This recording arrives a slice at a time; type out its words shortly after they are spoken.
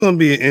gonna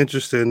be an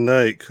interesting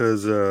night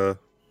because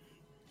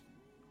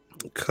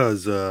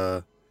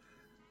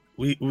we're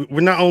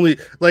not only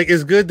like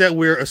it's good that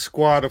we're a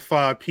squad of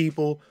 5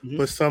 people,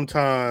 but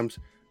sometimes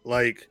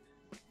like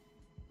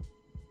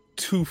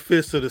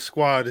 2/5 of the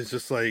squad is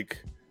just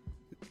like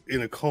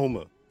in a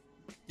coma.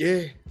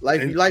 Yeah,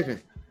 life be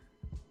lifing.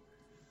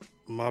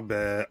 My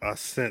bad. I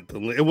sent the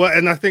link. Well,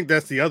 and I think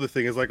that's the other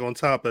thing is like on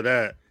top of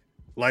that,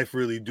 life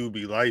really do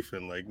be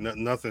lifing. Like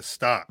nothing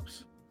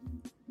stops.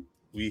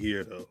 We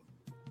here though,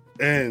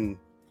 and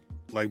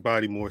like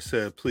Bodymore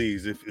said,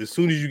 please, if as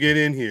soon as you get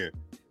in here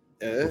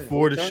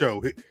before the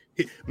show,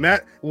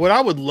 Matt, what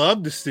I would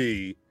love to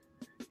see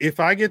if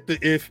I get the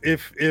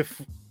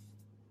if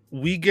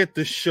we get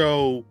the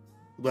show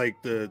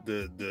like the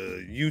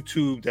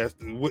YouTube that's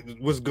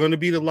was going to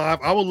be the live.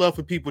 I would love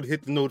for people to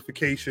hit the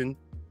notification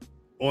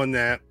on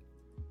that,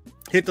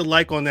 hit the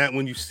like on that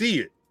when you see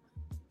it.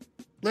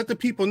 Let the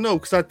people know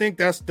because I think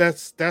that's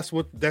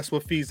what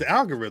feeds the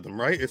algorithm,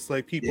 right? It's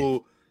like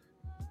people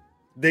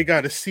they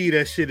got to see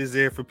that shit is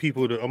there for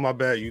people to. Oh my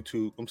bad,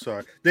 YouTube. I'm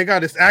sorry. They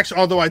got this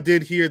actually. Although I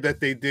did hear that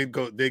they did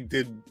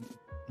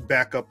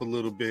back up a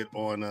little bit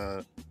on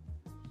the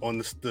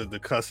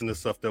cussing and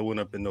stuff that went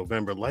up in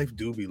November. Life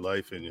do be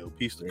life, and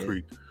peace to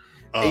Creek.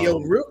 Hey, yo,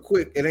 real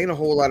quick, it ain't a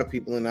whole lot of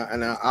people, and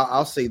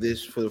I'll say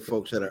this for the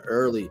folks that are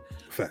early.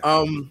 Fact.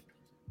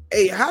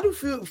 Hey, how do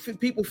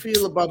people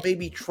feel about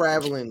maybe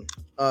traveling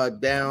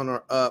down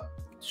or up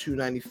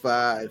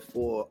 295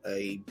 for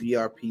a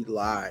BRP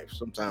live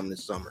sometime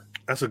this summer?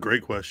 That's a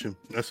great question.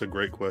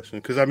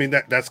 Because I mean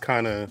that's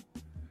kind of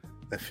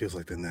that feels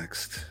like the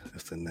next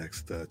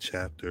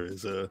chapter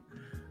is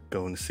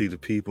going to see the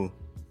people.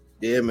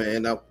 Yeah,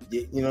 man. Now,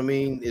 you know what I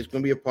mean? It's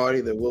gonna be a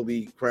party that will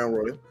be Crown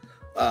Royal. You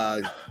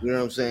know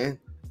what I'm saying?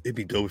 It'd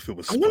be dope if it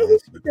was sponsored. I wonder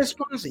if we get that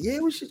sponsor.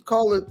 Yeah, we should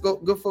call it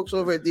good folks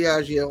over at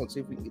DIGL and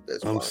see if we can get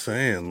that sponsor. I'm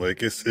saying,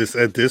 like, it's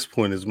at this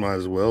point, it might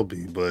as well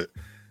be, but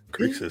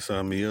Creek said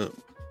sign me up.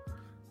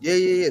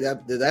 Yeah.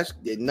 That's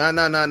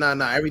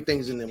no.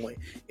 Everything's in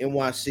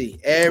NYC.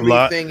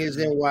 Everything is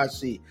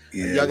NYC.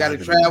 Yeah, y'all got to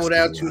travel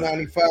down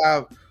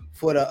 295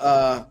 for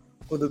the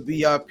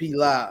BRP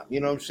live.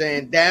 You know what I'm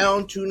saying?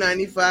 Down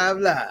 295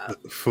 live.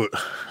 You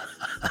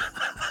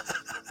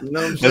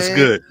know what I'm saying? That's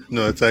good.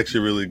 No, it's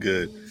actually really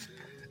good.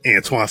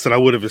 Antoine said I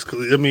would have.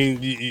 I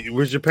mean,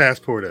 where's your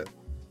passport at?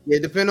 Yeah,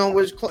 depending on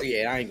which.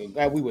 I ain't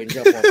gonna. We wouldn't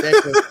jump on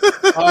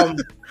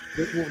that.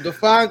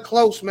 Define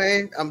close,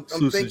 man. I'm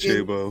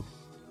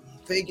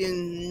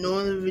thinking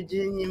Northern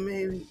Virginia,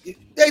 maybe.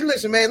 Hey,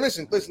 listen, man.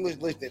 Listen.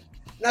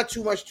 Not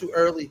too much too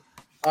early.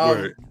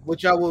 Right.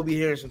 Which I will be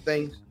hearing some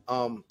things. We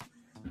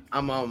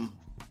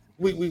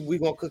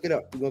gonna cook it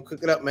up. We're gonna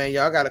cook it up, man.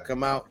 Y'all gotta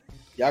come out.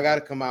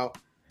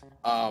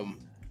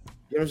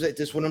 You know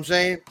what I'm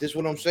saying? This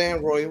what I'm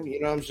saying, Royal. You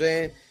know what I'm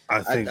saying?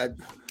 I think.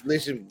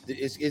 Listen,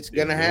 it's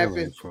gonna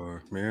happen.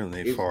 Maryland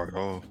ain't far at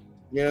all.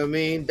 You know what I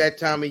mean? That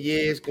time of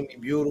year, it's gonna be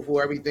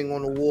beautiful. Everything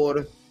on the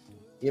water.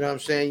 You know what I'm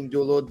saying? You can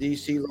do a little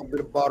DC, a little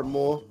bit of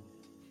Baltimore.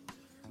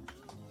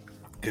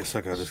 Guess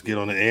I gotta just get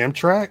on the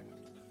Amtrak.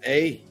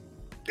 Hey,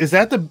 is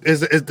that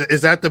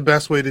the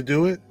best way to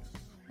do it?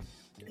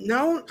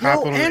 No,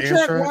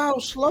 Amtrak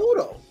wild slow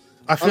though.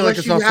 I feel like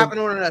it's also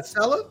happening on that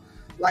cellar.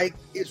 Like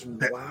it's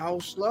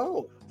wild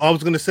slow. I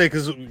was gonna say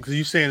because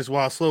you saying it's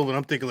wild slow, but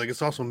I'm thinking like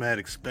it's also mad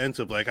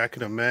expensive. Like I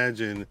can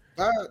imagine,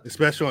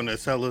 especially on that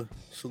cellar.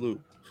 Salute.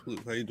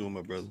 How you doing,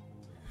 my brother?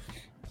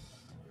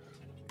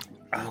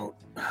 I don't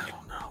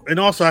know. And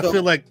also, I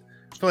feel like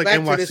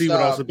NYC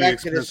would also be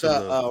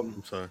expensive.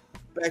 I'm sorry.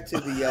 Back to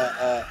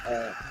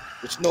the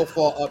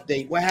snowfall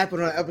update. What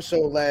happened on the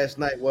episode last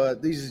night was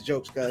these are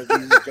jokes, guys.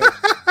 These are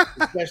jokes,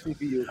 especially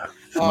for you.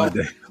 My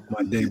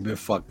day been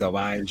fucked up.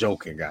 I ain't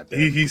joking, goddamn.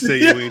 He said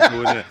you ain't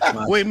doing that.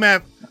 Wait,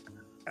 Matt,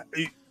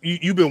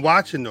 you've been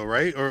watching though,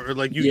 right? Or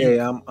like you?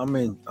 Yeah, I'm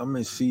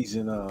in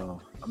season.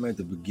 I'm at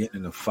the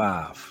beginning of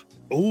 5.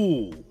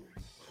 Ooh.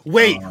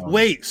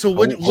 Wait. So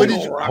what did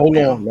you? Hold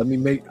on.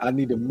 I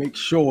need to make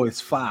sure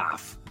it's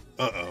 5.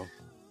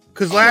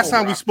 Because last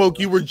time we spoke,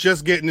 you were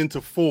just getting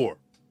into 4.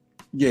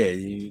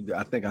 Yeah,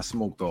 I think I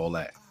smoked all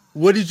that.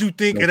 What did you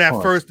think of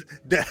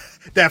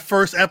that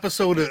first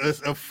episode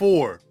of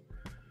 4?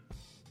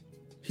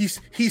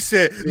 He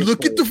said,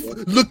 "Look at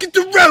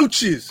the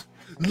roaches.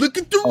 Look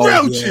at the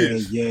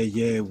roaches."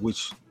 Yeah.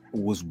 Which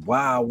was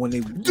wild when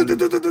they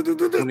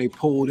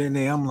pulled in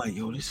there. I'm like,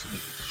 yo, this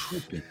is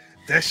tripping.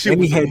 That shit.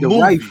 And he had the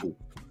rifle.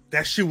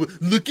 That shit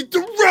was look at the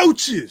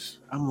roaches.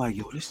 I'm like,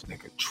 yo, this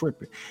nigga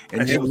tripping.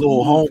 And then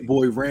little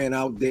homeboy ran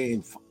out there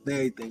and fucked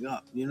everything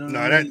up. You know what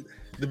I mean?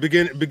 The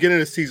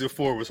beginning of season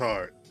 4 was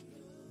hard.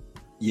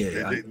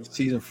 Yeah,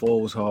 season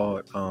 4 was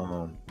hard.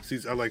 I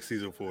like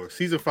season 4.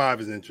 Season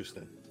 5 is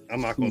interesting.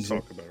 I'm not going to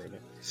talk about it right now.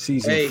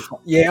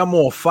 I'm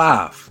on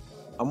 5.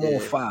 On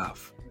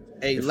 5.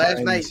 Hey,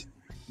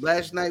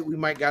 last night we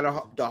might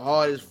got the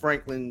hardest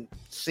Franklin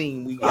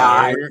scene we got.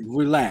 All right,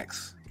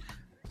 relax.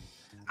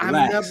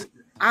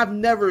 I've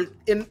never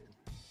in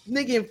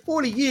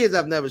 40 years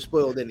I've never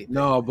spoiled anything.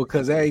 No,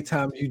 because every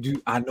time you do,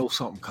 I know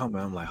something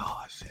coming. I'm like,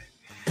 oh shit.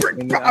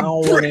 And I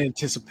don't want to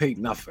anticipate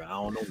nothing. I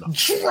don't know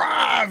nothing.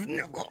 Drive,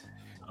 nigga.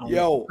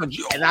 Yo,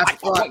 and I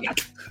thought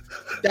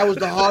that was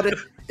the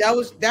hardest.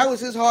 That was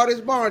his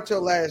hardest bar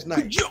until last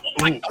night.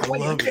 I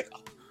love it.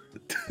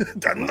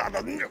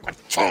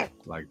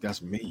 Like,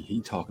 that's me.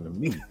 He talking to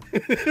me.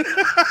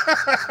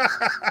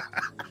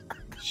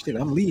 Shit,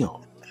 I'm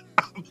Leon.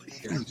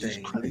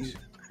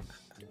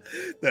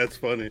 That's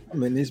funny.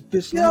 I'm in this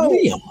bitch. Yo,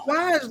 Leon.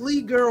 why is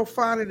Lee girl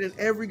finer than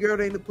every girl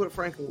they done put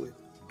Franklin with?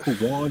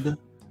 Wanda.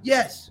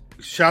 Yes.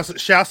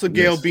 Shouts to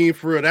Gail Bean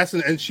for real.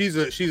 And she's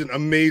an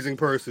amazing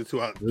person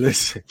too.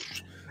 Listen,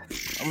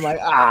 I'm like,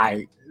 all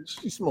right,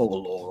 she smoke a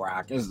little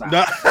rock. It's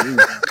not.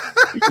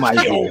 You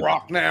might go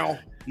rock now.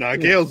 Nah,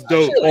 Gail's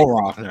dope.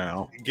 Rock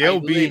now.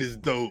 Gail Bean is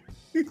dope.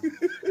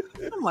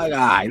 I'm like, all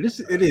right,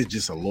 it is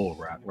just a little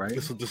rock, right?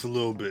 Just a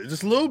little bit.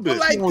 Just a little bit.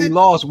 Like we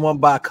lost one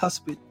by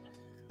cuspid.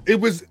 It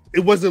was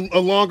a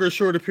longer,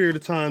 shorter period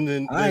of time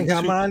than I ain't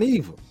got mine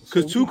either.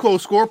 Because Too Cold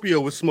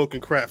Scorpio was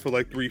smoking crack for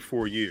like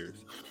 3-4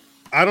 years.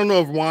 I don't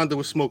know if Wanda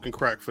was smoking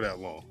crack for that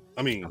long.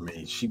 I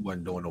mean, she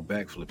wasn't doing no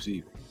backflips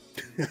either.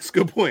 That's a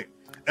good point.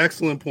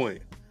 Excellent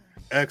point.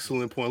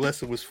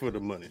 Unless it was for the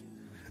money.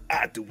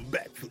 I do a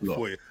backflip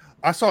for you.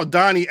 I saw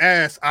Donnie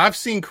ask. I've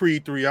seen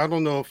Creed 3. I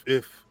don't know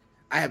if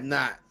I have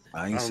not.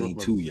 I ain't seen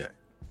 2 yet.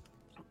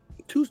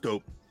 2's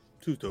dope.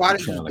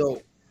 Bodies is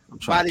dope. I'm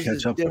trying to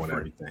catch up on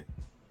everything.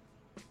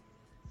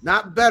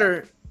 Not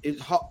better.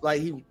 It's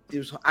like he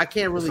was. I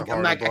can't really.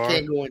 I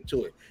can't go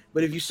into it.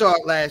 But if you saw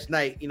it last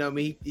night, you know what I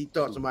mean. He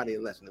taught somebody a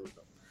lesson. It was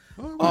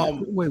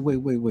dope.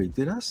 Wait.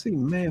 Did I see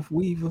Math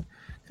Weaver?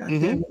 God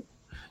damn it.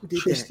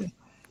 Tristan.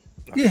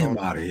 Get him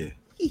out of here.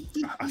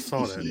 I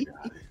saw that.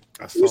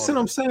 You see what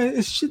I'm saying?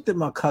 It's shit that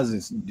my cousin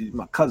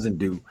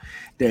do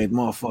that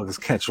motherfuckers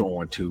catch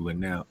on to, and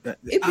now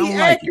it'd be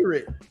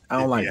accurate. I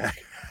don't like it.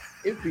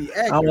 It'd be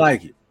accurate. I don't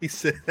like it. He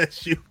said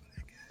that's you.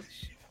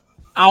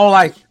 I don't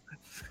like it.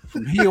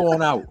 From here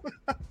on out,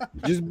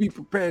 just be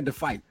prepared to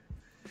fight.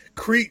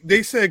 Creed.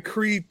 They said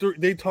Creed.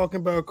 They talking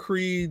about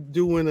Creed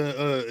doing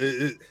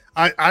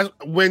I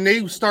when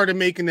they started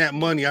making that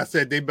money, I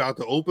said they about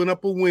to open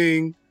up a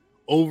wing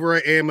over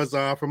at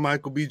Amazon for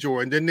Michael B.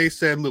 Jordan. Then they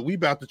said, look, we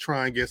about to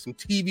try and get some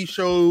TV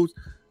shows,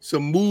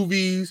 some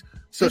movies.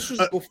 So, this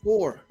was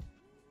before.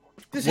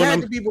 This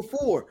had to be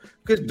before.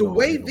 Because the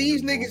way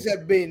these niggas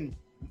have been,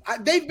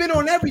 they've been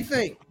on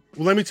everything.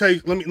 Well, let me tell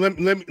you. Let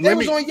me. They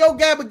was on Yo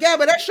Gabba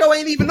Gabba. That show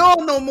ain't even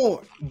on no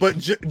more. But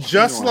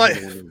just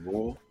like,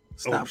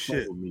 oh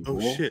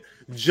shit,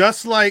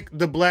 just like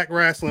the Black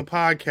Wrestling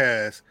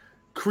Podcast,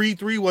 Creed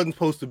 3 wasn't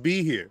supposed to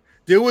be here.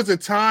 There was a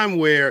time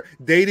where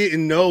they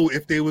didn't know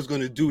if they was going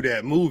to do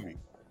that movie,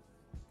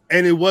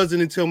 and it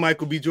wasn't until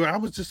Michael B. Jordan. I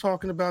was just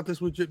talking about this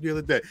with Jip the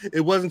other day.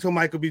 It wasn't until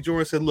Michael B.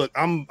 Jordan said, "Look,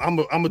 I'm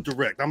a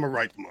direct. I'm a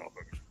write the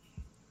motherfucker."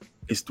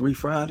 It's 3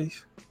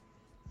 Fridays.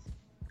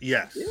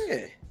 Yes.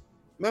 Yeah.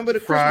 Remember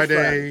the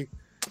Friday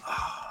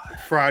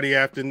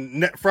after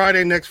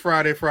Friday, next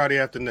Friday, Friday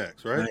after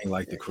next, right? I ain't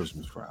like the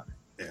Christmas Friday.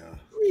 Yeah.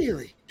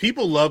 Really?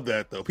 People love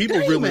that though. People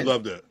really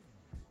love that.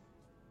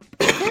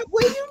 Pat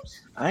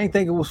Williams? I ain't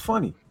think it was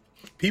funny.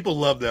 People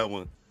love that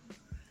one.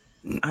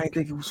 I ain't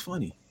think it was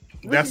funny.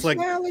 That's Ricky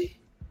like Smiley?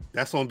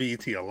 That's on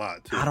BET a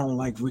lot too. I don't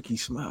like Ricky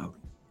Smiley.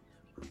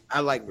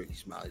 I like Ricky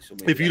Smiley. So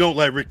if you don't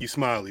like Ricky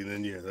Smiley,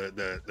 then yeah,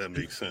 that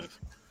makes sense.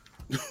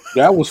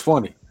 That was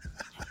funny.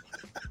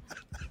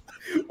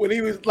 When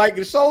he was like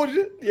a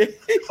soldier? Yeah.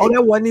 Oh,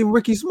 that wasn't even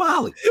Ricky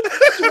Smiley.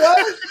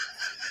 What?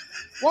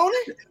 Won't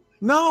it?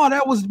 No,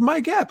 that was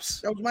Mike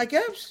Epps. That was Mike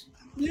Epps?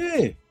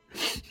 Yeah.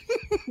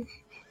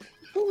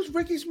 Who was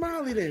Ricky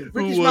Smiley then?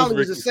 Ricky Smiley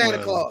was a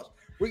Santa Claus.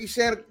 Ricky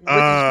Smiley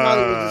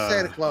was a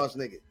Santa Claus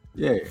nigga.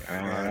 Yeah.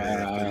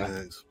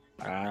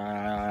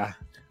 I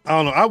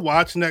don't know. I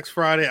watch Next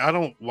Friday. I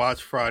don't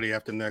watch Friday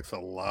After Next a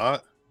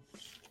lot,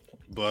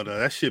 but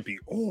that should be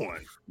on.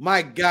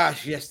 My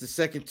gosh, yes, the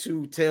second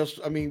two tales.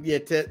 I mean, yeah,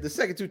 the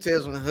second two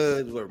Tales from the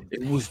Hood were.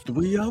 It was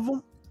 3 of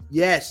them.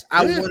 Yes,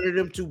 I wanted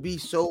them to be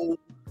so.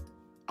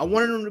 I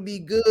wanted them to be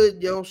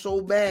good, yo,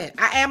 so bad.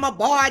 I am a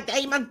boy,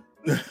 Damon.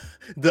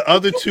 The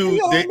other two,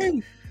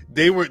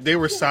 they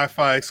were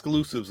sci-fi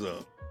exclusives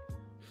though.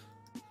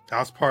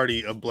 House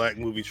Party, a black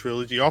movie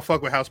trilogy. Y'all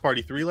fuck with House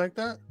Party 3 like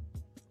that?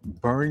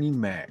 Bernie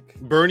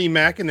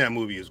Mac in that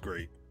movie is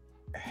great.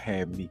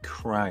 Had me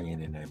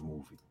crying in that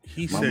movie.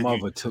 My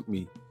mother took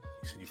me.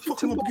 You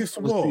fuck him up against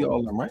the wall.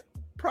 All them, right?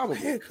 Probably.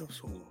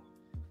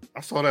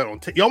 I saw that on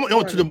tape. Y'all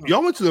went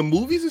to the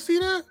movies to see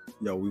that?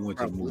 Yo, we went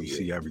to the movies to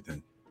see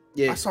everything.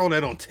 Yeah, I saw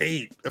that on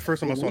tape. The first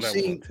time I saw that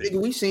was on tape.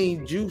 We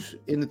seen Juice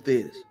in the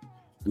theaters.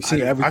 We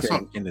seen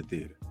everything in the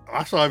theater.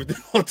 I saw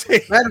everything on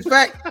tape. Matter of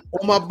fact,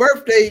 on my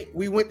birthday,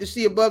 we went to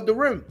see Above the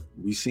Rim.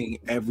 We seen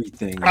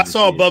everything. I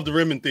saw Above the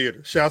Rim in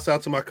theater. Shouts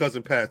out to my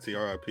cousin Patsy,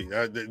 R.I.P.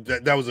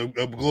 That was a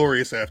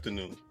glorious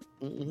afternoon.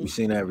 We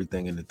seen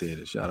everything in the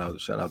theater. Shout out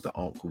to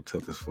Uncle who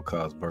took us for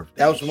Carl's birthday.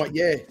 That was one,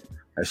 yeah.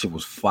 That shit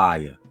was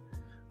fire.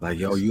 Like,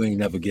 yo, you ain't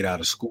never get out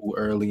of school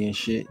early and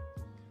shit.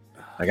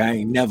 Like, I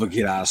ain't never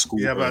get out of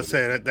school. Yeah, but I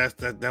say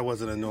that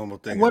wasn't a normal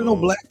thing. There wasn't no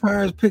black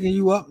parents picking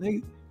you up,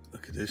 nigga.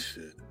 Look at this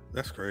shit.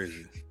 That's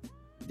crazy.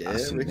 Yeah,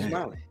 Ricky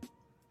Smiley.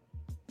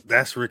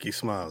 That's Ricky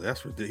Smiley.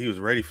 He was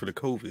ready for the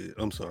COVID.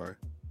 I'm sorry.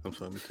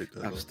 Let me take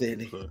that.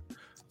 Outstanding.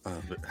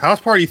 House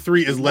Party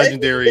 3 is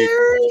legendary.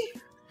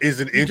 Is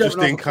an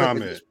interesting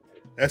comment.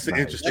 That's an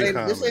interesting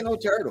comment. This ain't no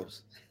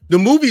turtles. The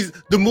movie's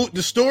the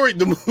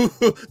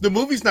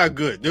movie's not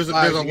good. There's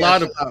a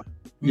lot of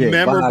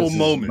memorable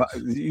moments.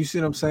 You see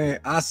what I'm saying?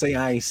 I say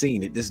I ain't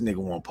seen it. This nigga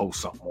want to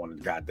post something on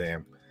the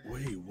goddamn.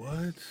 Wait,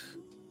 what?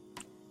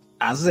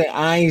 I say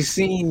I ain't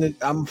seen it.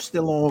 I'm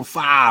still on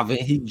 5, and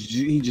he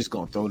just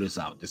gonna throw this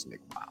out. This nigga,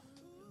 wow.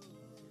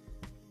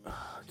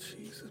 Oh,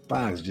 Jesus.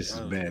 5 is just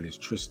as bad as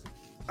Tristan.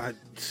 I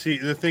see.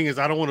 The thing is,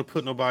 I don't want to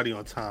put nobody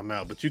on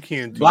timeout, but you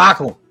can't block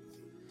him.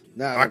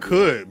 Nah, I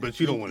could, but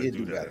you don't want to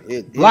do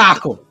that.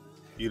 Block him.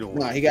 You don't.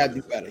 Nah, he gotta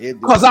do better.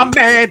 Because I'm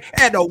mad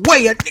at the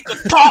way a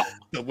nigga talk.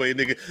 the way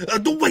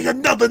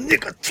another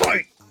nigga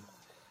talk.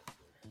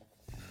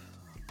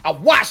 I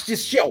watched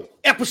this show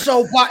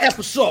episode by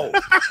episode.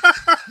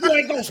 You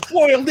ain't gonna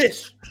spoil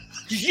this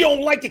because you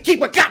don't like to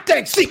keep a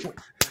goddamn secret.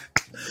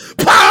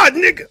 Pod,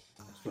 nigga.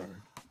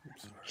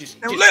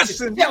 Just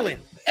telling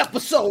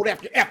episode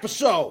after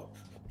episode.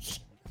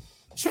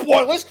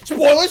 Spoilers.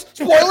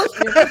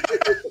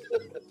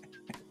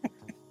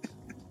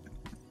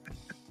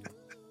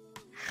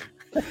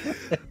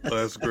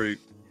 That's great.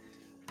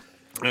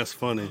 That's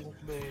funny.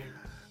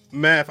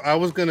 Math, I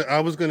was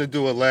gonna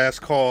do a last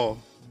call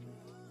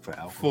for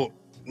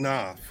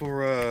I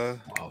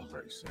was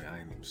ready to say I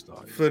ain't even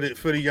started.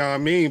 For the y'all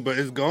mean, but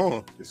it's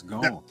gone. It's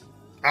gone.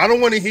 I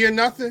don't want to hear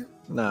nothing.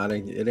 Nah,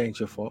 it ain't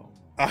your fault.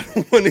 I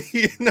don't want to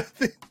hear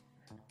nothing.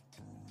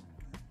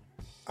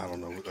 I don't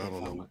know what's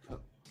going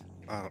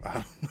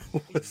on.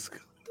 What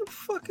the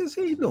fuck is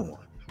he doing?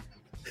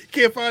 He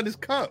can't find his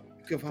cup.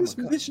 This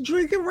bitch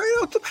drinking right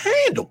out the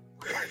handle.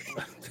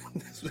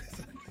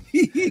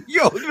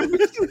 Yo,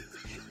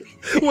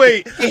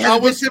 wait. I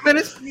was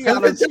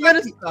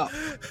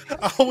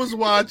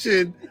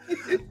watching.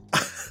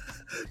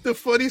 The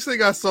funniest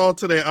thing I saw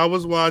today, I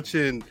was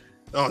watching.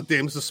 Oh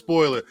damn! It's a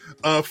spoiler.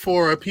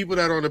 For people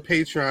that are on the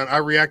Patreon, I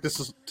reacted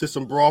to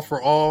some Brawl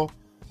for All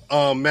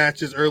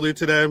matches earlier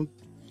today.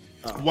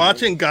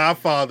 Watching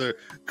Godfather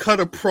cut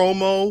a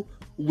promo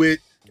with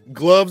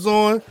gloves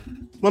on.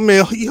 My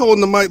man, he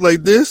holding the mic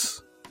like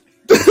this.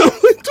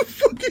 What the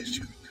fuck is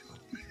you?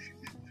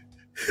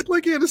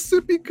 Like he had a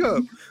sippy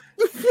cup.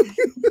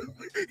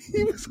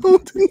 He was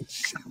holding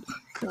shit.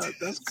 God,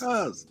 that's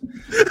cuz.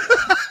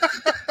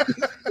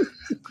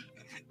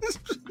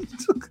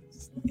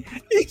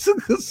 He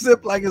took a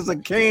sip like it's a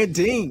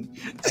canteen.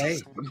 Hey.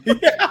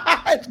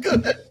 That's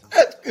good.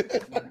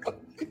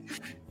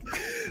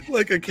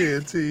 Like a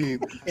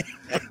canteen.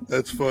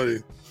 That's funny.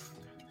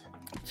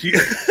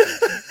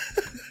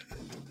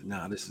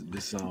 Nah, this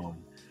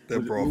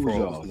that Brawl for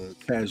All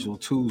Casual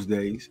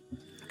Tuesdays.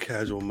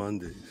 Casual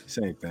Mondays.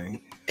 Same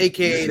thing.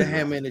 AKA the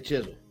Hammer and the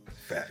Chisel.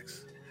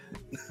 Facts.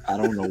 I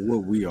don't know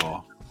what we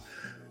are.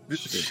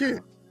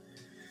 Shit.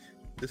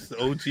 This is the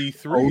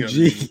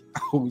OG3.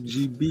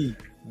 OGB.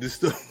 This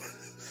the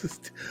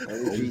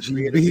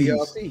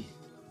OGB.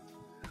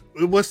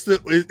 What's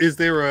is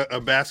there a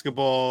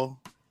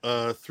basketball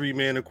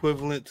 3-man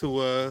equivalent to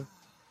one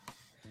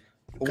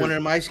of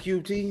them Ice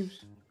Cube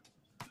teams?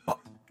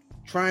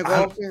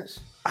 Triangle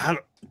offense?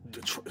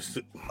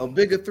 A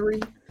bigger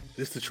 3?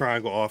 This is the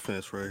triangle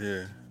offense right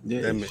here.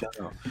 Yeah, shut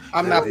up.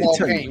 I'm not Paul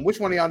Kane. Which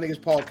one of y'all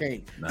niggas Paul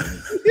Kane? Not me.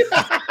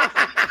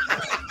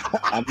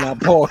 I'm not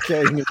Paul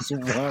Kane.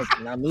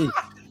 Not me.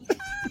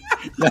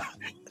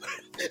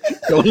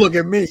 Don't look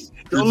at me.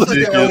 Don't look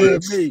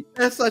at me.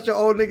 That's such an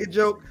old nigga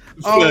joke.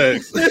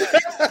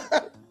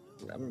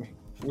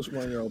 Which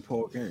one of y'all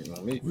Paul Kane?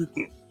 Not me.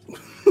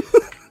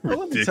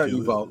 Let me tell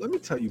you about.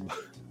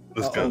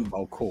 Let's go.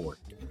 About Corey.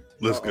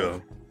 Let's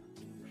go.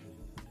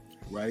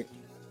 Right.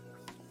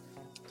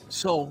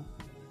 So,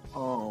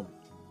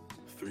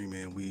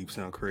 3-man weave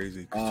sound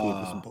crazy.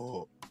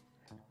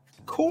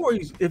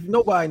 Corey's. If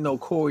nobody know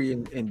Corey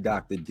and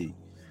Dr. D,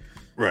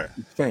 right?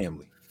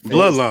 Family,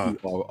 bloodline,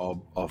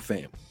 are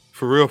family.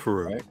 For real.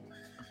 Right.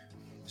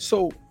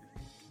 So,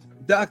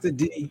 Dr.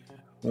 D,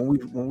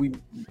 when we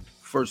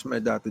first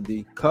met Dr.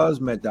 D,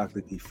 Cuz met Dr.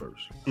 D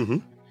first,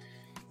 and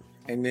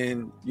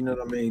then you know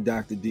what I mean.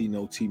 Dr. D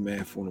know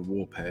T-Man from the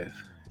Warpath.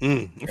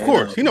 Of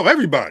course, he know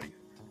everybody.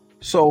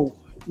 So,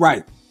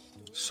 right.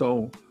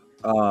 So,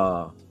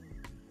 he'll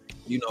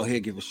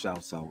give a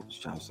shouts out.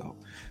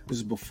 This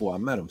is before I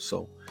met him.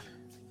 So,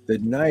 the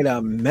night I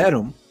met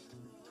him,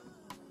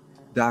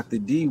 Dr.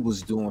 D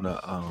was doing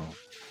a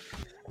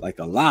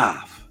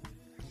live,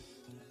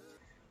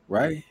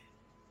 right?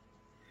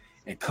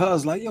 And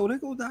Cuz like, yo, there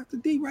go Dr.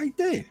 D right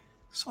there.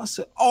 So I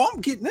said, oh, I'm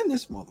getting in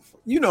this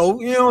motherfucker. You know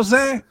what I'm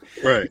saying?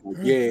 Right.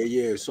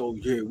 Yeah. So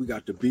we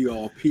got the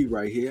BRP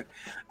right here.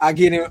 I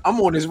get in,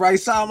 I'm on his right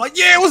side. I'm like,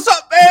 yeah, what's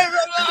up, man?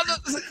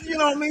 You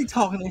know what I mean?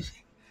 Talking that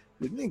shit.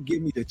 The nigga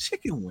give me the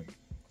chicken wing.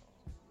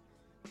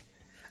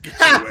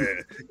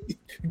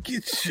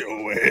 Get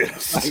your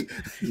ass.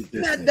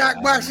 That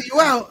Doc boxing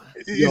you out.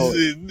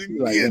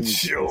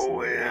 Get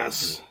your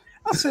ass.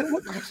 I said,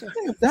 what? I said,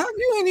 damn, Doc,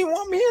 you ain't even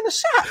want me in the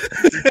shop.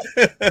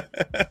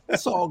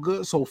 It's all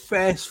good. So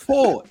fast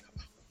forward.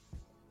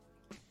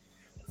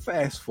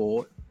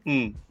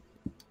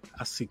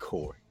 I see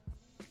Corey.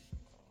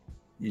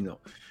 You know,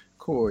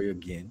 Corey,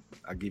 again,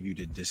 I give you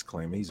the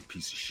disclaimer. He's a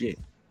piece of shit.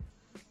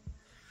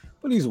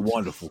 But he's a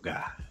wonderful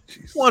guy.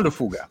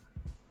 Wonderful guy.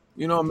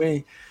 You know what I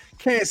mean?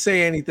 Can't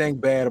say anything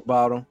bad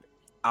about him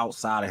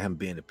outside of him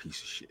being a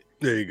piece of shit.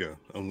 There you go.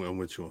 I'm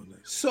with you on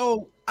that.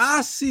 So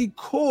I see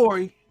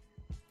Corey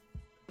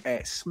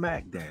at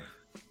SmackDown.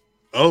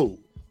 Oh.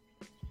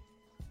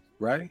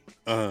 Right?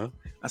 Uh-huh.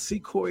 I see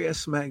Corey at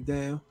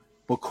SmackDown,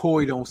 but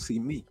Corey don't see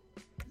me.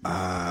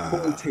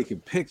 Corey taking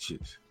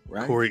pictures,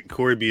 right?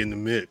 Corey be in the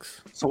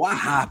mix. So I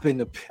hop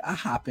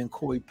in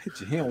Corey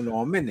picture. He don't know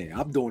I'm in there.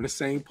 I'm doing the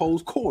same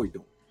pose Corey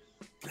doing.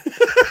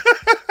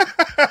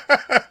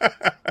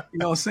 You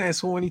know what I'm saying?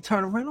 So when he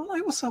turned around, I'm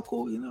like, what's up,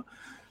 Corey? You know,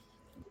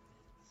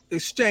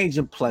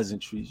 exchanging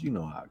pleasantries. You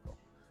know how I go.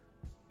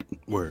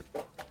 Word.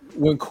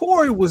 When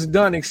Corey was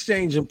done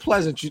exchanging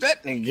pleasantries,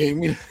 that thing gave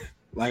me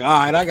like, all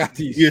right, I got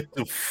these. Get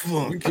the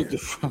fuck. Get the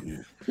fuck.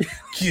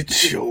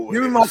 Get your.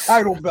 Give me my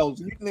title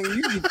belts. You get the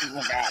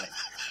fuck out of it.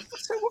 I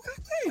said, well,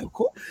 goddamn,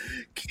 Corey.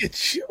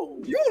 Get your.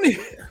 You don't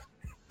even.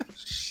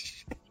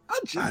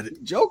 I'm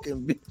just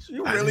joking, bitch.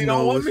 You really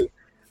don't want me.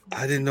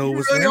 I didn't know it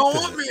was. You really don't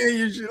want me in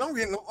your shit. I'm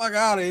getting the fuck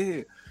out of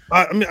here.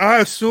 I mean, I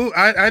assume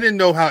I didn't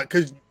know how,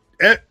 because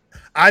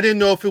I didn't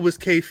know if it was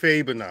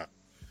kayfabe or not.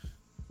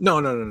 No.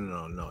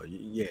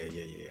 Yeah.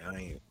 I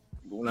ain't.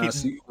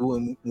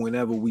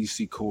 Whenever we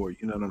see Corey,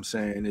 you know what I'm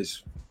saying?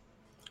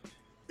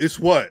 It's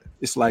what?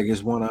 It's like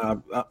it's one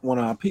of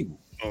our people.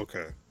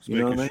 Okay. You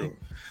know what I mean?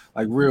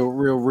 Like real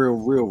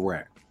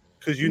rap.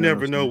 Because you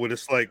never know what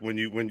it's like when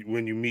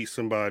you meet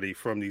somebody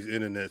from these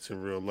internets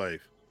in real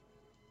life.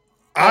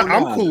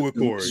 I'm cool with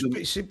Corey.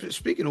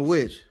 Speaking of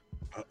which,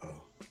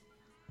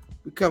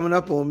 we're coming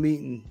up on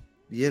meeting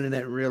the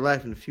internet in real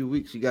life in a few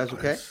weeks. You guys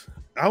okay?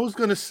 I was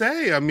gonna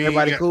say, I mean,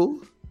 everybody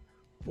cool?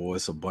 Boy,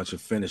 it's a bunch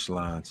of finish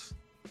lines.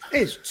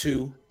 It's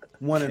 2,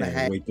 1.5.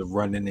 Can't wait to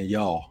run into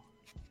y'all.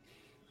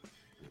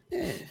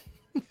 Yeah.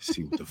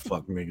 See what the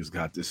fuck niggas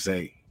got to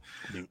say.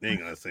 They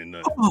ain't gonna say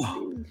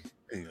nothing.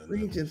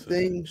 Region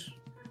things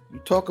you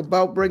talk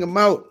about, bring them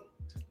out.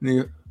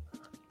 Nigga.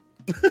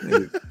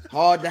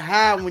 Hard to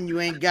hide when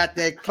you ain't got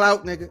that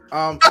clout, nigga.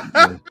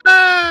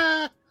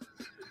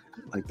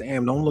 Like,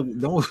 damn,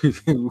 don't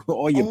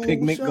all your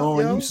pigment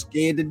going. Yo? You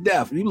scared to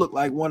death. You look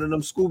like one of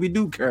them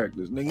Scooby-Doo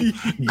characters, nigga.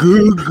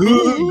 Good.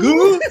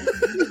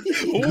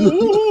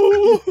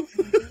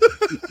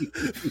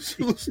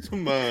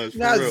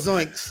 Not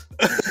zoinks.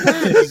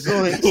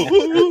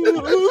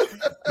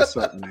 What's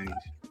up, man?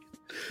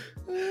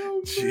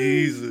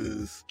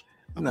 Jesus.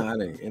 Nah,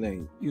 it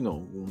ain't. You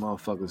know, when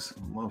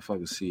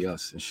motherfuckers see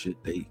us and shit,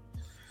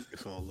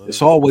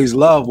 it's always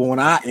love on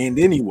our end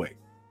anyway.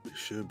 It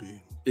should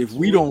be. If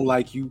we don't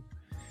like you,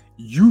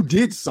 you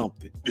did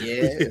something.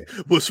 Yeah.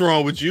 What's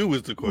wrong with you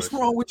is the question.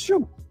 What's wrong with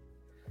you?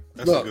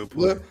 That's a good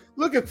point.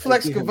 Look at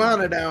Flex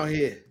Cavana down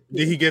here.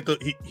 Did he get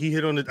he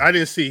hit on the? I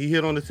didn't see. He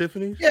hit on the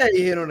Tiffany's. Yeah,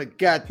 he hit on the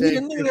goddamn. He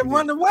the nigga that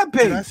run the webpage.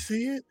 Did I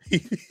see it?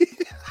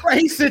 Right,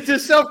 he sent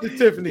himself to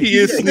Tiffany. He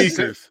is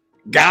sneakers.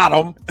 Got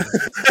him.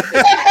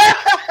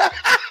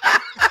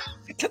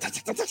 Get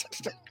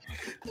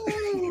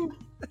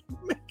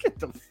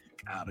the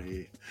fuck out of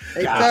here.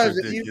 Hey,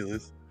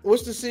 ridiculous.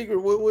 What's the secret?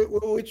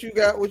 What you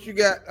got? What you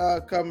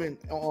got coming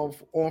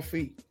on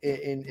feet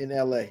in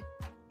LA?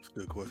 That's a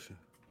good question.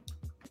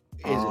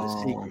 Is it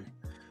a secret?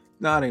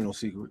 Nah, it ain't no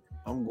secret.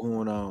 I'm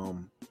going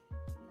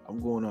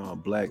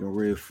black and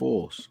red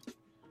fours.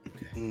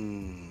 Okay.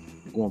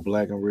 I'm going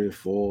black and red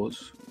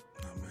fours.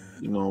 Oh,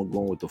 man. You know, I'm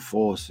going with the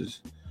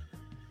forces.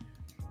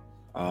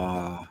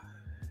 And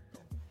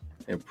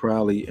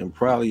probably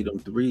them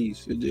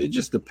threes. It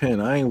just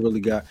depends. I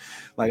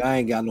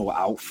ain't got no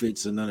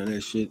outfits or none of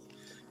that shit.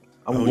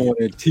 I'm going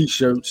in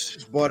t-shirts.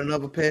 Just bought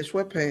another pair of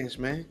sweatpants,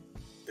 man.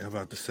 I'm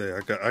about to say I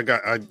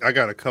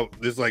got a couple.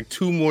 There's like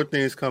 2 more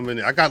things coming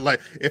in. I got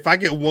like, if I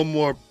get 1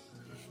 more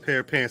pair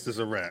of pants, it's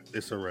a wrap.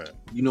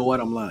 You know what?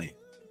 I'm lying.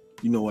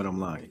 Of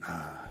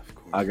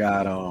course.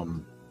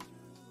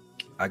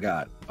 I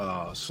got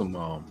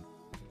some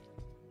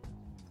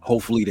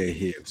hopefully they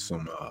hit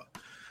some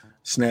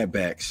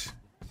snapbacks,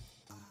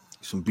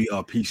 some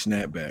BRP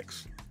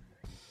snapbacks.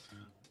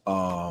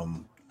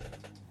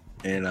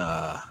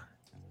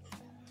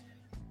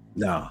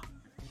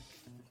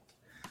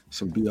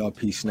 Some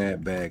BRP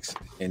snapbacks,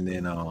 and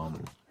then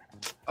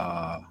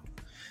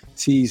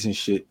tees and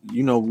shit.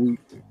 You know, we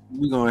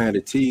gonna have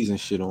the tees and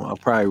shit on. I'll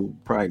probably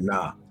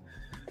nah.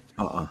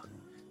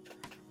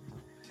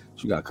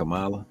 You got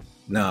Kamala?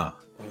 Nah.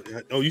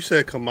 Oh, you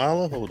said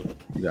Kamala? Hold on.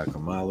 You got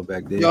Kamala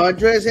back there. Yo,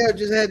 Andreas Hale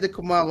just had the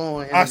Kamala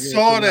on. I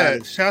saw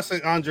that. Shouts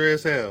to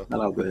Andreas Hale.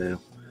 Shout out to him.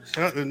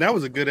 And that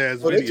was a good ass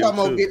video. They talking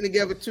about getting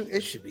together too.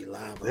 It should be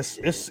live.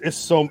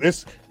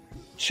 It's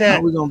chat.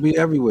 Now we're gonna be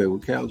everywhere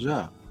with Cal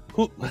Job.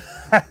 Who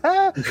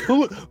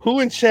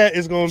in chat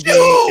is gonna be?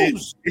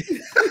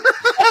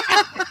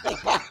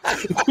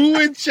 Who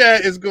in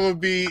chat is going to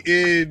be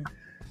in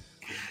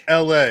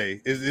LA?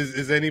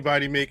 Is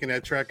anybody making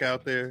that trek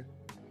out there?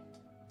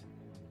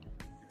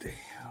 Damn,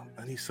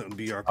 I need something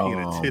BRP in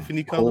a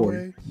Tiffany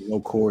colorway. You know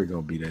Corey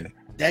gonna be there.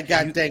 That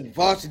goddamn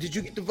varsity. Did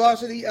you get the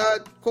varsity,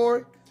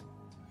 Corey?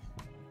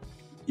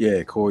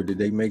 Yeah, Corey. Did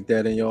they make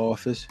that in your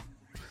office?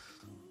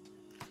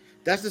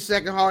 That's the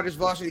second hardest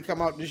varsity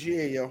come out this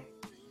year, yo.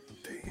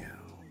 Damn.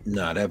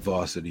 Nah, that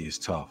varsity is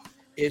tough.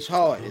 It's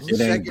hard. It's the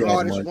second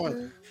hardest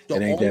one.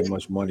 It ain't that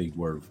much money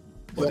worth.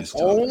 But it's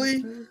tough.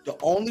 The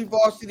only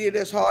varsity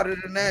that's harder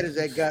than that is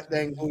that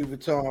goddamn Louis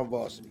Vuitton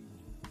varsity.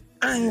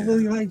 I ain't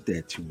really like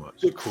that too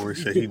much. Corey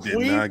said he did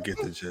not get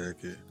the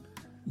jacket.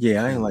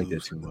 Yeah, I ain't like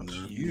that too much.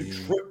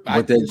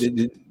 But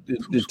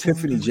the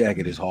Tiffany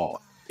jacket is hard.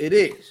 It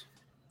is.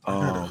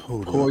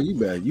 Corey,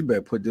 you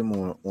better put them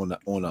on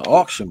the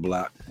auction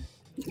block.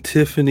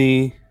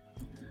 Tiffany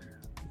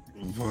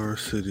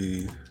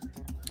varsity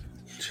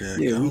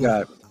jacket. Yeah, we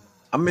got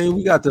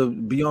the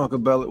Bianca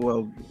Belair.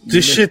 Well,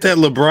 this shit that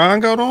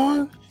LeBron got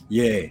on.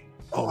 Yeah.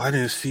 Oh, I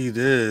didn't see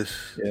this.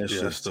 Yeah,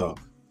 that's dope.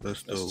 tough.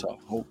 That's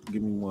dope.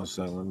 Give me 1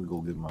 second. Let me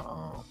go get my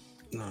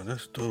No,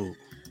 that's dope.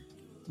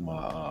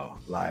 My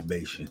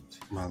libations.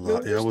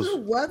 What's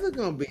the weather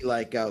gonna be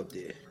like out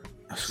there?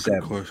 That's a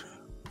good question.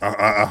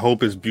 I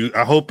hope it's beautiful.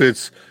 I hope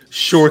it's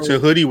shorts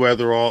and hoodie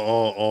weather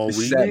all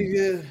week.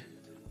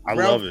 I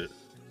love it.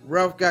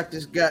 Ralph got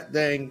this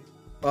goddamn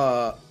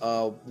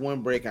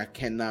windbreak I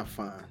cannot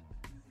find.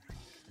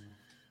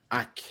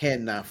 I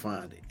cannot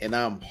find it, and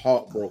I'm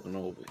heartbroken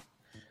over it.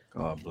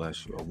 God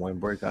bless you. A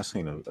windbreak. I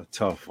seen a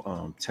tough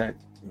tech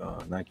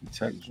Nike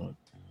tech joint.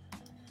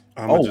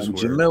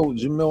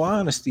 Jamil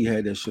Honesty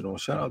had that shit on.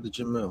 Shout out to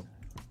Jamil.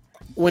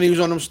 When he was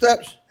on them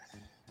steps?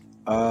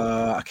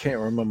 I can't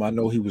remember. I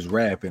know he was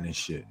rapping and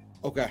shit.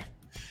 Okay.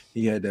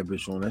 He had that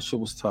bitch on. That shit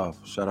was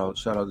tough. Shout out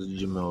to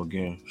Jamil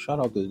again. Shout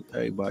out to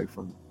everybody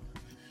from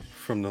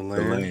the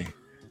land.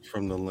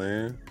 From the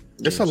land.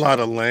 It's a lot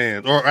of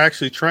land. Or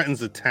actually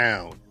Trenton's a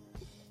town.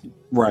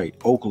 Right.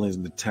 Oakland's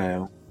the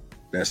town.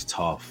 That's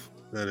tough.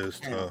 That is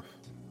tough.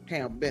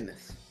 Town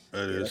business.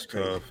 That is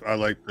tough. Crazy. I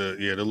like the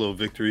little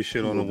victory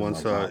shit on the one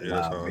side. Yeah,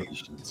 that's hard.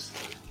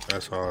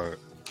 That's hard.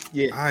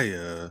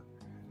 Yeah.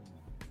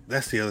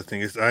 That's the other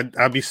thing is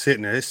I be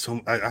sitting there.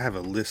 I have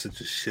a list of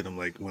just shit. I'm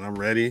like, when I'm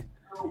ready,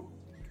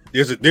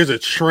 there's a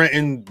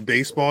Trenton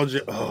baseball.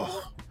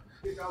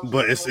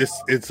 But it's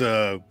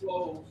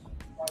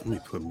let me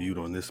put mute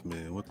on this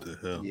man. What the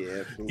hell?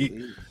 Yeah,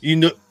 you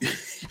know,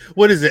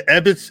 what is it?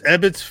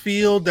 Ebbets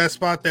Field, that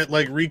spot that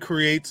like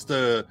recreates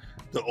the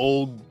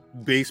old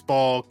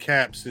baseball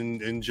caps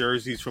and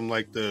jerseys from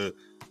like the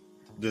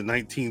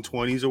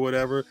 1920s or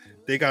whatever.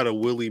 They got a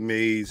Willie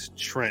Mays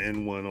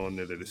Trenton one on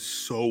there that is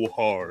so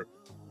hard.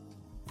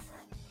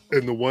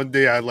 And the one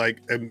day I like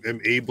am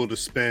able to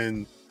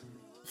spend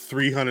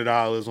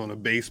 $300 on a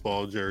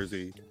baseball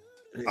jersey,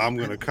 I'm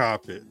gonna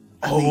cop it.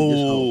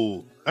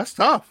 That's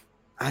tough.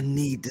 I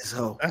need this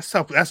hoe. That's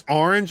tough. That's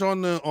orange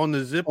on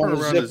the zipper,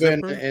 around the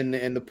zipper and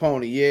the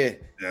pony. Yeah,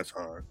 that's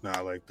hard. No,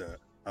 I like that.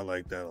 I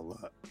like that a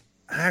lot.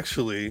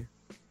 Actually,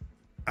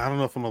 I don't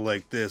know if I'm gonna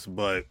like this,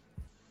 but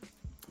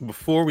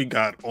before we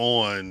got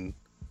on,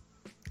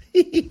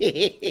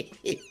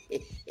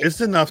 it's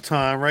enough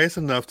time, right? It's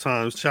enough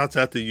time. Shouts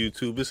out to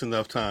YouTube. It's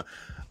enough time.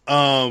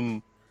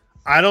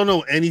 I don't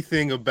know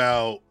anything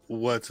about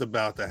what's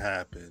about to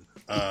happen.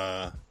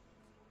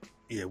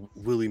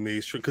 Willie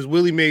Mays, because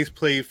Willie Mays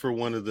played for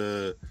one of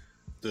the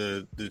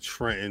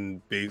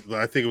Trenton base.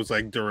 I think it was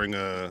like during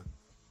an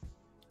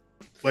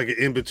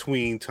in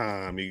between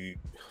time. He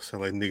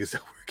sound like niggas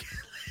that work.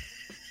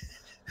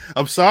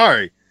 I'm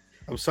sorry.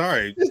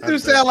 This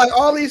dude sound like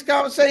all these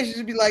conversations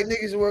would be like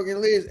niggas working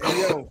lids. And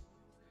yo,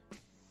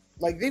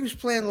 like they was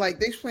playing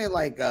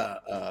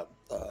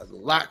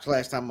locks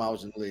last time I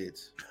was in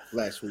lids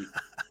last week.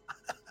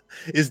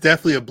 It's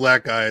definitely a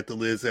black guy at the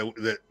lids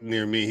that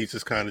near me. He's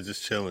just kind of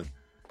just chilling.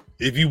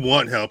 If you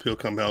want help, he'll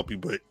come help you,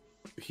 but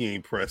he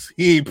ain't press.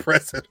 He ain't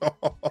press at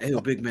all. Hey, yo,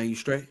 big man, you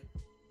straight?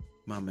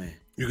 My man.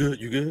 You good?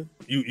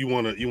 You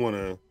wanna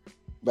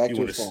back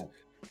to the phone.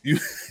 You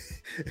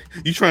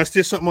trying to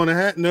stitch something on the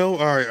hat? No?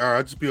 All right.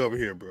 I'll just be over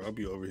here, bro. I'll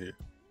be over here.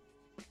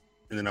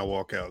 And then I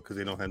walk out because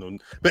they don't have no.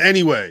 But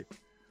anyway,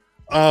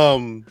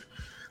 I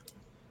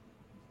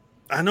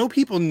know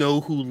people know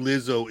who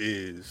Lizzo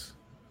is.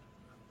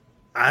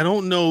 I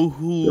don't know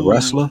who the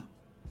wrestler.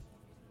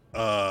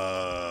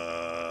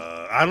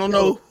 I don't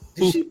know.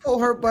 Did she pull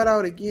her butt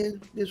out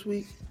again this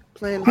week?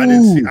 Playing. I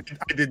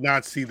did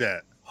not see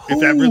that. If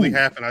that really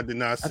happened, I did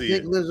not see it. I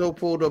think Lizzo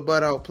pulled her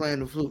butt out playing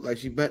the flute, like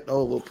she bent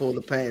over, pulled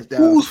the pants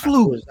down. Whose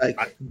flute? Whose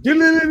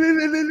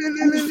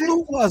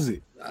flute was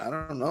it? I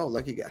don't know.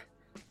 Lucky guy.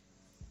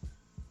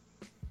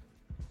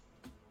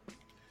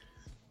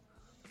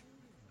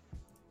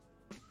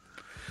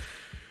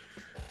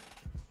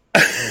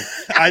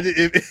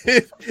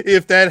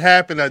 If that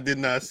happened, I did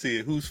not see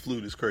it. Whose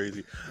flute is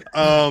crazy?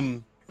 I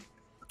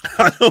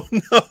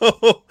don't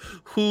know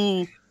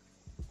who.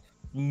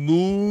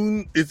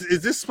 Moon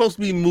is this supposed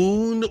to be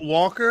Moon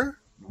Walker?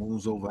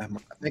 Moon's over. I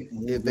think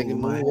they're thinking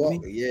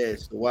Moonwalker. Yeah,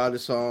 it's the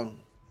wildest song.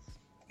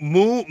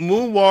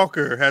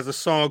 Moonwalker has a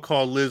song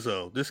called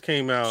Lizzo. This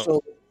came out.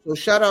 So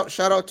shout out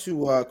to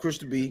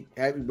Krista B.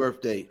 Happy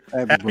birthday.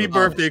 Happy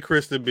birthday,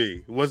 Krista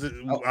B. Was it?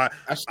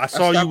 I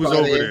saw you was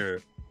over there.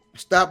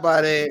 Stopped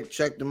by there,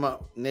 checked them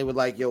out, and they were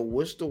like, "Yo,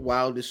 what's the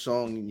wildest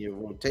song in your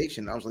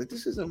rotation?" I was like,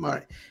 "This isn't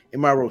in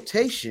my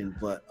rotation,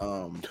 but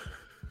I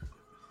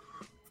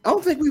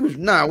don't think we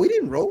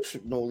didn't roast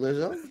no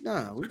Lizzo.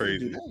 Nah, we didn't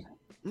do that.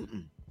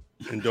 Mm-mm.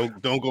 And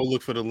don't go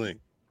look for the link.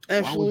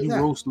 Absolutely Why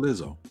would you roast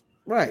Lizzo?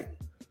 Right.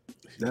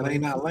 That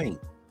ain't not lame.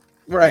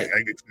 Right.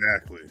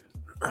 Exactly.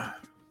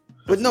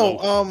 But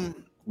no,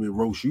 we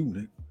roast you,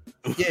 Nick.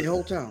 Yeah, the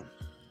whole time.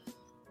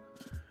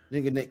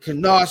 Nigga Nick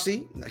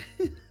Canarsie.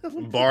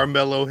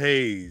 Barmello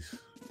Hayes.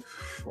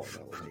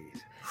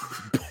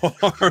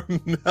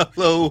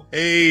 Barmello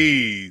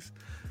Hayes.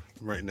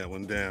 I'm writing that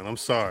one down. I'm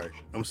sorry.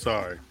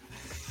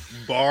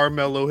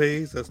 Barmello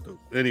Hayes. That's the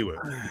anyway.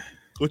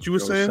 What you were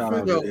saying?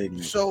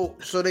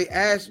 So they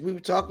asked. We were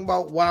talking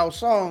about wild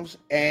songs,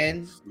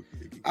 and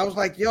I was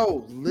like,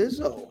 "Yo,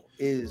 Lizzo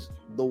is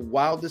the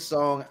wildest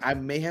song I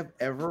may have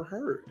ever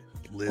heard."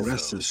 Oh,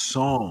 that's a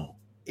song.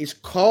 It's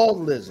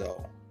called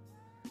Lizzo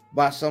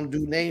by some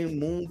dude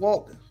named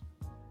Moonwalker.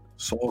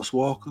 Sauce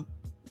Walker?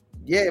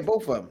 Yeah,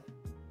 both of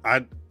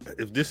them.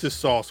 If this is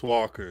Sauce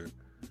Walker,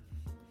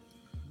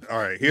 all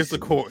right. Here's the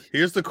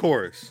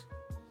chorus.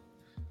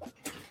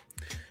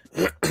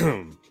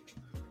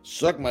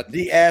 Suck my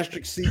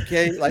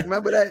D*CK. Like,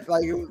 remember that?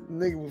 Like, it was,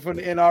 nigga from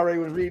the NRA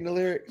was reading the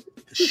lyrics.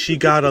 She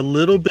got a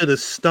little bit of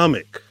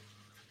stomach,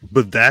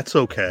 but that's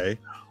okay.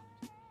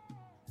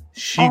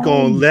 She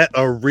gonna let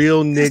a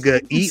real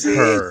nigga eat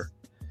her.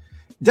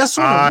 That's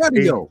on the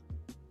radio.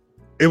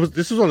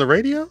 This was on the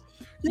radio?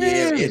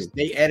 Yeah,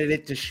 they edited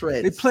it to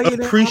shreds. They play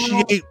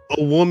Appreciate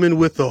a woman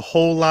with a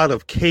whole lot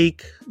of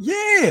cake.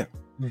 Yeah.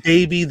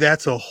 Baby,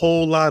 that's a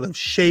whole lot of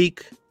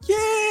shake.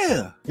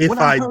 Yeah. If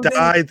I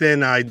die,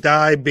 then I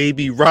die,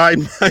 baby. Ride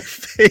my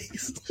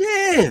face.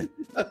 Yeah.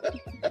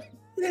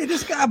 Yeah,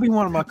 this gotta be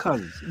one of my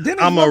cousins.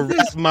 I'm gonna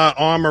wrap my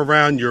arm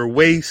around your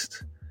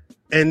waist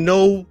and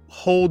no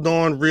hold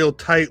on real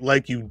tight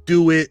like you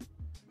do it.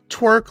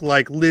 Twerk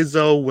like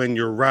Lizzo when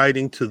you're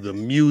riding to the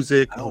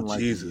music. Oh, like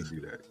Jesus. Do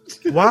that.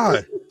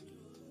 Why?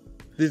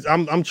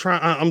 I'm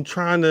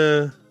trying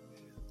to.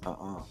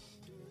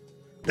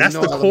 That's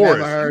the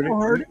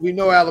chorus. We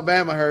know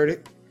Alabama heard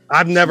it.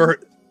 I've never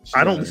heard.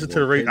 I don't listen to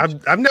the radio.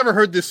 I've never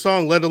heard this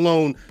song, let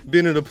alone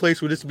been in a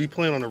place where this would be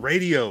playing on the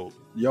radio.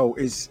 Yo,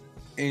 it's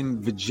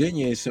in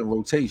Virginia. It's in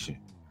rotation.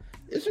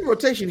 It's in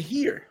rotation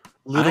here.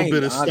 Little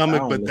bit of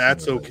stomach, but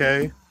that's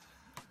okay.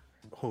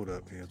 Hold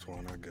up,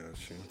 Antoine. I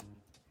got you.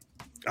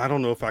 I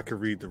don't know if I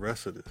could read the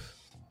rest of this.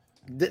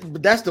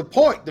 But that's the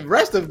point. The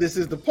rest of this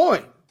is the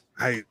point.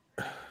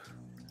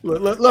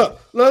 Look.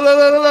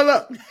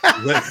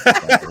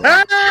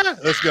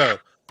 Let's go.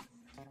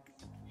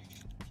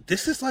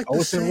 This is like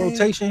it's in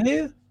rotation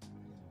here.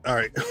 All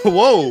right.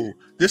 Whoa.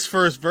 This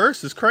first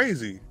verse is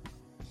crazy.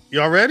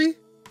 Y'all ready?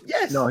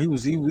 Yes. No, he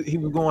was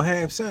going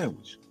half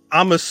sandwich.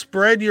 I'ma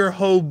spread your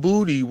whole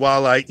booty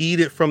while I eat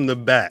it from the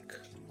back.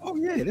 Oh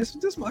yeah,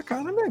 this my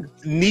kind of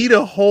nigga. Need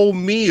a whole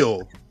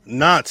meal,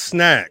 not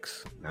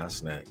snacks. Not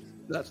snacks.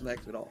 Not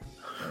snacks at all.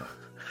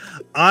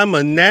 I'm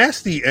a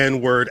nasty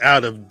N-word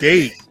out of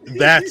date.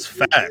 That's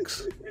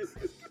facts.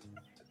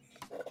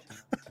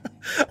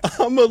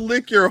 I'ma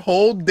lick your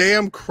whole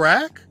damn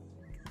crack.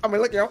 I'ma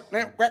lick your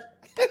damn crack.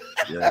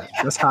 Yeah,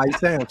 that's how you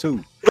sound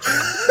too.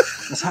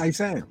 That's how you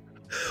sound.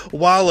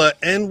 While a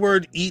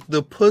N-word eat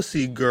the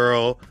pussy,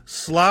 girl,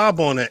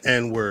 slob on an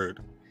N-word.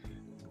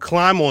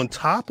 Climb on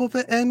top of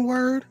an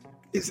N-word?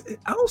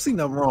 I don't see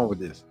nothing wrong with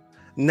this.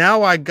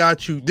 Now I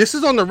got you. This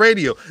is on the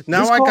radio.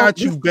 Now I got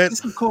you.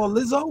 This is called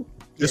Lizzo?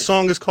 The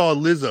song is called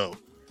Lizzo.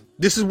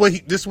 This is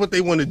what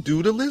they want to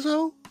do to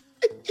Lizzo?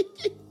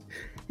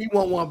 He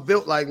want one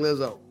built like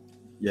Lizzo.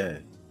 Yeah.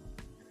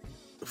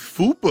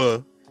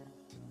 Fupa?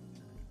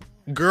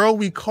 Girl,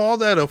 we call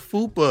that a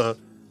fupa.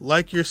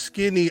 Like you're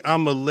skinny,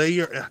 I'm a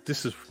layer.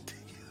 This is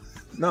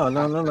ridiculous. No.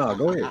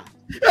 Go ahead.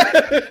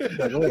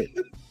 Go ahead.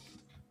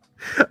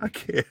 I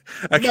can't.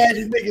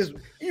 Imagine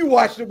niggas, you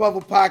watch the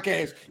other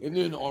podcast and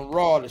then on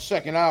Raw the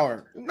second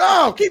hour.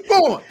 No, keep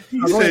going.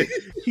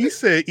 He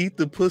said eat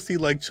the pussy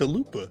like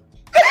chalupa.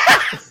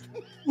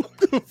 What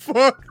the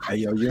fuck? Hey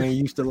yo, you ain't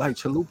used to like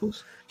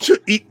chalupas?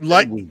 Eat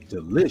like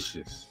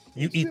delicious.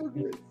 You eat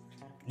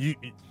you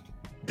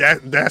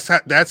that's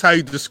how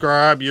you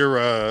describe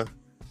your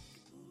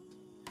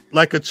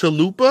like a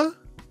chalupa?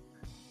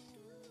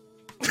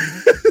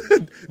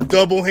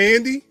 Double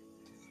handy?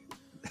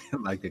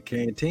 Like a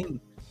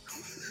canteen.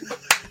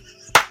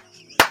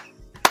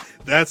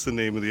 That's the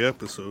name of the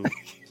episode.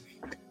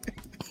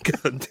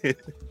 God damn.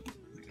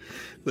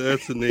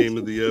 That's the name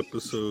of the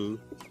episode.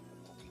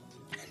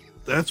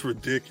 That's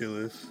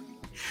ridiculous.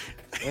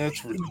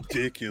 That's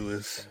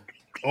ridiculous.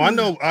 Oh, I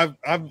know.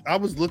 I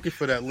was looking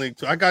for that link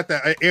too. I got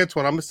that.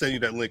 Antoine, I'm gonna send you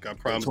that link. I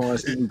promise.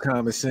 Antoine,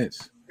 common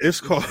sense. It's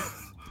called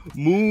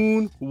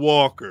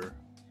Moonwalker.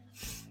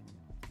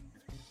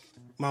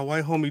 My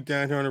white homie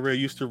down here on the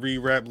radio used to read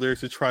rap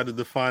lyrics to try to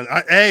define.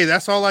 Hey,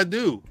 that's all I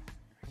do.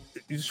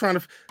 You're just trying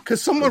to,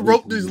 because someone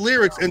wrote these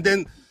lyrics and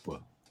then.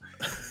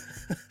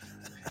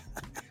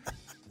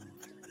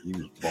 He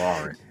was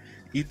barring.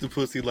 Eat the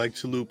pussy like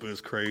chalupa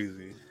is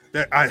crazy.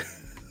 I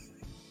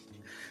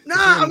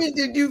mean,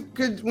 did you?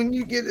 Because when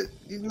you get it,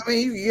 I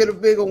mean, you get a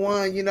bigger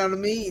one. You know what I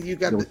mean? You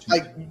got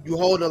you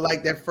hold it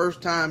like that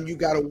first time you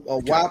got a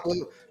Whopper.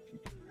 You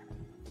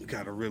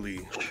gotta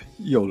really.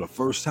 Yo, the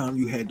first time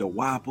you had the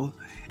Whopper,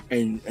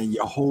 and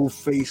your whole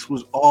face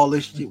was all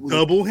this shit. Was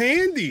double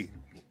handy.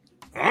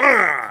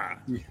 Like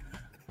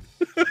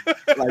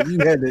you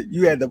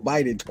had to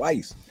bite it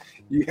twice.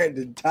 You had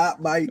the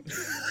top bite.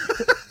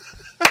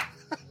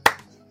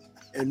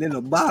 And then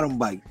the bottom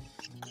bite.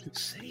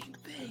 Same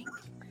thing.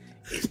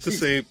 It's the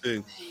same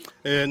thing.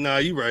 And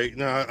you're right.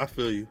 I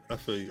feel you. I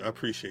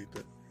appreciate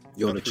that.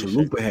 Yo, the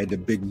chalupa had the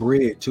big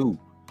bread too.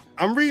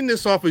 I'm reading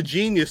this off of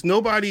Genius.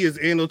 Nobody has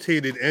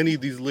annotated any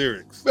of these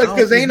lyrics.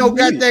 Because ain't no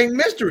goddamn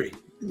mystery.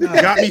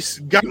 Got me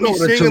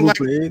singing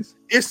like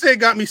it said.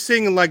 Got me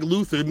singing like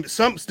Luther.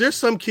 There's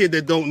some kid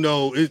that don't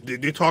know.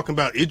 They're talking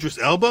about Idris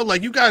Elba.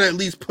 Like, you gotta at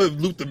least put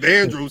Luther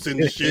Vandross in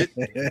this shit.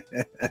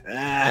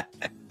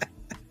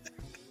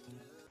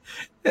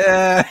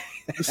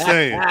 Just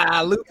saying.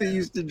 Luther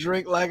used to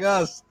drink like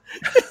us.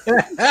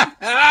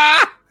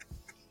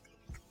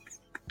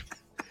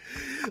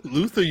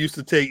 Luther used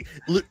to take.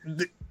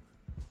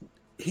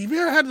 He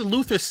ever had the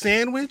Luther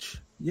sandwich?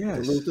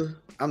 Yes. The Luther?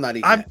 I'm not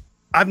eating that.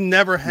 I've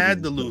never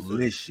had the Luther.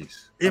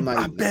 Delicious.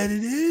 I bet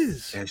it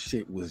is. That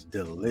shit was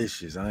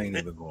delicious. I ain't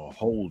even gonna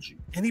hold you.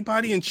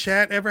 Anybody in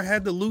chat ever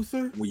had the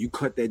Luther? When you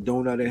cut that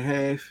donut in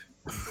half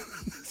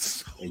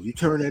and you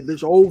turn that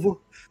bitch over.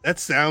 That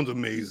sounds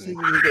amazing.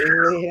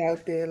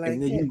 Out there like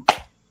and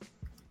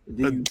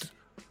then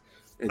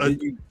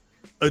you,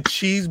 a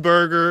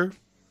cheeseburger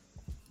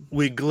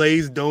with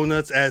glazed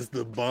donuts as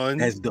the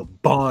bun. As the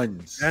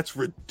buns. That's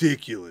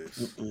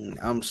ridiculous.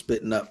 I'm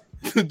spitting up.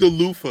 The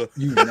loofah.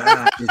 You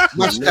not. The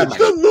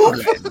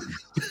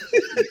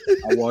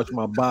I wash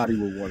my body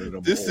with one of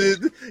them. This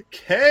is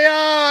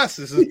chaos.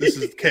 This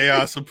is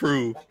chaos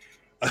approved.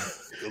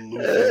 The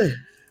loofah.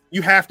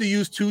 You have to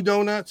use 2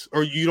 donuts,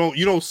 or you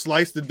don't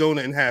slice the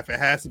donut in half. It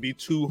has to be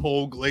 2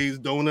 whole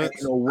glazed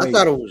donuts. No way. I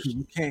thought it was.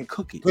 You can't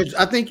cook it. Because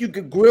I think you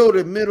could grill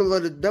the middle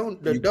of the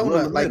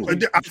donut. Like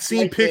I've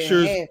seen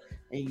pictures.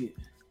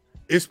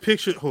 It's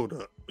pictured. Hold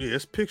up. Yeah,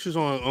 it's pictures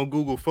on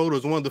Google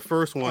Photos. One of the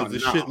first ones.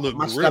 Shit looked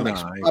really.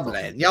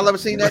 Y'all ever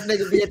seen that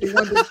nigga be at the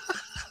window?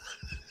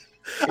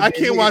 I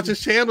can't watch his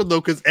channel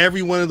though, because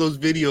every one of those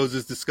videos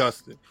is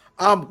disgusting.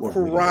 I'm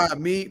crying.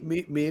 Me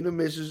and the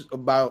missus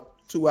about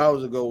 2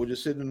 hours ago were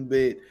just sitting in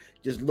bed,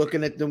 just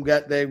looking at them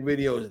goddamn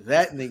videos.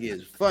 That nigga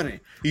is funny.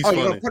 He's funny.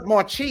 You're gonna put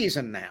more cheese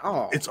in there.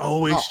 Oh, it's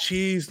always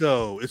cheese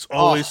though. It's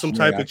always some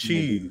type of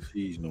cheese.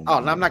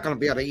 I'm not gonna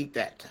be able to eat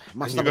that.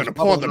 You're gonna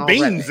pour the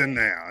beans in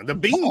there. The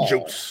bean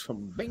juice.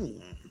 Some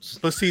beans.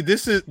 But see,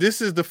 this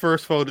is the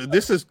first photo.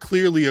 This is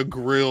clearly a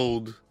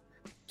grilled.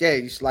 Yeah,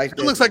 you slice. It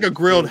looks like a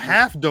grilled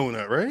half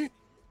donut, right?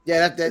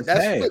 Yeah, that's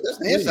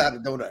the inside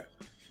of the donut.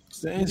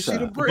 You see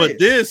the bread. But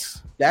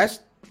this.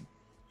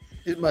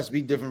 It must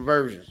be different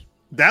versions.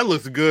 That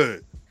looks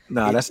good.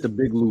 Nah, that's the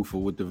big loofah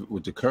with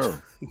the curl.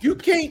 You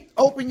can't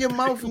open your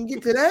mouth and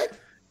get to that.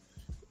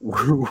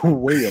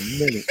 Wait a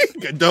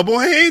minute. Double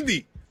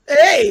handy.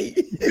 Hey.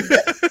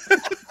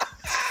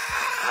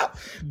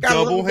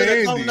 Double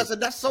handy.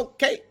 That's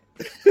okay.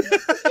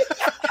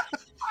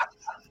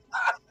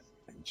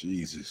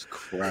 Jesus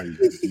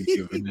Christ. You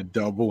giving the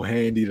double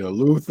handy to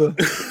Luther?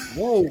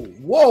 Whoa.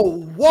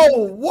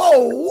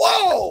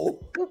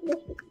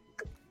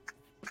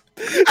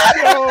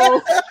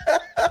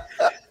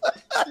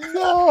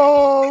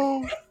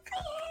 No.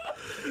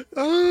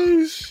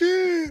 Oh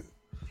shit.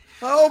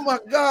 Oh my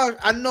God.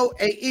 I know.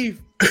 Hey,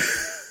 Eve.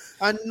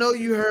 I know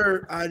you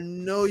heard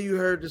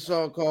the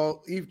song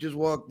called Eve just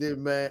walked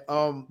in, man.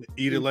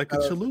 Eat it like a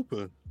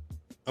chalupa.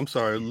 I'm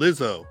sorry,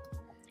 Lizzo.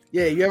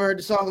 Yeah, you ever heard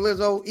the song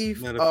Lizzo,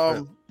 Eve? I'm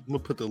gonna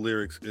put the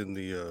lyrics in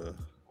the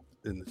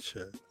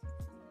chat.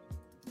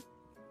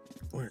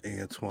 Where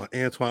Antoine,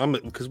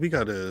 because we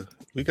gotta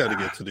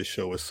get to this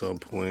show at some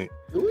point.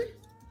 Do we?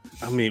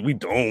 I mean, we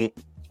don't.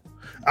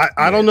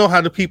 I don't know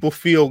how the people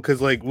feel, because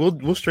like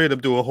we'll straight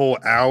up do a whole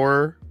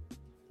hour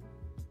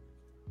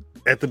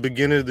at the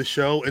beginning of the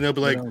show, and they'll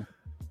be like,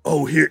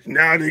 "Oh, here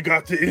now they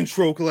got the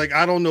intro." Like,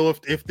 I don't know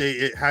if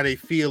they how they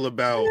feel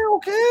about. I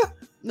don't care.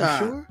 Nah,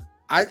 sure?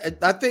 I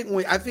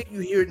think you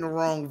hear it in the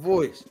wrong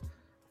voice.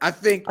 I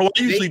think. I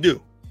usually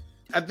do.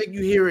 I think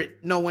you hear it.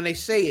 No, when they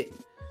say it.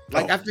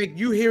 Like, I think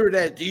you hear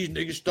that these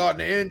niggas starting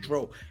the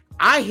intro.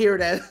 I hear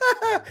that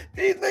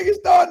these niggas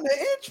starting the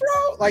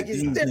intro. Like,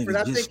 it's these different.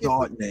 I think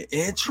starting the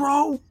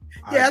intro.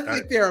 Yeah, I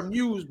think they're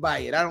amused by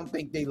it. I don't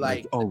think they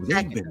like. Oh,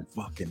 they've been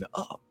fucking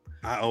up.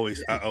 I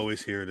always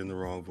hear it in the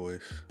wrong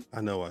voice. I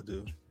know I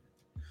do.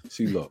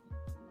 See, look.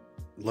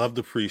 Love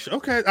the pre-show.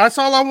 Okay, that's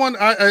all I want.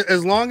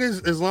 As long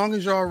as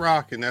y'all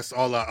rocking, that's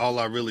all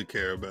I really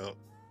care about.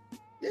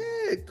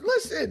 Yeah,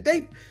 listen,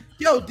 they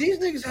Yo, these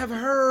niggas have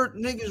heard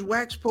niggas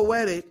wax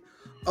poetic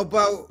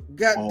about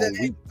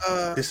goddamn.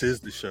 This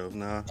is the show,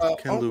 nah.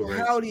 Uncle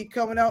Howdy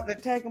coming out and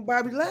attacking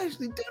Bobby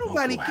Lashley. Don't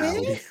nobody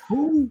care.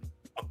 Who?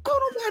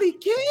 Don't nobody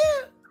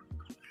care.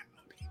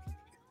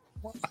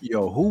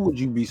 Yo, who would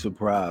you be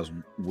surprised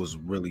was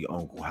really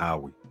Uncle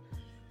Howie?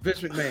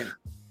 Vince McMahon.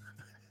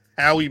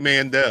 Howie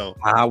Mandel.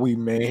 Howie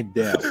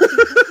Mandel.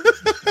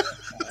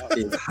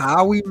 If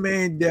Howie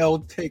Mandel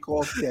take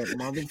off that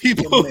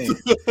motherfucking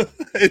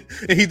man,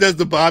 and he does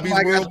the Bobby's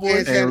World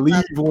voice and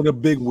leave on a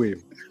big wheel.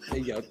 I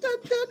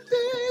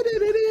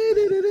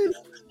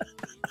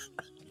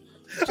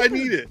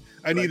need it.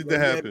 I need it to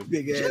happen.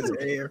 Big ass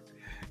hair.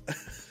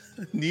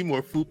 Need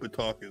more Fupa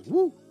talking.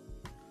 Woo.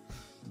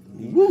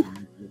 Woo.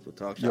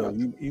 Yo,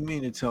 you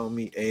mean to tell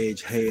me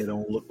Edge hair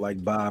don't look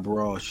like Bob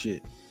Ross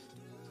shit?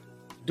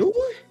 Do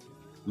it?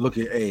 Look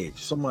at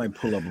Edge. Somebody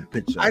pull up a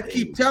picture. I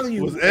keep telling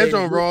you. Was Edge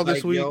on Raw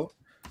this week? Yo.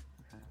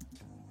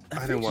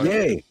 I didn't watch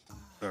it.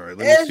 All right,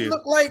 let Edge me see.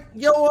 look like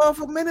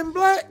off of Men in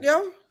Black,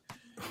 yo.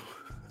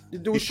 The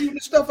dude shooting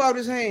stuff out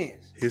his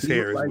hands. His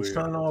hair is like weird.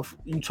 Son off.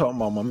 You talking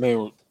about my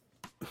man?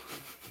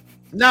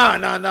 Nah.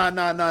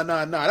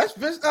 That's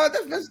Vince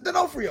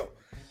D'Onofrio.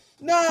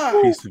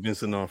 Nah. He's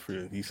Vince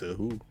D'Onofrio. He said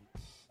who?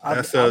 I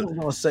was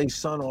gonna say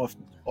son off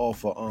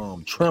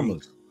of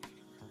Tremors.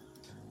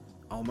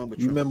 I don't remember.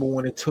 You remember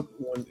when it took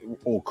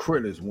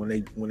Critters when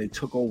they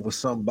took over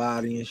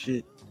somebody and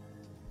shit?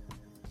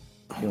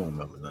 You don't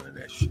remember none of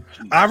that shit.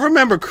 Jesus. I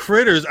remember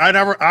Critters.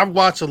 I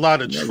watched a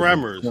lot of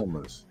Tremors. It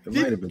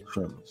might have been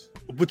Tremors.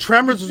 But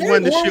Tremors was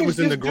when the shit was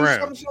in the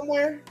ground.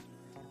 Somewhere?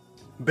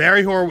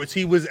 Barry Horowitz,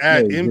 he was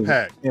at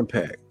Impact.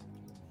 Impact.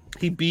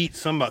 He beat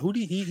somebody. Who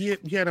did he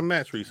had a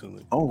match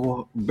recently?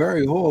 Uncle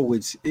Barry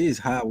Horowitz is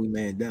Howie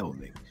Mandel,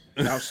 nigga.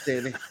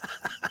 Outstanding.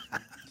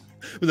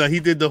 No, he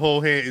did the whole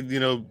hand,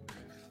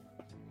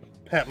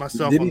 pat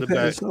myself on the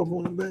back.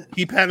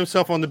 He pat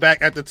himself on the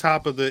back at the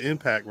top of the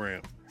Impact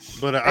ramp.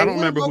 But I don't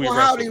remember who he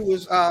wrestled. Howdy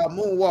was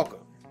Moonwalker.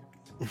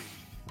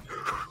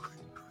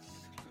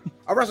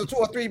 I wrestled 2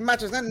 or 3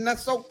 matches, and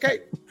that's okay.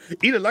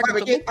 Eat it like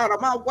a get out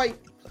of my way.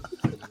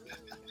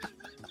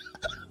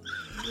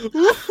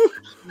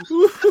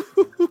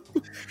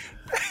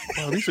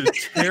 Oh, these are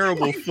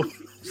terrible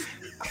photos.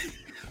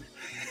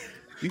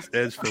 These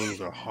Edge photos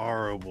are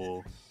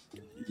horrible.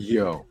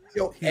 Yo,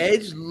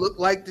 Edge looked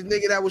like the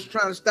nigga that was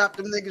trying to stop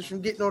them niggas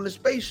from getting on the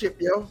spaceship,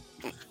 yo.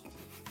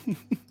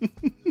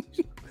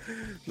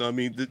 No, I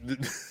mean,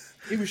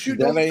 he was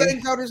shooting those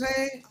things out his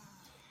hand.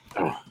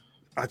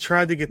 I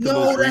tried to get the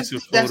most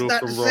recent photo that's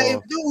not from the Raw.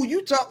 same dude.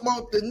 You talking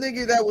about the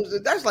nigga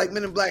that's like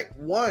Men in Black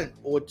 1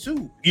 or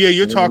 2. Yeah,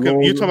 you're talking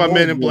about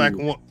Men in Black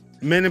 1.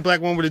 Men in Black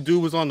 1 where the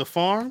dude was on the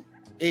farm.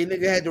 A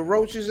nigga had the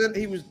roaches and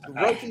he was the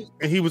roaches.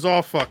 And he was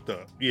all fucked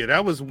up. Yeah,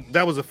 that was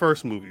the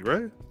first movie,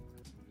 right?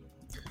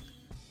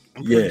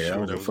 I'm pretty sure that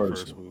was the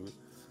first movie.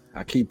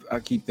 I keep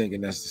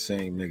thinking that's the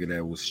same nigga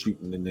that was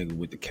shooting the nigga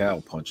with the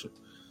cow puncher.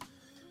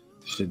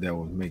 Shit that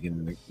was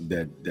making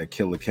that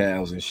killer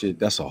cows and shit.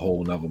 That's a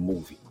whole nother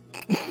movie.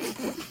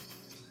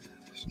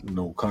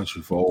 No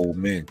Country for Old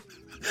Men.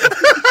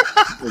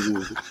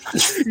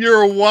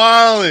 You're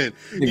wildin'.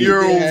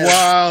 You're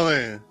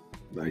wildin'.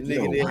 Like,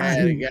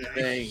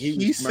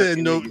 he said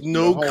no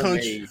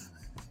country.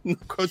 No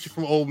Country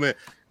from Old Men.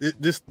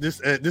 This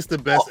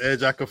the best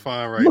Edge I can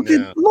find right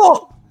now.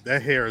 Look.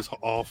 That hair is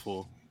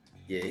awful.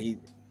 Yeah,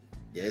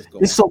 it's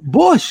going. It's a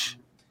bush.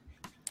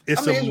 His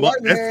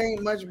white hair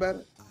ain't much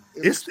better.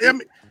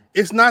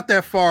 It's not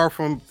that far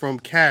from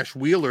Cash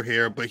Wheeler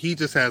hair, but he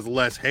just has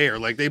less hair.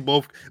 Like they be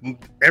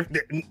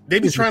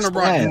trying to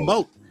rock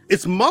mullet.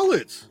 It's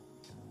mullets.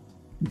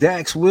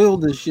 Dax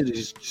Wilder shit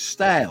is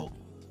styled.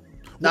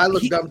 Now I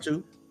look dumb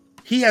too.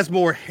 He has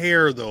more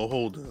hair though.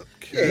 Hold up.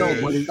 Yeah,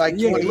 no, but it's like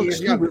it looks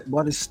stupid,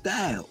 but it's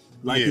styled.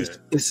 Like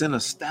it's in a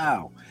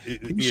style.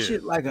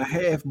 Shit like a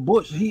half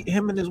bush.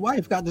 Him and his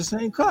wife got the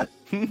same cut.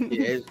 Yeah,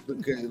 it's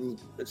because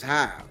it's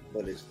high,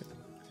 but it's.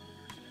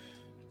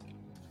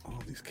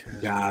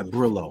 Guy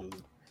Brillo,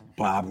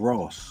 Bob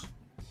Ross.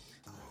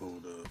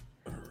 Hold up.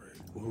 All right.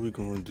 What are we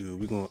gonna do?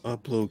 We're gonna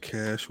upload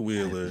Cash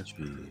Wheeler.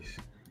 Them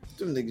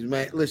niggas,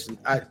 man. Listen.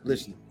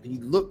 He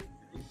look.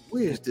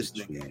 Where's this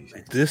nigga at,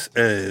 man? This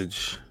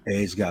Edge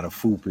got a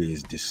fupa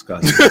is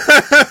disgusting.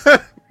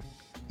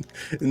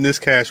 And this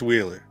Cash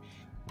Wheeler.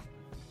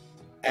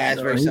 He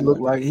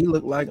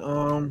looked like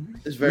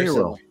it's very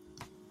Miro.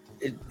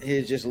 Simple.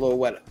 He's just a little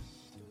wetter,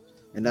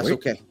 and that's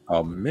okay.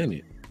 A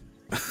minute.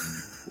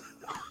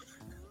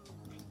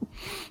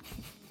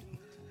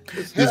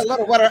 It's a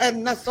little wetter,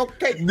 and that's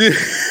okay.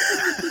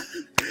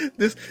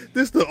 This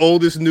the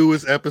oldest,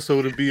 newest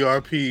episode of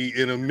BRP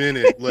in a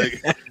minute.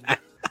 Like,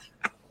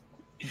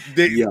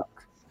 Yep,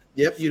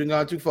 you done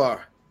gone too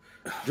far.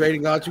 Dre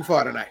done gone too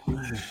far tonight.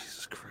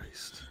 Jesus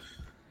Christ!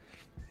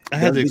 I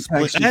had to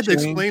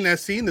explain that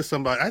scene to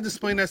somebody. I had to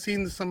explain that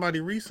scene to somebody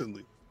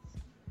recently.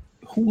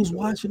 Who was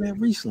watching that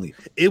recently?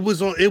 It was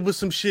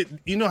some shit.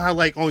 You know how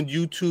like on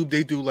YouTube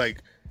they do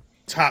like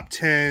top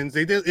 10s.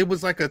 It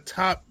was like a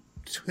top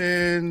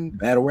 10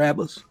 battle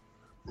rappers.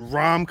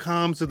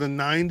 rom-coms of the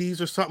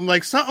 90s or something,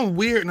 like something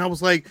weird, and I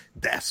was like,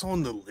 that's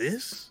on the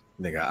list?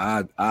 Nigga,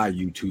 I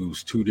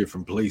YouTube's 2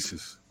 different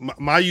places.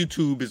 My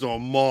YouTube is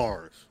on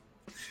Mars.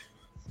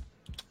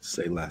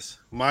 Say less.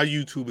 My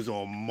YouTube is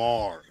on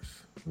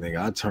Mars.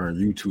 Nigga, I turned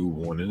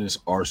YouTube on and it's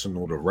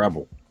Arsenal the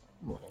Rebel.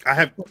 I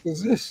have. What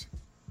is this?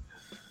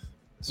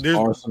 It's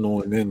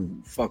Arsenal and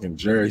then fucking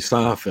Jerry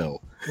Seinfeld.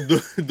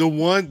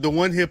 The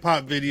one hip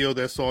hop video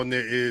that's on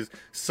there is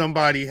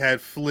somebody had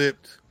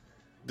flipped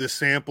the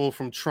sample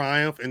from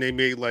Triumph and they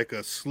made like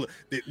a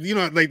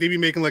like they be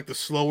making like the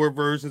slower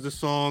versions of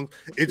songs.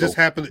 It just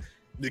happened.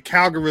 The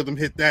algorithm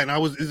hit that, and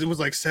it was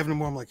like 7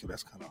 more. I'm like, yo,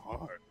 that's kind of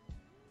hard.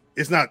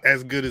 It's not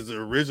as good as the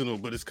original,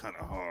 but it's kind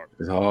of hard.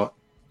 It's hard.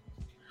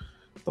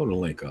 Throw the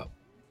link up.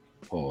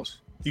 Pause.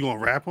 You gonna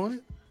rap on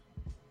it?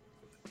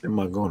 Am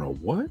I gonna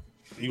what?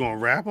 You gonna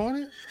rap on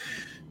it?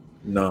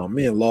 No,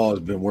 me and Law's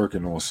been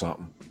working on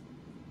something.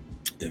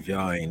 If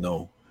y'all ain't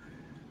know.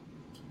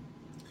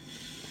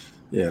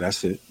 Yeah,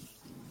 that's it.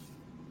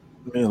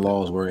 Me and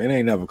Law's working. It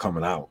ain't never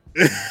coming out.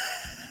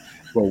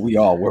 But we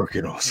all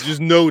working on something.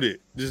 Just note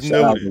it. Just Shout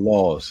note out it. to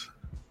Laws.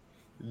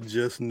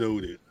 Just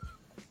note it.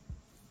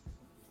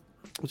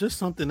 Just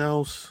something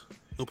else.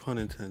 No pun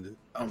intended.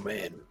 Oh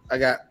man, I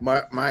got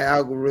my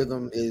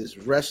algorithm is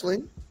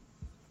wrestling.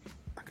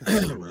 I can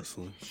see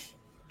wrestling.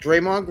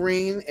 Draymond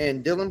Green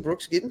and Dylan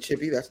Brooks getting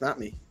chippy. That's not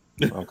me.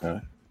 Okay.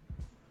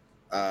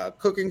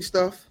 Cooking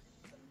stuff.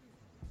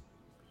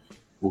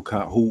 What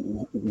kind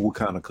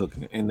of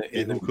cooking? On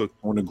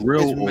the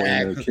grill It's or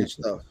mad in the cooking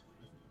kitchen? stuff.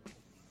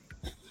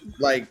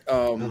 Like I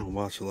don't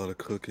watch a lot of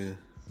cooking.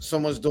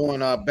 Someone's doing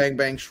bang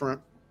bang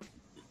shrimp.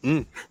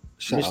 Shout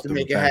Just out to to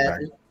make the it Bang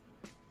happen. Bang.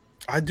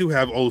 I do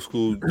have old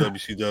school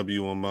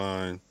WCW on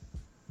mine.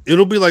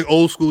 It'll be like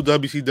old school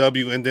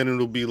WCW, and then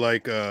it'll be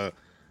like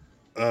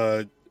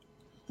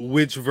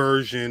which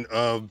version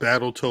of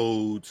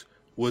Battletoads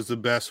was the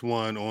best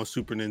one on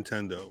Super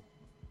Nintendo.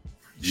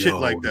 Shit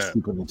like that.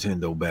 Super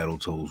Nintendo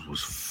Battletoads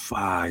was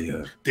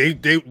fire. They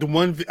the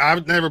one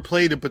I've never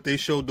played it, but they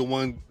showed the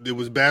one that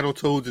was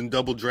Battletoads and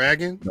Double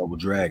Dragon. Double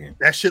Dragon.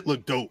 That shit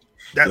looked dope.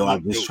 I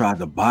just tried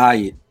to buy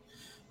it.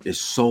 It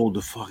sold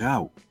the fuck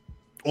out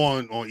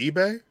on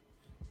eBay.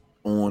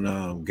 On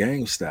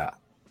GameStop.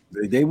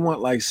 They want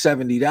like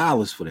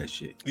 $70 for that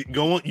shit.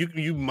 Go on,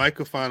 you might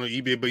could find on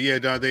eBay, but yeah,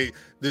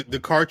 the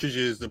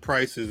cartridges, the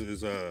prices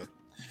is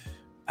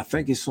I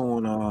think it's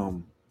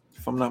on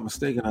if I'm not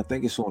mistaken, I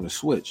think it's on the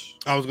Switch.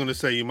 I was gonna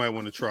say you might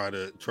want to try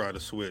to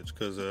Switch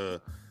because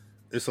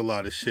it's a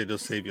lot of shit. It'll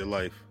save your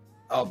life.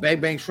 Oh, bang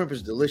bang shrimp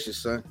is delicious,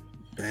 son.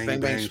 Bang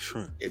bang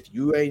shrimp. If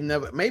you ain't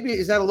never, maybe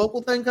is that a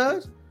local thing,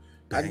 cuz?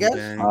 I guess.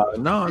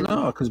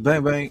 No, because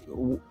bang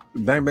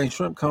bang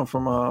shrimp come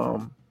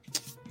from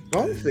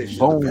Bonefish.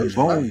 Bone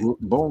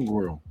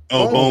Grill.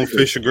 Oh,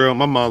 Bonefish Grill.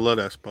 My mom love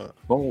that spot.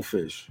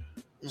 Bonefish.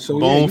 So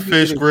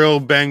Bonefish Grill,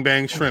 bang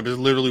bang shrimp is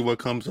literally what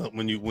comes up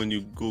when you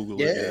Google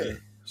it. Yeah.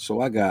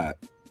 So I got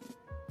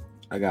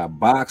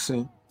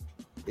boxing.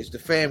 It's the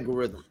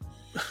famgorithm.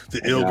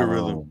 The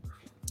algorithm.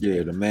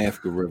 Yeah, the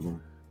math-gorithm.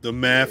 The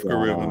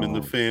math-gorithm and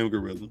the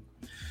famgorithm.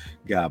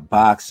 Got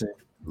boxing,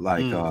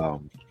 like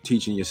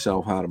teaching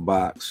yourself how to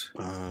box.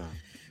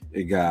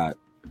 It got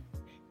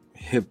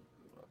hip.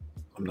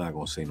 I'm not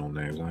gonna say no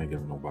names. I ain't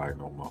giving nobody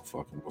no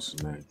motherfucking what's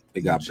his name.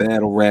 It got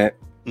battle rap.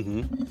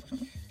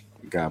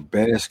 It got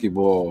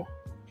basketball.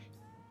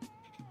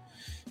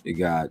 It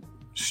got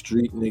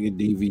street nigga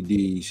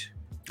DVDs.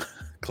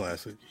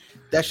 Classic.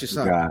 That's your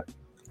son. Got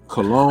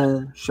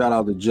Cologne. Shout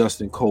out to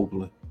Justin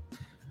Copeland.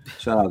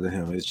 Shout out to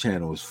him. His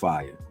channel is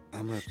fire.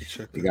 I'm gonna have to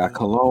check. They got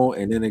Cologne,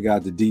 and then they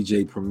got the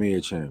DJ Premier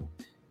channel.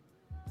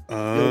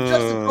 Yo,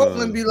 Justin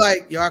Copeland be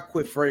like, yo, I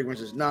quit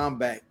fragrances. Nah, I'm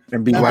back.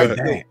 And be right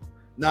back.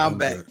 Nah, I'm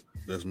back.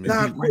 That's me.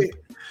 Nah, I quit.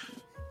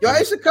 Yo,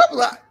 it's a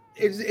couple of.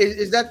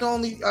 Is that the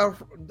only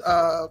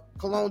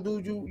cologne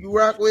dude you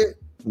rock with?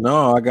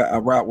 No, I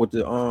rock with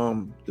the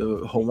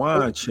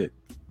Hawaiian chick.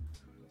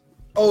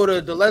 Oh,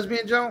 the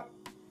lesbian jump?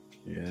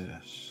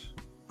 Yes.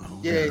 Oh,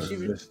 yeah, she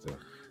was.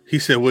 He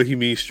said what he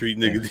means, street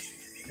nigga.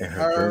 And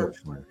her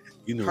girlfriend.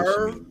 You know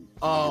her,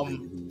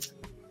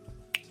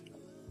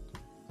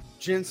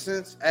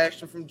 Jensen's,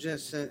 Ashton from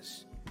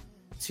Jensen's,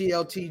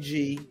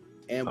 TLTG,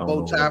 and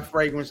Bowtie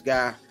Fragrance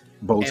Guy.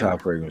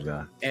 Bowtie Fragrance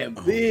Guy. And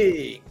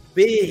big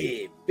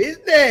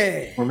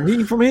business.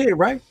 From here,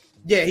 right?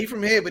 Yeah, he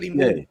from here, but he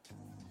moved. Yeah.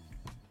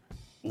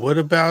 What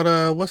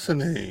about what's her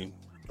name?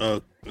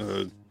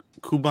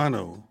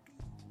 Cubano.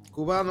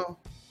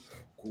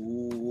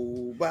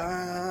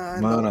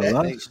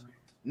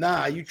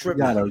 Nah, you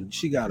tripping.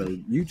 She got a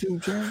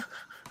YouTube channel?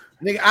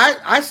 Nigga,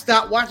 I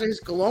stopped watching his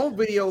cologne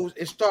videos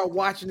and start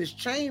watching his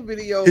chain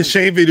videos. His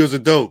chain videos are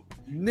dope.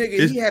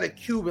 Nigga, he had a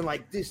Cuban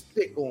like this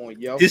thick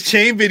on, yo. His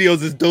chain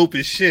videos is dope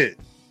as shit.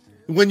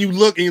 When you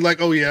look and you're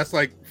like, oh yeah, that's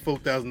like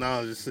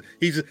 $4,000.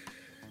 He's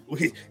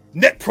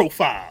net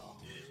profile,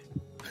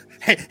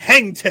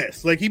 hang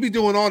test. Like he be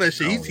doing all that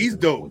shit. He's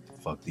dope. What the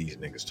fuck these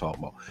niggas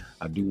talking about?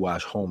 I do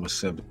watch Homer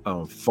Simpson.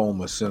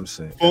 Homer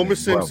Simpson. Homer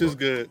Simpson's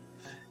good.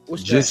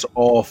 What's just that?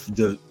 Off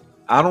the.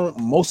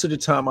 Most of the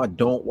time I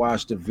don't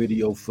watch the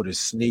video for the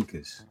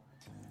sneakers.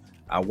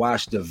 I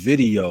watch the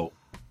video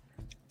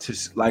to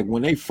like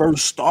when they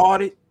first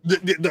started.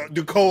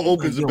 The cold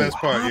open's the best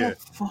part. How the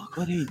fuck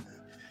are they?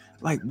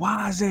 Like,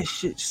 why is that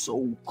shit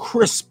so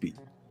crispy?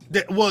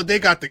 They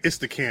got it's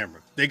the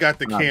camera. They got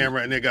the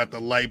camera and they got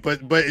the light.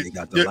 But they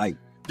got the light.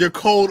 Their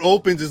cold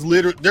opens is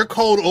their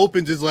cold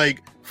opens is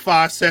like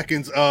 5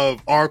 seconds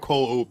of our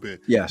cold open.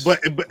 Yes.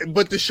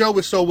 But the show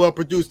is so well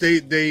produced.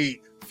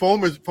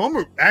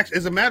 Fomer actually,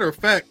 as a matter of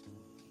fact,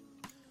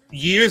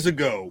 years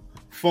ago,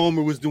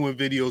 Fomer was doing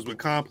videos with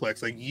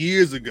Complex, like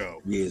years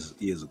ago. Years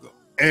ago.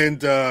 And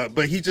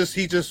but he just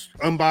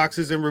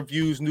unboxes and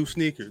reviews new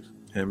sneakers.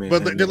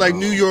 But they're like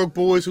New York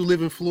boys who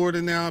live in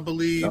Florida now, I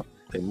believe. Yep,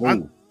 they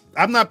move.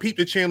 I've not peeped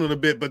the channel a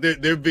bit, but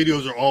their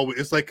videos are always,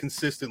 it's like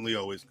consistently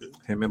always good.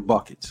 Him and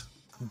Buckets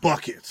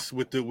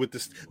with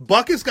the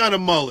Buckets got a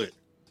mullet.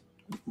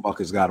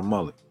 Buckets got a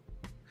mullet.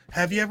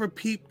 Have you ever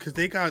peeped? Because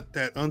they got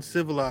that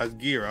uncivilized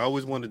gear. I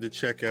always wanted to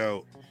check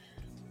out.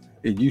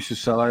 It used to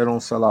sell out. It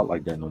don't sell out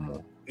like that no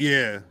more.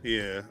 Yeah.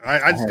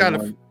 I just got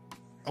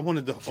I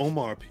wanted the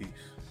Omar piece.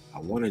 I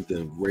wanted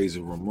the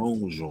Razor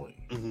Ramon joint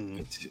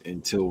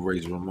until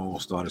Razor Ramon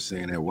started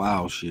saying that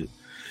wild shit.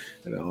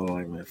 And I'm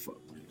like, man, fuck.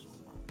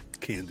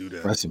 Can't do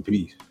that. Rest in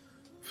peace.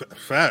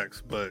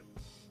 Facts, but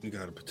you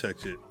gotta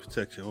protect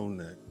your own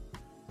neck.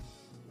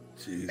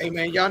 Jesus. Hey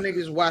man, y'all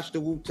niggas watch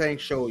the Wu-Tang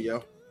show,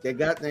 yo. That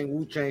goddamn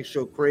Wu-Tang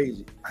show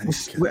crazy.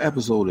 What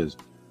episode is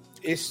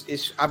it?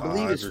 It's I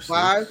believe it's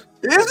 5. Is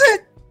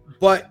it?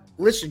 But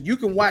listen, you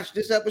can watch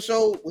this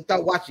episode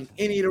without watching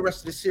any of the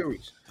rest of the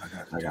series.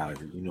 I gotta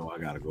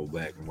go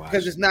back and watch.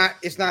 Because it's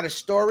not a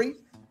story.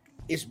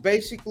 It's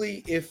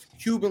basically if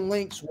Cuban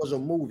Links was a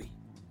movie.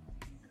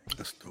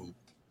 That's dope.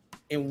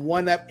 In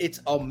one it's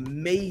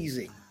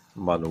amazing.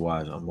 I'm about to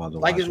watch.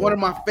 Like it's one of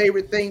my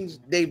favorite things.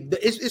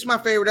 It's my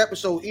favorite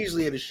episode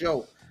easily of the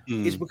show.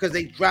 It's because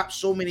they drop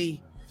so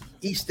many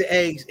Easter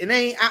eggs, and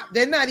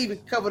they're not even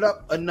covered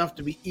up enough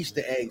to be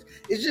Easter eggs.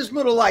 It's just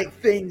little like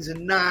things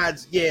and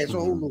nods. Yeah, it's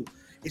Hulu.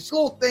 It's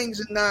little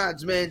things and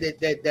nods, man.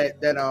 That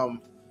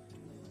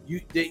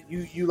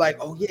you like.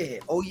 Oh yeah.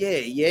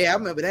 I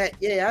remember that.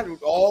 Yeah.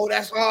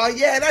 That's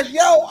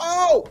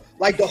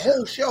like the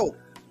whole show.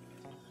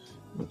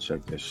 I'm gonna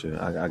check this shit.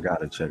 I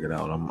gotta check it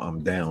out.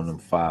 I'm down in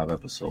 5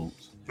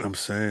 episodes. I'm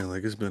saying,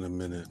 like, it's been a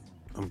minute.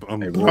 I'm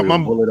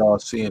Bullet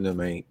RC and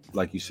them ain't,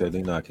 like you said,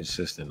 they're not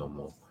consistent no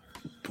more.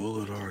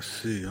 Bullet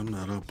RC, I'm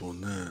not up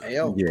on that. Hey,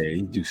 yo. Yeah,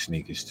 he do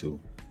sneakers too.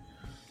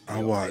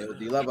 I watch.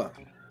 D-Lover.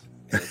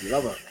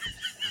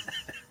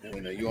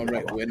 When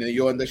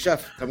you're on the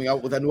chef coming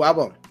out with a new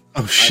album.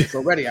 Oh shit! I'm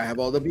so ready. I have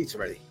all the beats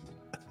ready.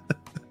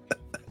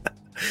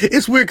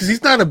 It's weird because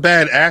he's not a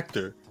bad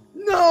actor.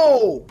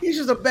 No, he's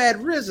just a bad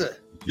RZA.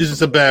 He's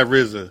just a bad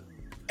RZA.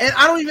 And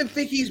I don't even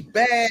think he's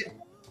bad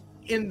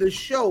in the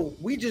show.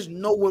 We just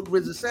know what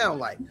RZA sound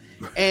like.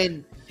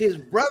 And his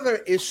brother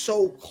is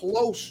so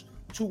close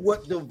to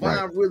what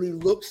Divine really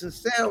looks and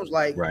sounds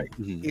like. Right.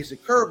 It's a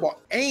curveball.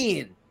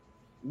 And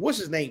what's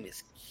his name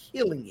is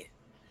killing it.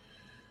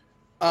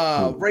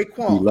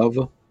 Raekwon.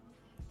 D-Lover?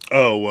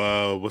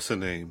 Oh, what's her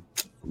name?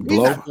 He's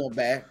not going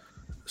bad.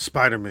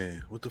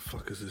 Spider-Man. What the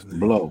fuck is his name?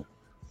 Blow.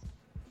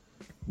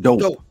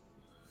 Dope.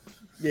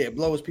 Yeah,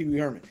 Blow is Pee Wee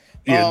Herman.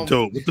 Yeah,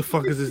 Dope. What the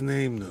fuck is his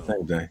name though?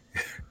 Same thing.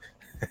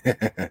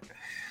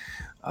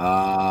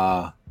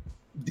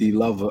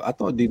 D-Lover. I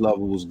thought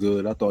D-Lover was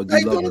good. I thought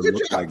D-Lover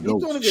looked like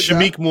Dope.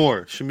 Shamik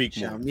Moore. Shamik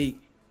from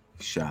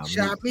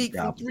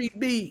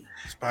 3B.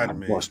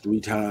 Spider-Man. I bust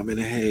 3 times in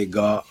the head,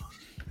 God.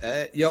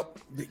 Yep.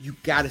 You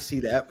got to see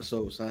the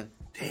episode, son.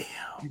 Damn.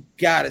 You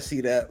got to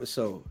see the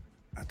episode.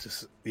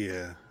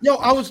 Yo,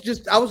 I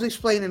was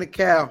explaining to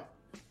Cal.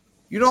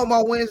 You know what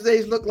my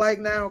Wednesdays look like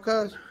now,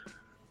 cuz?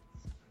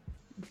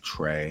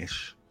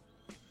 Trash.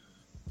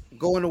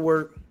 Going to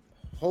work.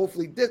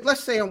 Hopefully,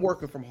 let's say I'm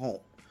working from home,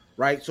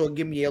 right? So it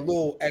give me a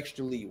little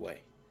extra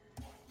leeway.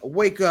 I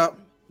wake up,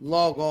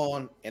 log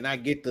on, and I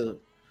get to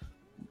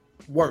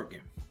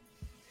working.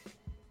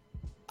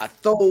 I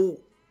throw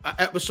an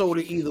episode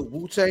of either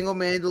Wu-Tang or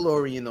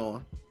Mandalorian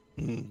on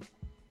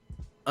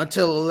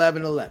until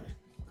 11:11,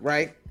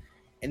 right?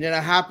 And then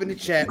I hop in the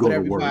chat with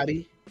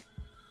everybody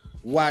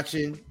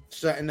watching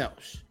something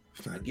else.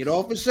 I get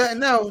off of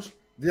something else,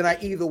 then I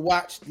either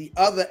watch the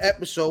other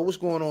episode. What's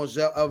going on,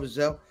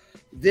 Zell?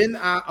 Then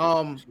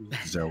I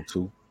Zell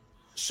 2.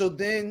 So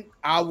then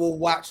I will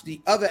watch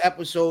the other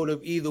episode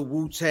of either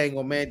Wu-Tang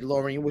or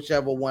Mandalorian,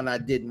 whichever one I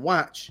didn't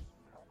watch.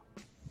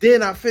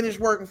 Then I finish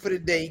working for the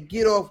day,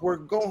 get off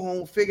work, go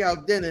home, figure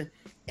out dinner,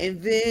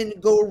 and then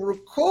go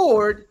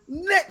record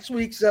next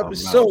week's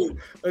episode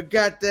of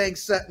goddamn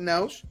something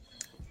else.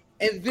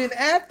 And then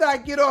after I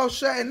get off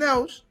something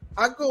else,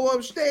 I go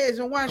upstairs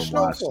and watch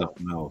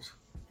Snowfall.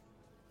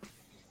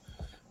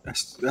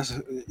 That's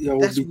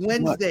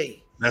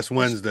Wednesday. That's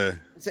Wednesday.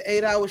 It's an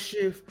 8-hour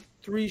shift,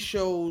 3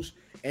 shows,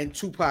 and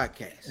 2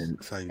 podcasts. And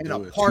a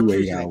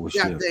partridge and a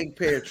goddamn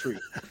pear tree.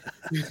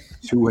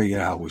 2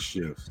 8-hour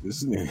shifts.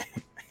 This nigga.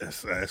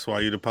 That's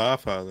why you're the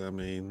Podfather. I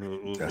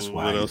mean, That's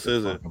why. What else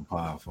is it?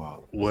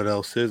 Podfather. What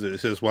else is it?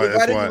 It's just why. If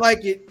I didn't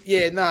like it,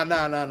 yeah, no.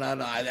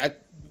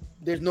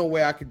 There's no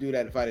way I could do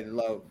that if I didn't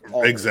love.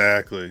 All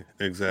exactly.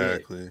 Yeah.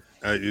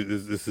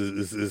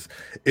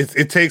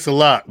 It takes a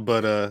lot,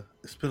 but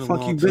it's been a long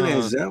time. You been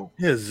at Zell?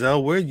 Yeah,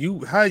 Zell. Where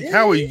you? How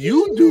are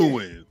you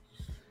doing?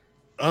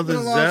 Other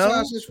Zell? It's been a long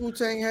time since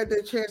Wu-Tang had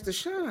that chance to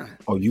shine.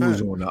 Oh, you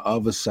was on the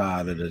other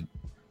side of the.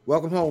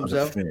 Welcome home,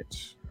 Zell.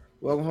 Fence.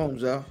 Welcome home,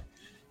 Zell.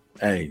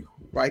 Hey,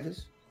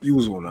 Rikers. You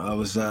was on the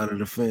other side of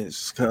the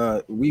fence.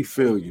 Cause we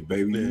feel you,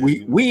 baby.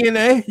 Yeah. We in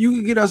there. You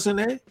can get us in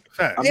there.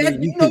 I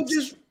mean,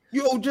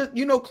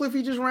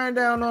 Cliffy just ran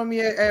down on me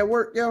at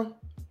work, yo.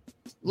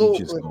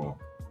 Little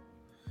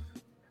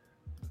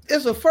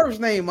it's a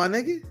first name, my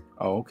nigga.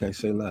 Oh, okay.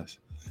 Say less.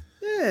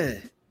 Yeah.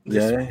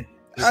 Yeah.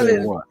 Say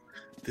what?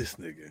 This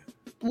nigga.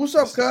 What's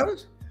up,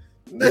 cuz?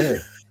 Yeah.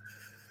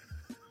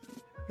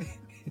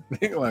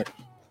 Nigga like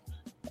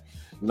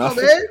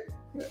nothing.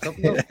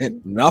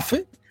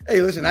 Nothing.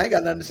 Hey, listen, I ain't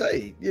got nothing to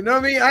say. You know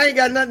what I mean? I ain't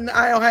got nothing.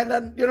 I don't have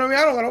nothing. You know what I mean?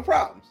 I don't got no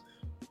problems.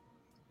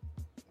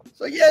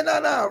 So yeah,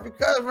 no.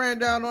 Because ran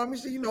down on me.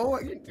 So you know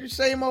what? You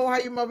same old. How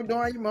your mother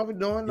doing? How your mother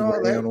doing? All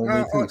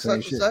that.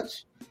 Such and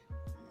such.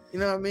 You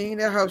know what I mean?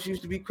 That house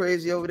used to be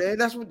crazy over there.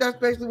 That's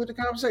basically what the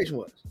conversation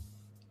was.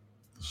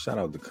 Shout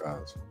out to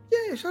cuz.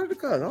 Yeah, shout out to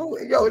cuz.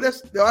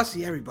 Oh, I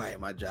see everybody at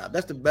my job.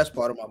 That's the best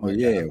part of my job.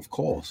 Yeah, of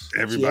course.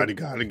 Everybody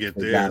gotta get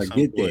there. Gotta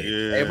get there.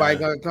 Yeah. Everybody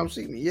gotta come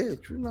see me. Yeah,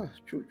 true enough.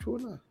 True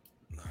enough.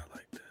 I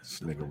like that.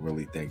 This nigga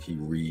really think he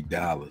read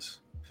dollars.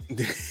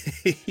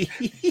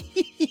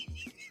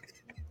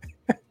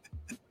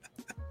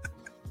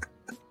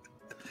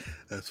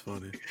 That's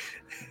funny.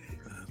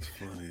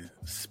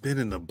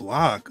 Spinning the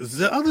block.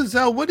 Other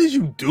Zell, what is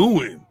you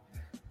doing?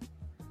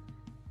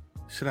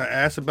 Should I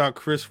ask about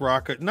Chris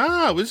Rock?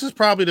 Nah, this is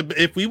probably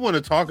if we want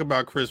to talk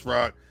about Chris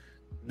Rock,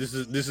 this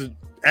is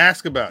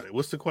ask about it.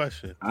 What's the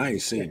question? I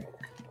ain't seen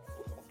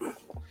it.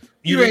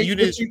 You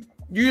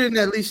didn't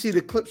at least see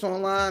the clips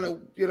online, or,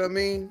 you know what I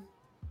mean?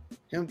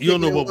 Him you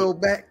don't know what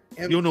back.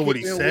 You don't know what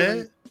he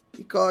said?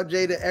 He called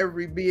Jada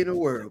every B in the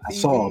world. I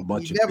saw a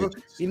bunch of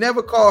bitches. He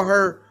never called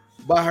her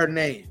by her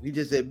name. He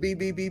just said B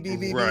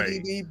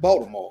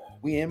Baltimore.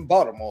 We in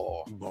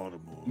Baltimore.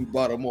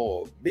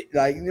 Baltimore.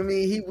 Like, I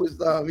mean, he was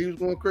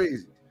going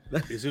crazy.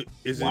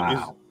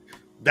 Wow.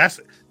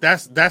 That's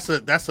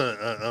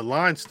a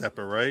line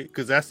stepper, right?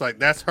 Because that's her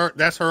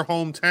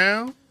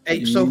hometown.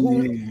 Hey, so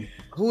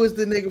who is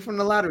the nigga from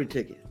the lottery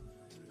ticket?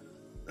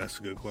 That's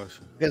a good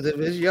question. Because if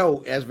it's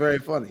that's very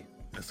funny.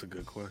 That's a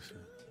good question.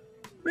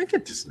 Man,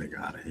 get this nigga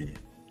out of here.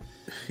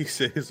 He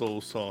said his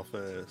old soft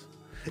ass.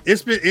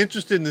 It's been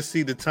interesting to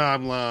see the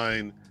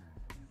timeline.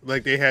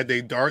 Like they had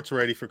their darts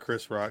ready for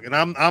Chris Rock, and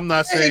I'm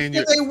not saying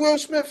you're a Will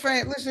Smith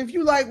fan. Listen, if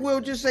you like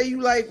Will, just say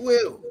you like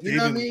Will. You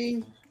know what I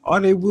mean? Are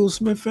they Will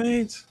Smith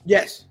fans?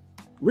 Yes.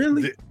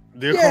 Really?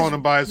 They're calling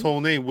him by his whole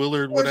name,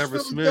 Willard, whatever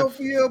Smith.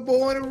 Philadelphia,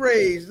 born and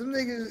raised. Them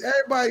niggas,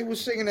 everybody was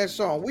singing that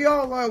song. We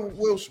all like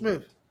Will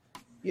Smith.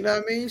 You know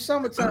what I mean?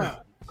 Summertime.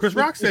 Chris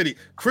Rock said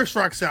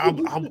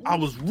I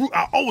was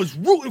always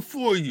rooting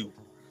for you.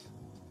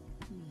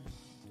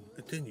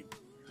 Continue.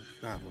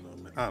 I don't know,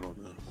 man. I don't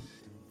know.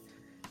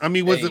 I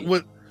mean,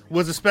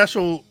 was it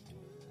special?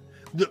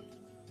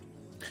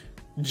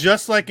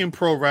 Just like in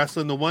pro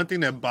wrestling, the one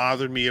thing that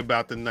bothered me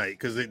about the night,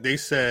 because they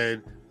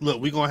said,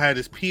 "Look, we're gonna have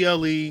this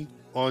PLE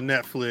on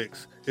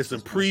Netflix. It's a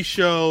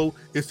pre-show.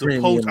 It's a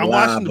post."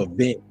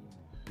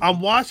 I'm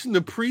watching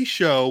the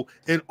pre-show,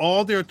 and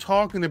all they're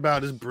talking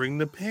about is bring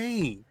the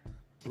pain.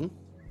 Mm-hmm.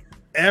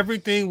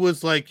 Everything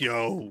was like,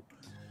 "Yo,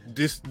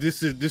 this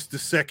is the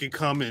second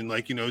coming."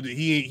 Like, you know,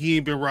 he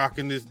ain't been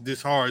rocking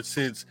this hard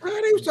since.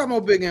 They was talking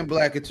about Big and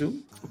Blacker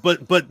too.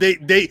 But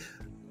they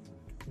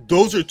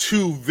those are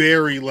two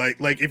very like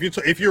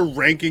if you're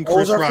ranking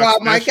Chris Rock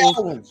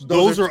specials,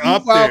 those are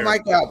up there.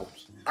 Mike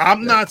albums.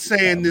 I'm not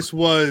saying this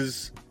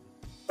was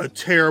a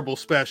terrible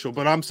special,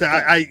 but I'm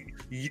saying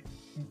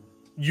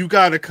you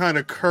got to kind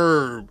of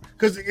curb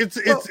because it's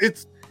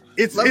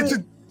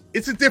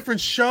a different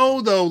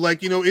show though.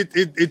 Like, you know,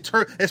 it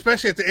turns,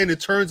 especially at the end,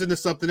 it turns into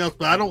something else.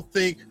 But I don't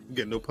think,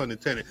 again, no pun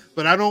intended,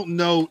 but I don't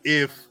know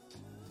if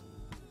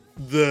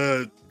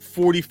the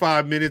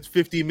 45 minutes,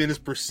 50 minutes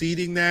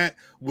preceding that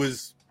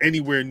was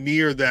anywhere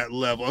near that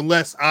level,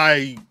 unless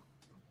I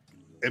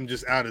am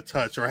just out of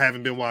touch or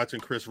haven't been watching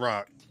Chris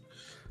Rock.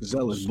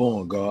 Zell is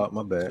born, God,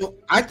 my bad. So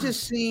I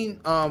just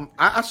seen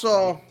I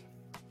saw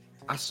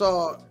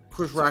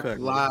Chris Rock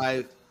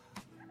live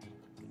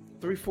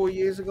 3-4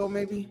 years ago,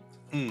 maybe.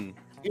 It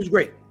was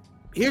great.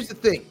 Here's the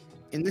thing,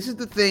 and this is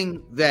the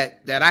thing that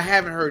I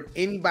haven't heard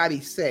anybody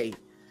say,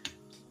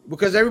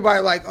 because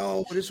everybody like,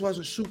 oh, this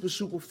wasn't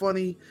super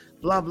funny,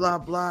 blah blah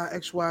blah,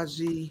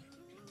 XYZ.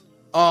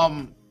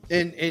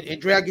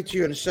 And Dre, I'll get to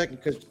you in a second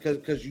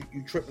because you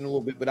tripping a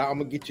little bit, but I'm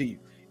gonna get to you.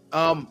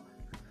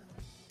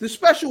 The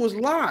special was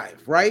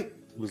live, right?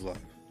 It was live.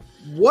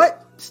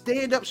 What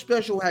stand-up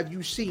special have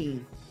you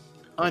seen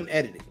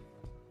unedited?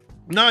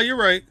 No, you're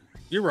right.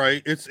 You're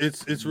right.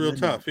 It's real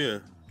tough. Yeah.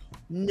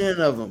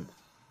 None of them.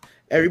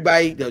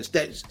 Everybody does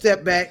that.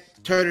 Step back,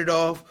 turn it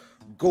off,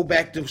 go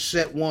back to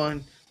set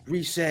one,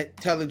 reset,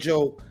 tell a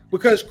joke.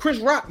 Because Chris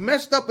Rock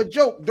messed up a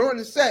joke during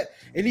the set,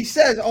 and he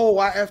says, "Oh,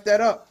 I effed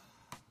that up."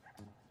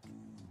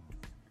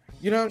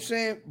 You know what I'm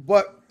saying?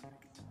 But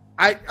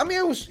I mean,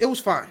 it was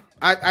fine.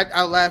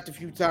 I laughed a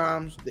few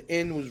times. The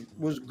end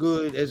was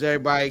good as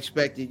everybody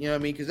expected. You know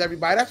what I mean? Because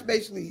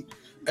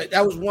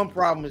that was one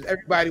problem, is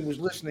everybody was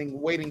listening,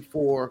 waiting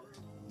for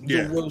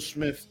the Will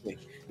Smith thing.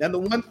 Now, the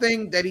one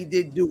thing that he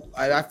did do,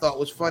 I thought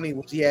was funny,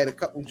 was he had a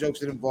couple jokes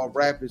that involved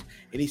rappers,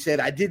 and he said,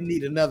 "I didn't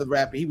need another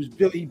rapper." He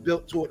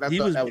built to it. And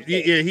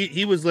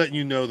he was letting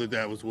you know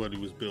that was what he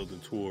was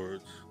building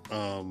towards.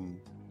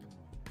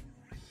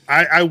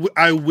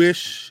 I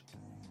wish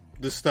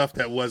the stuff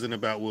that wasn't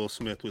about Will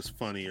Smith was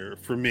funnier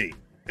for me.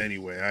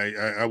 Anyway,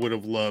 I would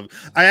have loved.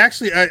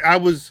 I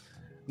was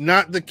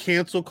not the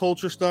cancel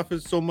culture stuff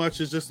as so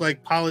much as just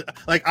like I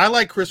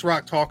like Chris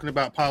Rock talking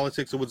about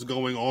politics and what's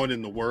going on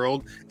in the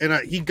world, and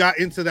he got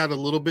into that a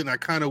little bit, and I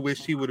kind of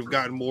wish he would have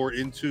gotten more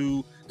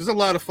into. There's a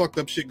lot of fucked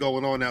up shit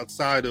going on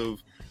outside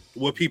of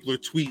what people are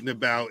tweeting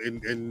about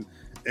and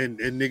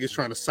niggas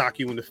trying to sock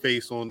you in the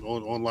face on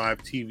live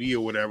TV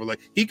or whatever. Like,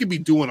 he could be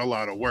doing a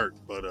lot of work,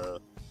 but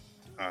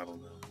I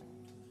don't know.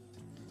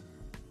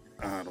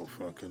 I don't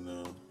fucking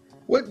know.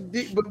 What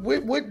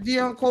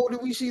Deion Cole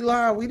did we see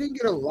live? We didn't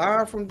get a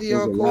live from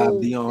Deion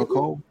Cole. Deion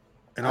Cole.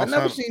 And I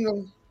never seen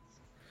them.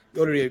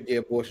 Go to the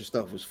abortion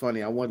stuff was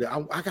funny. I wonder.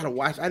 I gotta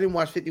watch. I didn't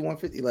watch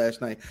 5150 last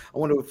night. I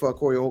wonder if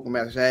Corey Holcomb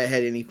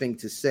had anything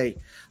to say.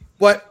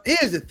 But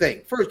here's the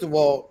thing. First of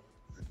all,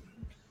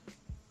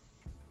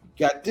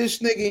 got this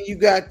nigga and you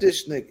got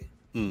this nigga,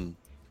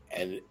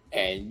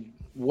 and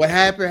what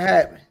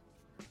happened.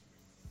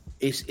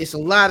 It's a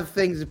lot of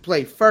things at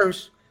play.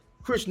 First,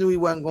 Chris knew he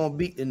wasn't gonna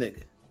beat the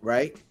nigga.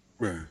 Right.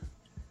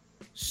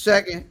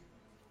 Second,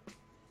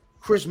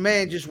 Chris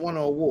Mann just won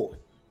an award.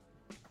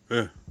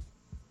 Yeah.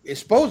 It's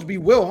supposed to be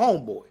Will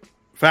Homeboy.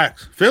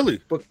 Facts.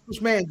 Philly. But Chris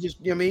Mann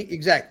just, you know what I mean?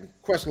 Exactly.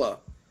 Questlove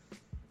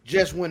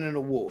just won an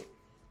award.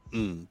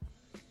 Will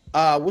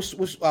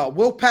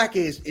Packer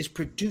is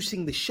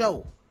producing the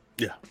show.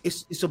 Yeah.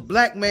 It's a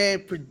black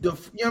man. You know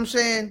what I'm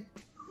saying?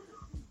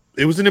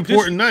 It was an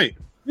important night.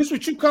 This is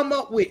what you come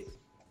up with.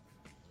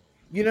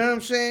 You know what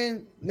I'm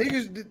saying?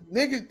 Niggas,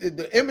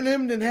 the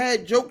Eminem done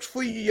had jokes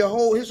for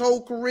you his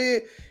whole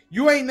career.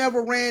 You ain't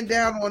never ran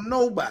down on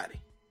nobody.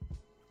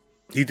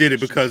 He did it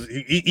because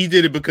he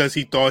did it because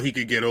he thought he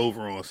could get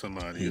over on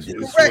somebody.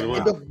 Correct.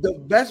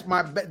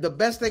 The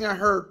best thing I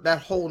heard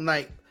that whole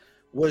night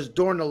was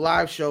during the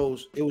live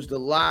shows. It was the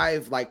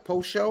live like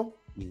post show,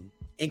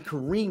 and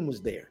Kareem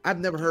was there. I've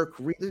never heard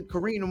Kareem.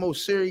 Kareem, the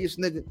most serious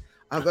nigga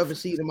I've ever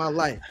seen in my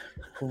life.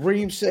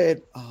 Kareem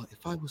said,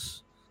 "If I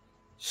was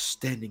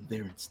standing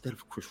there instead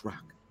of Chris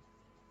Rock,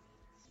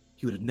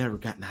 he would have never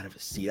gotten out of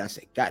his seat." I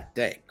said, "God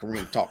dang,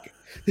 Kareem talking."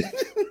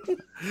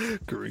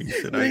 Kareem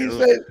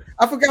said,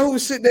 I forgot who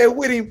was sitting there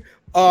with him.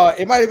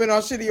 It might have been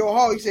Arsenio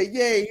Hall. He said,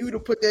 "Yeah, you would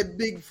have put that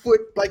big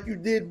foot like you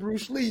did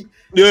Bruce Lee."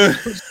 Yeah.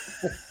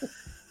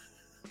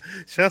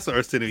 Shouts to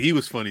Arsenio. He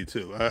was funny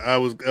too.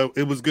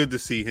 It was good to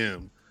see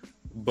him,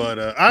 but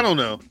I don't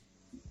know.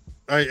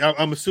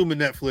 I'm assuming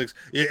Netflix.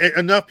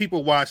 Enough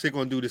people watch. They're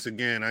gonna do this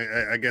again.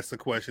 I guess the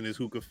question is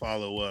who could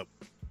follow up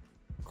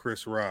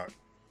Chris Rock.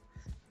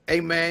 Hey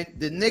man,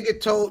 the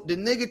nigga told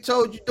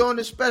you during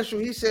the special.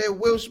 He said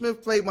Will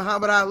Smith played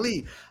Muhammad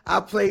Ali. I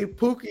played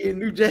Pookie in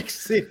New Jack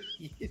City.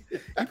 He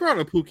brought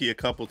up Pookie a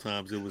couple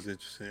times. It was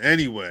interesting.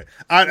 Anyway,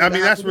 I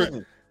mean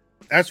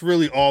that's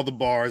really all the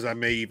bars I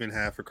may even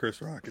have for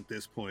Chris Rock at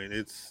this point.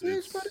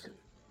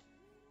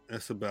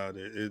 That's about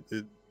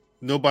it.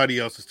 Nobody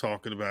else is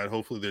talking about it.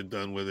 Hopefully they're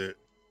done with it.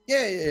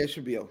 Yeah, it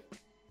should be over.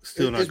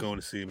 Still not going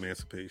to see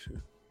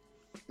Emancipation.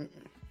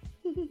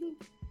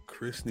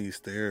 Chris needs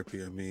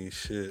therapy. I mean,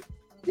 shit.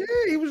 Yeah,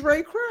 he was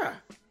ready to cry.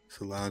 It's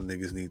a lot of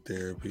niggas need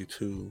therapy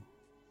too.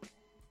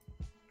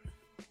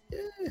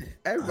 Yeah,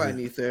 everybody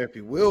needs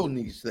therapy. Will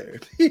needs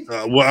therapy.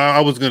 Well, I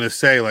was gonna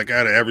say, like,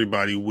 out of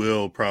everybody,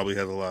 Will probably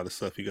has a lot of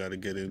stuff you got to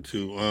get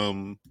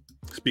into.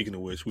 Speaking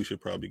of which, we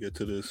should probably get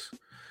to this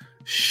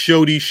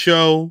Shody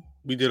show.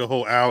 We did a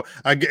whole hour.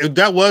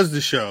 That was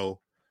the show.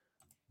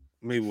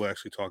 Maybe we'll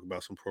actually talk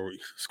about some pro.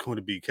 It's going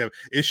to be Kevin.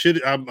 It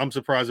should. I'm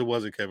surprised it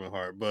wasn't Kevin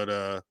Hart, but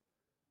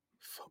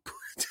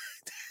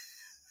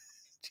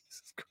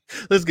Jesus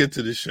Christ. Let's get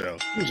to the show.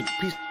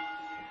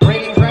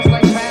 Greetings,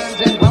 wrestling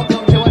fans, and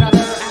welcome to another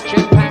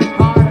action-packed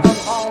part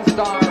of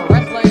All-Star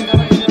Wrestling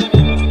Division.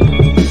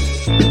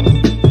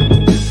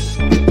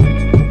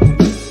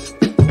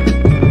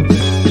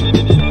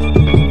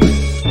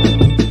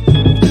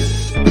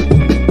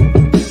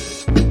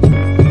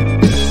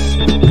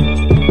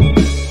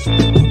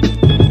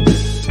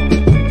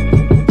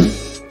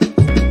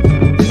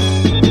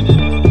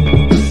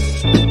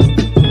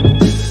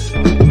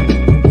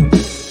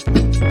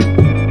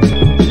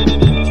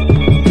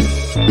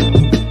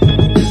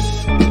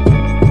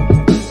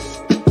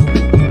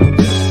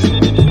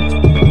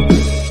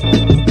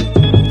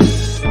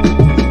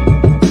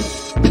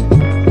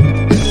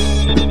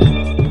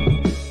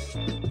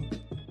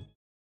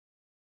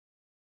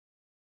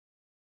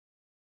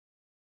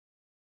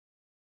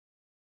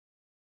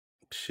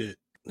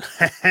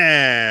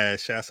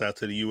 Shouts out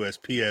to the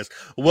USPS.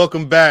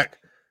 Welcome back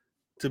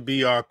to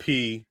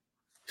BRP.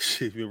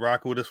 If you're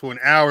rocking with us for an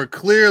hour,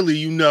 clearly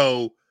you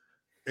know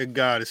that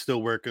God is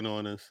still working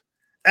on us.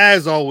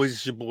 As always,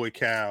 it's your boy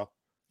Cal,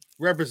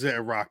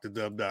 representing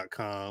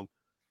rockthedub.com,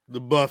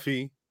 the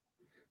Buffy,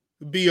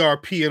 the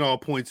BRP, and all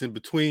points in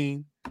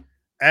between.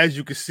 As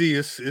you can see,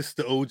 it's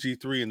the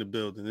OG3 in the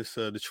building. It's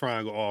the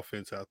triangle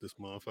offense out this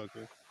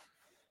motherfucker.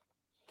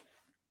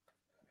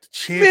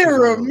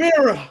 Mirror,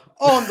 mirror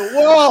on the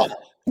wall.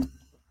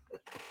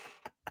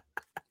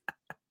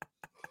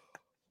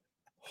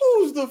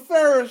 Who's the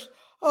fairest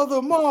of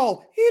them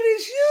all? It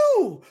is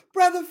you,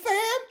 brother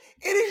fam.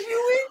 It is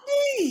you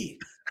indeed.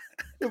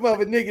 The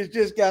mother niggas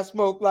just got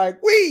smoked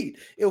like weed.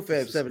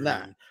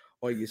 IlFab79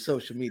 on your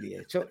social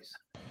media choice.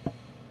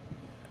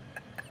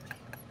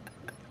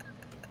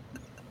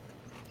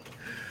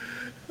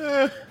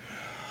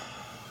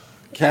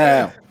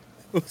 Cal.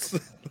 What's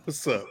up?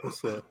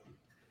 What's up?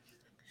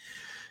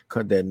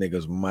 Cut that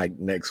nigga's mic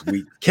next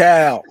week.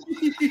 Cal.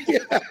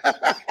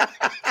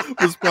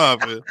 What's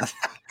poppin'?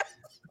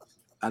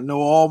 I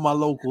know all my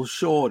local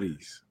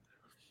shorties.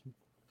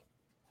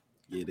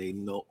 Yeah, they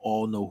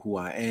all know who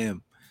I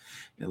am.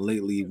 And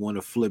lately want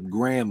to flip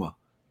grammar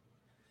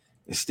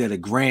instead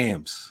of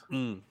grams.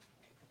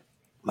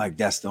 Like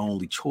that's the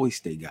only choice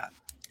they got.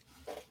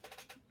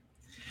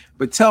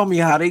 But tell me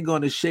how they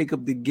going to shake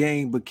up the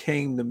game but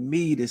came to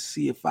me to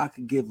see if I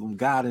could give them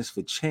guidance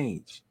for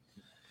change.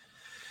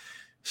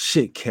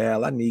 Shit,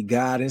 Cal, I need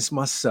guidance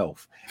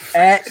myself.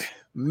 At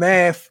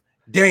Math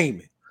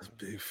Damon. That's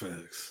big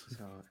facts.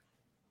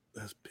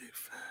 That's big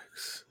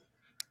facts.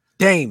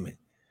 Damon.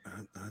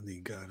 I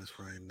need guidance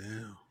right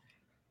now.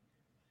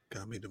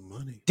 Got me the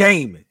money.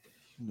 Damon.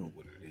 You know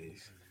what it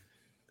is.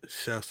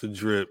 Shouts to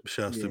Drip.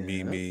 Shouts to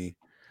Mimi.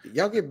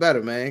 Y'all get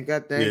better, man.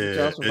 God dang, get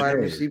y'all some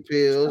vitamin C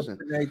pills and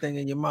everything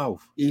in your mouth.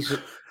 Eat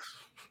some.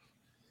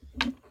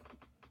 You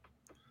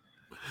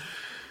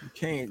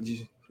can't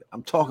just.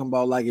 I'm talking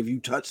about like if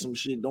you touch some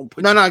shit, don't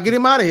put. No, get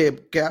him out of here,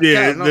 Cal.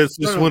 Yeah, that's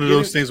one of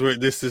those things where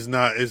this is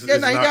not. It's, yeah,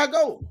 it's now you not, gotta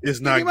go. It's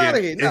Get not him out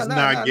of here. It's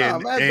not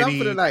getting man, any. done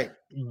for the night.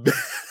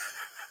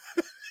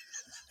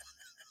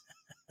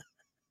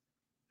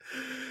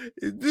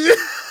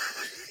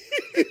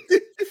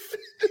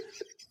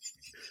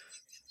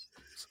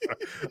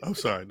 I'm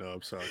sorry. No,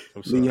 I'm sorry.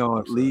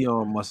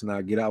 Leon must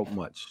not get out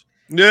much.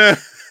 Yeah,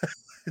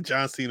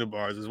 John Cena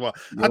bars as well.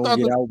 He don't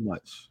get out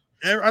much.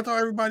 I thought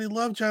everybody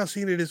loved John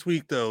Cena this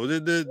week, though. He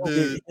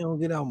don't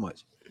get out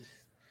much.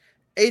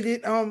 Hey,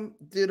 did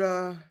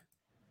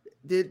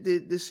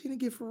Cena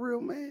get for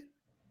real, man?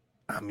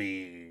 I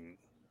mean,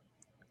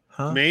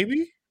 huh?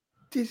 Maybe.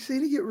 Did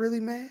Cena get really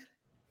mad?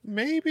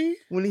 Maybe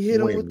when he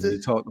hit him with the. He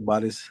talked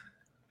about his.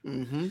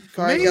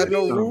 Car got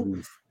no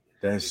roof.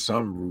 That's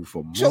sunroof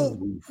or moonroof.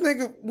 So,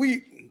 nigga,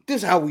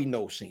 this is how we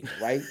know Cena,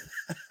 right?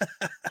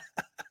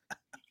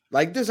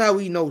 Like this is how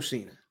we know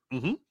Cena.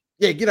 Mm-hmm.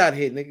 Yeah, get out of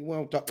here, nigga. We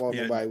don't talk about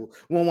nobody.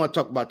 We don't want to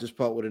talk about this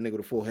part with a nigga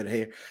with a full head of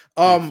hair.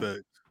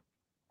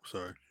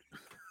 Sorry.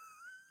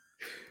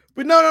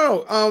 But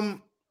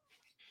no.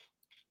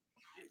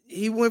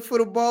 He went for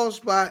the ball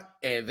spot,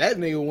 and that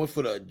nigga went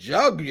for the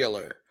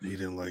jugular. He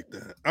didn't like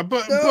that.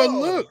 But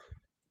look,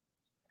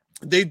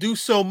 they do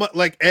so much.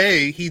 Like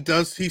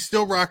he's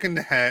still rocking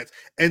the hats,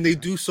 and they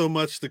do so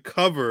much to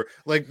cover.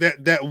 Like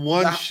that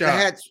one shot. The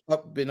hat's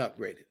been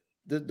upgraded.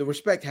 The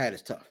respect hat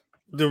is tough.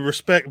 The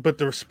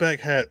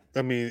respect hat.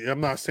 I mean,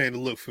 I'm not saying it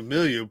looked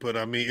familiar, but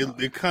I mean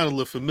it kind of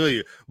looked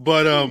familiar.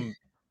 But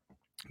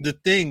the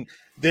thing.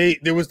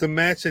 There was the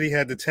match that he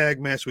had, the tag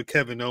match with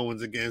Kevin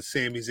Owens against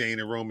Sami Zayn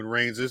and Roman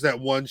Reigns. There's that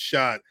one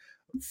shot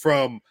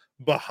from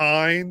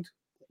behind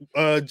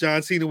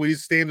John Cena when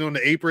he's standing on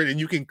the apron, and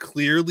you can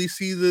clearly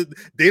see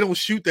they don't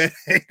shoot that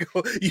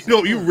angle.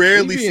 You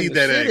rarely see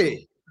that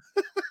angle.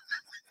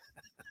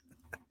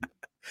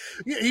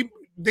 Yeah,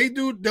 they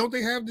do. Don't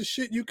they have the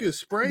shit you can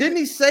spray? Didn't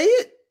he say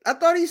it? I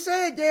thought he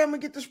said, "Yeah, I'm gonna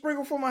get the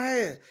sprinkle for my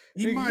hair."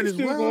 He might as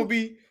well.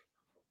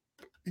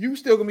 You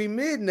still gonna be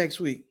mid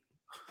next week.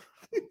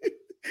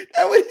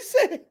 That's what he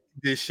said.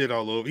 This shit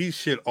all over. He's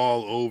shit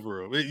all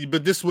over him.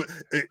 But this would.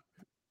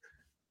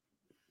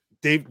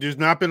 There's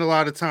not been a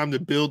lot of time to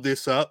build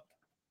this up.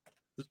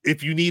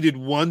 If you needed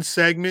one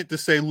segment to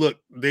say, "Look,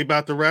 they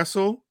about to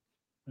wrestle,"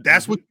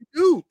 that's what you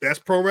do. That's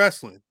pro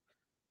wrestling.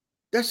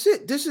 That's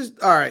it. This is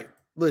all right.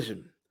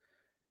 Listen.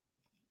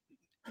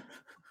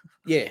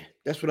 Yeah,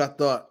 that's what I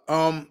thought.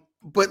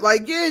 But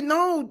like,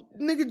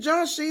 nigga,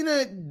 John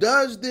Cena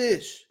does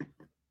this.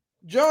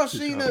 John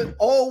Cena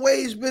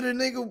always been a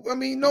nigga. I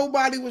mean,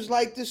 nobody was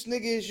like, this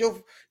nigga is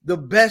the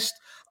best.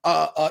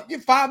 Your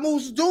 5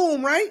 moves of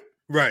doom, right?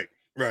 Right.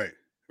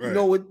 You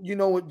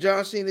know what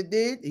John Cena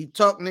did? He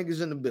talked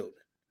niggas in the building.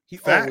 He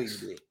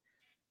always did.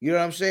 You know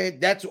what I'm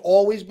saying? That's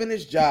always been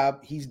his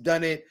job. He's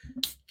done it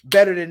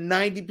better than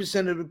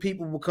 90% of the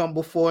people who come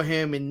before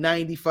him and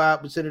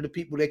 95% of the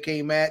people that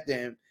came at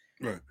them.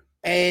 Right.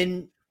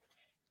 And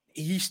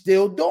he's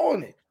still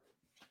doing it.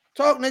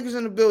 Talk niggas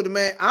in the building,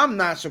 man. I'm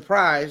not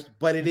surprised,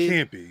 but it is.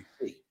 Can't be.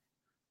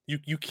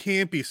 you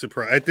can't be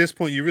surprised at this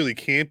point. You really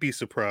can't be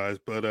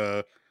surprised,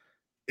 but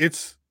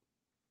it's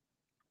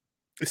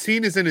the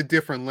scene is in a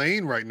different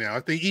lane right now. I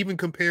think even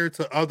compared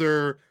to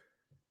other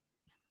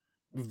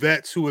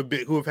vets who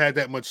have had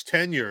that much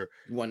tenure.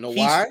 You want to know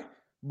why?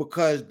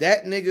 Because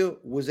that nigga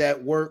was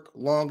at work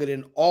longer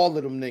than all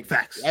of them niggas.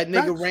 Facts. That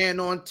nigga ran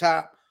on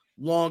top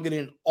longer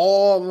than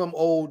all of them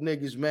old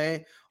niggas,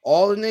 man.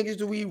 All the niggas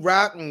that we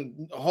Rock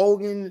and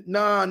Hogan,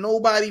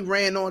 nobody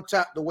ran on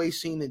top the way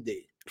Cena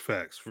did.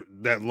 Facts for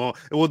that long.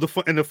 Well, the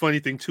funny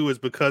thing too is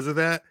because of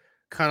that,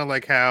 kind of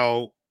like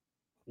how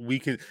we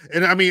can.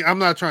 And I mean, I'm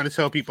not trying to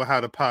tell people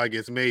how the pod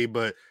gets made,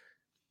 but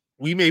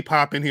we may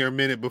pop in here a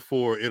minute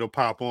before it'll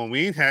pop on.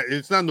 We ain't had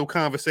it's not no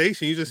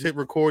conversation. You just hit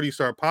record, you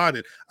start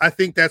podding. I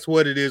think that's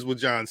what it is with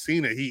John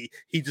Cena. He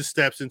just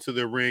steps into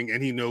the ring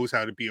and he knows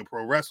how to be a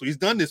pro wrestler. He's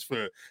done this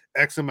for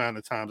X amount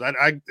of times.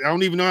 I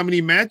don't even know how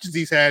many matches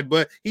he's had,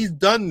 but he's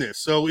done this.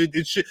 So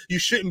you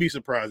shouldn't be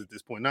surprised at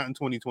this point. Not in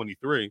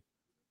 2023.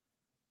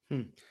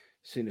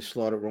 Seen the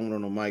slaughter rolling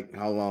on the mic.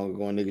 How long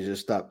ago niggas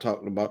just stopped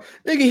talking about?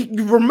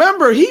 Nigga,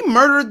 remember he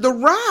murdered The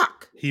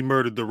Rock. He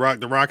murdered The Rock.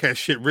 The Rock has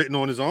shit written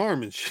on his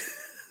arm and shit.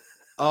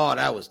 Oh,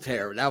 that was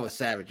terrible. That was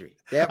savagery.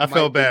 I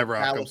felt bad,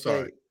 Rock. I'm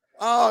sorry.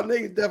 Oh,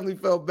 niggas definitely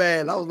felt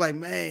bad. I was like,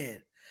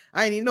 man,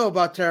 I didn't even know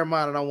about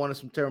Terramana, and I wanted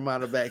some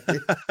Terramana back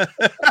then.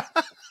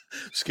 I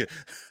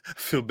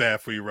feel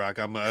bad for you, Rock.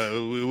 I'm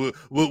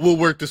we'll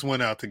work this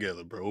one out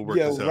together, bro. We'll work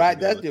this out right.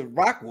 together. That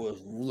Rock was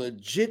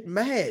legit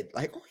mad.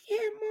 Like, oh yeah,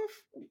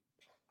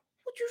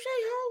 what you say,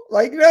 ho?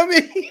 Like, you know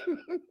what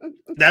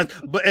I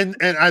mean?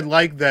 And I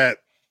like that.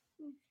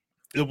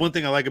 The one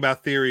thing I like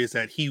about Theory is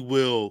that he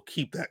will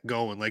keep that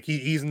going. Like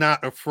he's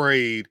not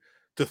afraid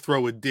to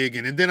throw a dig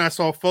in. And then I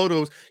saw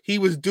photos. He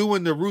was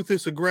doing the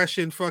ruthless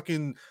aggression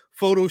fucking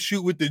photo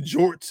shoot with the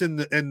jorts and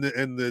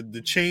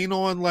the chain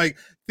on. Like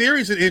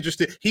Theory's an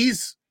interesting.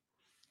 He's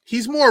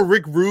more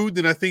Rick Rude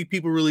than I think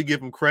people really give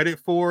him credit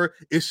for.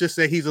 It's just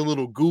that he's a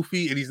little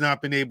goofy and he's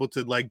not been able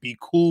to like be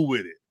cool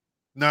with it.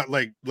 Not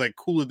like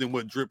cooler than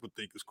what Drip would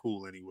think is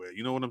cool anyway.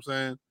 You know what I'm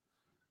saying?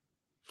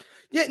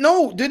 Yeah,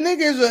 no, the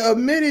nigga is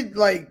admitted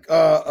like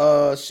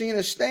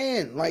Cena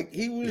Stan. Like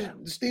he was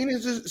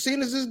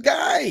Cena's his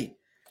guy.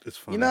 It's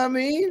funny. You know what I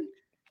mean?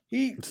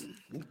 It's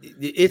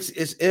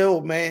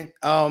ill, man.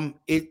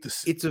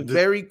 It's a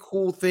very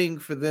cool thing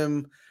for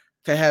them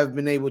to have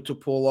been able to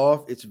pull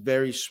off. It's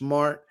very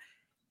smart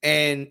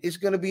and it's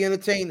gonna be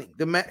entertaining.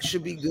 The match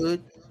should be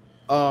good.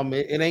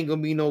 It ain't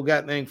gonna be no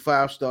goddamn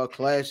 5-star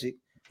classic.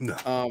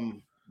 No.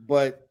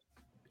 But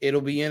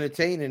it'll be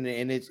entertaining,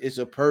 and it's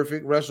a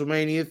perfect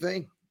WrestleMania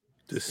thing.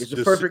 It's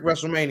a perfect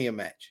WrestleMania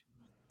match.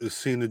 Is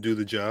Cena do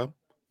the job?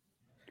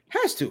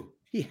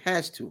 He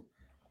has to.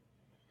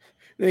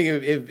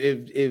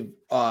 If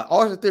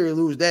Austin Theory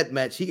lose that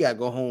match, he got to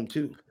go home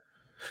too.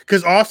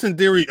 Because Austin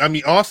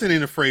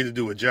ain't afraid to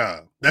do a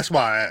job. That's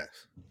why I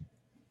asked.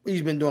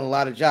 He's been doing a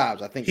lot of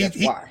jobs. I think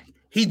that's why.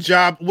 He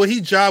jobbed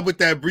with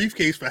that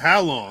briefcase for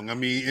how long? I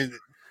mean,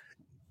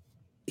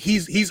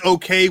 he's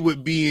okay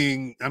with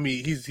being. I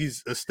mean,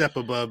 he's a step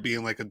above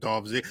being like a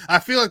Dolph Ziggler. I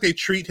feel like they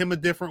treat him a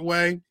different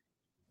way.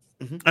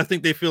 Mm-hmm. I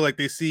think they feel like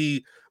they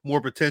see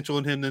more potential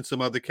in him than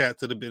some other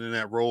cats that have been in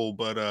that role.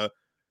 But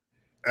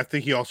I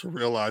think he also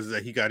realizes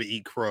that he got to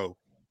eat crow.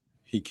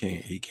 He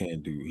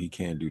can't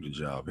do the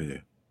job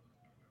here.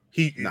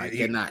 He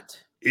cannot.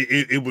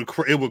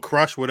 It would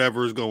crush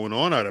whatever is going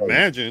on. I'd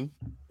imagine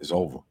it's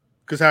over.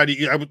 Because how do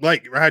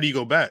you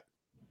go back?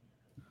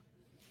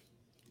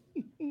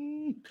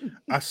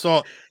 I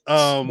saw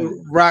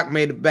The Rock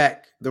made it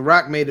back. The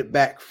Rock made it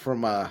back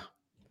from that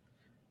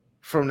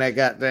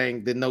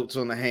goddamn the notes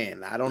on the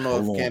hand. I don't know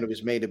if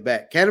Cannabis made it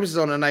back. Cannabis is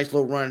on a nice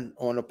little run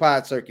on the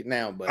pod circuit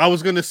now. But I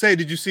was gonna say,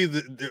 did you see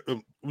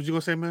what you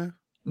gonna say, man?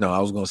 No, I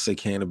was gonna say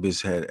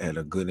Cannabis had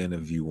a good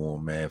interview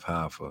on Mav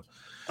Hoffa.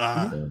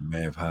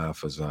 Mav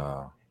Hoffa's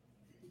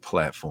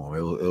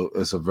platform.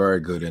 It's a very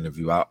good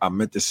interview. I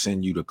meant to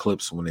send you the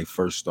clips when they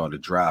first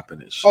started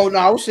dropping it. Oh no,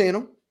 I was seeing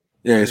them.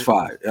 Yeah, it's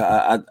fire.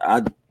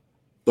 I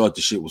thought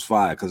the shit was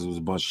fire because it was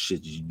a bunch of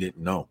shit you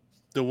didn't know.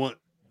 The one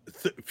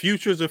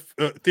Theory's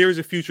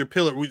a future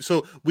pillar.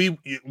 So we're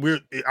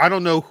I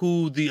don't know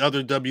who the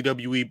other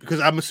WWE, because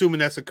I'm assuming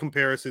that's a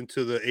comparison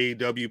to the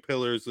AEW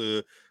pillars,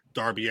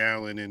 Darby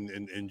Allin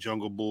and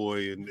Jungle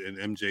Boy and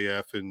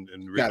MJF and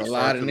Ricky got a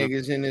lot of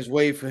niggas in his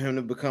way for him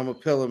to become a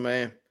pillar,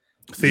 man.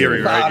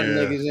 Theory, right? A lot of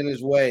niggas in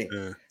his way.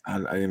 Yeah.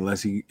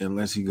 Unless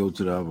he go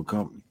to the other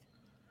company.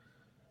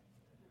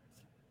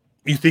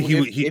 You think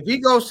if he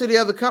goes to the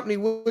other company,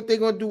 what they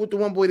gonna do with the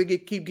one boy to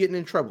keep getting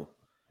in trouble?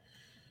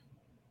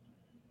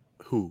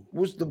 Who?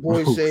 What's the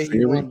boy say? Theory?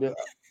 He wanted to,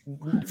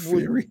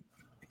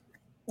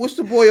 what's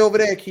the boy over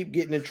there keep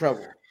getting in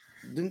trouble?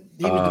 He was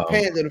the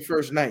Panda the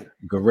first night.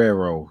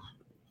 Guerrero.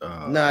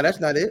 Nah, that's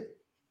not it.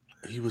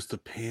 He was the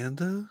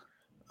Panda.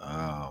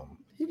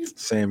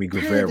 Sammy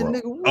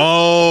Guevara.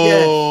 Oh,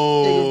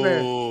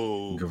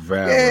 yes,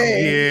 Guevara.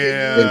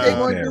 Yeah. What they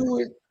gonna do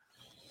with?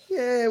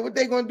 Yeah, what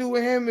they gonna do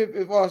with him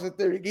if Austin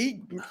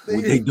Theory? What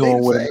they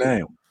doing with him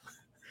now?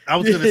 I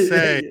was gonna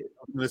say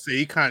I'm gonna say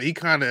he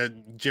kind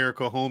of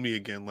Jericho homie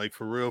again, like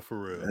for real, for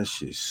real. That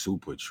shit's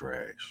super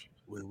trash.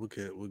 We'll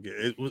get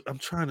it. I'm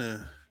trying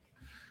to.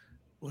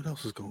 What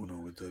else is going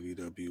on with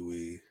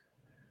WWE?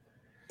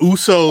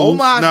 Usos. Omos,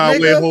 nah,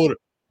 nigga. wait, hold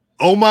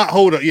up.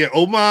 Hold up. Yeah,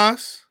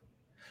 Omos.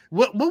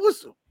 What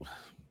was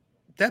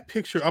that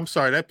picture? I'm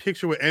sorry, that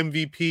picture with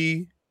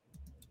MVP.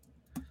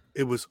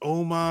 It was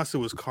Omos. It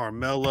was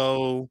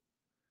Carmelo.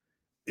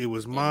 It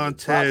was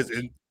Montez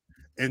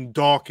and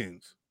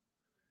Dawkins.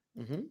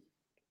 Mm-hmm.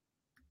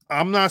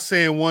 I'm not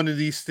saying one of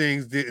these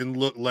things didn't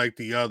look like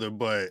the other,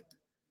 but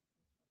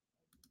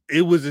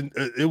it was a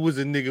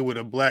nigga with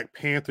a Black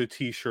Panther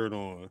t-shirt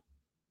on.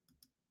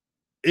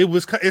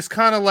 It's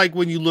kind of like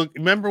when you look.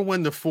 Remember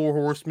when the Four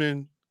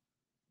Horsemen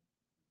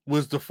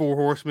was the Four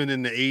Horsemen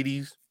in the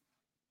 80s,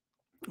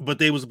 but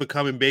they was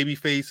becoming baby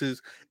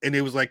faces, and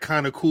they was like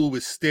kind of cool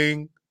with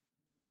Sting.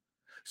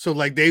 So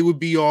like they would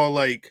be all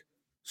like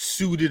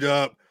suited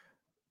up,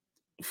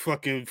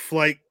 fucking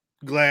flight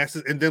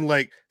glasses, and then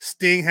like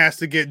Sting has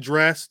to get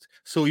dressed,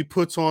 so he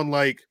puts on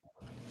like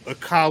a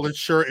collared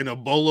shirt and a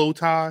bolo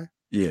tie.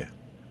 Yeah.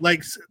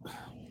 Like,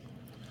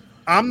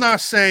 I'm not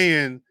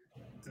saying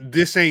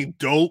this ain't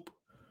dope,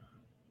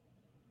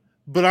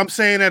 but I'm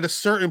saying at a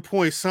certain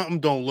point something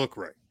don't look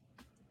right.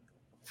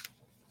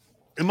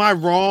 Am I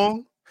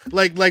wrong?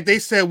 Like they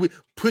said, we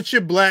put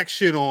your black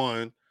shit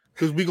on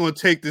because we're gonna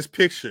take this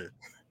picture.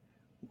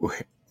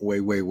 Wait.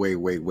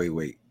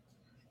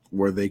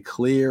 Were they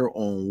clear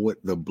on what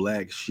the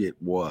black shit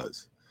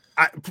was?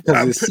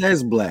 Because it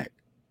says black.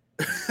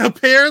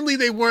 Apparently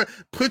they weren't.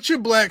 Put your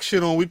black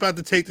shit on. We about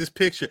to take this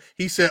picture.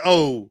 He said,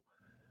 all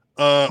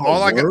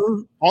I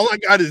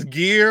got is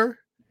gear,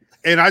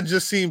 and I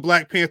just seen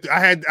Black Panther.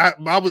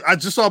 I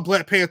just saw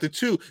Black Panther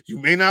 2. You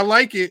may not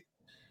like it.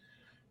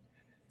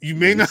 You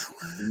may not.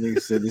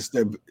 Nigga said it's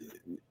that.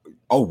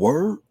 Oh,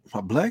 word? My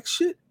black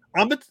shit?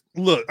 I'm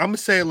gonna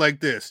say it like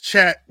this.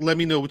 Chat, let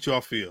me know what y'all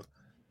feel.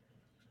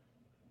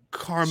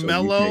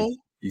 Carmelo. So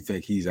you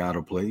think he's out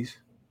of place?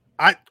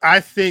 I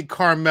think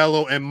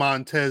Carmelo and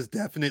Montez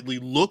definitely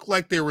look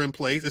like they were in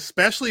place,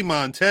 especially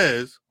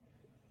Montez.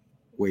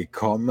 Wait,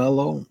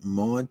 Carmelo,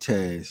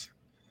 Montez,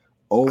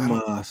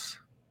 Omos,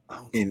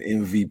 and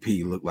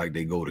MVP look like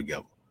they go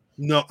together.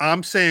 No,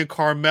 I'm saying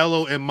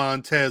Carmelo and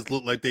Montez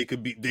look like they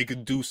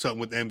could do something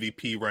with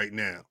MVP right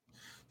now.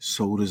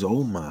 So does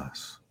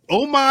Omos.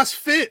 Omos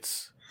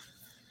fits.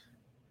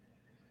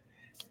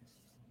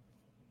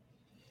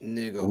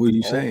 Nigga, what are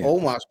you saying?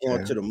 Omos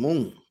going to the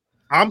moon.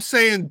 I'm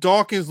saying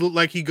Dawkins look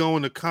like he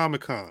going to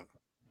Comic-Con.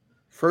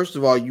 First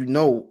of all,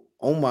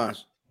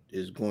 Omos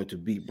is going to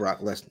beat Brock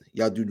Lesnar.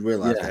 Y'all do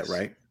realize that,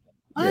 right?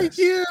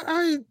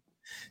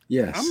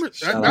 Yes.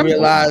 I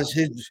realize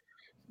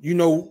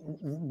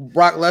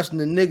Brock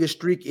Lesnar nigga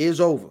streak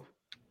is over.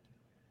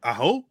 I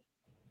hope.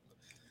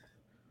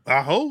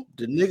 The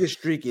nigga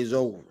streak is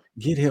over.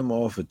 Get him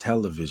off of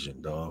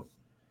television, dog.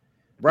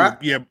 Brock?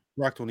 Yeah,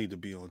 Brock don't need to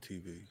be on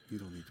TV. He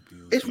don't need to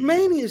be on It's TV.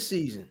 Mania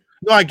season.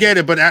 No, I get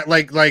it, but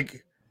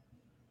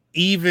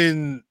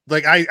even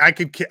like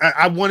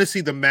I want to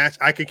see the match.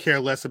 I could care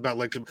less about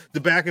like the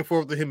back and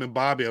forth with him and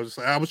Bobby.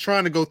 I was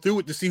trying to go through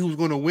it to see who's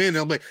going to win. And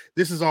I'm like,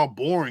 this is all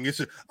boring. It's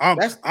just, I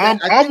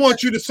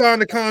want you to sign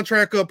the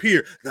contract up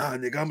here. Nah,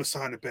 nigga, I'm gonna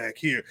sign it back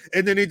here.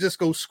 And then they just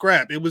go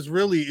scrap. It was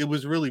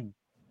really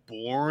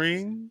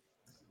boring.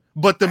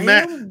 But the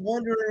match, I'm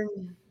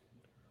wondering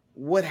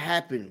what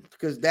happened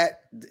because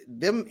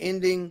them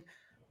ending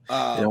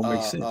it don't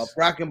make sense.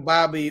 Brock and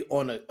Bobby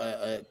on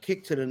a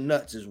kick to the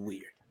nuts is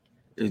weird.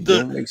 It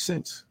don't make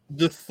sense.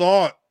 The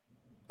thought,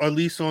 at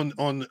least on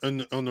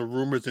the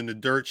rumors and the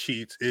dirt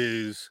sheets,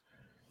 is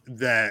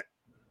that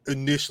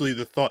initially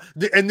the thought,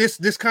 and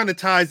this kind of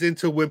ties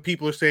into when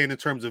people are saying in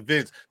terms of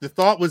Vince, the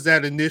thought was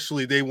that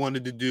initially they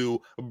wanted to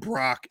do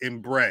Brock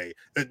and Bray.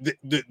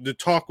 The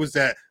talk was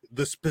that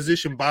the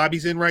position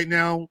Bobby's in right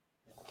now,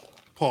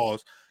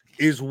 pause,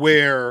 is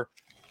where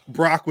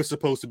Brock was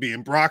supposed to be,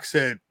 and Brock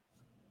said,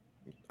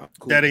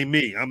 cool. That ain't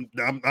me. I'm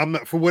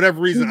not, for whatever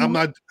reason, I'm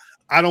not.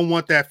 I don't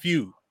want that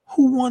feud.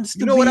 Who wants to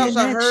be? You know what else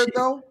I heard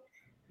though?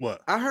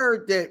 What? I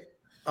heard that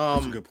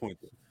that's a good point.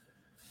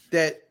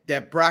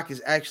 That Brock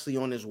is actually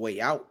on his way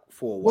out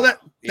for a while. Well,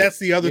 that's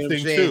the other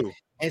thing too.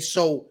 And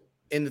so,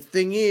 and the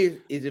thing is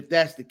if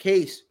that's the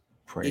case,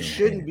 it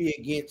shouldn't be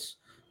against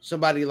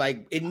somebody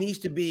like it needs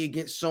to be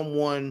against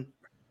someone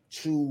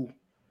to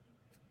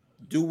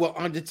do what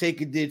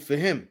Undertaker did for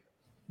him.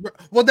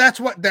 Well,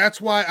 that's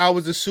why I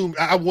was assuming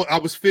I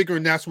was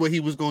figuring that's what he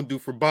was going to do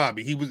for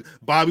Bobby.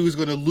 Bobby was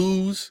going to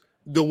lose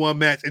the one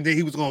match, and then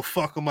he was going to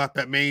fuck him up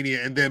at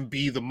Mania, and then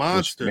be the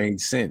monster.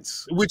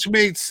 Which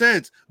made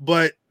sense.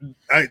 But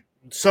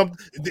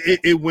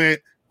it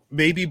went.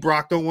 Maybe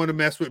Brock don't want to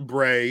mess with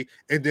Bray,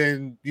 and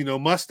then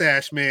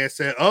Mustache Man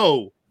said,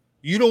 "Oh,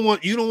 you don't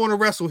want to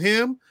wrestle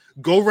him?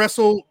 Go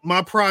wrestle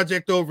my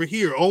project over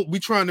here. Oh, we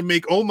trying to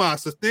make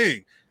Omos a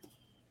thing."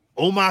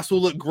 Omos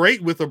will look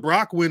great with a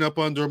Brock win up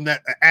under him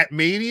at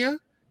Mania.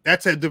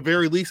 That's at the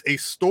very least a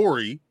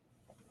story.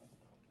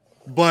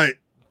 But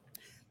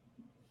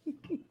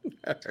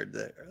I heard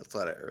that. I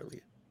saw that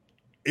earlier.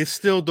 it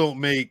still don't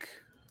make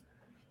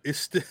it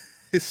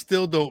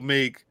still don't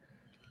make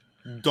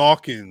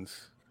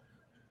Dawkins.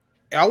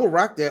 I would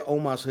rock that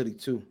Omos hoodie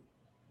too.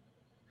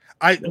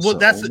 That's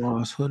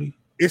Omos hoodie.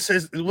 It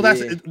says that's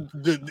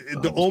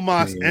the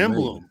Omos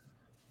emblem.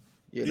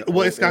 Yeah,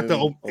 well, it's got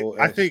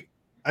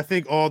I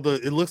think all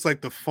it looks like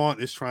the font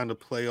is trying to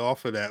play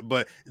off of that,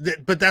 but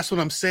that's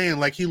what I'm saying.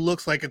 Like he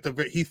looks like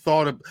he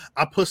thought of,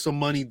 I put some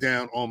money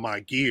down on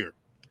my gear.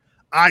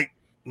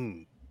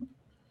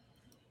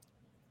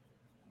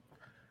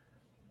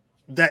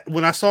 That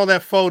when I saw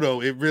that photo,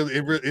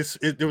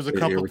 there was a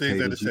couple things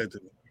that it said to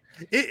me.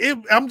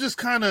 I'm just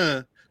kind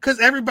of, because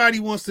everybody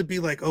wants to be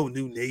like, oh,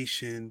 New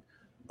Nation,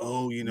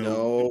 oh,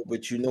 No,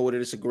 but you know what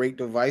it's a great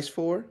device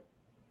for?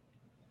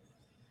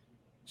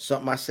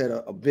 Something I said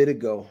a bit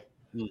ago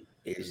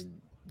is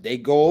they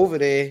go over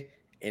there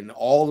and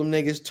all them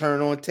niggas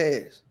turn on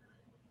Tez.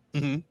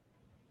 Mm-hmm.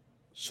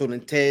 So then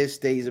Tez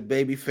stays a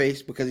baby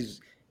face because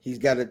he's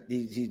got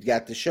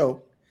the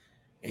show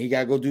and he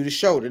got to go do the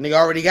show. The nigga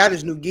already got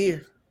his new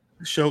gear.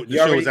 The show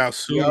is out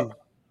soon.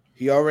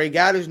 He already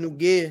got his new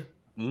gear.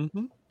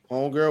 Mm-hmm.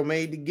 Homegirl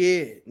made the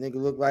gear. Nigga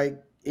look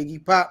like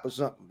Iggy Pop or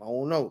something. I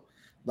don't know.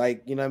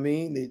 Like, you know what I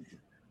mean?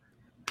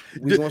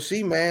 We gonna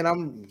see, man.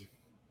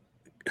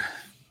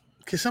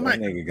 That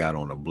nigga got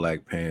on a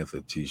Black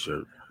Panther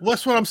t-shirt.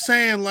 What's what I'm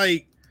saying?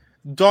 Like,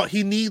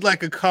 he need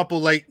like a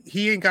couple. Like,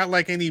 he ain't got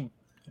like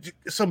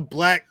some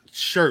black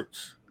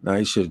shirts. Now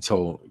he should have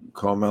told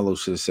Carmelo.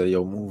 Should have said,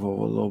 "Yo, move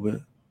over a little bit."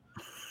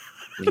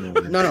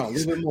 No, a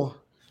little bit more.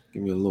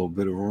 Give me a little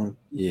bit of room.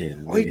 Yeah.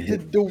 Hit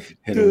him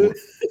with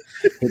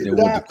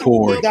the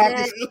Corey.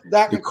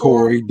 The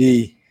Corey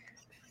D.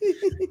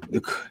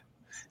 Hit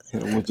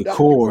him with the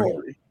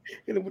Corey.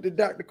 Hit him with the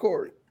Dr.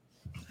 Corey.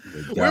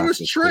 Where was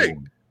Trick?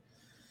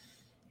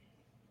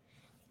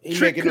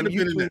 Trick could have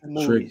been in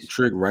that.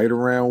 Trick right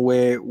around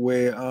where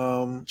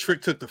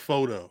Trick took the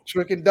photo.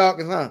 Trick and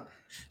Dawkins, huh?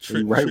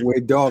 Trick, where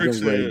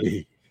Dawkins ready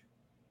be.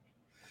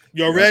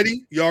 Y'all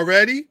ready?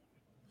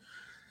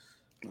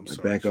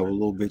 Back up a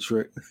little bit,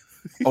 Trick.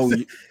 Oh,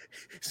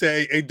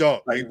 say, hey,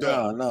 Doc. Like,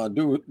 nah.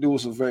 Do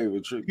us a favor,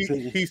 Trick.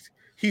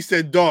 He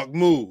said, Doc,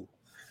 move.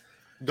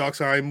 Doc's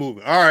already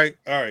moving. All right.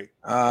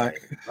 I'll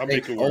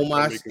make it work.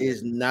 Omos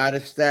is not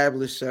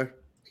established, sir.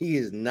 He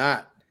is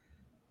not.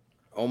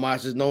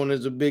 Omos is known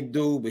as a big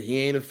dude, but he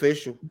ain't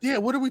official. Yeah,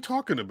 what are we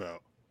talking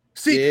about?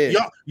 See,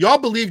 y'all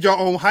believed your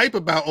own hype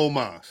about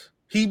Omos.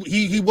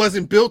 He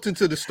wasn't built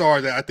into the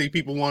star that I think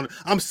people wanted.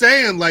 I'm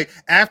saying, like,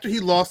 after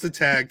he lost the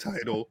tag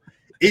title,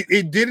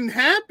 it didn't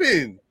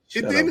happen.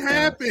 It didn't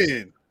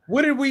happen.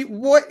 What did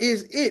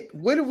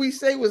we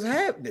say was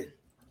happening?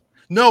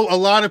 No, a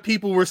lot of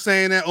people were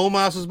saying that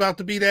Omos was about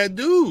to be that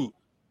dude.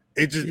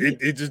 It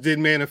just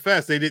didn't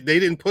manifest. They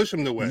didn't push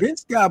him the way.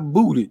 Vince got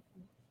booted.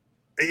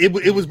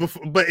 It was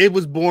before, but it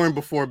was born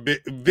before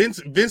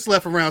Vince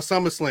left around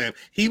SummerSlam.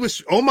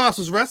 Omos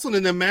was wrestling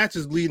in the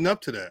matches leading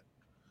up to that.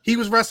 He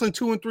was wrestling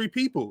 2 and 3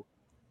 people.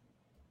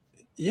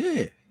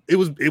 Yeah. It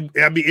was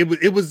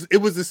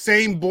the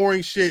same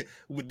boring shit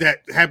that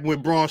happened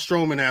with Braun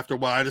Strowman after a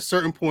while. At a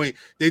certain point,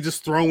 they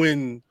just throw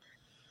in.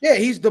 Yeah,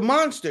 he's the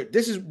monster.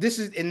 This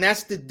is, and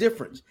that's the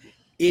difference.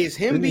 Is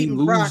him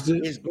beating Brock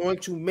is going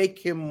to make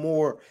him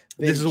more.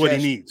 This is what he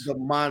needs. The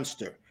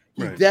monster.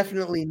 He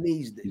definitely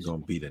needs this. He's gonna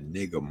be the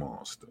nigga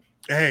monster.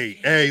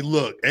 Hey,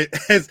 look.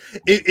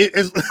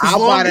 I'll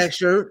buy that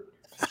shirt.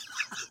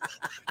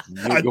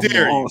 I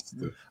dare you.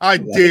 I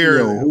dare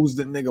you. Who's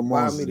the nigga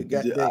monster?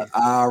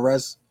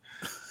 IRS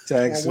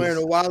taxes. I'm wearing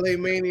a Wale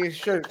Mania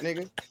shirt,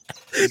 nigga.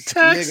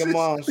 Taxes. Nigga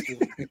monster.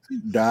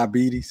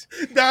 Diabetes.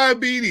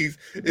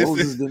 Those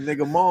is the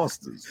nigga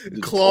monsters. The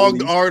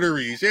clogged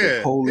arteries. Yeah.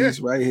 The police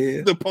right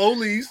here. The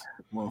police.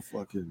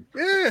 Motherfucking.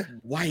 Yeah.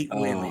 White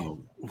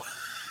women.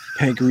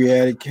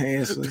 Pancreatic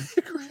cancer.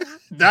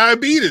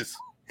 Diabetes.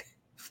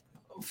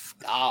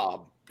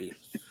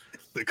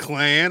 The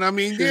Klan. I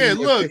mean, yeah,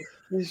 look.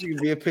 This should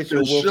be a picture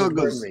of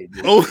Sugars.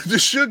 The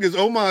Sugars.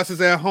 Omos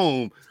is at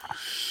home.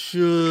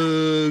 Sugars.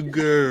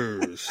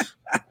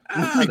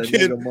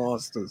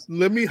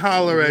 Let me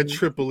holler at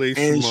Triple H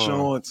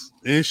Insurance.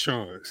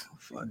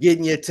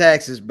 Getting your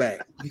taxes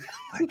back.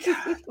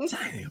 God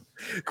damn.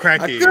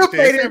 Crackhead. I could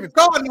pay this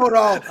car note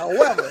off.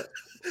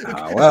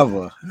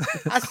 However,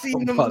 I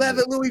seen them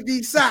leather Louis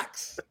V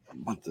socks.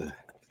 I'm about to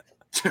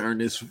turn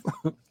this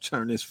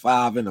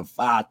 5 into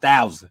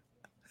 5,000.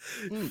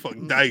 Fuck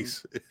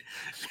dice.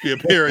 Be a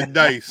pair of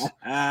dice.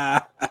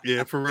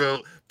 Yeah, for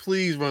real.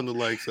 Please run the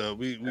lights up.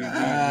 We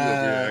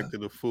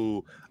acting a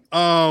fool.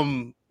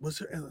 Was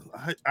there?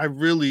 I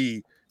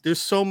really. There's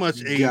so much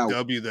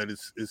AEW that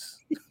is.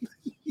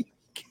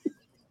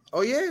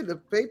 Oh yeah, the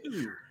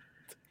pay-per-view.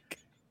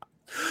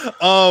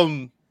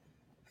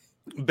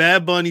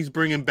 Bad Bunny's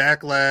bringing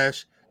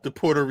Backlash to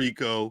Puerto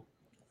Rico.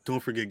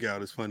 Don't forget,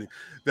 Gout. It's funny.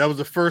 That was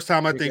the first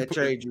time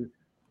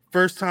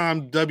first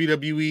time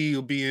WWE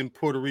will be in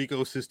Puerto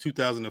Rico since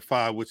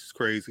 2005, which is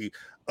crazy.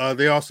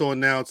 They also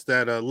announced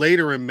that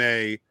later in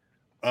May,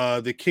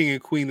 the King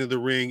and Queen of the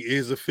Ring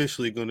is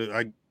officially going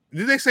to.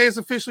 Did they say it's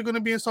officially going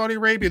to be in Saudi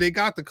Arabia? They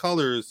got the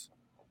colors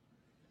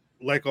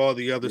like all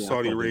the other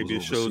Saudi Arabia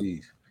shows.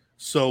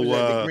 So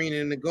the green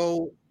and the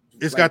gold.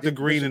 It's got the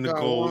green and the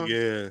gold,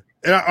 yeah.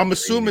 And I'm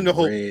assuming the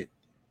whole red.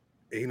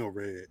 Ain't no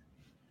red.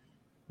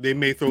 They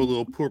may throw a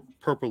little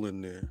purple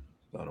in there.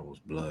 Thought it was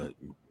blood.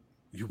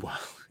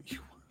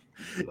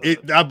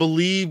 I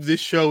believe this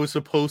show is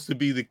supposed to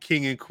be the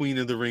King and Queen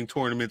of the Ring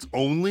tournaments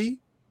only.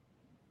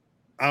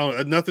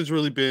 Nothing's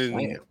really been.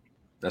 Damn.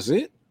 That's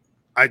it.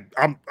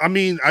 I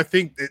mean, I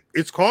think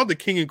it's called the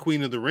King and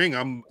Queen of the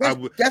Ring.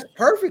 That's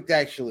perfect,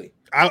 actually.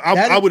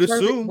 I would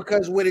assume,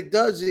 because what it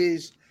does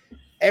is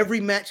every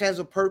match has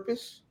a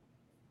purpose,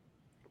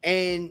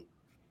 and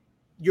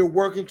you're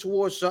working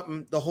towards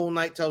something. The whole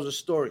night tells a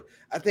story.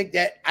 I think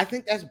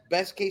that's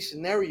best case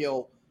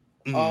scenario.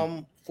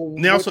 For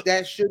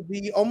that should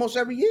be almost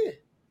every year.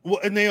 Well,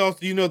 and they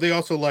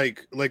also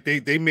like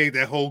they made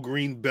that whole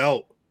green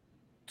belt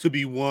to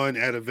be won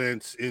at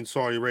events in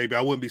Saudi Arabia.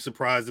 I wouldn't be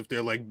surprised if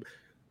they're like,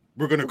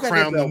 we're going to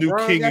crown the new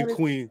king and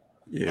queen.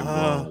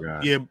 Yeah,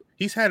 yeah,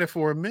 he's had it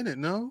for a minute.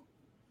 No,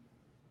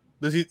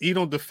 does he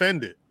don't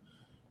defend it?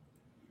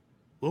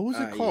 What was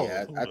it called?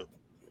 Yeah,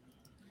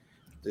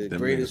 the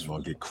greatest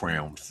gonna get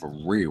crowned for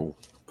real.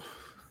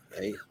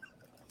 Hey,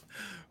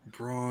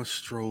 Braun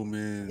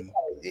Strowman.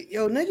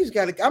 Yo, niggas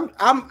got to.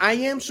 I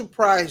am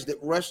surprised that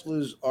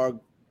wrestlers are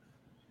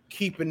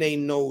keeping their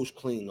nose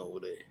clean over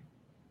there,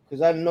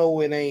 because I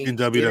know it ain't in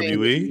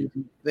WWE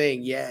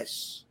thing.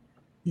 Yes.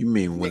 You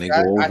mean when they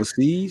go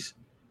overseas?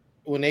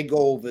 When they go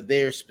over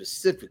there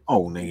specifically.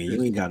 Oh, nigga,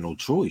 you ain't got no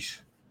choice.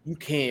 You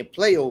can't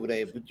play over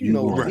there, but you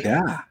know gonna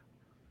die.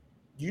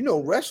 You know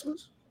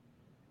wrestlers,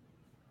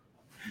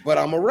 but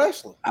I'm a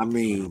wrestler. I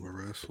mean, I'm a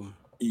wrestler.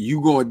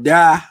 You gonna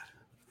die,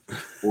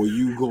 or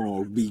you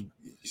gonna be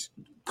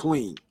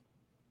clean?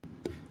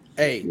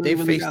 Hey, they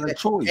really got a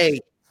choice.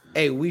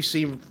 Hey, we've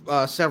seen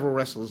several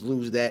wrestlers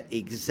lose that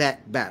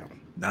exact battle.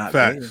 Not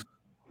facts.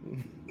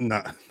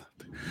 There.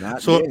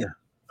 Not so. There.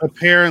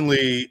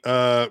 Apparently,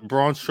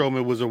 Braun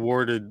Strowman was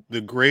awarded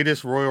the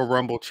greatest Royal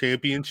Rumble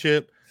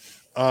championship.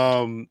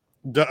 Apparently,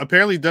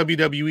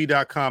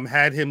 WWE.com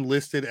had him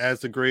listed as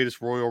the greatest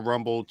Royal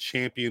Rumble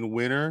champion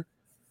winner.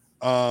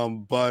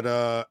 But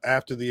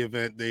after the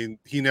event,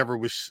 he never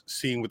was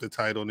seen with the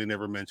title, and they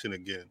never mentioned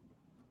again.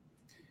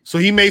 So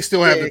he may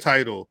still have the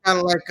title. Kind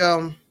of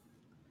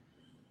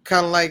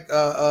like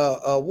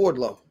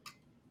Wardlow.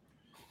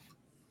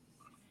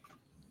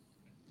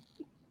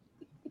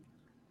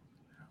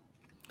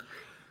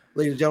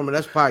 Ladies and gentlemen,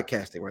 that's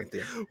podcasting right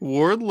there.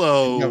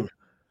 Wardlow.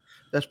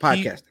 That's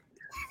podcasting.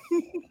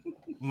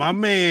 My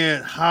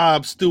man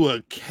Hobbs threw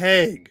a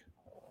keg.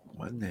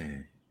 What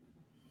name?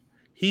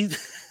 He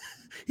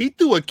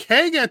threw a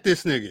keg at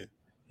this nigga.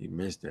 He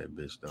missed that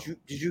bitch though.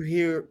 Did you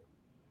hear?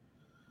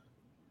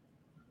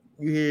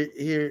 You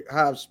hear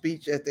Hobbs'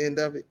 speech at the end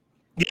of it?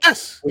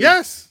 Yes,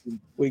 yes.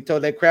 What he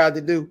told that crowd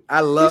to do. I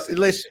love it.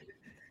 Listen.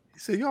 He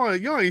said,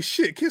 y'all ain't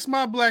shit. Kiss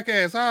my black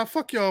ass.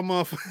 Fuck y'all,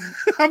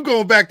 motherfucker. I'm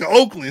going back to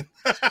Oakland.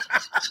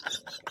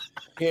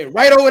 Yeah,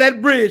 right over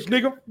that bridge,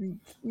 nigga.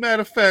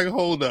 Matter of fact,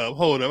 hold up.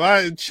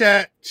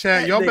 Chat.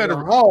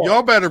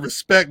 Y'all better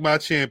respect my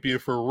champion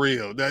for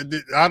real.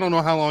 I don't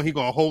know how long he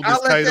gonna hold this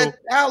title.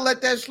 I'll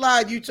let that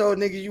slide. You told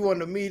niggas you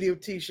want a medium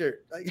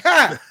t-shirt. Like,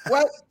 ha,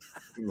 what?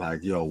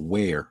 Like, yo,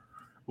 where?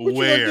 What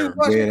you gonna do?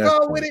 Bust your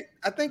car with it?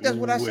 I think that's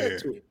what I said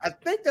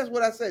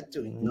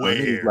to him.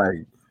 Where?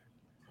 Like,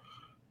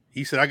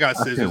 he said, I got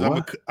scissors.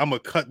 I'm gonna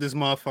cut this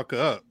motherfucker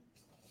up.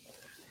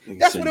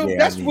 That's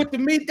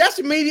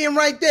the medium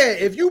right there.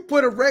 If you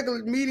put a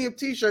regular medium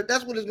t-shirt,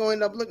 that's what it's going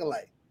to end up looking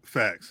like.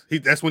 Facts.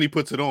 That's when he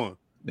puts it on.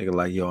 Nigga,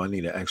 like, yo, I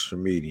need an extra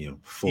medium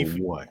for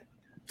what?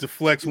 To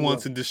flex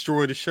once and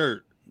destroy the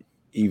shirt.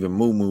 Even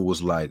Moo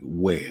was like,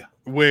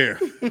 where?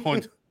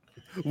 On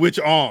which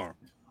arm?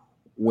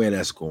 Where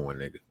that's going,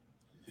 nigga?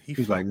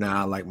 He's like,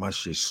 nah, I like my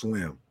shit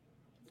slim.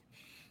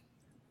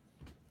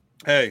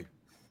 Hey,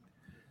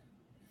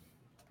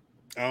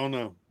 I don't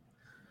know.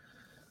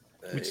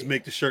 We just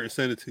make the shirt and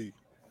send it to you.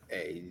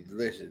 Hey,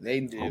 listen,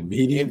 they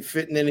did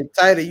fitting any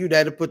tighter. You'd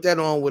have to put that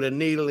on with a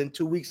needle in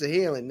 2 weeks of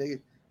healing,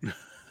 nigga.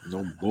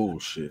 No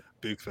bullshit.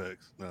 Big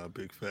facts. Nah,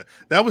 big fact.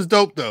 That was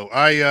dope though.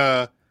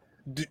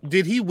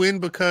 Did he win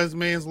because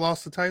Mans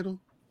lost the title?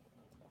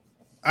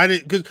 I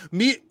didn't, because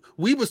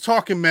we was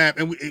talking map,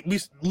 and we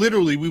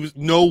was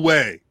no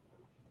way.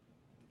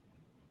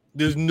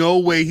 There's no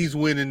way he's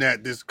winning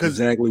that.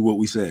 Exactly what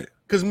we said.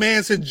 Because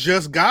Mans had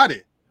just got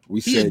it.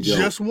 He had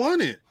just won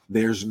it.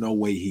 There's no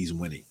way he's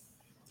winning.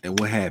 And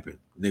what happened?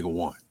 Nigga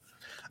won.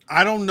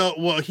 I don't know.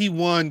 Well, he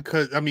won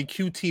because,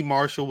 QT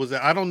Marshall was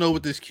there. I don't know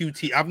what this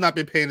QT. I've not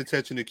been paying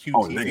attention to QT.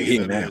 Oh, nigga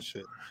here now.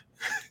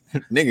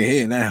 Nigga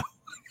here now.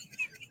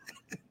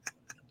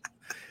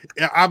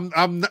 Yeah, I'm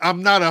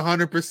not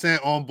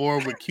 100% on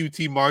board with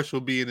QT Marshall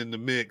being in the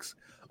mix,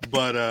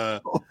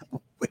 but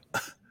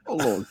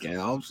hold on,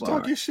 Cal. I'm sorry.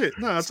 Talk your shit.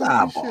 No,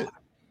 talk your shit.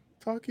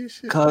 Talk your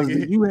shit. Cause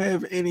if you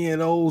have any of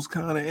those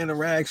kind of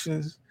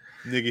interactions,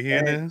 nigga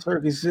here now,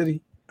 Turkey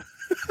City.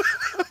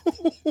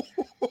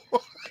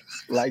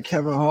 like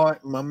Kevin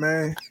Hart, my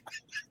man.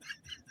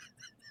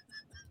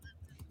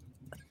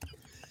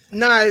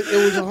 Nah, it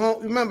was a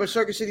home. Remember,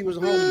 Circuit City was a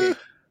home game.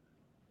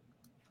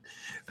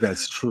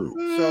 That's true.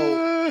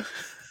 So,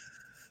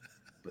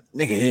 But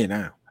nigga here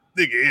now.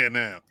 Nigga here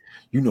now.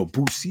 You know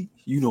Boosie.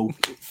 You know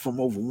from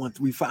over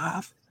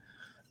 135.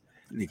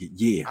 Nigga,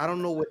 yeah. I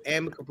don't know what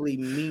amicably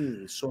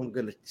means, so I'm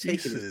gonna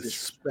take it as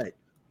disrespect.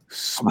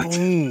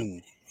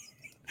 Spoon.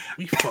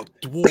 We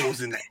fucked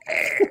dwarves in the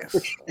ass.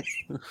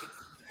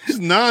 This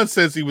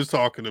nonsense he was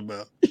talking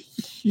about.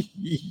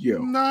 Yo,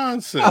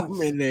 nonsense.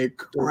 I'm in there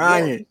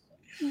crying.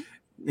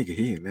 Nigga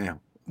here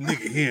now.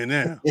 Nigga here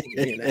now.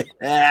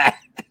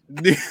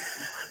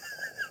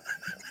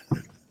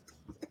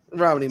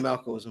 Romney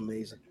Malco was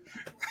amazing.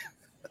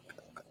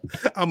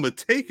 I'm gonna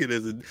take it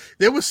as a.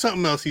 There was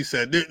something else he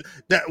said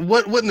that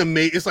wasn't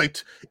amazing. It's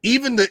like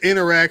even the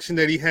interaction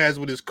that he has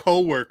with his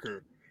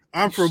coworker.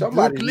 I'm from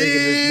Brooklyn.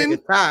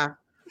 Nigga Ty.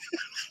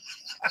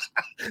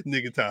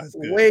 Nigga Ty's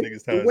good.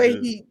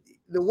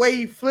 The way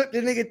he flipped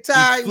the nigga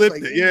Ty. He flipped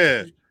it,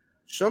 yeah.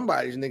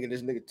 Somebody's nigga.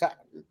 This nigga Ty.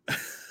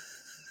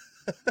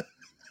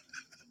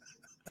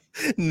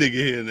 Nigga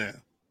here now.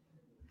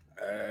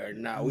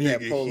 Nah, we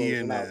had polos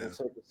in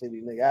Circuit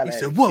City, nigga. He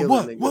said,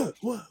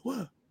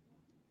 what?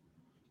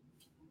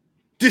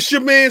 This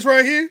your man's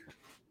right here?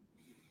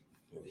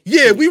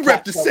 Yeah, we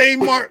rep the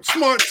same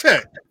smart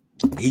tech.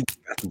 He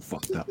got too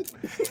fucked up.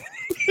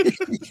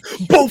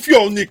 Both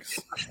y'all niggas.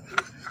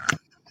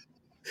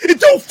 It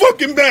don't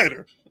fucking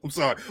matter. I'm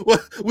sorry.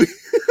 What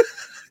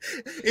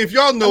if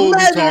y'all know what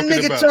we're talking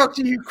nigga about? Talk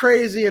to you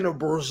crazy in a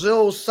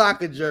Brazil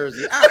soccer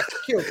jersey. I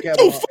kill Kevin.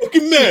 Don't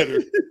fucking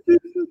matter.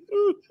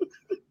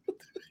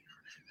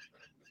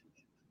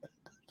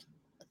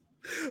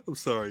 I'm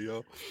sorry,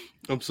 y'all.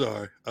 I'm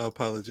sorry. I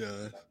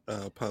apologize.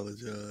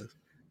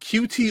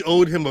 QT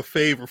owed him a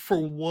favor for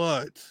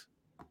what?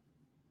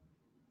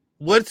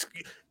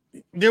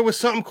 There was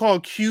something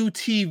called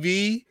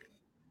QTV,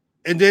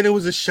 and then it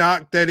was a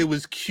shock that it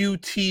was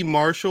QT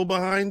Marshall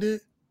behind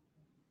it.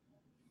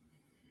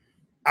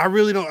 I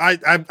really don't.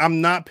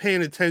 I'm not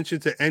paying attention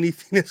to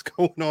anything that's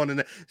going on in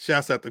that.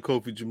 Shouts out to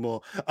Kofi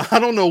Jamal. I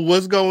don't know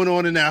what's going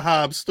on in that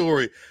Hobbs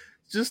story.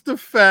 Just the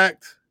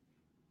fact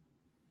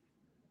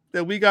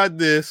that we got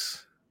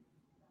this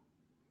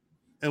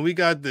and we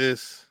got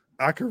this,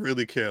 I could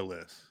really care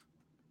less.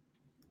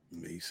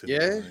 Mason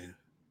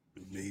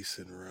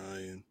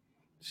Ryan.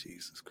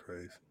 Jesus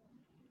Christ.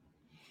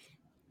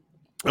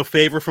 A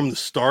favor from the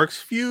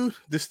Starks feud?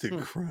 This thing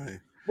crying.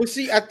 Well,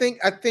 see, I think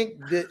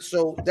that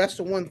so that's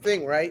the one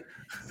thing, right?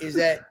 Is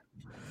that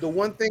the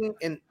one thing,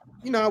 and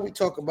you know how we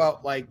talk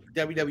about like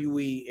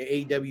WWE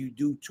and AEW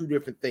do two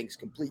different things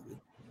completely.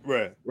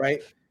 Right.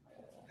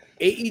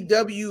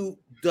 AEW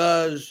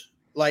does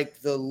like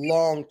the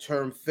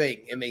long-term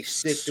thing and they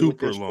stick to what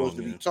they're supposed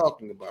to be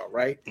talking about,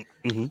 right?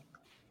 Mm-hmm.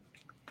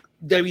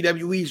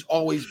 WWE's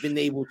always been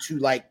able to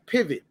like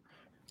pivot.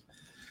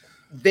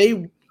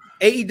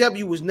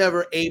 AEW was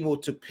never able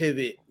to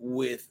pivot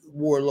with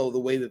Wardlow the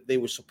way that they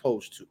were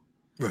supposed to,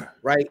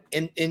 right?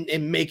 And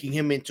making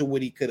him into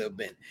what he could have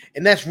been.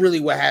 And that's really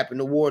what happened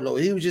to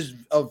Wardlow. He was just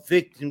a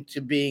victim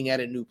to being at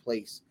a new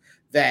place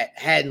that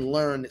hadn't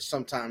learned that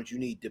sometimes you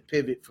need to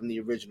pivot from the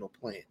original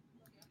plan.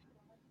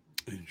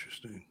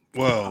 Interesting.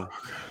 Well,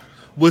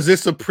 was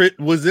this a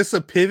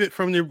pivot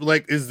from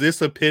the is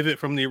this a pivot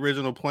from the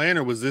original plan,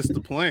 or was this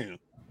the plan?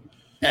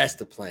 That's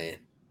the plan.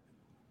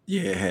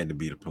 Yeah, it had to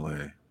be the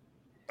plan.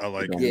 I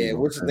like it. Yeah,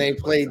 what's his name?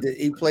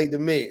 He played the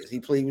Miz. He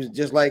was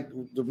just like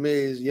the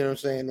Miz, you know what I'm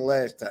saying, the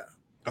last time.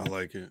 I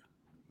like it.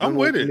 I'm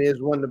with it.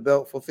 Miz won the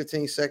belt for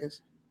 15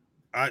 seconds.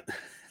 I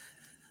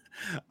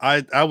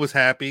was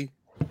happy.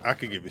 I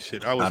could give a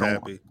shit. I was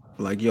happy.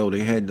 Like, yo, they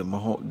had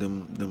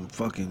them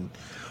fucking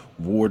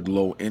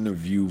Wardlow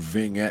interview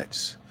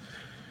vignettes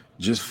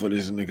just for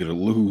this nigga to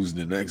lose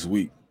the next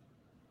week.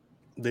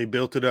 They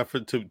built it up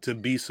to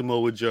be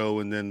Samoa Joe,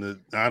 and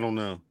then I don't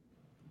know.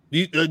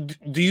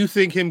 Do you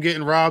think him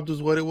getting robbed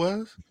was what it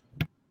was?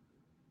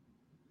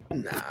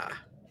 Nah.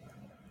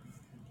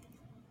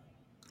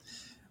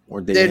 Or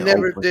they've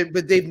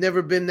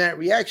never been that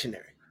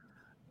reactionary.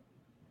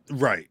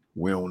 Right.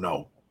 We don't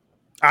know.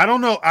 I don't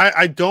know.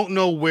 I don't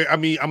know where. I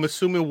mean, I'm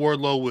assuming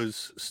Wardlow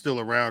was still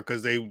around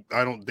because they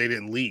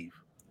didn't leave.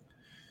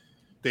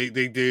 They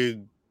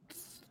did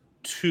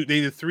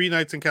 3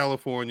 nights in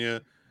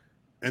California,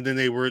 and then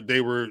they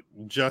were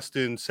just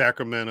in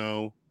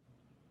Sacramento.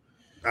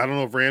 I don't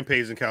know if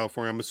Rampage in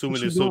California. I'm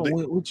assuming it's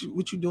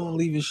what you doing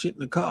leaving shit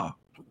in the car?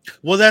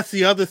 Well, that's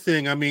the other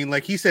thing. I mean,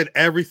 like he said,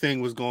 everything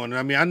was going.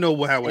 I mean, I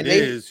know how it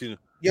is. You know.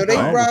 Yo, they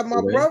robbed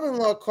my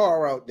brother-in-law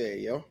car out there,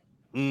 yo.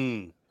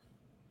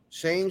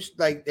 Same,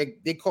 like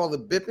they call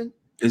it bipping.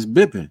 It's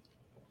bipping.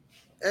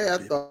 Hey, I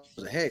thought it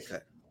was a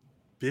haircut.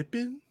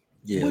 Bipping?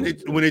 Yeah.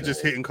 When they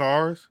just hitting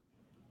cars?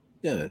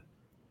 Yeah.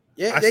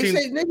 Yeah, they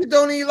say niggas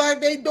don't even like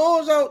their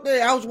doors out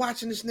there. I was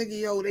watching this nigga,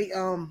 yo. They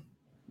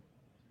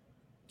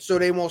so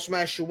they won't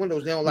smash your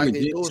windows. They don't like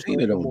their doors.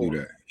 Cena don't do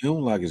that. He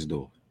don't like his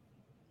door.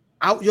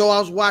 I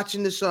was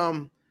watching this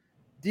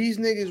these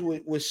niggas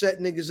would set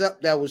niggas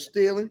up that was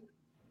stealing.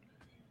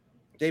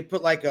 They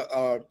put like it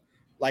was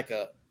like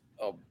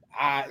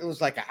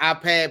an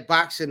iPad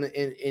box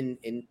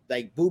in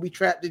like booby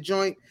trap the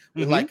joint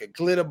with like a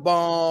glitter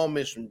bomb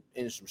and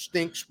some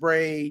stink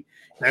spray.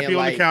 Happy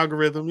on the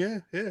algorithm, yeah.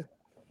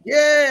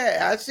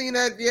 Yeah, I seen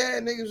that. Yeah,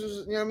 niggas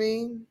was, you know what I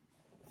mean?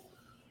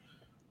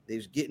 They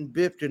was getting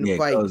bipped in the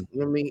fight. You know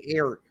what I mean?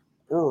 Eric.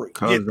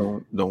 Cuz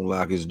don't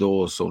lock his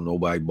doors so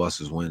nobody busts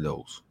his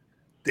windows.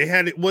 They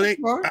had it. Well,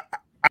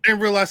 I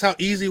didn't realize how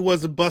easy it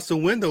was to bust a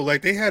window.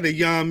 Like they had a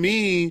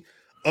Yamin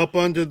up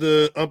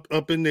under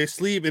up in their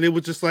sleeve, and it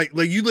was just like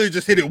you literally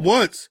just hit it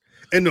once,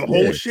 and the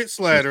whole shit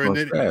slatter, and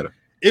then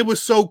it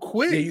was so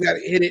quick. Yeah, you got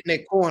to hit it in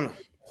that corner.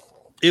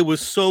 It was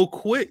so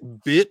quick,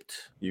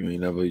 bipped. You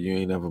ain't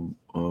never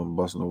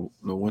bust no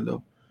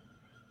window.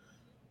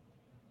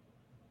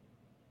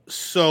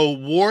 So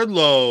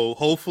Wardlow,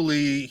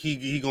 hopefully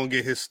he gonna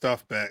get his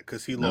stuff back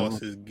because he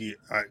lost his gear.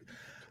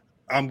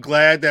 I'm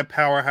glad that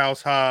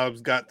Powerhouse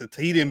Hobbs got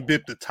he didn't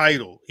bip the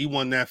title. He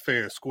won that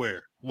fair and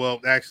square. Well,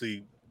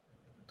 actually,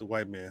 the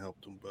white man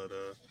helped him, but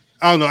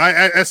I don't know.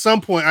 At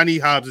some point I need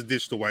Hobbs to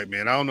ditch the white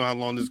man. I don't know how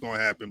long this is gonna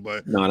happen,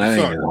 but no, that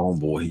ain't his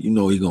homeboy. You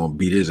know he gonna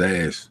beat his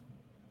ass.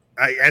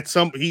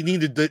 He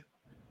needed to.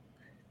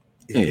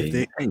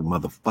 Hey,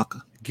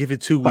 motherfucker! Give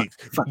it 2 weeks.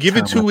 Give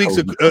it 2 weeks.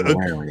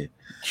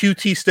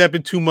 QT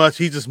stepping too much.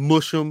 He just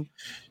mush him.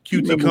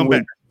 QT come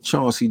back.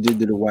 Chauncey did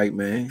to the white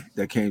man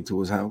that came to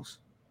his house.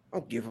 I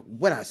don't give a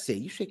what I say.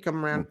 You should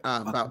come around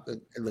about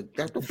look.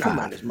 Don't come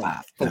out his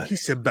mouth. He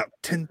said about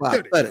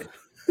 10:30.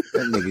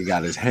 That nigga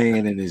got his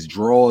hand in his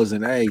drawers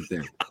and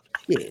everything.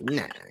 Yeah,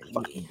 nah.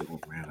 Fucking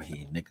around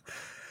here, nigga.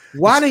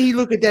 Why did he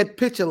look at that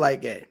picture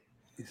like that?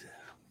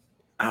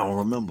 I don't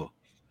remember.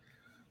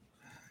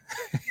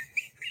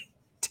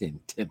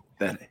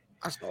 10:30.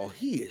 I saw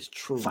he is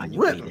true. Find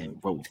your way in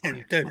road.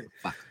 10:30.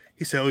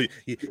 He said, "Oh,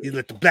 you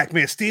let the black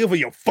man steal for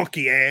your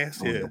funky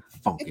ass." Yeah,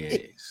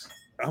 funky ass.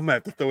 I'm gonna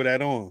have to throw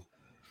that on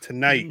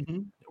tonight.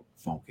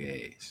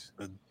 Funky ass.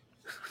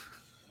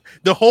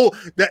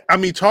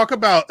 Talk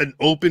about an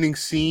opening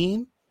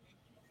scene.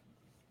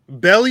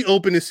 Belly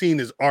opening scene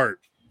is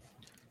art.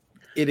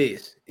 It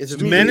is. It's a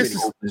menace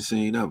opening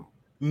scene of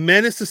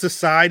Menace to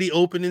Society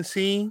opening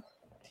scene.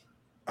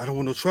 I don't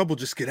want no trouble.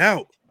 Just get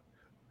out.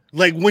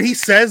 Like when he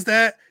says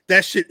that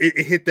shit,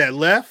 it hit that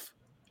left.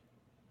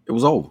 It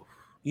was over.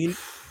 You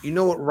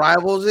know what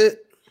rivals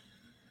it?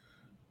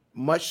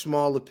 Much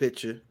smaller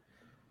picture,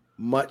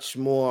 much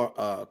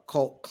more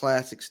cult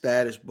classic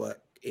status,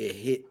 but it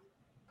hit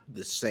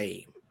the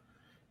same.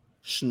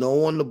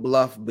 Snow on the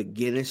Bluff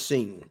beginning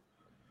scene.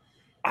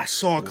 I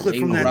saw a clip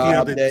from that the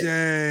other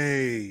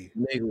day.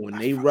 Nigga, when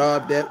they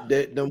robbed that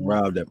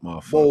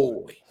motherfucker.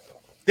 Boy.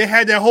 They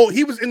had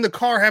he was in the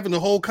car having the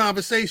whole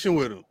conversation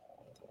with him.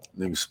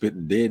 Nigga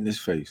spitting dead in his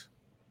face.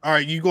 All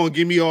right, you gonna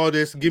give me all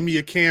this, give me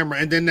a camera,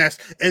 and then that's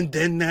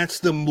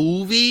the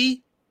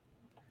movie?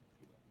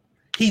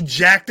 He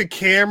jacked the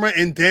camera,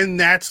 and then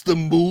that's the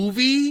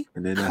movie?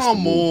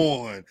 Come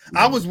on.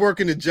 I was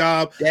working a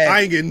job. Yeah.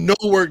 I ain't getting no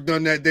work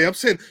done that day. I'm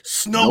saying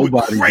Snow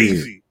is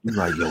crazy. He's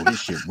like, yo, this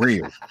shit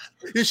real.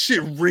 This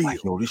shit real.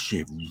 Like, yo, this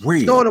shit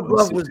real. Snow on the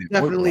Bluff was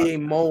definitely a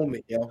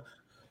moment, yo.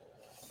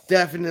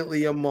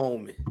 Definitely a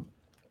moment.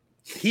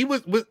 He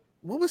was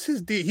what was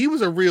his deal? He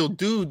was a real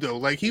dude though.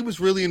 Like he was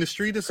really in the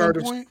street at some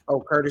point.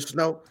 Oh, Curtis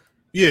Snow.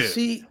 Yeah.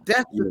 See,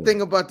 that's the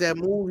thing about that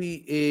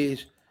movie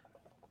is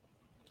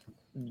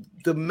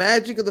the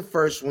magic of the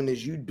first one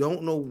is you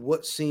don't know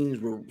what scenes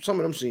were. Some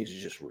of them scenes are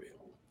just real.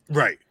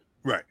 Right.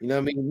 You know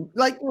what I mean?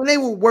 Like when they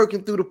were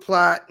working through the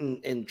plot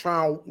and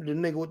trying the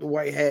nigga with the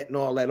white hat and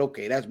all that.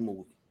 Okay, that's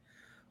movie.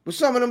 But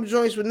some of them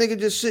joints with nigga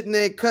just sitting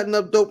there cutting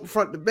up dope in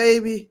front of the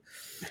baby.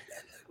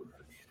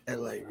 That's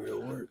like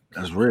real work.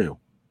 That's real.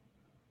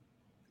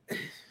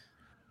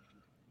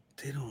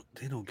 They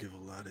don't give a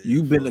lot of.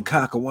 You been to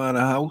Cockawana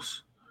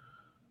House?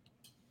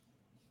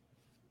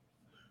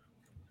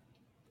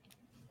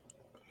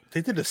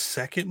 They did a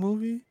second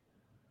movie.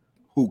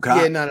 Who?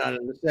 Yeah, no.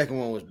 The second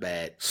one was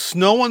bad.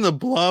 Snow on the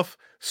Bluff.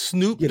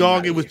 Snoop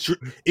Dogg.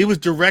 It was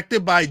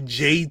directed by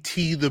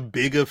JT the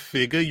Bigger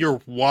Figure. You're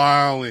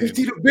wilding. JT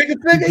the Bigger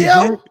Figure,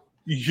 yo.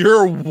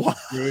 You're wild.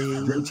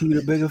 JT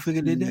the Bigger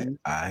Figure did that.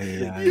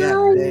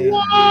 You're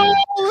wild.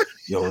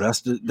 Yo,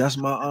 that's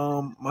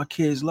my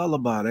kid's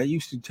lullaby. That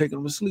used to take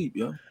them to sleep,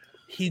 yo.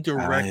 He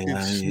directed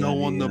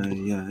Snow on the Bluff.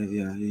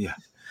 Yeah.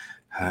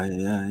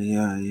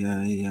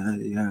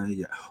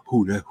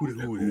 Who that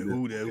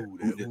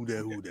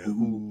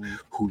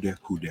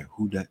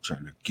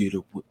trying to get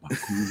up with my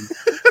cool?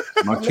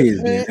 My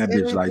kids being that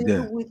bitch like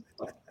that.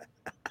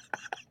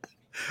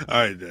 All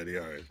right, Daddy.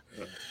 All right.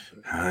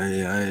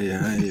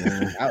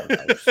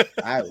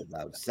 I was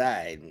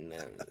outside.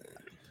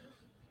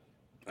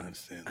 I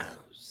understand.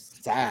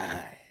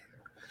 Outside.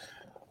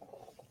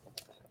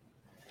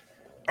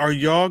 Are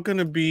y'all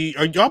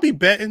be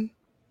betting?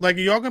 Like, are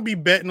y'all gonna be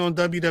betting on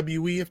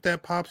WWE if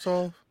that pops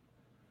off?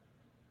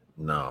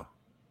 No.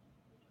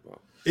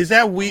 Is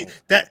that weird?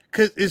 That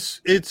because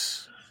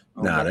it's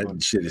Nah,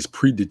 that shit is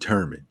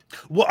predetermined.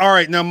 Well, all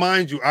right. Now,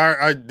 mind you,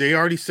 they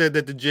already said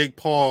that the Jake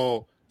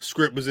Paul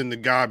script was in the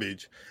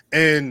garbage,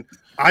 and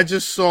I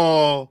just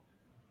saw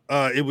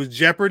it was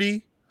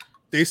Jeopardy.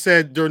 They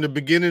said during the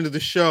beginning of the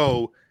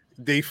show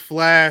they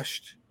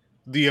flashed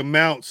the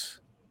amounts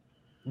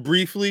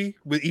briefly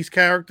with each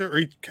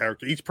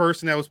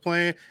person that was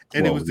playing,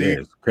 and it was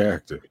the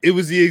character. It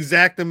was the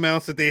exact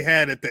amounts that they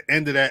had at the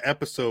end of that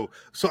episode.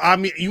 So I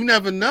mean, you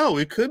never know.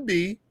 It could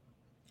be.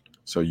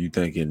 So you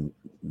thinking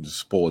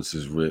sports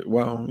is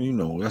well, you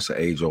know, that's an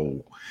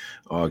age-old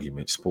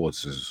argument.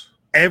 Sports is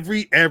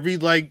every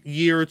like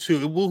year or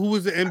two. Well, who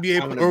was the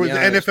NBA or was the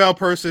NFL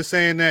person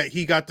saying that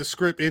he got the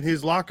script in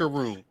his locker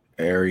room?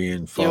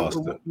 Arian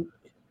Foster.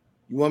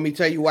 You want me to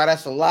tell you why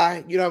that's a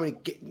lie? You know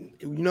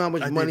how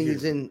much money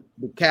is in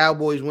the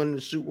Cowboys winning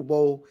the Super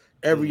Bowl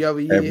every other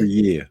year? Every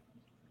year.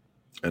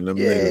 And them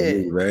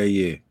niggas every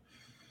year.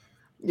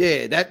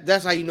 Yeah,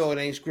 that's how you know it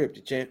ain't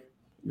scripted, champ.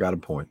 Got a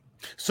point.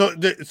 So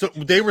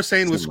they were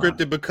saying it was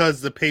scripted because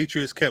the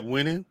Patriots kept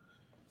winning?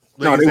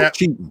 Like, no, they were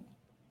cheating.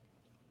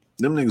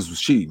 Them niggas was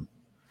cheating.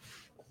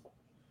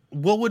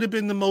 What would have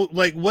been the most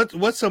like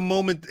what's a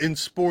moment in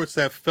sports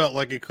that felt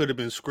like it could have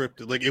been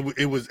scripted? Like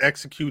it was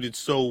executed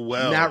so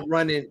well. Not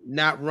running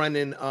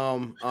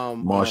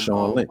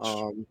Marshawn Lynch.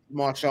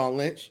 Marshawn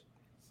Lynch.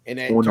 And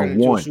then on turned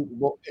into a Super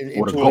Bowl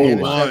into an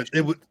interception.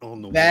 It was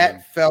on the that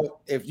one.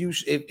 Felt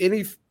if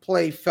any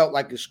play felt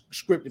like a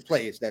scripted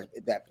play, it's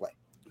that play.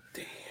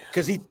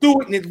 Because he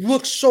threw it and it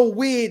looked so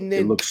weird and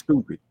then it looks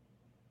stupid.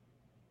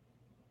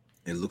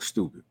 It looks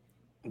stupid.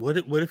 What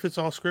if it's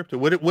all scripted?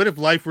 What if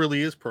life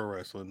really is pro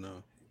wrestling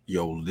though?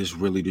 Yo, this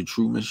really the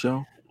Truman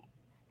Show?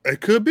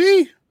 It could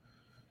be.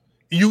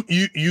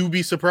 You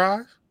be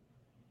surprised?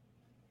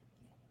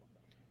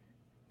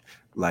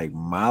 Like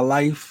my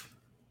life?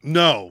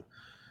 No.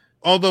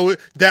 Although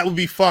that would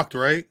be fucked,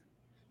 right?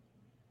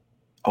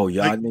 Oh,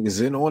 y'all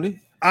niggas in on it?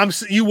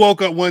 You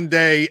woke up one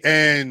day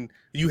and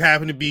you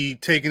happen to be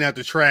taking out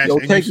the trash. Yo,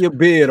 and take your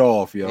beard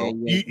off, yo.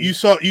 You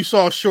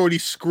saw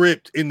Shorty's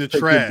script in the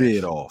trash. Take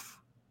your beard off.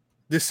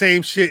 The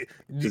same shit.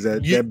 Is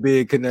that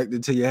beard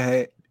connected to your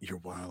hat? You're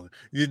wild.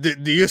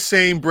 Your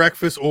same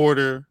breakfast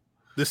order,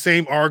 the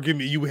same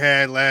argument you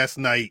had last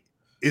night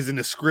is in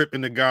the script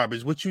in the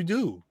garbage. What you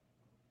do?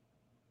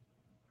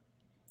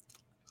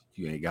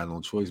 You ain't got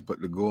no choice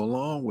but to go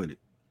along with it.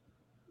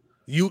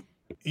 You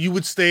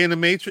would stay in the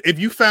Matrix? If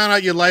you found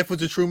out your life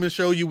was a Truman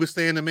Show, you would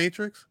stay in the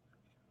Matrix?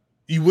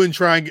 You wouldn't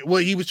try and get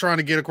what he was trying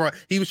to get across.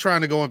 He was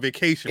trying to go on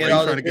vacation. Right? He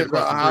was trying to get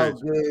across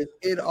the bridge.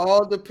 It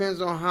all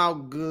depends on how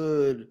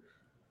good,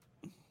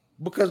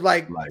 because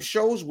like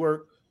shows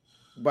work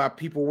by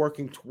people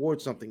working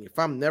towards something. If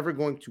I'm never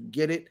going to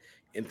get it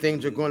and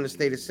things are going to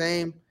stay the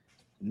same,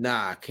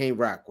 I can't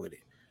rock with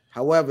it.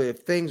 However, if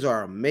things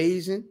are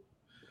amazing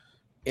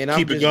and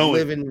I'm just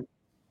living,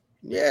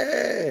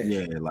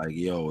 like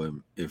yo,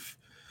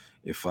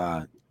 if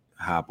I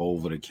hop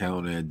over the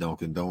counter at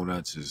Dunkin'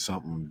 Donuts or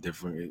something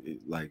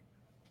different, like,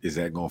 is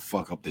that gonna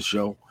fuck up the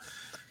show?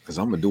 Because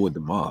I'm gonna do it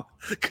tomorrow.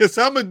 Because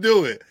I'm gonna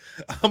do it.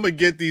 I'm gonna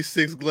get these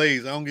 6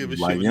 glazes. I don't give a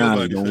shit.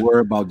 Yanni, don't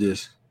worry about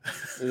this.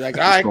 Like,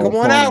 all right, come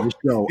on out.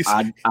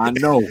 I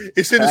know.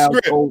 It's in the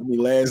script. Told me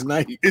last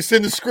night. It's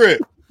in the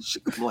script.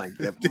 I'm like,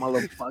 that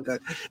motherfucker.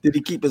 Did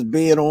he keep his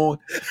beard on?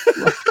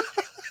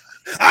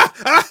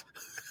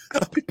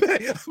 I'll be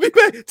back.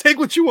 Take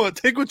what you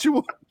want.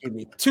 Give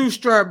me 2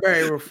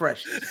 strawberry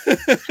refreshers.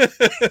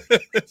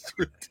 It's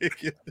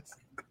ridiculous.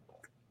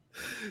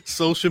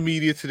 Social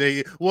media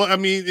today. Well, I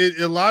mean,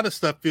 a lot of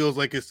stuff feels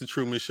like it's the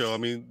Truman Show. I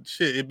mean,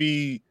 shit, it'd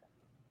be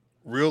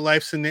real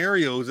life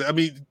scenarios. I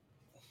mean,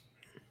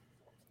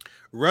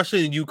 Russia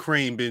and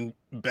Ukraine been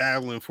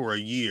battling for a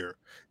year.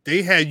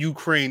 They had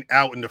Ukraine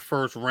out in the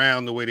first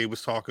round the way they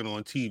was talking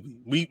on TV.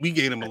 We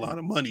gave them a lot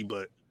of money,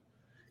 but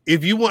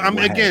if you want, I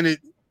mean, again, it.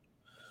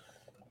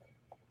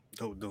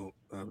 Don't.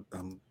 I'm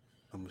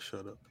gonna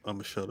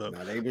shut up.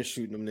 Nah, they've been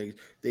shooting them niggas.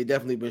 They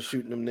definitely been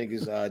shooting them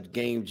niggas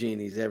game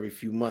genies every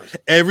few months.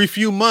 Every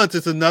few months,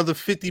 it's another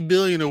 50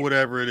 billion or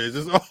whatever it is.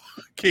 It's all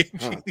game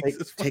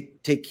genies.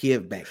 Take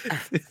Kiev back.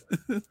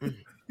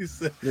 He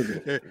said,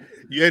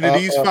 you enter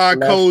these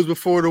 5 codes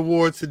before the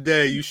war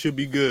today, you should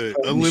be good.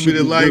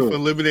 Unlimited life, good.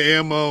 Unlimited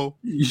ammo.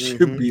 You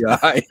should be all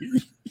right.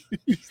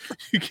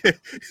 You get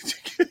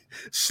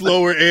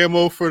slower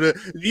ammo for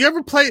the. You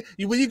ever play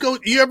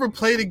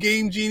the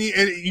Game Genie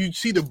and you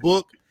see the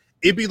book?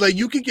 It'd be like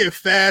you could get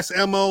fast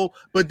ammo,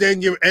 but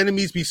then your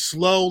enemies be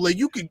slow. Like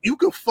you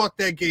could fuck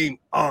that game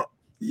up.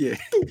 Yeah.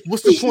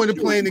 What's the point of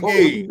playing the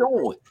game?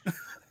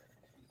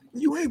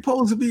 You ain't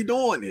supposed to be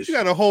doing this. You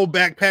got a whole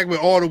backpack with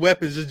all the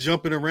weapons just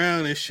jumping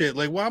around and shit.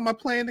 Like, why am I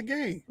playing the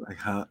game? Like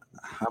how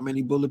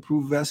many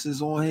bulletproof vests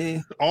is on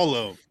here? All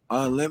of them.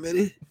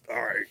 Unlimited? All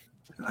right.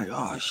 Like,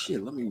 oh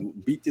shit, let me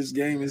beat this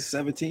game in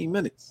 17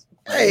 minutes.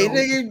 Hey,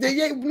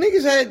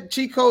 niggas had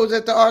cheat codes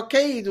at the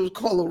arcades. It was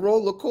called a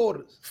roll of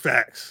quarters.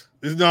 Facts.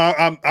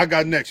 No, I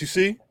got next. You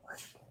see?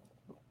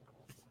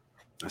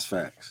 That's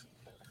facts.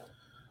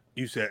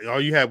 You said all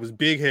you had was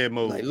big head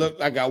mode. Like, look,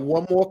 I got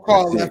one more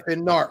car left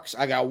in Narcs.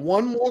 I got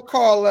one more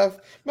car left.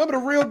 Remember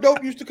the real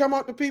dope used to come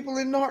out to people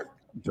in Narc?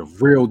 The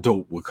real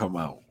dope would come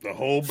out. The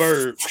whole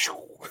bird.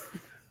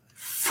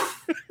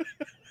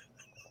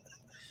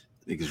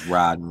 Niggas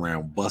riding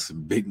around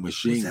busting big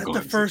machine guns. Was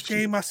that the first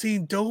game I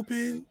seen dope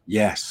in?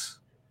 Yes.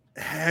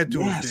 It had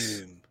to have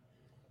been.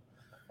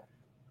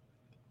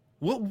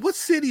 What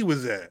city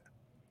was that?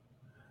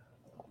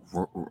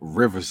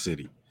 River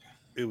City.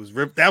 It was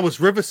that was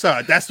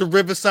Riverside. That's the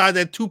Riverside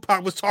that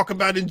Tupac was talking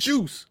about in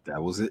Juice.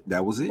 That was it.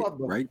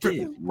 Right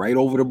there. Right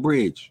over the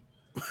bridge.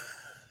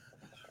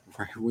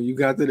 Right when you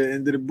got to the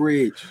end of the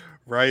bridge.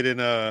 Right in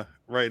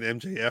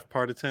MJF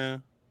part of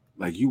town.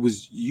 Like you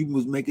was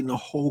making the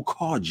whole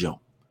car jump.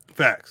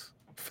 Facts.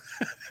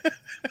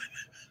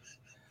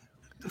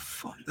 The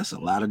fuck? That's a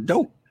lot of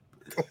dope.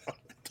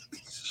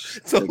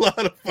 It's a lot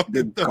of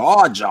fucking dope.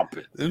 Car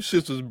jumping. Them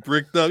shits was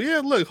bricked up.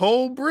 Yeah, look,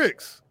 whole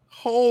bricks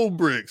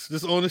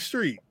just on the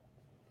street.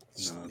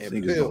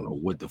 Niggas don't know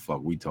what the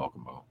fuck we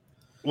talking about.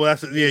 Well,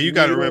 you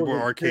got to remember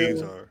where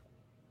arcades are.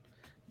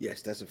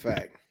 Yes, that's a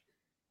fact.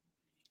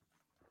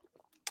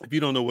 If you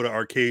don't know what an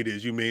arcade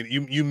is, you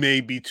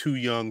may be too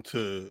young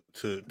to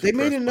They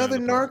made another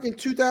Narc in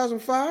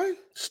 2005.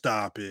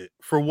 Stop it.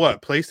 For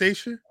what?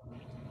 PlayStation?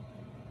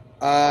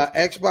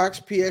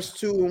 Xbox,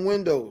 PS2, and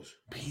Windows.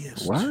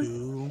 PS2. What?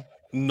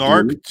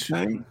 Narc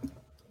 2.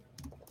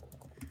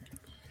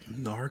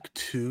 Narc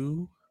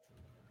 2.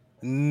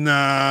 Nah.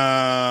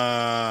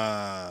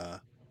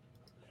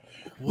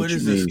 What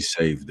is this? He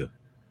saved her.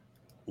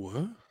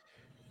 What?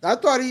 I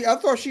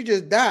thought she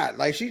just died.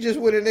 Like she just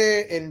went in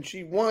there and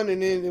she won,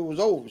 and then it was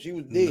over. She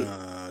was dead.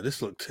 Nah,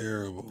 this looked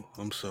terrible.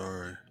 I'm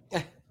sorry.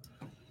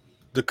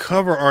 The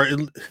cover art,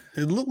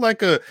 it looked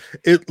like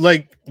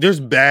there's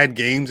bad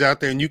games out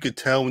there, and you could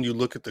tell when you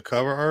look at the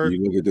cover art.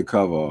 You look at the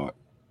cover art.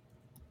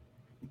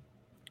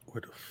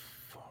 Where the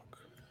fuck?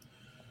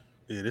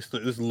 Yeah, this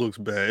looks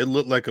bad. It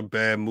looked like a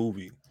bad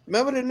movie.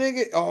 Remember the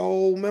nigga?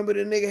 Oh, remember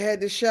the nigga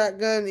had the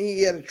shotgun?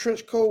 He had a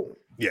trench coat.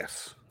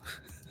 Yes.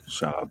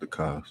 Shout out to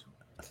Cos.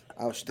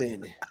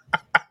 Outstanding.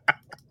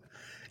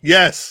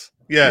 Yes.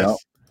 Yep.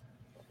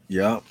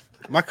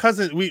 My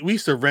cousin, we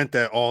used to rent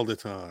that all the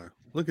time.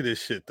 Look at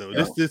this shit though.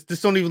 Yep.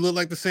 This don't even look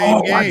like the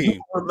same game.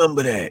 I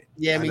remember that.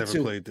 Yeah, me never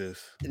too. Played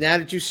this. Now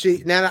that you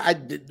see,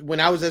 when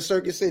I was at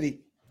Circuit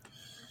City,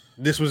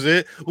 this was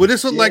it. Well,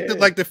 this looked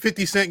like the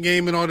 50 Cent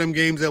game and all them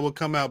games that would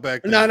come out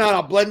back then.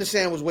 No. Blood in the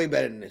Sand was way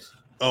better than this.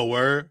 Oh,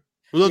 word?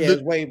 Well, yeah,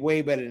 it was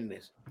way better than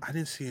this. I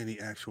didn't see any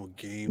actual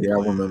game. Yeah, I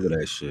remember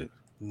that shit.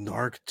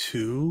 Narc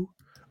 2?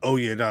 Oh,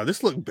 yeah, no,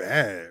 this looked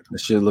bad. That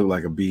shit looked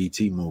like a BET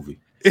movie.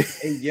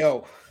 Hey,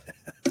 yo.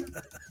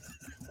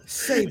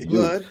 Say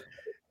blood.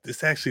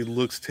 This actually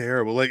looks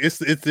terrible. Like, is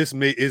this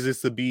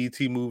the BET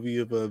movie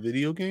of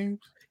video games?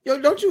 Yo,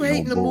 don't you hate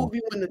in the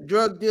movie when the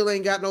drug dealer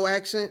ain't got no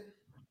accent?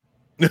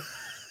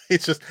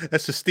 That's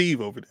just Steve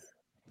over there.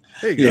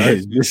 Hey, guys. Yeah,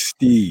 it's just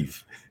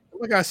Steve.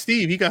 Look at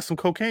Steve. He got some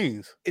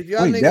cocaines. If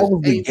y'all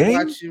niggas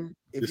ain't watching,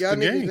 if y'all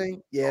niggas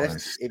ain't,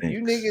 if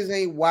you niggas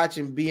ain't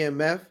watching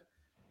BMF,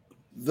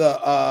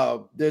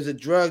 there's a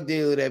drug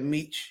dealer that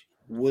Meech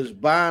was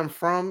buying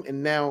from,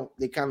 and now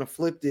they kind of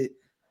flipped it,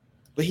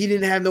 but he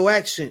didn't have no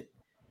accent.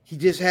 He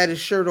just had his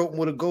shirt open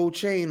with a gold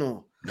chain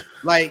on,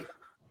 like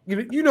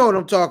you know what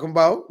I'm talking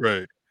about,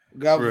 right?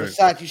 Got a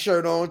Versace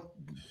shirt on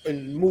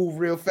and move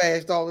real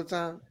fast all the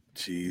time.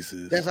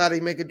 Jesus, that's how they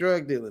make a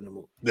drug deal in the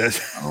movie. I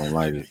don't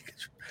like it.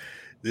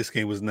 This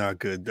game was not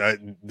good.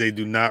 They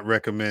do not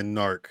recommend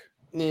Narc.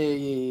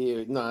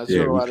 Yeah. No,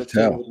 0 out of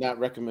 10 would not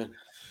recommend.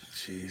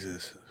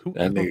 Jesus.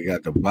 That nigga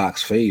got the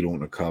box fade on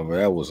the cover.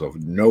 That was a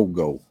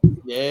no-go.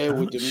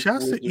 Yeah.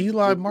 Shouts to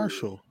Eli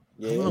Marshall.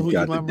 Yeah, he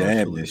got the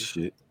dabness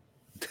shit.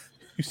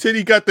 You said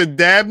he got the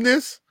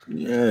dabness?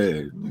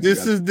 Yeah.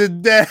 This is the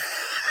dab.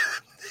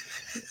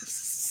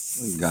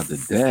 He got the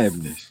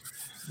dabness.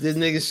 That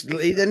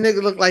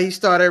nigga look like he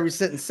started every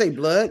sentence. Say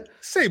blood.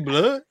 Say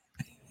blood.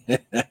 Say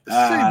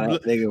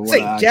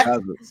Jack.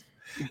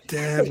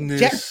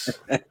 Dabness.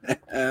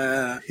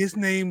 His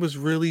name was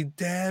really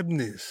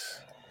Dabness.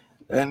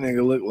 That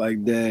nigga looked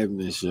like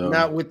Dabness, yo.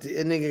 Not with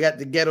the nigga got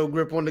the ghetto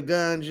grip on the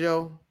guns,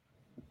 yo.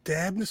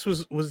 Dabness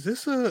was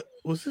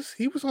this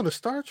he was on a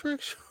Star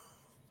Trek show?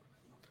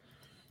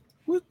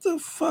 What the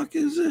fuck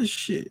is this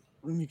shit?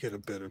 Let me get a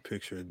better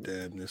picture of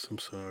Dabness. I'm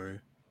sorry.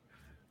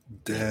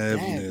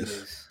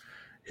 Dabness.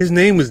 His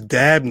name was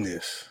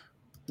Dabness.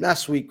 Not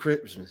Sweet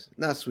Christmas.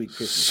 Sweet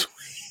Christmas.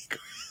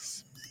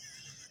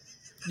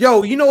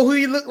 Yo, you know who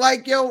he looked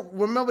like, yo?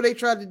 Remember they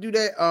tried to do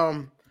that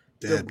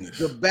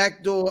the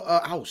backdoor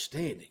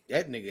outstanding.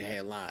 That nigga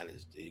had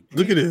lines.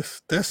 Look at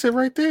this. That's it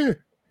right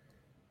there.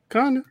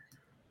 Kinda.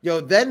 Yo,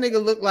 that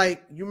nigga looked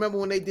like, you remember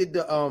when they did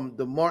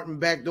the Martin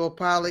backdoor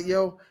pilot,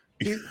 yo?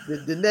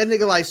 That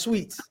nigga like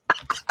Sweets.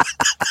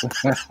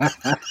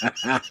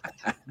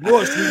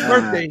 Your Sweet's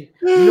birthday.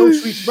 You know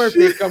Sweet's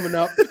birthday coming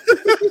up.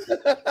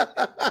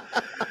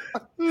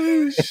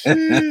 Oh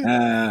shit.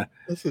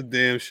 That's a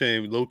damn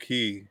shame. Low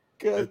key.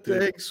 God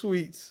dang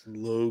Sweets.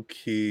 Low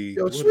key.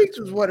 Yo, Sweets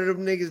was one of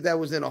them niggas that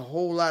was in a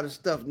whole lot of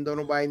stuff and don't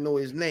nobody know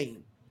his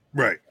name.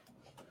 Right.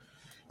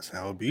 That's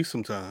how it be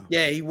sometimes.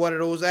 Yeah, he one of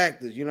those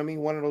actors. You know what I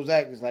mean? One of those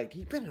actors. Like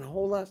he been in a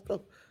whole lot of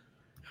stuff.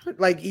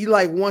 Like he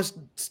like one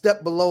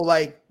step below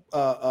like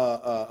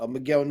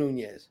Miguel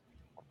Nunez.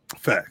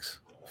 Facts.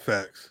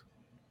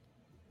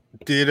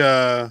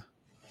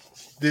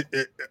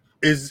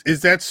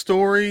 Is that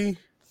story?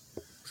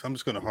 I'm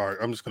just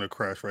gonna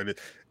crash right in.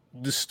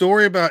 The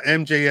story about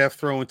MJF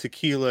throwing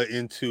tequila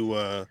into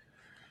a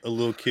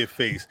little kid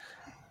face.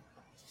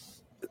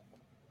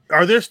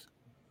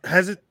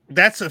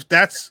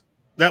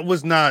 That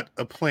was not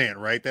a plant,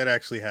 right? That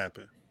actually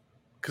happened.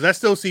 Because I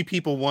still see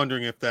people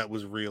wondering if that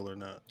was real or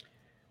not.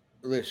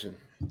 Listen.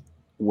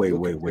 Wait.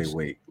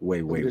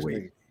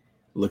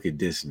 Look at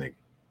this nigga.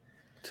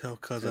 Tell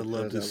cuz I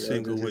love this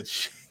single with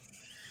shit.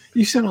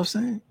 You see what I'm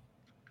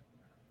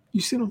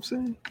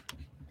saying?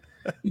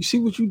 You see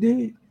what you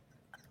did?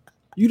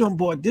 You done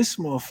bought this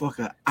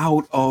motherfucker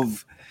out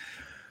of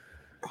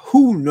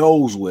who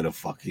knows where the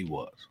fuck he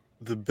was.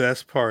 The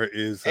best part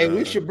is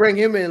we should bring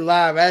him in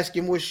live, ask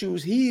him what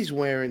shoes he's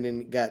wearing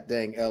in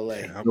goddamn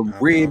LA. The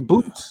red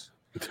boots.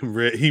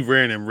 He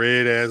ran in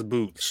red ass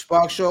boots.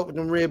 Spark show up with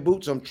them red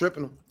boots. I'm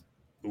tripping them.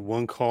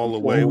 One call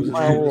away.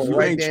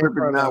 You ain't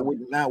tripping not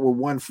with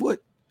 1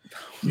 foot.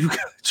 You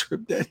gotta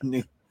trip that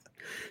nigga.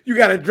 You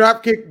gotta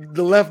drop kick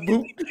the left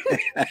boot.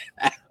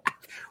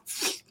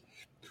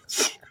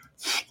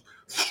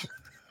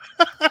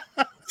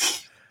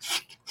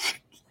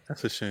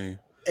 That's a shame.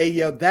 Hey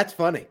yo, that's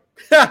funny.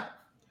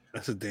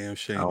 That's a damn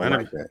shame. I don't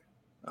like that.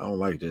 I don't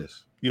like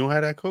this. You don't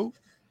have that coat?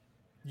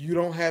 You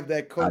don't have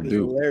that coat. I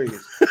do.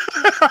 Hilarious.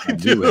 I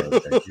do have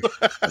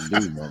that. I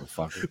do,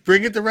 motherfucker.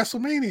 Bring it to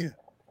WrestleMania.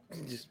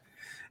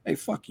 Hey,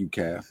 fuck you,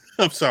 Cav.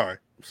 I'm sorry.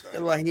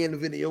 Like he in the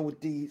video with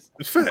these.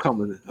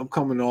 I'm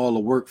coming to all the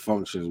work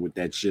functions with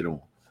that shit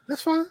on.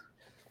 That's fine.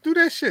 Do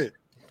that shit.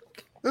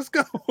 Let's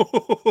go.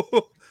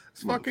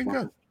 Let's fucking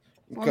go.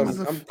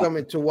 I'm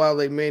coming to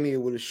Wale Mania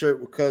with a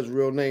shirt with Cuz'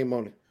 real name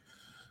on it.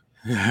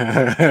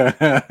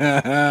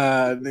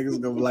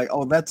 Niggas gonna be like,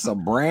 oh, that's a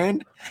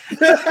brand.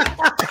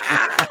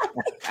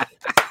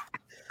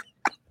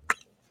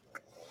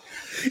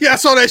 Yeah, I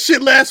saw that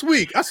shit last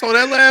week.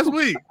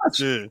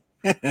 Yeah.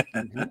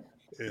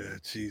 Yeah,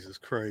 Jesus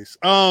Christ.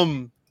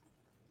 There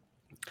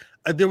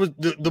was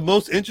the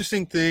most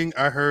interesting thing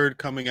I heard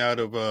coming out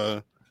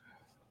of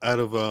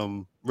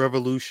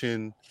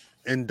Revolution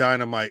and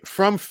Dynamite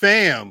from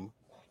Fam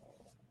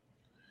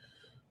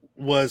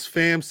was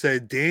Fam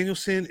said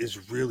Danielson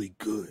is really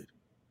good.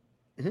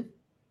 Mm-hmm.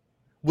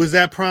 Was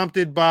that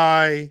prompted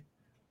by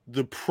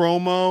the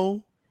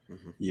promo?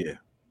 Mm-hmm. Yeah.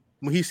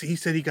 When he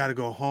said he got to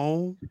go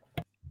home.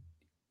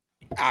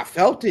 I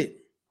felt it.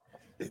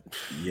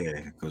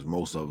 Yeah, because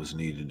most of us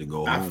needed to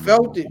go home. I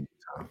felt it.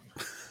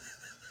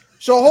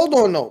 So hold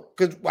on though,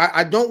 because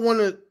I don't want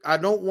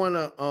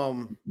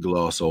to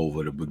gloss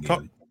over the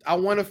beginning. I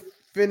want to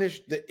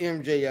finish the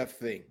MJF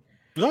thing.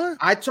 What?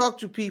 I talk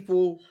to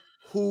people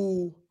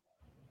who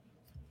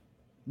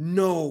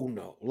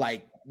know,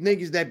 like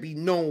niggas that be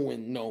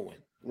knowing,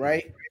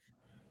 right?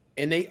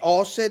 And they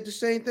all said the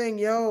same thing.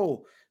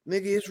 Yo,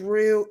 nigga, it's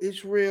real.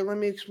 Let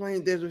me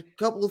explain. There's a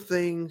couple of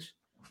things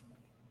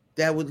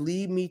that would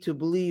lead me to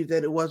believe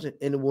that it wasn't,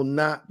 and it will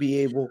not be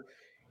able.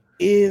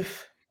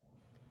 If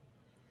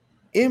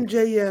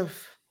MJF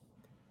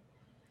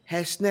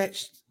has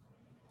snatched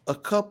a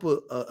cup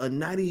of a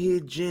naughty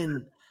head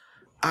gin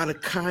out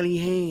of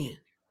Connie's hand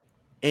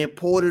and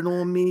poured it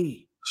on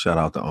me. Shout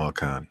out to Aunt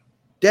Connie.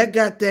 That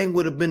goddamn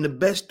would have been the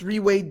best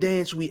three-way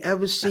dance we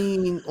ever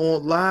seen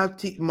on live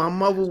TV. My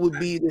mother would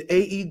be the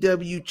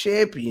AEW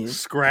champion.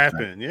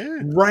 Scrapping,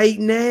 yeah. Right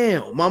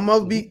now. My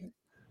mother be...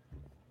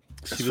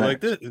 She be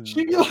like this.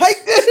 She be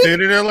like this.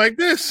 Standing there like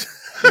this.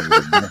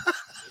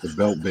 The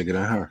belt bigger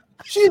than her.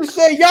 She'd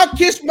say, y'all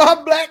kiss my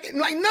black.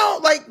 Like, no,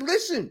 like,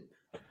 listen.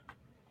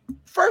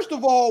 First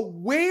of all,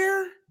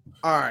 where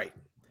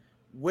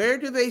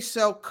do they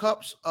sell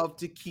cups of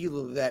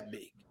tequila that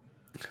big?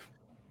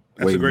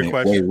 That's a great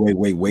question.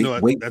 Wait.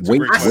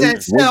 I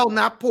said sell,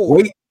 not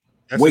pour.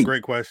 That's a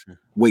great question.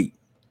 Wait.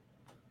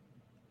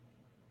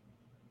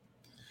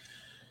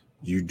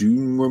 You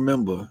do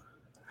remember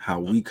how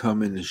we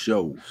come in the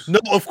shows? No,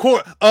 of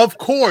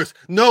course.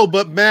 No,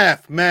 but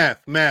math.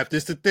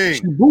 This the thing.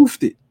 She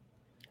boofed it.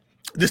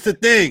 This the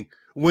thing.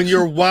 When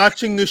you're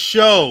watching the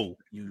show,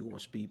 you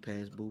want speed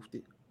pass boofed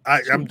it?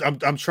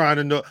 I'm trying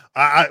to know.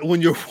 When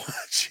you're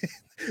watching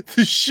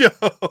the show,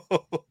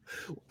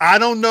 I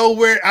don't know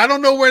where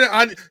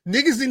niggas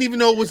didn't even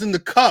know it was in the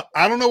cup.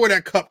 I don't know where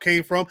that cup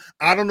came from.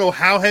 I don't know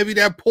how heavy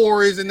that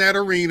pour is in that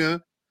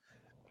arena.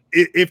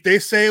 If they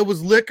say it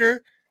was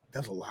liquor,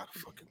 that's a lot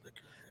of fucking liquor.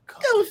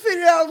 That was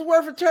 $50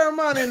 worth of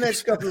Terramana in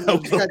that cup.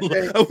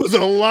 That was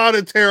a lot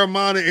of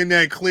Terramana in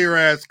that clear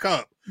ass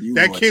cup.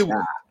 That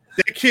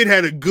kid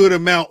had a good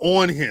amount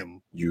on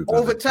him.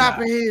 Over top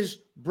of his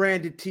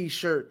branded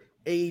T-shirt,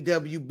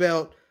 AEW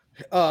belt,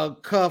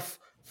 cuff,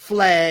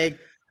 flag,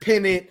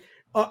 pennant.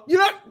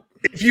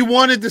 If you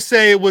wanted to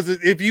say it was,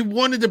 if you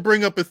wanted to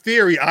bring up a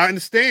theory, I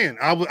understand.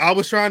 I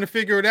was trying to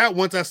figure it out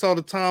once I saw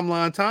the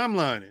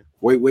timelining.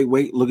 Wait.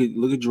 Look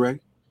at Dre.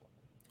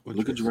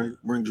 Look at Dre.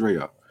 Bring Dre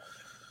up.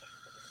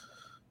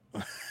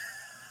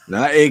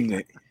 Not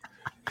ignorant.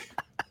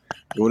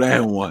 Go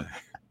down one.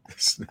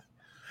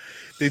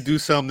 They do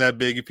something that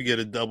big if you get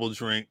a double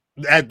drink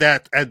at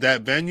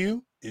that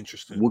venue.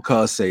 Interesting. What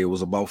cuz say it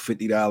was about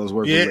 $50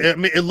 worth? Yeah, of liquor. I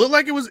mean, it looked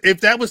like it was.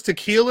 If that was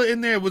tequila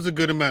in there, it was a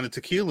good amount of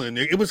tequila in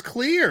there. It was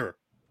clear.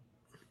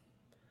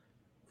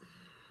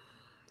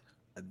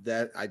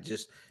 That I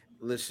just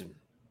listen.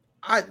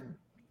 I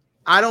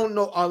don't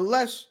know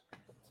unless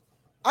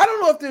I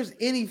don't know if there's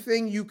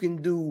anything you can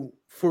do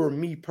for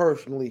me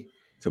personally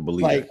To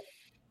believe like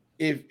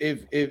it.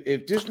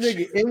 if this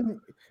nigga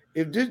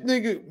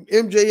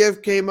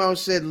MJF came out and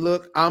said,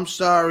 "Look, I'm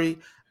sorry,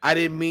 I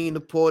didn't mean to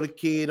pour the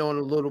kid on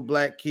a little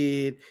black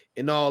kid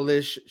and all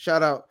this."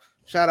 Shout out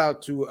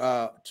to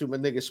my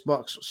nigga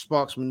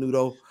Sparks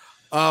Menudo.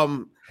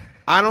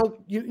 I don't,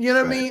 you know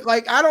what I mean?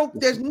 Like, I don't,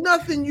 there's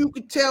nothing you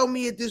could tell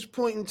me at this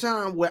point in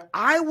time where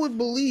I would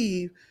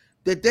believe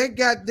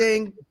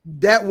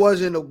that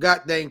wasn't a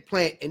goddamn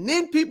plant. And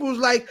then people was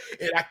like,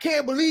 and I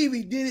can't believe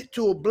he did it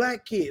to a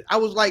black kid. I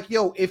was like,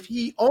 yo, if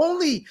he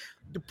only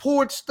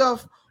poured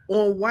stuff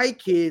on white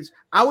kids,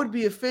 I would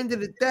be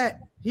offended at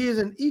that. He is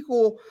an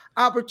equal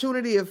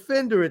opportunity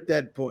offender at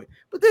that point.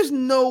 But there's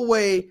no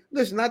way,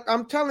 listen,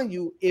 I'm telling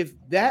you, if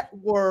that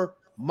were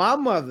my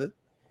mother,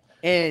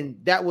 and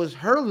that was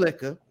her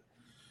liquor,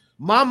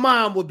 my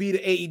mom would be the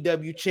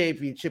AEW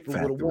championship and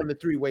would have won the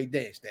 3-way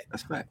dance.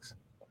 That's facts.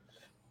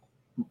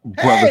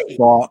 Brother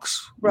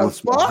Sparks. Brother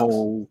Sparks?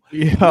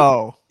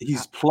 Yo.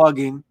 He's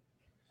plugging.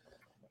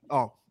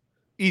 Oh,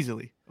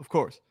 easily, of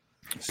course.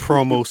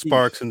 Promo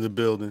Sparks in the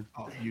building.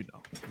 Oh, you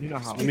know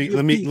how.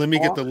 Let me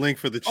get the link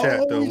for the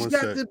chat though.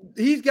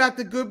 He's got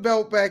the good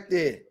belt back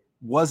there.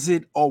 Was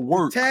it a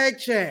work? Tag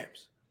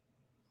champs.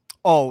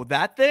 Oh,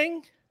 that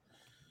thing?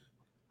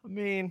 I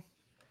mean,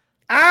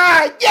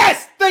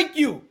 yes, thank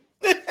you.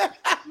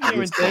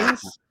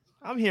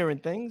 I'm hearing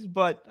things,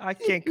 but I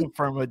can't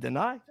confirm or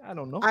deny. I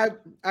don't know.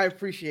 I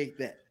appreciate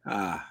that.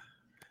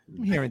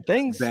 I'm hearing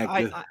things.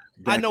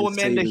 I know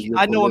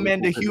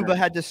Amanda Huber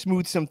had to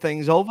smooth some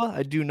things over.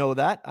 I do know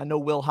that. I know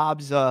Will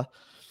Hobbs. I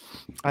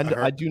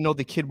do know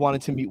the kid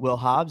wanted to meet Will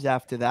Hobbs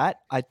after that.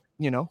 I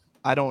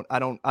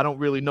don't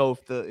really know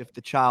if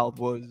the child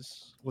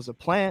was a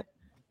plant,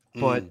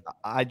 but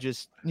I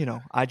just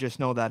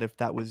know that if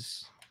that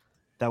was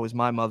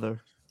my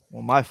mother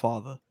or my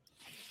father,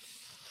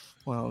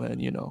 well then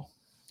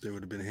there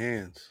would have been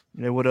hands.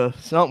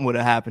 Something would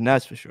have happened,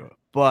 that's for sure.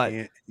 But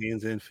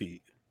hands and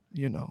feet.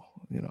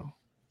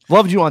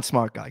 Loved you on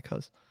Smart Guy,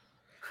 cuz.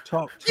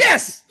 Talk.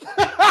 Yes.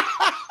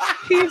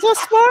 He's a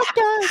smart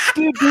guy.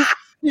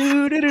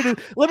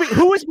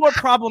 Who was more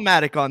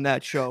problematic on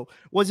that show?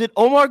 Was it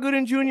Omar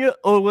Gooden Jr.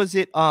 or was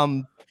it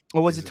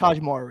Taj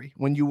Mowry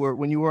when you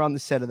were on the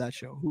set of that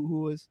show?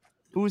 Who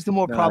was the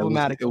more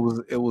problematic? It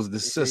was the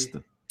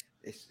sister.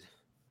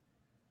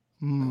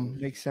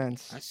 Makes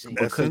sense. I see.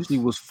 Because she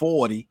was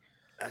 40.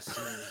 I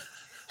see.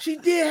 She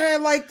did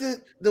have like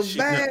the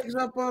bags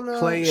up on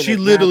the. She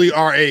literally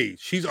our age.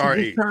 She's our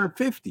age. Turned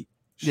 50.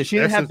 Yeah, she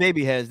didn't have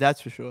baby hairs.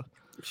 That's for sure.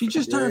 She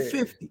just turned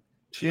 50.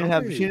 She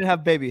didn't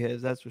have baby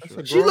hairs. That's for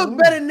sure. She looked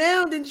better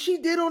now than she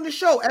did on the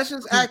show.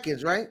 Essence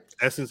Atkins, right?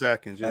 Essence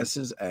Atkins. Yeah.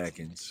 Essence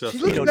Atkins. She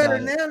looks better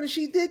now than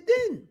she did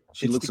then.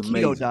 She looks the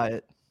amazing. Keto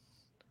diet.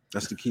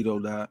 That's the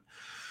keto diet.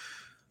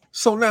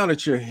 So now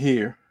that you're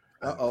here,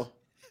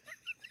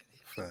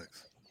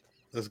 facts.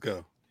 Let's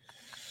go.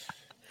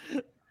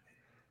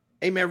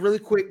 Hey man, really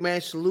quick, man.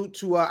 Salute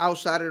to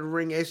Outside of the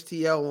Ring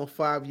STL on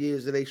 5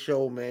 years of their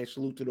show, man.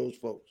 Salute to those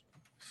folks.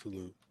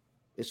 Salute.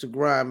 It's a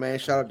grind, man.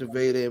 Shout out to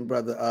Vader and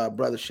brother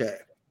Shaq.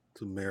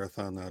 It's a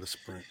marathon, not a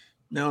sprint.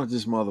 Now that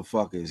this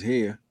motherfucker is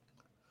here,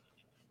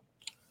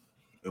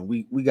 and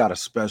we got a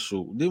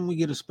special. Didn't we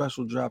get a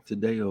special drop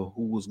today of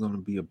who was going to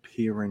be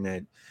appearing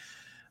at?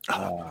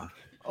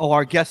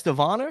 Our guest of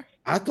honor.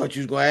 I thought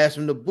you was gonna ask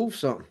him to booth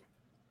something.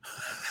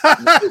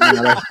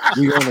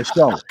 We on the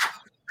show.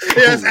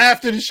 Yes,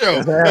 after the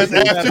show. That's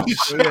after the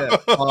show.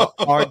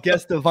 Yeah. Our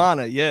guest of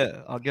honor.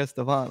 Yeah, our guest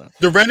of honor.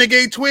 The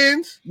Renegade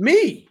Twins?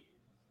 Me.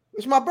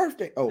 It's my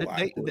birthday. Oh,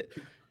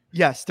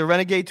 yes, the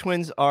Renegade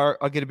Twins are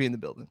going to be in the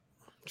building.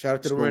 Shout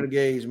out to the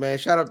Renegades, man.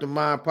 Shout out to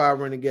Mind Power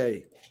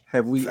Renegade.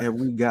 Have we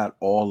got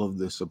all of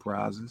the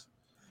surprises?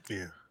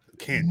 Yeah.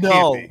 Can't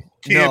be.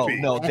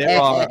 There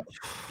are.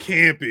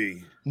 Can't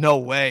be. No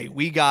way.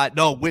 We got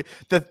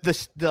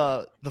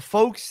the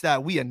folks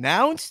that we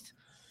announced.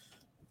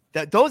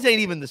 Those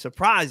ain't even the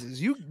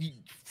surprises. You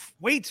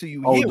wait till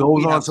you hear.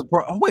 Those aren't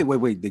surprise. Oh,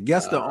 wait. The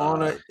guest of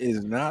honor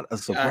is not a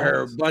surprise. I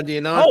heard Bundy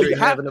and Andre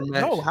having a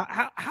match. No,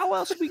 how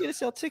else are we gonna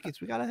sell tickets?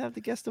 We gotta have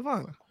the guest of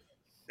honor.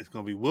 It's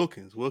gonna be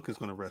Wilkins. Wilkins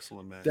gonna wrestle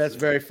a match. That's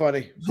very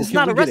funny. It's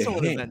not a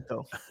wrestling event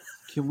though.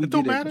 Can we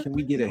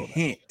get a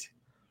hint?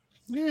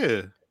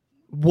 Yeah.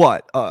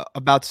 What?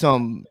 About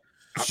some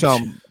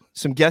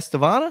guest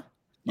of honor?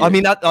 Yeah. I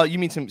mean, not. You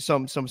mean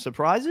some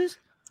surprises?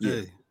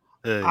 Yeah.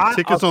 Hey,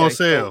 tickets on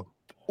sale.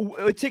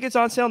 Tickets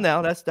on sale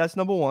now. That's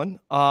number one.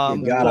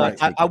 But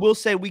I will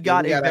say we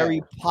got a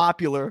very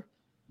popular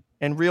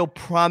and real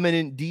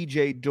prominent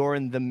DJ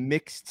during the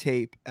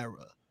mixtape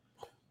era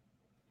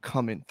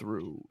coming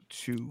through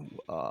to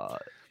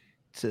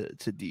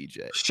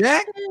DJ.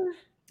 Shaq?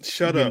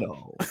 Shut up.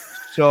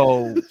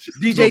 So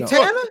DJ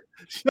Tanner?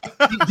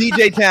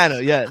 DJ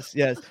Tanner, yes.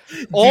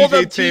 All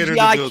the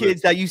TGI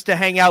kids that used to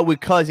hang out with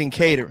Cousin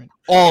Catering.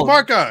 All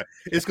Mark,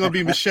 it's gonna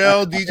be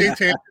Michelle, DJ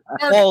Tanner,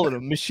 all of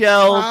them.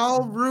 Michelle,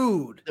 how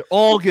rude. They're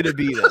all gonna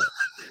be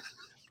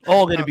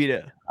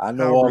there. I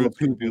know all the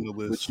people,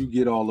 but you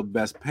get all the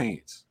best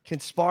paints. Can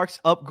Sparks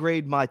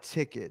upgrade my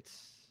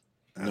tickets?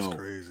 That's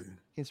crazy.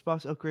 Can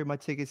Sparks upgrade my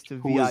tickets to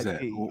Who VIP? Was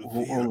that?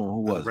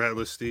 Who was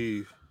Rattler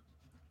Steve.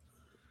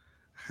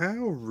 How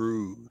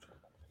rude.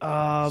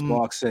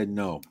 Sparks said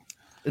no.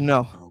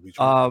 No.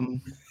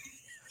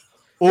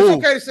 It's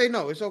okay to say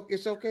no. It's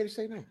okay to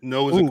say no.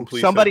 No is a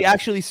complete somebody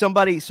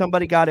sentence.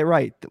 somebody got it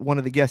right. One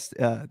of the guests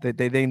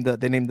they named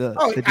the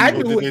Oh, the I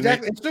knew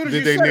exactly. As soon as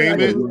you said it, I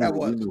knew who that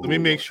was. Let me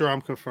make sure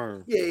I'm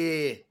confirmed.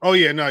 Yeah. Oh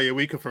yeah,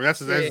 we confirmed.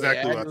 That's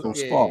exactly what I thought.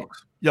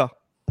 Sparks. Yeah.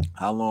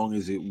 How long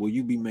is it? Will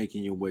you be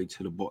making your way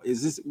to the bar?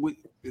 Is this?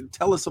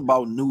 Tell us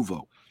about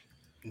Nuvo.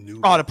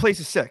 Oh, the place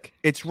is sick.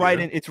 It's right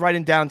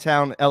in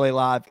downtown LA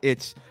Live.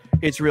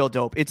 It's real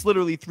dope. It's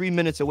literally 3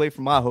 minutes away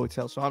from my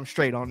hotel, so I'm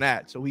straight on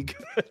that. So we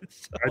good.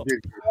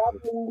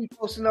 We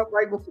posting up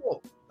right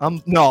before.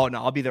 No,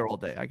 I'll be there all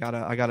day. I got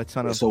a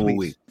ton of. So will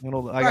we.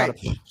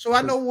 So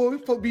I know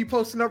we'll be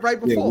posting up right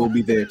before. Yeah, we'll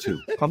be there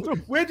too. Come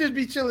through. We'll just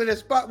be chilling at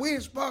spot. We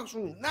in Sparks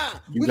room. Nah,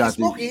 we just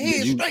smoking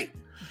here straight.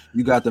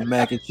 You got the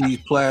mac and cheese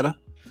platter.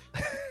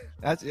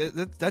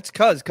 That's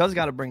Cuz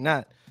got to bring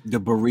that. The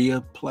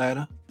Berea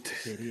platter.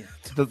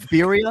 The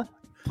Berea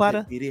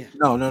platter.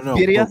 No.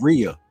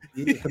 Berea.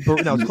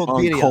 No, it's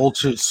called Berea.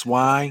 Uncultured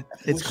swine.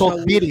 It's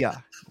called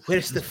Berea.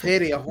 Where's the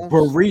feria?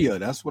 Berea.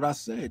 That's what I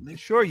said. Nigga.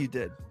 Sure you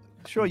did.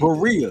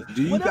 Berea.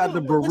 Do you got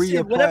the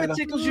Berea platter? Whatever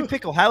tickles your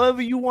pickle.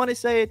 However you want to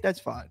say it, that's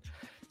fine.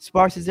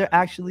 Sparks, is there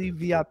actually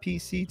VIP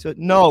seats?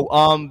 No.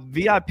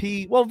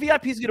 VIP. Well,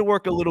 VIP is going to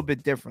work a little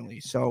bit differently.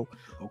 So,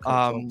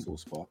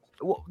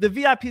 well, the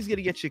VIP is going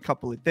to get you a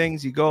couple of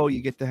things. You go,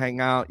 you get to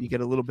hang out, you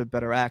get a little bit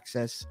better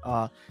access.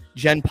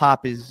 Gen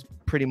Pop is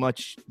pretty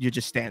much you're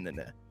just standing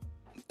there.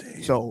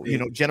 So,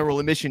 general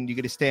admission, you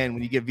get to stand.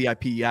 When you get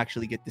VIP, you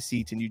actually get the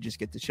seats and you just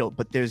get to chill.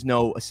 But there's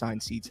no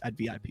assigned seats at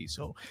VIP.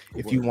 So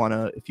if you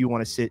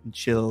wanna sit and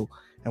chill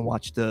and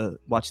watch the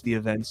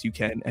events, you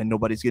can. And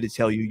nobody's gonna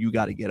tell you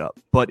got to get up.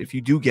 But if you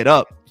do get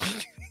up,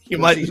 you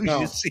might lose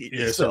your seat.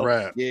 Yeah, it's a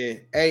wrap. Yeah,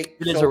 hey,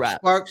 it is a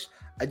wrap. Sparks,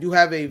 I do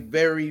have a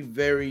very,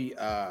 very.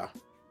 I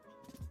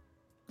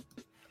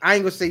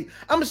ain't gonna say.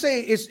 I'm gonna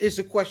say it's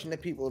a question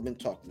that people have been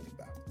talking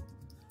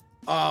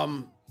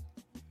about.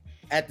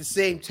 At the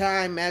same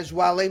time as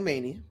Wale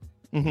Mania,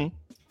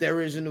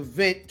 there is an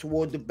event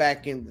toward the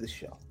back end of the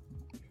show.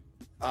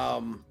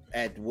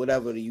 At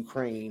whatever the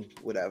Ukraine,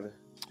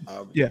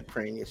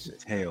 Ukrainian city.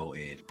 Hell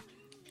end.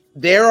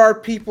 There are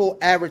people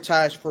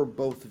advertised for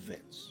both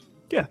events.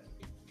 Yeah,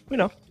 we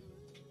know.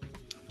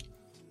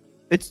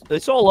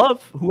 It's all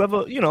love.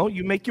 Whoever,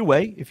 you make your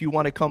way if you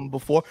want to come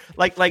before.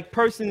 Like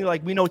personally,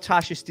 like we know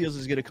Tasha Steelz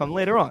is gonna come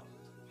later on.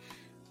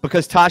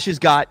 Because Tasha's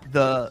got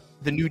the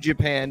New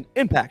Japan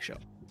Impact show.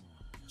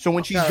 So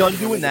when she's done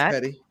doing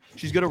that,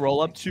 she's gonna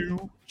roll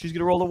to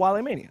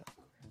Wale Mania.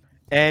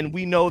 And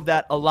we know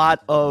that a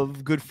lot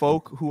of good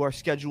folk who are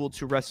scheduled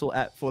to wrestle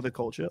at For the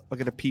Culture are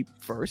gonna peep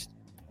first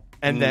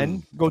and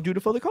then go do the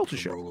For the Culture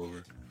show.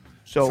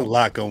 So there's a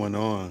lot going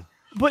on.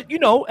 But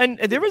and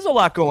there is a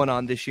lot going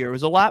on this year. It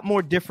was a lot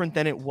more different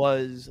than it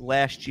was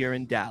last year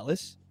in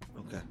Dallas.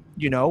 Okay.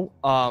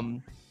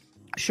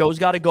 Shows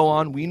got to go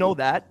on. We know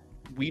that.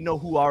 We know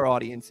who our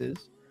audience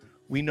is.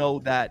 We know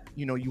that,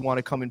 you want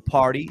to come and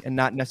party and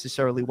not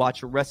necessarily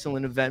watch a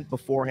wrestling event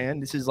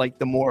beforehand. This is like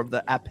the more of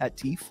the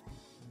aperitif.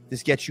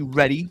 This gets you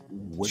ready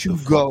to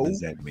go. What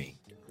does that mean?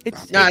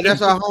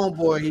 That's our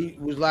homeboy. He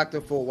was locked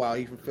up for a while.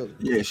 He's from Philly.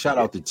 Yeah, shout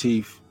out to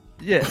Teeth.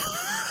 Yeah.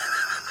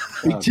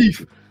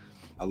 Teeth.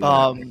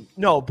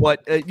 No,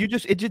 but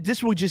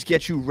this will just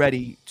get you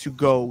ready to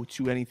go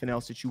to anything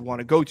else that you want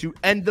to go to.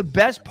 And the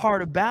best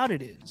part about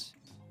it is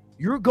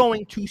you're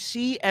going to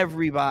see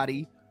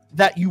everybody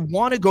that you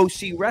want to go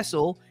see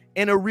wrestle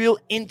in a real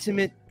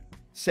intimate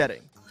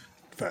setting.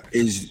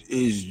 Is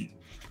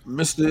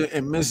Mr.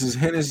 and Mrs.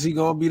 Hennessy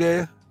gonna be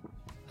there?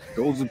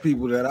 Those are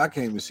people that I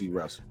came to see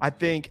wrestle. I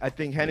think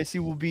Hennessy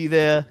will be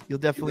there. You'll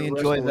definitely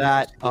enjoy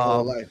that.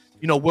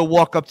 We'll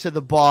walk up to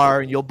the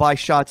bar and you'll buy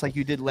shots like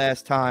you did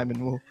last time,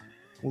 and we'll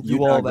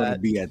do all that. You're not gonna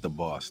be at the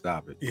bar.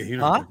 Stop it. Yeah, you're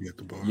not gonna be at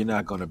the bar. You're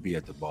not gonna be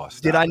at the bar.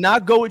 Did I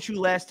not go with you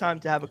last time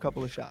to have a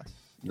couple of shots?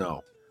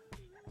 No.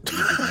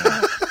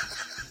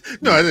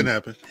 No, it didn't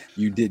happen.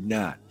 You did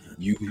not.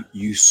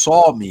 You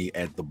saw me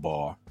at the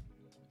bar.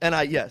 And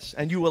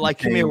and you were like,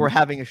 come here, we're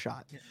having a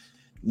shot.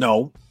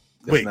 No.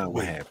 That's not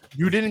what happened.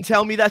 You didn't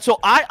tell me that. So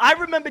I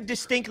remember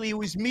distinctly it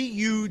was me,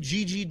 you,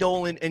 Gigi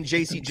Dolan, and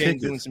JC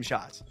James doing some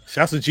shots.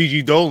 Shouts to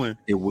Gigi Dolan.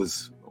 It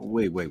was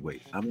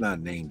Wait. I'm not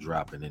name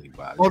dropping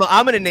anybody. Hold on,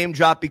 I'm gonna name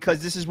drop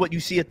because this is what you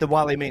see at the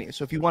Wale Mania.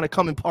 So if you want to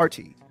come and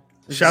party,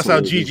 shouts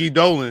out Gigi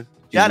Dolan.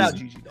 Shout out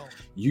Gigi Dolan.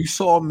 You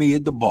saw me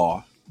at the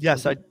bar.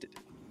 Yes, I did.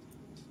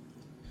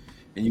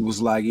 And you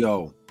was like,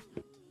 "Yo,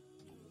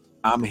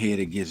 I'm here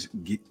to get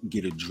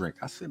a drink."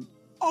 I said,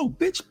 "Oh,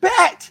 bitch,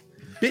 bet.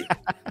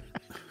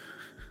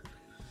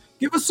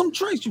 Give us some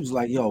drinks." She was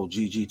like, "Yo,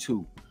 GG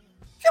too.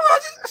 Come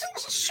on,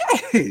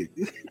 shit.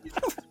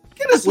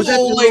 Get this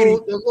little lady.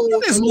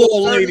 Get this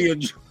little lady a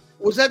drink."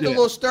 Was that the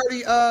little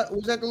sturdy?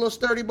 Was that the little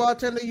sturdy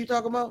bartender you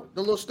talking about?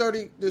 The little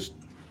sturdy, this,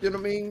 you know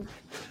what I mean?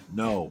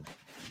 No.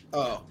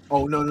 Oh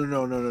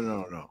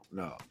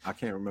No. I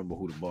can't remember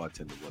who the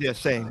bartender was. Yeah,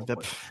 same.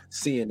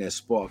 Seeing that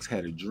Sparks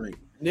had a drink.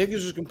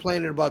 Niggas was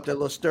complaining about that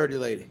little sturdy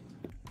lady.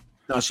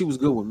 No, she was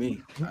good with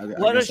me.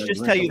 Let us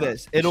just tell you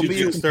this: it'll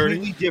be a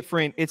completely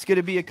different. It's going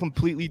to be a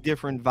completely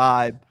different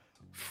vibe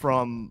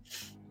from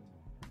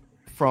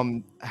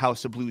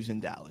House of Blues in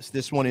Dallas.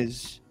 This one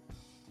is.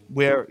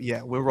 This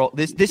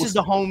is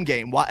the home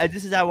game.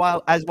 This is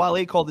as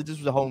Wale called it. This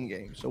was a home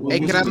game. So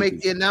hey, can I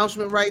make the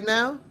announcement right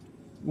now?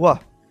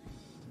 What?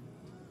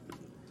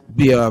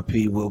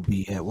 BRP will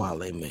be at Wale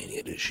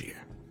Mania this year.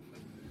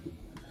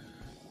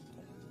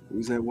 We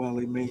was at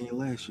Wale Mania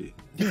last year.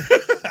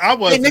 I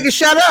was. Hey, nigga,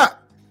 shut up.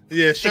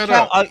 Yeah, shut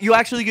up. You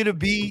actually gonna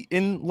be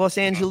in Los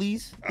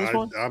Angeles this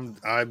one? I'm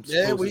supposed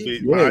to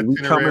be. We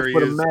coming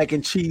for the mac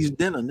and cheese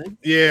dinner, nigga.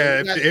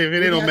 Yeah, if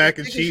it ain't no mac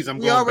and cheese, I'm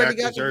going back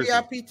to Jersey. We already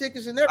got the VIP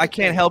tickets and everything. I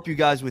can't help you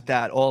guys with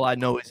that. All I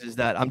know is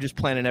that I'm just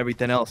planning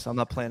everything else. I'm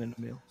not planning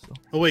the meal. So.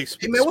 Oh wait,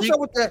 hey man, what's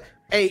up with that?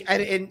 Hey,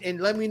 and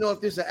let me know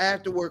if this is an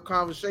afterward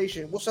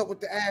conversation. What's up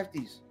with the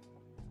afties?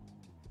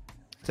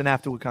 It's an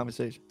afterward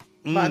conversation.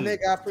 My nigga,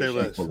 I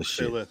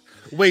appreciate it.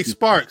 Wait,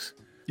 Sparks.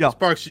 Yo.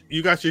 Sparks,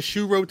 you got your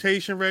shoe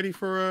rotation ready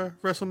for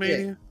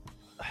WrestleMania? Yeah.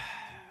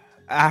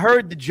 I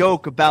heard the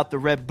joke about the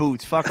red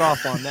boots. Fuck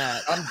off on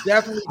that.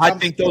 I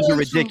think those are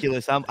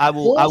ridiculous. I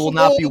will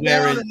not be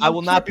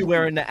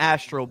wearing the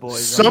Astro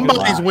Boys.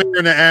 Somebody's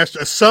wearing the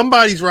Astro.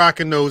 Somebody's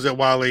rocking those at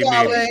Wale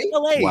Mania.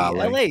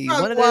 LA.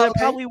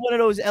 Probably one of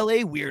those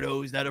LA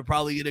weirdos that are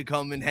probably gonna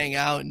come and hang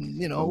out and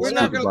we're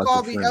not gonna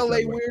call the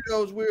LA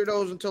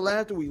weirdos until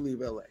after we leave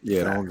LA.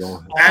 Yeah, don't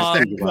go.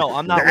 No,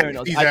 I'm not wearing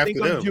those.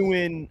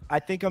 I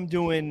think I'm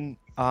doing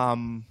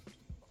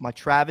my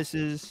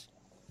Travis's.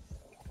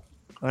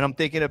 And I'm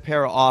thinking a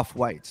pair of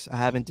off-whites. I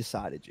haven't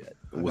decided yet.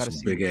 With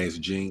some big-ass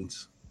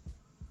jeans.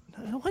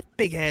 What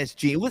big-ass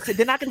jeans?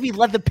 They're not going to be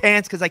leather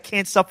pants because I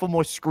can't suffer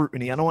more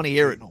scrutiny. I don't want to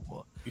hear it no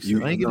more. You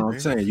know what I'm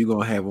saying? You're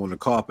going to have on the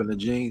carpenter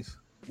jeans?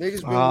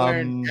 Niggas been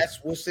wearing, that's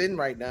what's in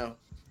right now.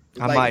 It's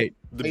might.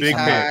 The big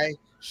high,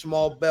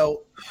 small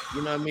belt,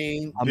 you know what I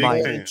mean? I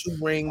might. 2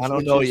 rings. I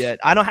don't know yet.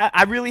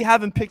 I really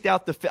haven't picked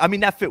out the fit. I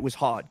mean, that fit was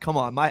hard. Come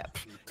on. My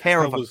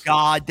hair of a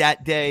god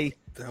that day.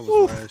 That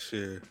was last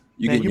year.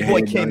 Your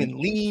boy came in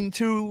lean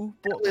too.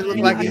 It looked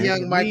like a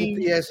young Michael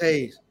P.S.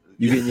 Hayes.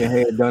 You getting your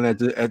hair done at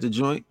the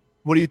joint?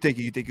 What do you think?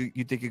 You think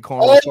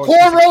cornrows?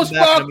 Cornrows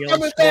Sparks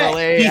coming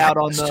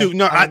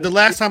back. The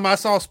last time I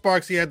saw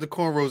Sparks, he had the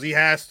cornrows. He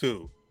has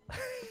to.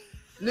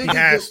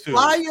 The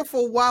flyer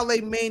for Wale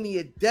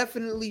Mania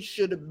definitely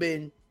should have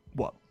been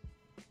what?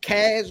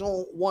 Kaz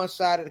on one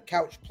side of the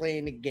couch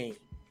playing the game.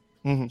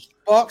 Mm-hmm.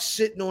 Sparks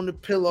sitting on the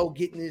pillow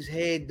getting his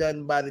hair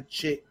done by the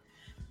chick.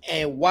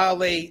 And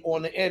Wale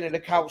on the end of the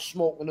couch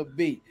smoking a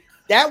beat.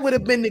 That would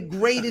have been the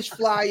greatest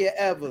flyer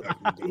ever.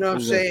 You know what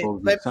I'm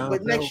saying?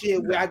 But next year,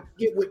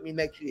 get with me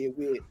next year.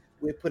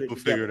 We'll put it together.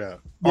 Figure it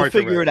out. We'll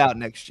figure it out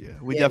next year.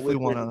 We definitely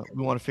want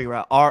to figure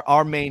out.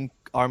 Our main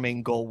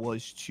goal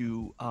was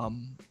to,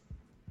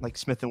 like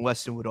Smith &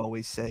 Wesson would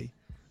always say,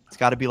 it's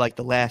got to be like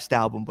the last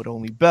album, but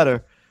only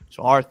better.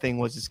 So our thing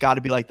was it's got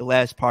to be like the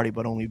last party,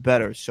 but only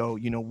better. So,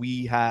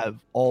 we have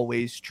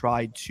always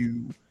tried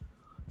to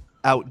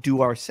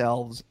outdo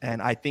ourselves,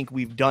 and I think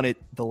we've done it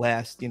the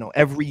last,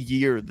 every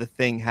year the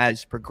thing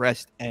has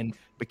progressed and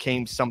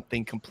became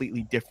something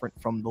completely different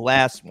from the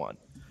last one,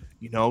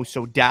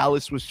 so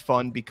Dallas was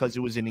fun because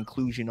it was an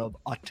inclusion of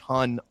a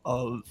ton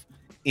of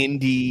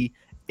indie,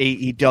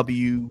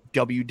 AEW,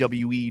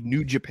 WWE,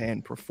 New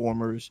Japan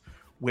performers,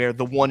 where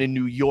the one in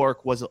New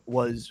York was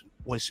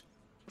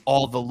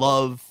all the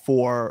love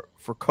for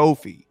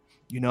Kofi,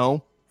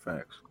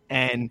 Facts.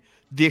 And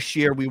this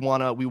year we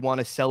want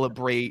to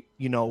celebrate,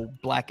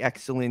 Black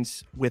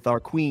excellence with our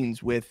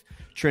queens, with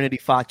Trinity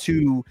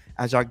Fatu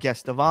as our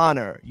guest of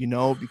honor,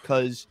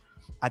 because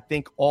I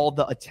think all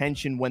the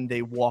attention when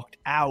they walked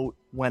out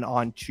went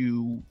on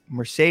to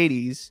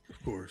Mercedes,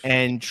 of course,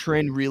 and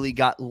Trin really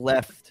got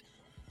left,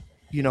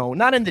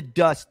 not in the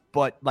dust,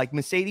 but like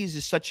Mercedes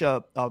is such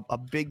a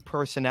big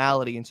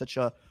personality and such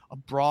a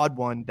broad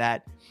one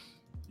that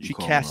she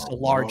casts a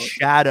large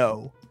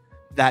shadow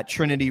that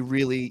Trinity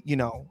really,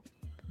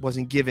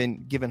 wasn't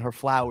given her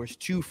flowers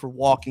too for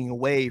walking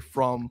away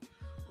from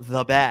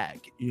the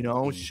bag,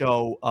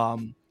 So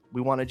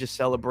we want to just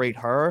celebrate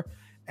her,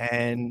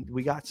 and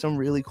we got some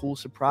really cool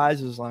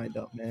surprises lined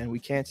up, man. We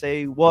can't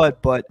say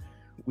what, but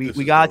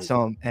We got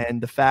some,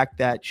 and the fact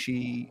that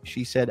she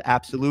said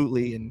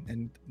absolutely,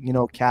 and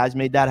Kaz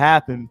made that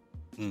happen.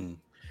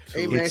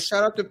 Hey man,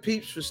 shout out to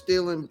Peeps for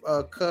stealing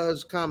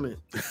Cuz comment.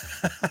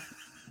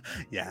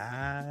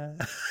 Yeah.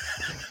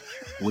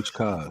 Which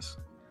Cuz?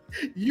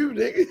 You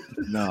nigga.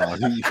 No,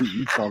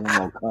 you talking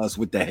about Cuz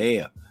with the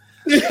hair.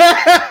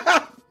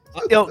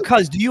 Yo,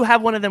 Cuz, do you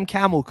have one of them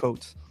camel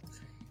coats?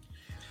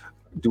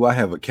 Do I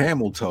have a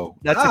camel toe?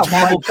 That's a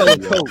camel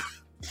colored coat.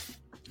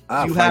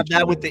 You have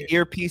that with the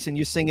earpiece, and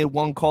you're singing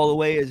 "One Call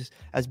Away"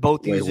 as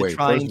both these are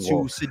trying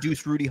to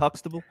seduce Rudy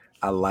Huxtable.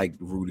 I like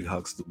Rudy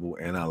Huxtable,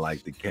 and I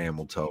like the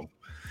camel toe.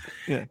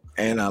 Yeah,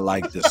 and I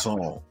like the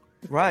song.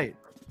 Right.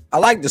 I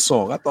like the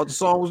song. I thought the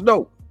song was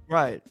dope.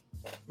 Right.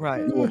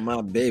 You were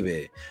my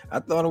baby. I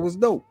thought it was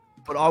dope.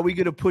 But are we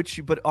gonna put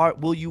you? But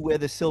will you wear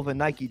the silver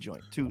Nike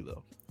joint too,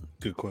 though?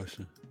 Good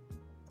question.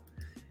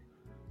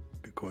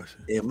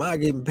 Am I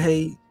getting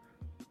paid?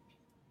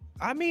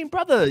 I mean,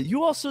 brother,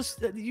 you also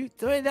you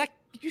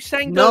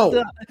sang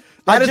no.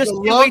 That is the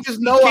longest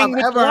no I've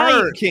ever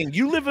heard. King,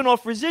 you living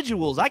off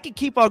residuals. I can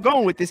keep on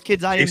going with this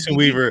kid's IMDb. Jason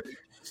Weaver.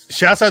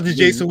 Shouts out to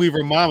Jason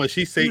Weaver mama.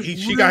 She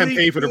got him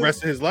paid for the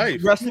rest of his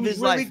life. Rest of his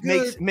life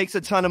makes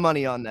a ton of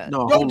money on that.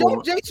 No,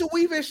 don't Jason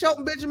Weaver and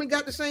Shelton Benjamin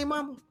got the same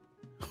mama?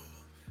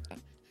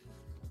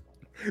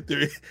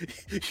 That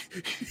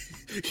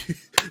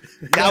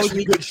was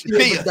a good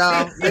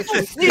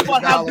Thea. Sleep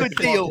on how good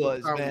Thea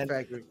was, man.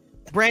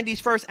 Brandy's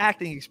first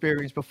acting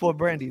experience before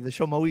Brandy, the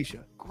show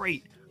Moesha.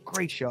 Great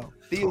show.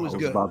 Thea was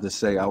good. I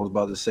was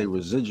about to say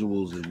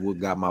residuals is what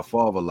got my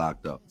father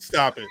locked up.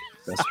 Stop it.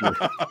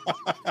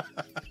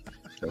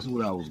 That's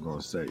what I was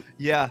gonna say.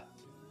 Yeah.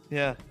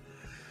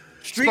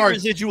 Street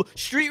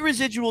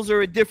residuals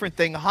are a different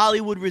thing.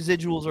 Hollywood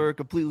residuals are a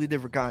completely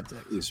different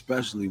context.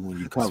 Especially when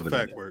you cover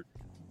that.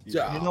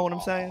 You know what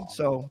I'm saying?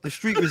 So the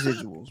street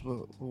residuals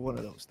were one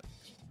of those things.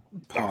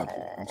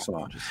 I'm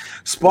sorry.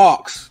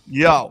 Sparks.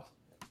 Yo.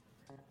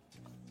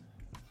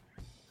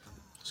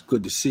 It's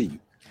good to see you.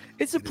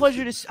 It's a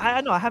pleasure to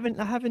I know I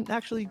haven't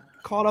actually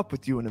caught up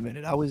with you in a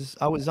minute. I was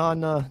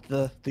on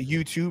the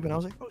YouTube and I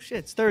was like, oh shit,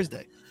 it's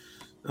Thursday.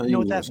 You know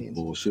what that means?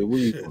 Bullshit. What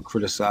are you gonna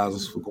criticize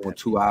us for going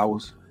 2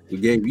 hours? We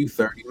gave you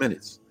 30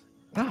 minutes.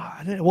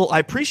 Well, I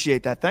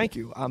appreciate that. Thank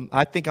you.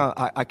 I think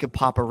I could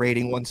pop a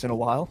rating once in a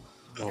while.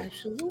 Oh.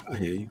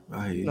 Absolutely.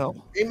 I hear you.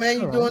 No. Hey man,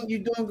 you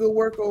doing good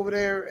work over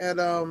there at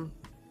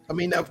I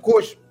mean, of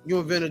course, you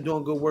and Vin are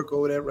doing good work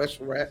over there at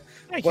Restaurant.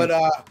 But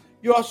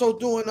you're also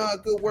doing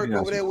good work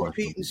over there with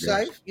Pete and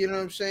Syfe. You know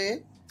what I'm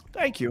saying?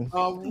 Thank you.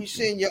 We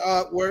seen your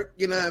artwork.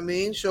 You know what I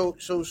mean? So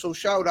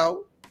shout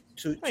out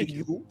to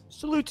you.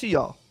 Salute to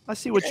y'all. I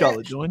see what y'all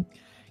are doing.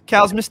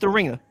 Cal's Mr.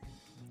 Ringer.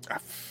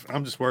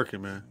 I'm just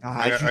working, man.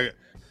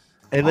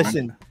 Hey,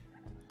 listen.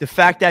 The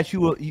fact that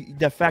you're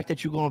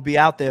going to be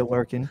out there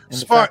working,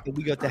 and the fact that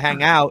we got to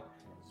hang out,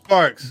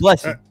 Sparks.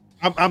 Bless you.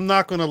 I'm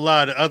not going to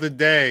lie. The other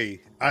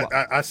day,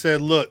 I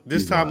said, look,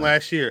 this time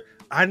last year,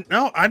 I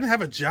didn't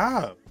have a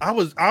job. I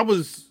ain't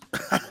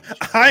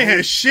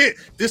had shit.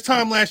 This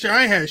time last year,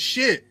 I ain't had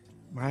shit.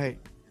 Right.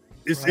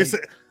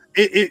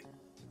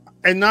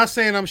 And not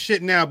saying I'm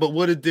shit now, but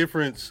what a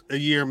difference a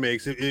year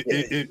makes.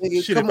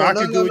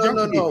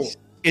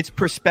 It's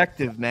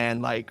perspective,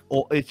 man. Like,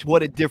 it's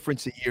what a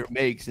difference a year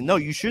makes. And no,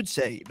 you should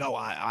say, no,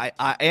 I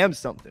am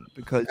something,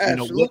 because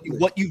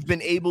what you've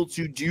been able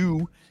to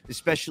do,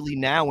 especially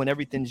now when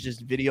everything's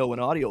just video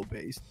and audio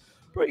based,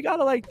 bro. You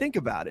gotta think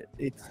about it.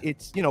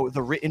 It's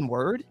the written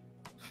word.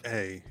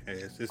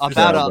 It's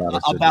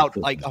about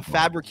a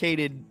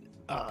fabricated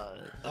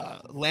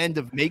land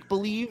of make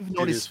believe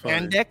known as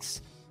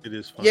spandex. It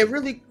is fun. Yeah,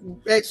 really.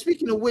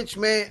 Speaking of which,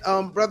 man,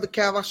 brother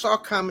Cav, I saw a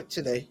comment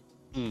today.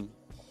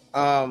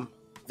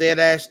 They had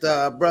asked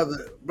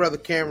brother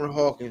Cameron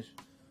Hawkins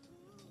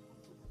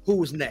who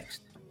was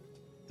next,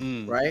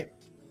 right?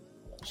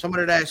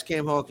 Somebody had asked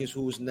Cam Hawkins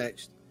who was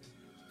next,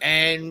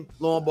 and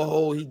lo and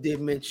behold, he did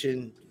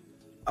mention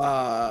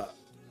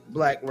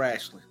Black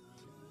Wrestling.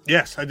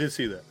 Yes, I did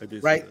see that.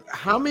 Right?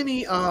 How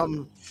many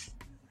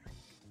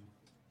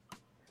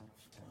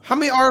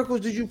articles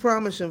did you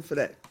promise him for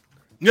that?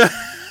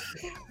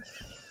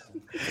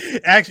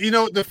 Actually,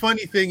 the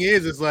funny thing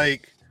is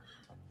like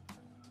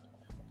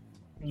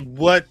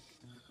what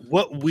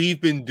we've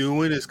been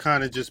doing has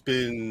kind of just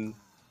been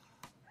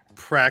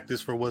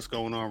practice for what's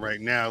going on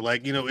right now.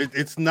 Like,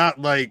 it's not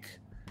like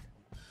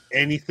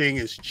anything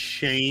has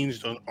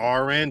changed on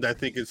our end. I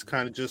think it's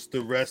kind of just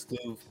the rest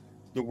of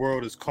the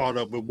world is caught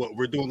up with what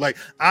we're doing. Like,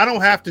 I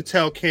don't have to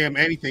tell Cam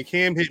anything.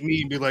 Cam hit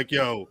me and be like,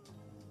 yo,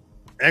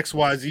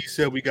 XYZ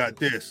said we got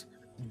this.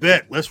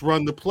 Bet, let's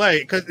run the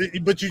play.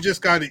 But you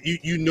just got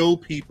to,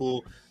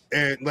 people.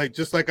 And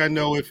just like I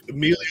know if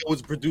Emilio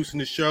was producing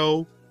the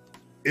show,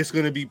 it's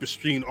going to be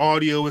pristine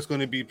audio. It's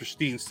going to be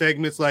pristine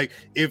segments. Like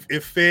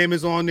if Fam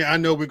is on there, I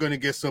know we're going to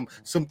get some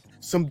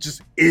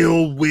just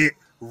ill wit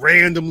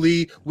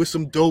randomly with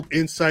some dope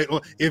insight.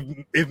 On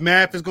if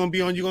Math is going to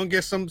be on, you're going to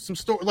get some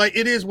story. Like,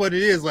 it is what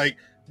it is. Like,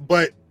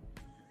 but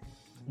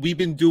we've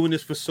been doing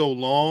this for so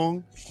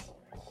long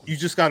you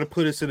just got to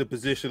put us in a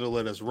position to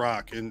let us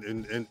rock,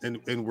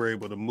 and we're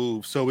able to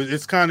move. So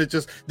it's kind of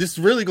just, this is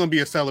really going to be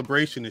a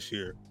celebration this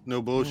year.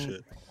 No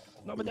bullshit.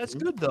 No, but that's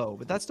good though.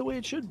 But that's the way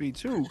it should be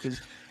too,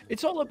 because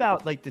it's all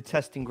about like the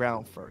testing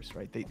ground first,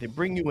 right? They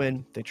bring you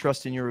in, they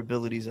trust in your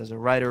abilities as a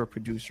writer or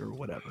producer or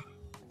whatever.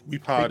 They're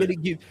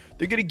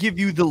gonna give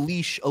you the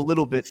leash a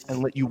little bit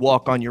and let you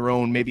walk on your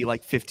own, maybe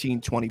like 15,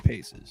 20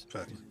 paces.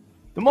 Okay.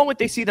 The moment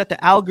they see that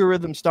the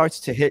algorithm starts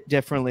to hit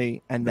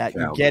differently and that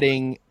you're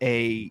getting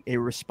a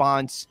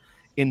response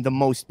in the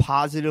most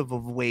positive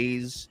of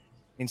ways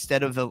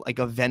instead of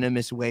a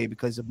venomous way,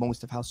 because of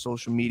most of how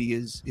social media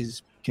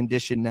is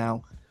conditioned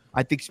now,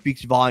 I think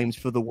speaks volumes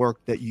for the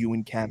work that you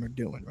and Cam are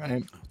doing,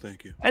 right? Oh,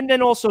 thank you. And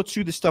then also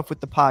to the stuff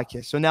with the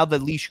podcast. So now the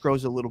leash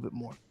grows a little bit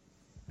more.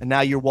 And now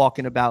you're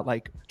walking about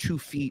like 2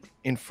 feet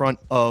in front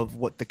of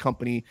what the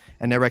company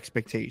and their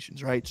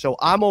expectations, right? So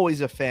I'm always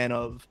a fan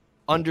of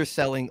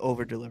underselling,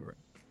 over-delivering.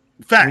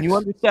 Facts. When you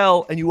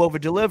undersell and you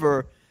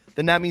over-deliver,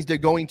 then that means they're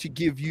going to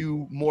give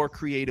you more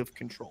creative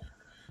control.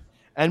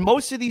 And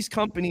most of these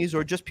companies,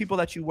 or just people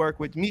that you work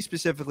with, me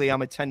specifically,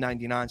 I'm a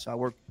 1099, so I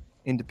work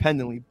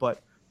independently,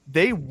 but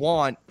they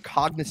want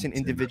cognizant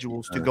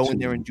individuals to go in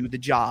there and do the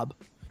job.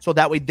 So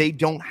that way they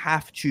don't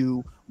have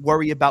to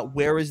worry about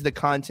where is the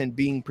content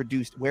being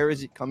produced, where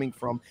is it coming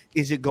from,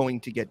 is it going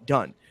to get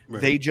done?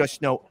 Right. They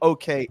just know,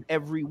 okay,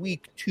 every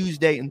week,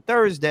 Tuesday and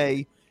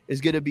Thursday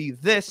is going to be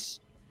this,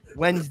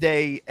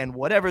 Wednesday and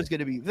whatever is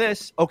going to be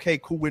this. Okay,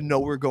 cool, we know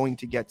we're going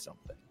to get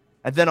something.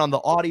 And then on the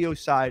audio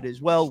side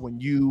as well, when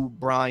you,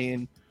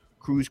 Brian,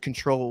 Cruise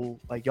Control,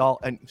 like y'all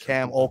and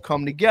Cam all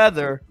come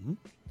together,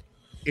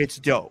 it's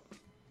dope.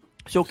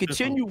 So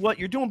continue what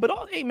you're doing, but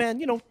hey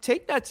man,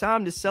 take that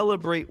time to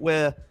celebrate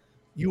where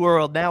you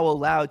are now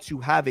allowed to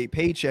have a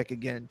paycheck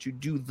again to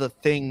do the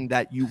thing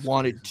that you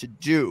wanted to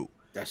do.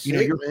 That's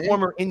your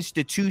former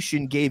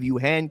institution gave you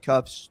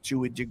handcuffs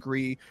to a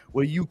degree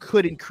where you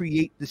couldn't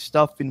create the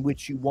stuff in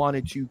which you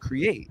wanted to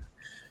create.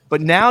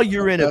 But now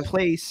you're in a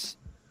place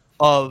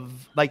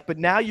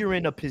now you're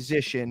in a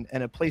position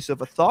and a place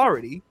of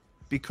authority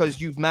because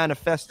you've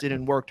manifested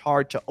and worked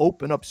hard to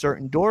open up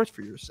certain doors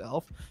for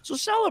yourself. So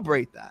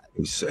celebrate that.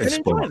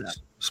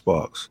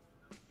 Sparks.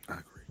 I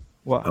agree.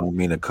 What? I don't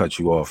mean to cut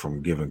you off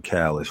from giving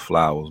Cal his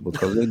flowers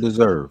because they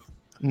deserve.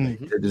 They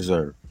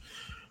deserve.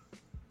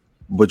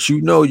 But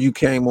you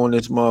came on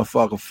this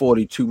motherfucker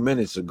 42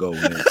 minutes ago,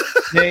 man.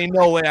 There ain't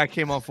no way I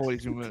came on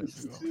 42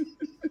 minutes ago.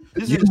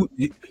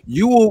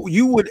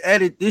 You would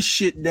edit this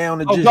shit down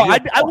to just.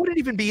 I wouldn't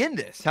even be in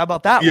this. How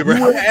about that? You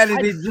would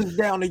edit it just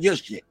down to your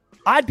shit.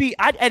 I'd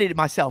edit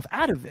myself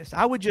out of this.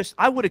 I would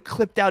have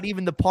clipped out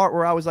even the part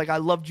where I was like, I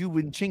loved you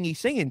and Chingy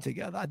singing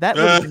together. That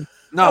would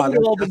have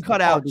all been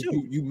cut out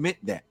too. You meant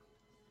that.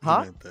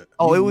 Huh?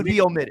 Oh, it would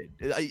be omitted.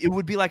 It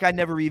would be like I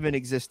never even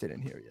existed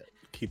in here yet.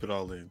 Keep it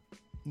all in.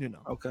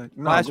 Okay.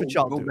 No, that's what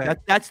y'all do.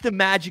 That's the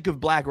magic of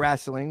Black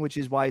Wrestling, which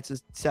is why it's a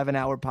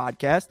 7-hour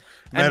podcast.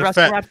 And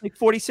wrestling lasts like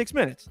 46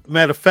 minutes.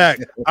 Matter of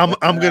fact, I'm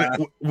gonna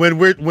when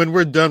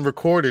we're done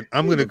recording,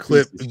 I'm gonna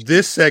clip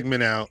this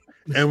segment out.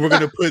 And we're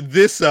going to put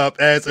this up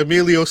as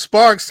Emilio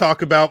Sparks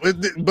talk about.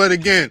 But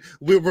again,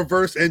 we're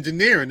reverse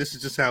engineering. This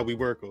is just how we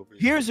work over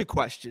here. Here's a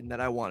question that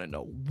I want to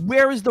know.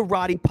 Where is the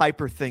Roddy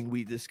Piper thing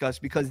we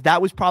discussed? Because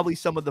that was probably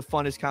some of the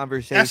funnest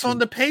conversations. That's on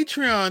the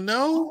Patreon,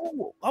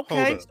 no? Oh,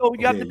 okay. So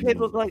you have to pay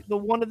the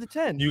 1 of the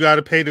 10. You got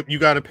to pay the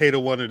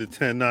 1 of the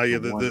 10. Nah, yeah,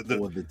 the 1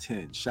 or the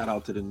 10. Shout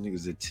out to the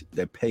niggas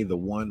that pay the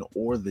 1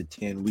 or the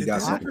 10. We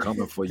got something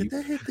coming for you. Did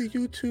that hit the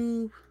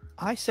YouTube?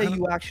 I say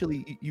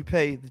you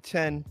pay the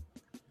 10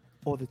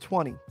 or the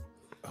 20.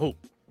 Oh,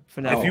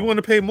 for now. If you want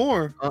to pay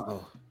more,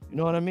 you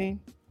know what I mean?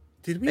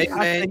 Did we?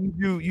 I say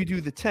you do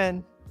the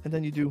 10 and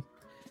then you do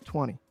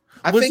 20.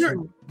 I think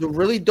the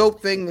really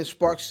dope thing that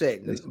Sparks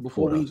said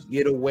before we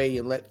get away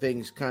and let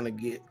things kind of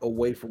get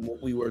away from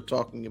what we were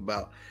talking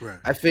about. Right.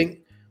 I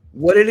think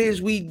what it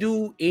is we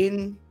do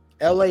in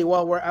LA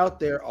while we're out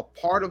there, a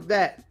part of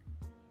that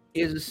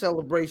is a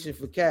celebration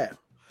for Cal.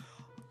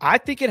 I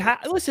think it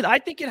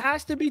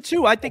has to be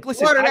too. I think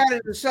part of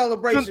that is a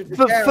celebration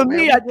for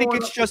me. I think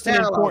it's just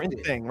an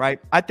important thing,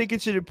 right? I think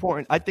it's an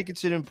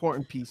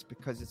important piece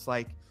because it's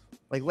like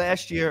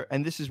last year,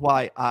 and this is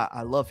why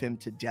I love him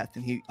to death,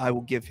 and I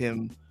will give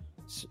him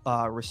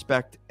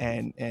respect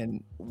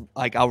and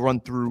like I'll run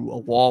through a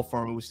wall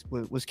for him.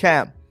 It was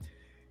Cam.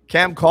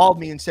 Cam called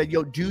me and said,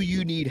 "Yo, do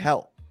you need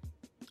help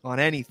on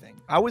anything?"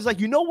 I was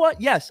like, "You know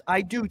what? Yes,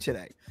 I do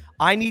today.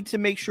 I need to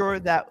make sure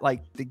that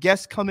like the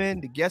guests come in,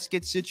 the guests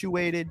get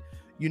situated.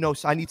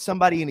 So I need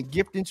somebody in a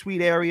gift and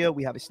suite area.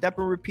 We have a step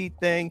and repeat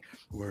thing.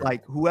 Word.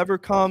 Like whoever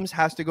comes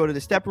has to go to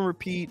the step and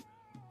repeat.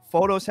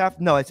 Photos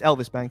it's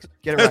Elvis Banks.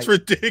 Get it That's right.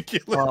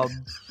 ridiculous.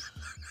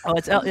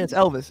 It's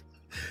Elvis.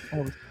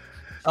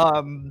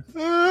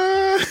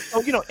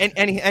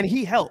 And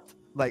he helped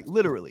like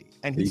literally,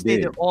 and he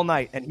stayed there all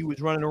night, and he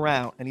was running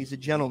around, and he's a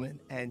gentleman,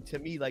 and to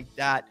me like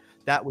that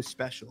was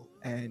special,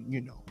 and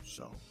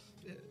so.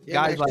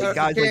 Guys like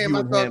you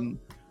and him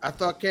I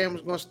thought Cam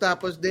was gonna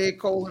stop us dead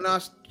cold in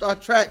our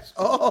tracks.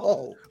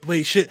 Oh,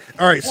 wait, shit.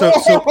 All right, so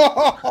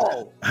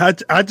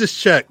I just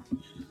checked.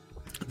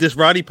 This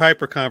Roddy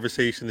Piper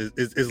conversation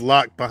is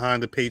locked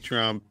behind the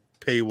Patreon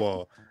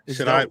paywall.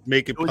 Should I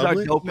make it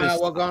public?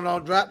 Nah, we're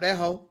gonna drop that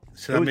hoe.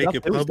 Should I make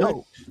it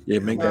public? Yeah,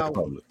 make that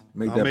public.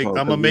 I'm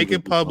gonna make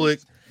it public,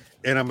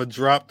 and I'm gonna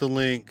drop the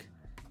link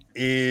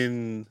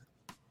in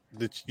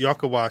the. Y'all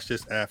can watch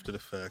this after the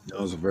fact. That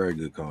was a very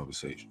good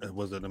conversation. It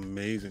was an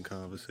amazing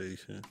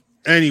conversation.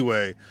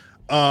 Anyway,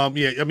 yeah, I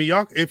mean,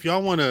 y'all, if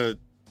y'all want to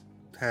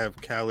have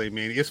Calais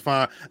Mania, it's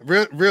fine.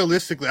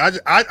 Realistically,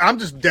 I'm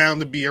just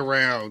down to be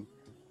around.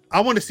 I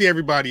want to see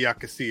everybody I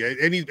can see.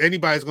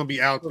 Anybody's gonna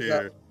be out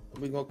there.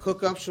 We're gonna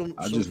cook up some.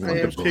 I just want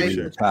to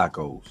burrito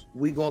tacos.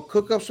 We're gonna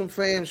cook up some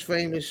fans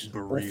famous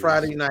on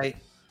Friday night,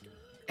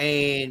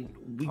 and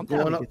I'm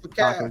going up for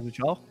tacos with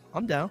y'all.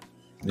 I'm down.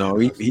 No,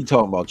 he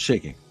talking about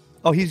chicken.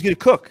 Oh, he's gonna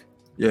cook.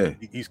 Yeah,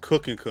 he's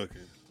cooking.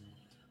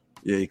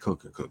 Yeah, he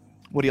cooking.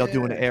 What are y'all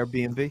doing at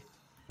Airbnb?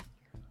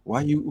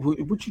 Why you?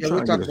 What you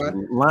trying to get us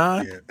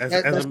line? Yeah,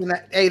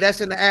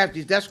 that's in the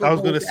after. That's what I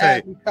was gonna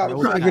say. Trying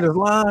to get us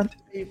lined.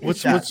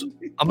 What's I'm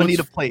gonna need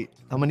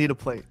a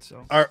plate.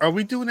 So are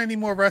we doing any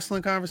more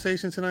wrestling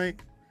conversation tonight?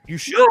 You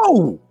should.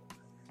 No.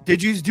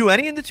 Did you do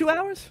any in the 2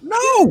 hours?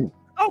 No.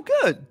 Oh,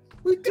 good.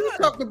 We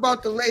talked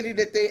about the lady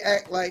that they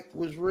act like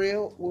was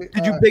real.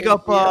 Did you big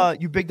up?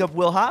 You bigged up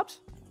Will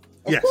Hobbs?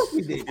 Of course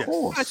we did. Of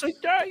course. Right, so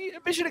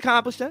mission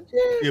accomplished then.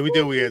 Yeah, we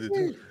did. We had to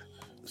do.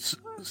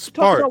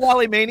 Talk about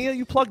Wally Mania.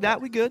 You plugged that.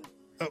 We good.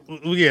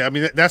 Yeah, I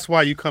mean that's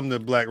why you come to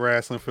Black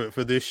Wrestling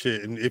for this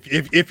shit. And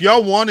if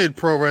y'all wanted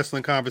pro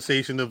wrestling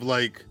conversation of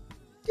like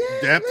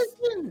depth,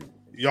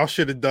 y'all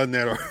should have done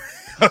that.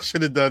 Y'all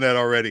should have done that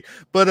already.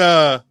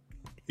 But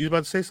you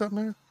about to say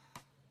something, man?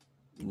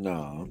 No,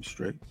 I'm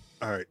straight.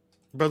 All right,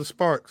 brother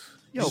Sparks.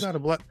 You got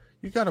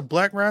a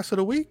Black Wrestler of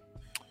the Week?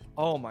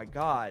 Oh my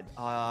God.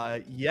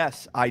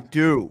 Yes, I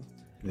do.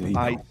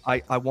 I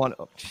want.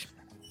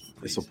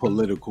 It's a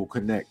political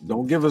connect.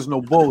 Don't give us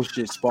no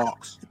bullshit,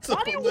 Sparks.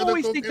 Why do you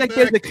always think that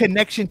there's a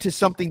connection to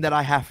something that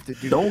I have to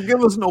do? Don't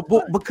give us no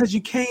bull because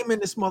you came in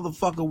this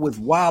motherfucker with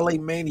Wale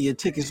Mania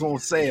tickets on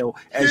sale.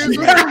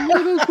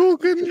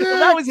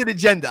 That was an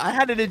agenda. I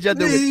had an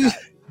agenda with that,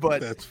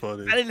 but that's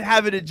funny. I didn't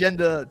have an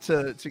agenda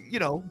to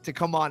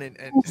come on and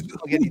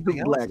plug anything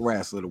else. Black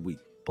Wrestler of the Week.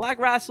 Black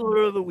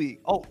Wrestler of the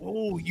Week.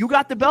 Oh, you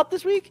got the belt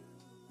this week?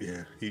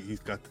 Yeah, he's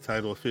got the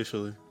title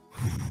officially.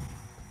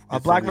 A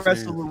Black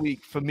Wrestler of the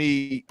Week for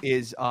me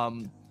is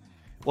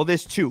well,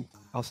 there's two.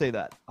 I'll say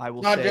that. I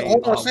will say.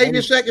 Hold on, save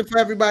your second for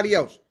everybody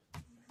else.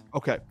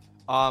 Okay.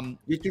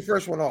 Get your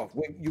first one off.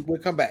 We'll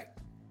come back.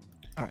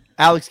 All right,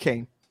 Alex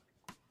Kane.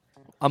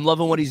 I'm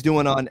loving what he's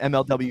doing on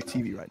MLW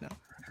TV right now.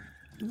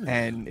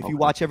 And if you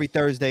watch every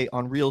Thursday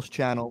on Reels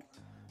channel,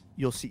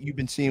 you've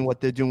been seeing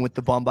what they're doing with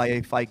the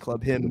Bombay Fight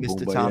Club. Him,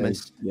 Mr.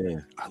 Thomas. Yeah.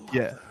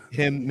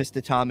 Him,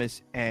 Mr.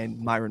 Thomas, and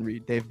Myron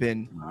Reed. They've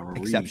been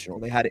exceptional.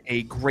 They had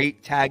a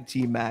great tag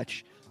team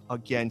match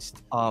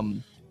against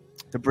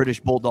the British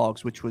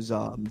Bulldogs, which was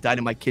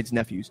Dynamite Kid's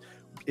nephews.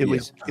 It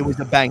was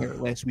a banger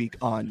last week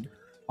on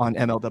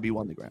MLW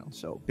Underground.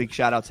 So big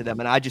shout out to them.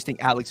 And I just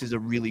think Alex is a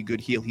really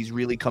good heel. He's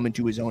really coming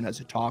to his own as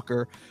a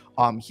talker.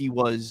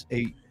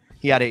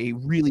 He had a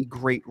really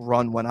great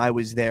run when I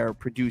was there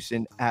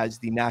producing as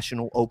the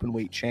national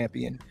openweight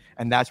champion.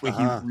 And that's where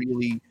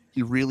he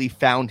really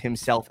found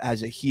himself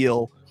as a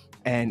heel.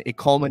 And it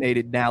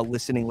culminated now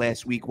listening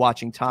last week,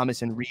 watching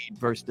Thomas and Reed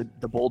versus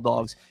the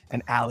Bulldogs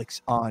and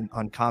Alex on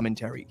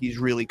commentary. He's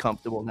really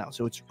comfortable now.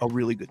 So it's a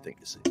really good thing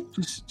to see.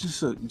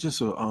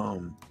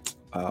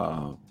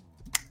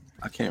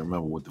 I can't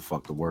remember what the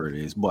fuck the word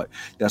is, but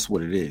that's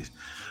what it is.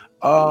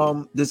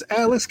 Does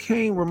Alex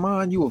Kane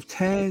remind you of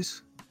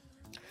Taz?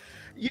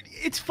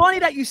 It's funny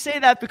that you say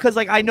that because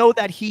I know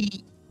that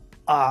he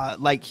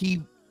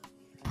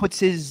puts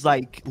his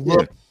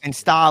look and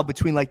style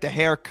between the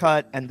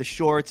haircut and the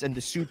shorts and the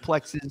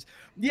suplexes.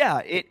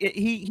 Yeah,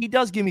 he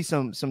does give me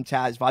some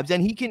Taz vibes,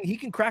 and he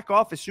can crack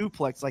off a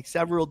suplex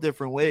several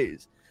different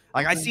ways.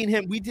 I seen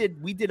him.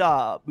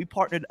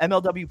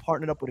 MLW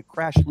partnered up with a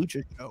Crash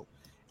Lucha show,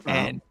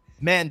 and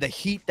man, the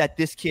heat that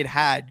this kid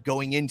had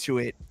going into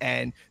it,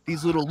 and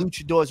these little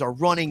luchadors are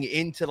running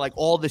into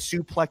all the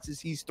suplexes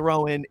he's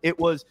throwing. It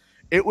was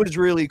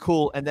really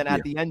cool. And then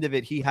at the end of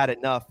it, he had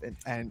enough.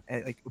 And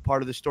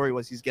part of the story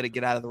was he's going to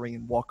get out of the ring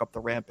and walk up the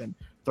ramp and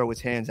throw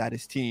his hands at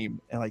his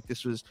team. And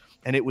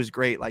it was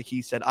great.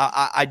 He said,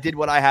 I did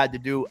what I had to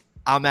do.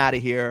 I'm out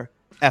of here.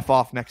 F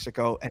off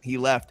Mexico. And he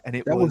left. And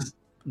that was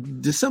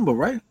December,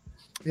 right?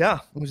 Yeah,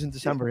 it was in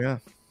December.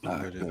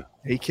 Yeah.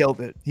 He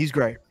killed it. He's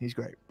great.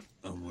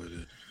 I'm with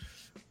it.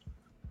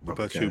 What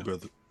about you,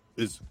 brother?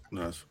 It's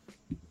nice.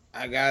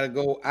 I gotta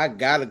go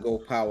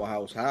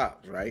Powerhouse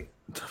Hobbs, right?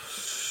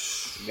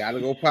 Gotta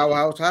go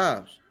Powerhouse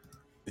Hobbs.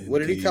 Indeed. What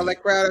did he tell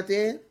that crowd at the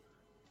end?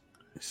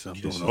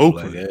 Something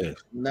open.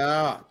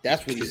 Nah,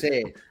 that's what he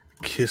said.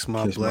 Kiss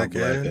my black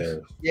ass.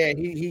 Yeah,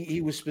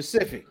 he was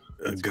specific.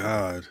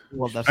 God.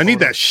 Well, I need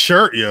that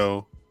shirt,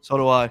 yo. So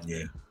do I.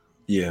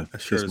 Yeah,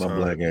 kiss my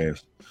black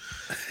ass.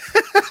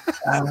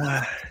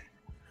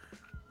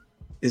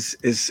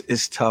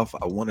 It's tough.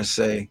 I want to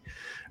say,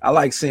 I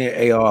like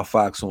seeing AR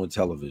Fox on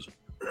television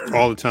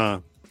all the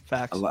time.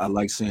 Facts. I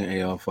like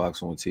seeing AR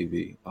Fox on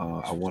TV.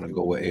 I want to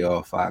go with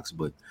AR Fox,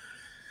 but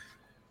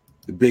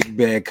the big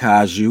bad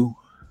Kaiju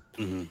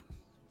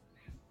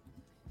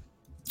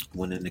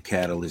winning the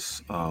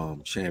Catalyst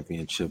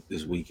championship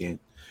this weekend.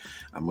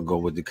 I'm gonna go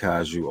with the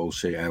Kaiju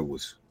O'Shea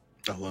Edwards.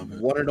 I love it.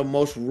 One of the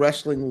most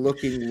wrestling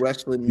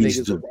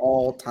niggas of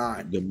all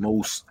time. The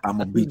most I'm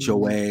gonna beat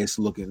your ass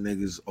looking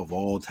niggas of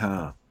all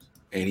time.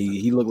 And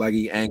he looked like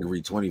he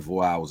angry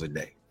 24 hours a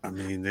day. I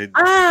mean,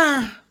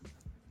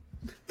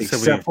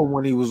 except for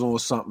when he was on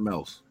something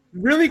else.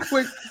 Really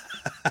quick,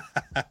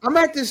 I'm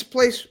at this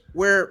place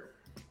where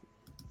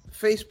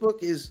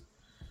Facebook is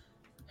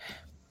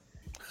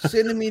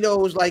sending me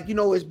those, like, you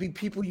know, it's be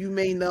people you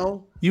may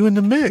know. You in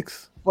the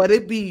mix. But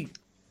it be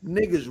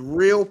niggas'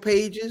 real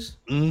pages.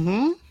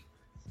 Mm-hmm.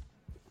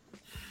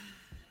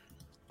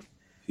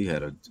 He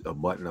had a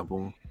button up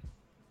on.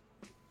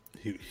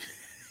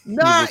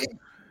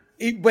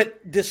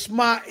 But the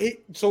smart,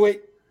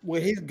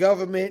 with his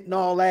government and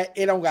all that,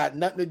 it don't got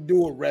nothing to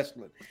do with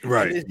wrestling.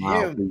 Right. It's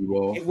him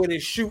with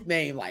his shoot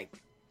name, like.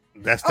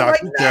 That's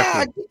Dr.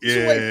 Jekyll.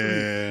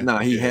 Yeah. Nah,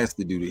 he has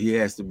to do that. He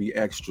has to be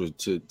extra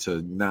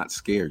to not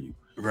scare you.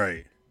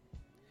 Right.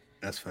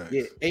 That's facts.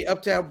 Yeah. Hey,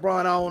 Uptown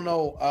Braun, I don't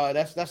know.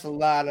 That's a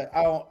lot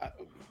of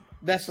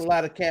that's a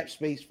lot of cap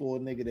space for a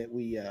nigga that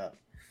we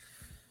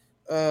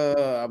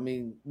I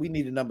mean, we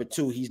need a number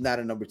 2. He's not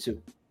a number 2.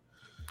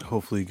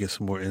 Hopefully get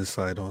some more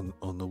insight on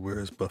the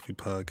Where's Buffy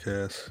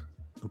podcast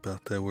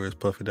about that. Where's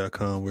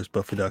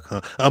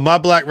Buffy.com. My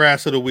Black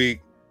Rass of the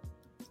Week.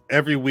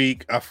 Every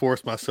week I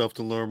force myself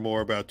to learn more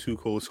about Too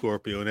Cold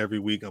Scorpio, and every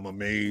week I'm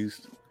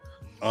amazed.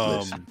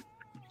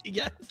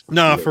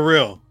 Nah, for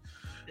real.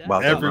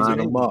 About to line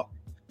them up.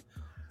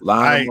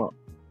 Line them up.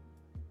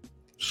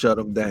 Shut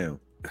them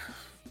down.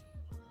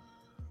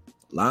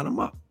 Line them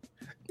up.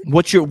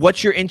 What's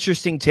your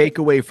interesting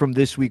takeaway from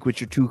this week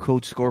with your Too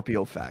Cold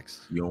Scorpio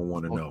facts? You don't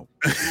want to know.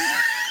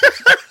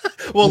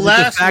 Well,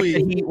 last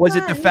week was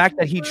it the fact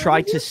that he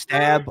tried to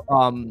stab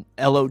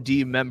LOD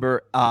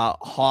member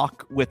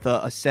Hawk with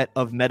a set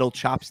of metal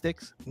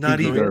chopsticks? He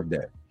deserved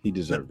that. He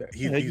deserved that.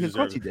 He of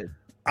course he did.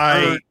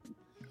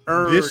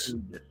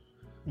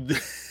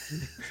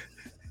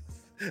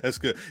 That's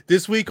good.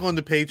 This week on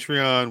the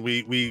Patreon,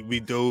 we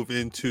dove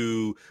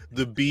into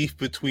the beef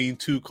between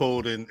Too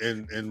Cold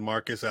and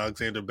Marcus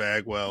Alexander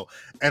Bagwell,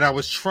 and I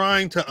was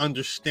trying to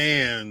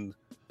understand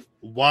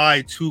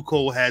why Too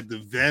Cold had the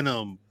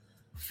venom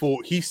for.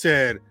 He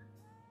said,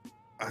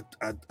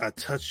 "I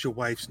touched your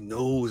wife's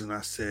nose," and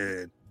I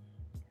said,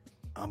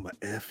 "I'ma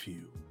F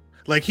you."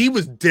 Like, he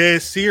was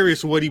dead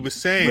serious with what he was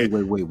saying.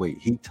 Wait.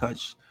 He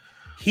touched.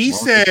 He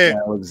Marcus said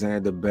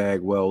Alexander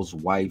Bagwell's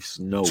wife's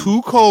nose.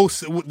 Too Cold,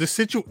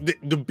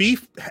 the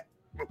beef.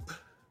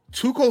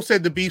 Too Cold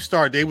said the beef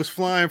started. They was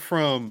flying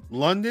from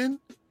London,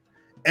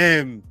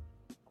 and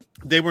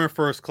they were in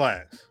first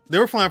class. They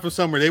were flying from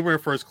somewhere. They were in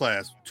first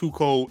class. Too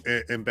Cold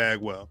and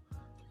Bagwell.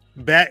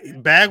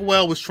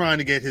 Bagwell was trying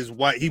to get his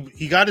wife.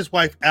 He got his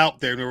wife out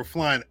there, and they were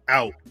flying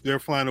out. They were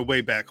flying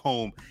away back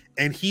home,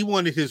 and he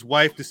wanted his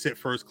wife to sit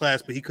first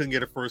class, but he couldn't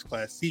get a first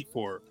class seat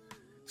for her.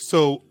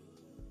 So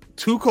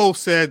Too Cold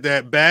said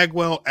that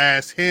Bagwell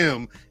asked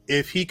him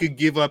if he could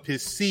give up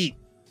his seat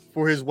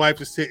for his wife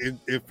to sit in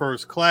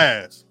first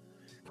class.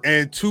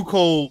 And Too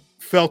Cold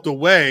felt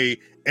away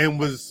and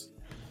was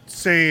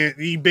saying,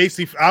 he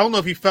basically, I don't know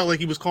if he felt like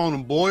he was calling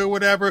him boy or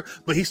whatever,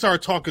 but he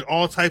started talking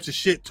all types of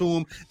shit to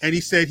him. And he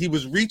said he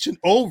was reaching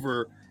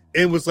over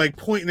and was like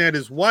pointing at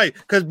his wife.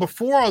 Because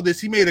before all this,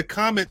 he made a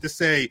comment to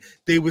say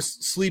they was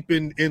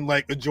sleeping in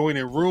like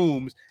adjoining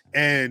rooms,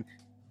 and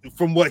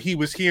from what he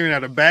was hearing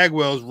out of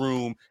Bagwell's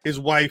room, his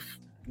wife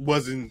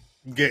wasn't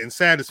getting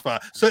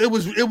satisfied. So it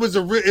was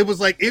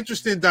like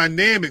interesting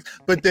dynamics.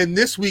 But then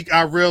this week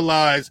I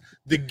realized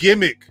the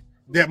gimmick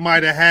that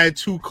might have had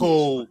Too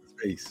Cold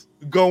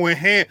going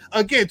hand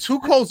again. Too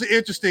Cold's an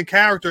interesting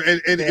character,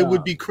 and it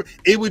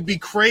would be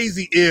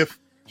crazy if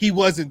he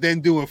wasn't then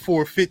doing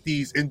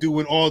 450s and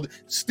doing all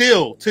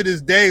still to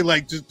this day,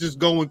 like just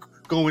going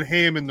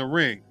ham in the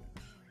ring.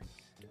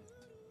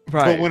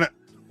 Right. But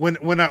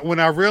when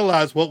I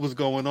realized what was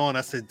going on,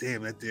 I said,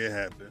 "Damn, that did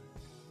happen."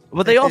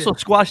 But they also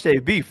squashed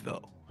their beef,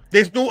 though.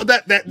 There's no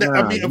that. Nah,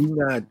 I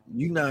mean,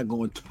 you're not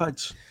going to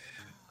touch.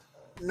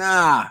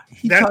 Nah,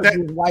 he touched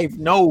his wife's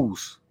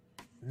nose.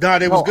 Nah,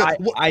 they was good.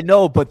 I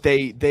know, but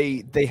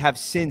they have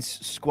since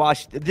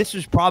squashed. This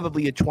was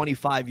probably a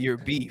 25-year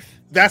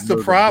beef. That's the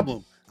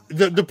problem.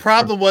 The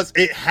problem was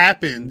it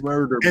happened,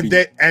 and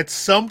that at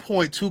some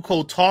point Too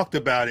Cold talked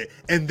about it,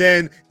 and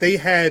then they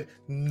had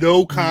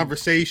no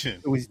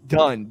conversation. It was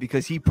done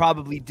because he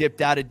probably dipped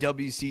out of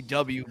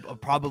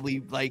WCW probably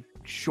like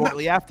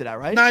shortly after that,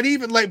 right? Not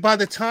even like by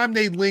the time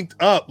they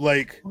linked up,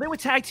 like they were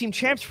tag team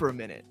champs for a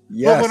minute.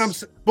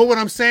 Yes. But what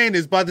I'm saying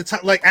is by the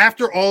time, like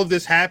after all of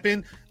this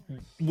happened,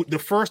 the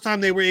first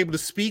time they were able to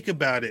speak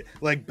about it,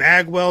 like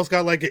Bagwell's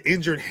got like an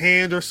injured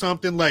hand or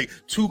something. Like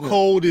Too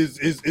Cold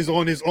is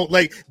on his own.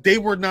 Like they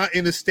were not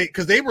in a state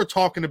because they were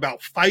talking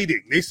about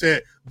fighting. They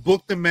said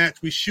book the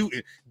match, we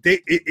shooting.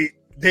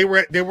 They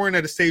weren't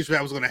at a stage where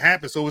that was going to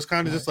happen. So it was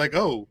kind of just like,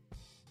 oh,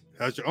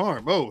 how's your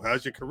arm? Oh,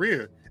 how's your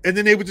career? And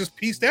then they were just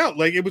pieced out.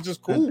 Like it was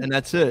just cool. And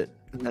that's it.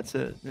 And that's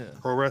it. Yeah.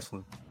 Pro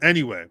wrestling.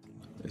 Anyway,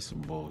 it's some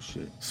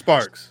bullshit.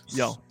 Sparks.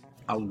 Yo,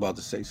 I was about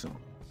to say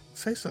something.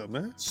 Say something,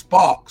 man.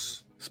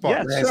 Sparks.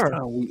 Yeah,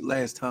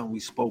 last time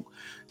we spoke,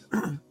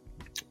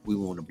 we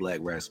were on the Black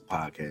Wrestling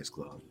Podcast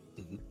Club,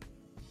 and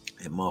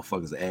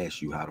motherfuckers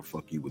asked you how the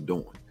fuck you were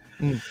doing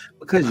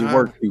because you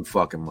work too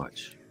fucking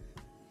much.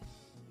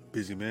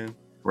 Busy man,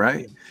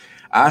 right?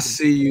 I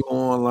see you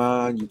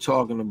online. You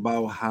talking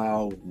about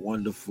how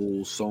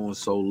wonderful so and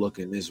so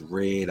looking, this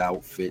red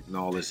outfit and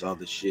all this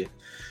other shit.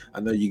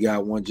 I know you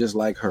got one just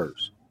like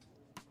hers.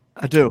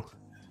 I do.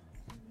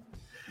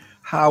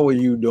 How are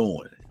you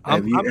doing?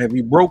 Have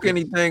you broke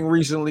anything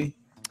recently?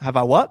 Have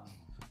I what?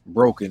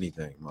 Broke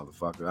anything,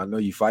 motherfucker? I know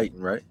you fighting,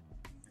 right?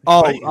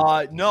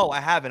 No, I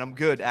haven't. I'm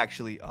good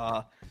actually.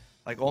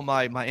 Like all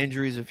my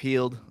injuries have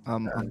healed.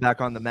 I'm back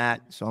on the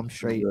mat, so I'm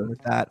straight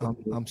with that.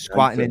 I'm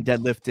squatting and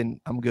deadlifting.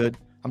 I'm good.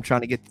 I'm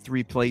trying to get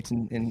 3 plates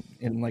in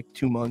like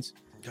 2 months.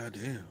 God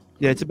damn.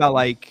 Yeah, it's about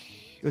like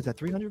what's that,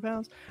 300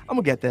 pounds? I'm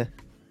gonna get there.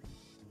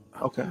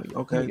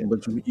 Okay,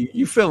 but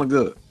you feeling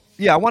good?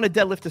 Yeah, I want to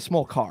deadlift a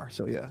small car.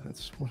 So yeah,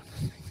 that's one of the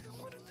things I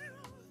want to do.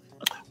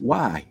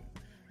 Why?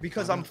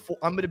 Because I'm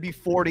gonna be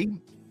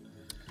 40,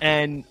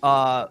 and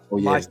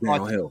it's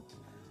downhill.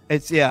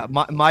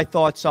 My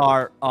thoughts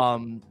are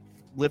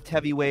lift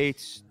heavy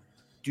weights,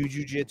 do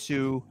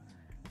jujitsu,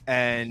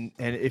 and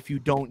if you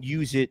don't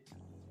use it,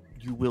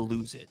 you will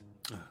lose it.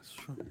 That's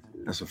true.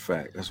 That's a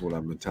fact. That's what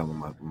I've been telling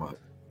my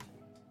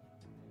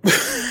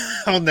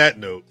On that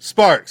note,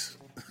 Sparks.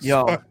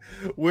 Yo,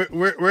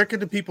 where can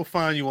the people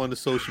find you on the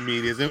social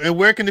medias, and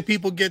where can the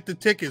people get the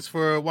tickets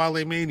for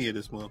Wale Mania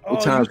this month?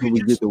 What times can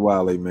we get the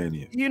Wale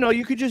Mania?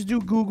 You could just do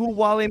Google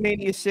Wale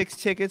Mania 6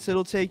 tickets.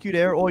 It'll take you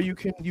there, or you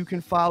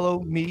can follow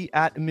me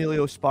at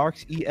Emilio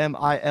Sparks,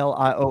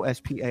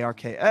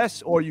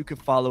 EMILIOSPARKS, or you can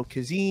follow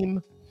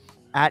Kazim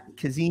at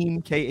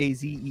Kazim,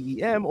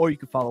 KAZEEM, or you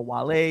can follow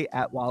Wale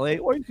at Wale,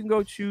 or you can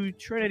go to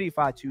Trinity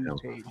 52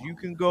 page. You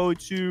can go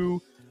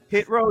to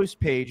Hit Rose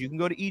page. You can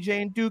go to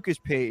EJ and Duca's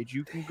page.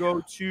 You can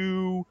go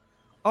to,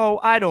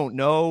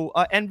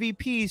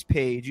 MVP's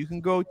page. You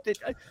can go.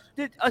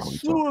 A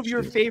slew of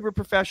your favorite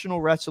professional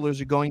wrestlers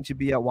are going to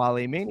be at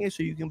Wale Mania,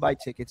 so you can buy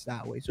tickets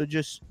that way. So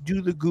just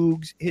do the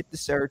Googs, hit the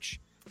search,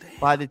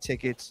 buy the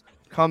tickets,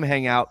 come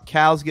hang out.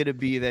 Cal's going to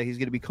be there. He's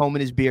going to be combing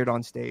his beard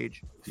on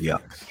stage. Yeah.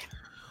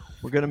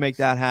 We're going to make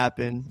that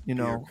happen.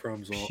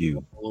 Crumbs all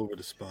over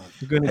the spot.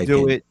 We're going to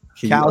do it.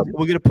 Cal,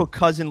 we're going to put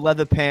Cousin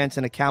leather pants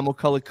and a camel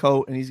colored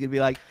coat, and he's going to be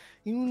like,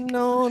 you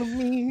know what I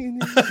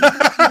mean?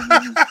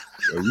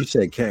 Yo, you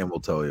said camel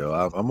toe, yo.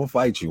 I'm going to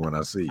fight you when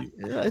I see you.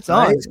 Yeah, it's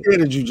on. I ain't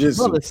scared of jujitsu.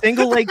 Brother,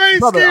 single leg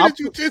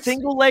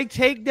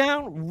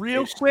takedown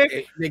real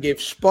quick. Nigga,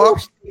 if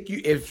Sparks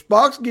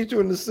gets you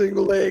in the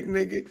single leg,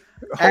 nigga,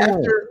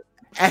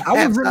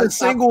 I was in the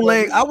single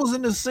leg. I was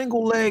in the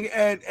single leg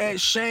at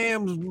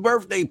Sham's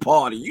birthday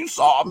party. You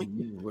saw me.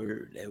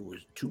 That was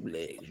 2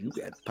 legs. You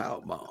got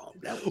power bomb.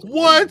 That was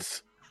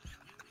what?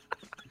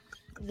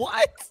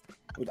 What?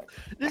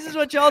 This is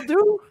what y'all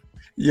do?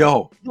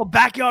 Yo,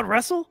 backyard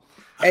wrestle?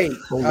 Hey,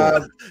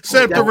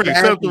 set up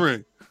the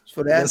ring. It's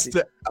for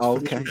that.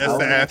 Okay. That's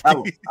the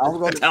athlete. I was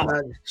going to tell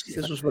you.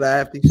 This was for the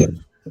athletes.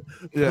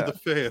 Yeah. For the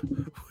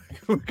fam.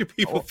 Where can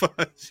people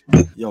find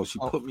you? Yo, she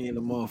put me in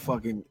the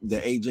the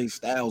AJ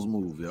Styles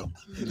move, yo.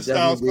 The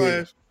Styles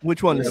Clash.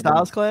 Which one? The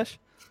Styles Clash?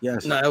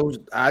 Yes. No, it was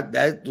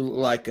that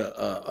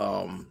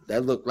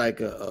looked like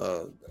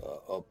a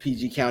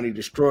PG County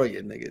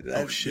destroyer, nigga.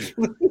 Oh shit.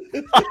 I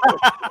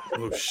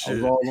was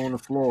all on the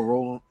floor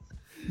rolling.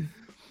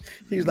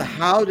 He's like,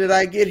 how did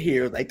I get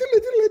here? Like,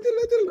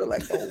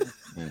 oh.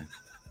 Yeah.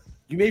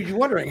 You may be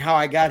wondering how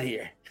I got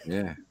here.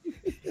 Yeah.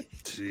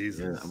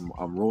 Jesus. Yeah,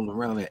 I'm rolling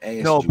around in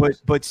ass. No,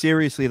 juice. but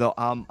seriously though,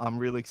 I'm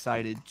really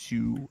excited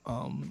to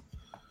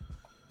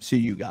see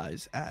you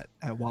guys at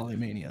Wale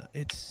Mania.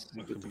 It's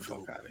get the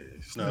fuck out of here.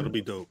 No, it'll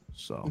be dope.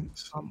 So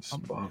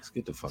Sparks,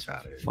 get the fuck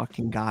out of here.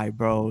 Fucking guy,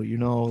 bro.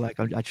 Like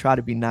I try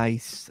to be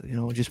nice.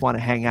 Just want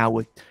to hang out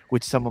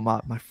with some of my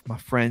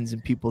friends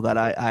and people that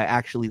I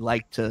actually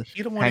like to.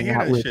 You don't want to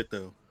hear that shit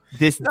though.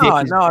 This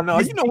no.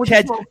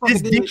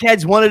 This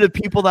dickhead's one of the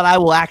people that I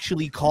will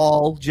actually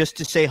call just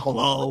to say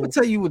hello. I'll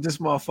tell you what this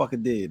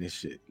motherfucker did and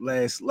shit.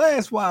 Last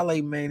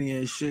Wale Mania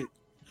and shit.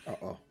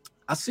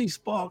 I see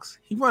Sparks.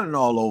 He running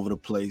all over the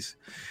place.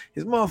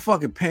 His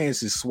motherfucking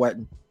pants is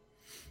sweating.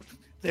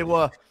 There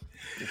was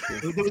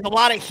a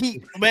lot of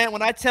heat, man.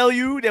 When I tell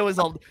you there was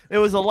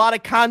a lot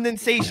of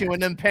condensation when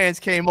them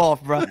pants came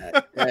off, bro.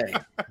 Hey.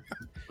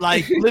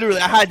 Like literally,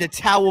 I had to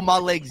towel my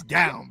legs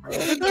down, bro.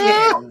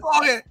 Yeah, I'm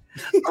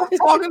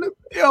talking to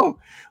yo.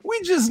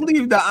 We just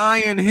leave the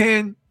Iron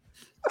Hen,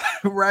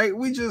 right?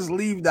 We just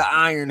leave the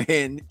Iron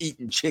Hen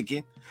eating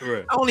chicken.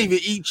 Right. I don't even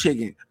eat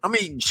chicken. I'm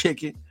eating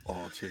chicken.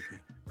 All chicken.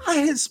 I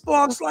hit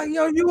Sparks like,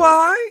 yo, you all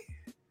right?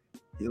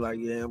 He like,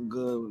 yeah, I'm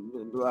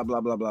good. Blah,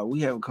 blah, blah, blah.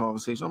 We having a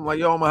conversation. I'm like,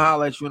 yo, I'm going to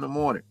holler at you in the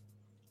morning.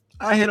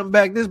 I hit him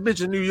back. This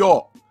bitch in New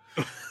York.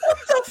 What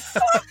the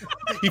fuck?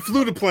 He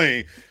flew the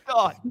plane.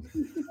 Gone.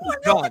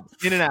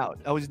 In and out.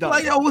 I was done.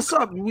 Like, yo, what's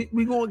up?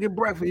 We going to get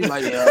breakfast. He's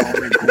like, yeah,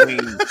 I'm in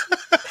Queens.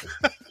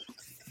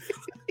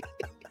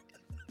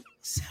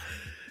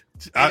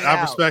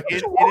 I respect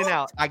it. In and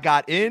out. I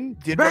got in,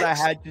 did what I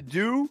had to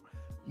do,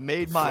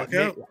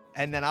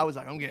 and then I was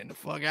like, I'm getting the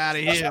fuck out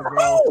of here,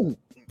 bro.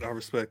 I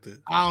respect it.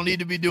 I don't need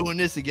to be doing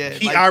this again.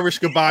 He Irish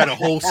goodbye the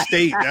whole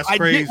state. That's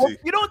crazy. Well,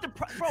 you know what,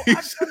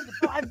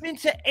 I've been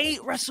to 8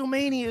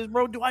 WrestleManias,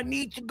 bro. Do I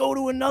need to go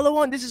to another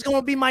one? This is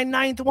gonna be my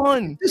 9th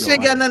one. This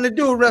ain't got nothing to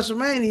do with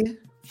WrestleMania.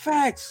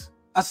 Facts.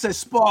 I said,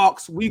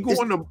 Sparks, we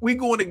going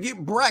to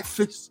get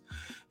breakfast.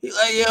 He's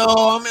like, yo,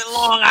 I'm in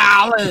Long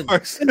Island.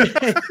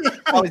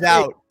 I was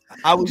out.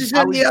 I was just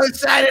on the other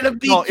side of the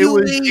beach. No,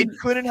 it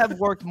couldn't have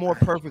worked more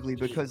perfectly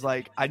because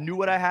like I knew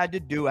what I had to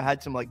do. I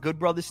had some like Good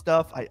Brother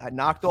stuff. I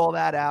knocked all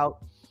that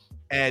out,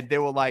 and they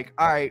were like,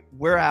 "All right,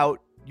 we're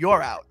out.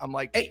 You're out." I'm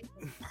like, "Hey,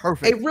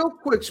 perfect." Hey, real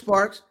quick,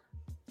 Sparks.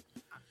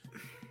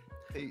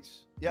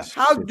 Peace. Yeah.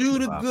 How do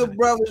the Good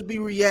Brothers be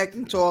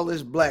reacting to all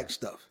this black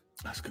stuff?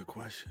 That's a good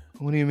question.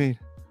 What do you mean?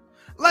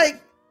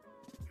 Like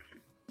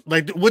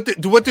what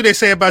do they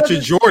say about your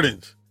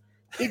Jordans?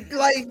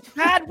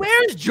 Dad,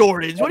 where's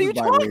Jordans? What are you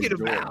talking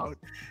about?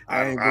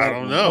 I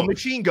don't know.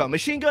 Machine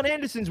Gun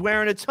Anderson's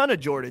wearing a ton of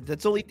Jordans.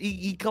 That's all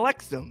he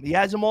collects them. He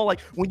has them all.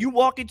 Like when you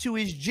walk into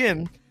his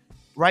gym,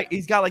 right?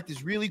 He's got like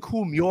this really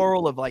cool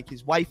mural of like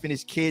his wife and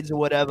his kids or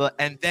whatever.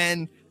 And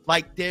then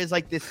like there's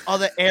like this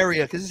other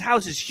area because his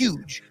house is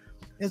huge.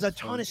 There's a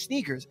ton of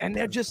sneakers, and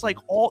they're just like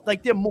all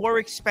like they're more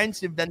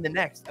expensive than the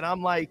next. And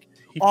I'm like,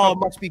 it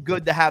must be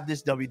good to have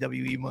this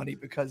WWE money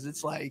because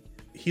it's like.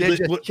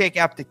 Kick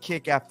after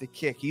kick after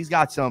kick. He's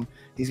got some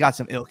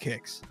ill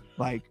kicks,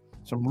 like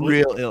some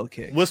real ill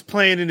kicks. What's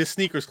playing in his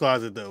sneakers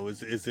closet though?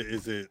 Is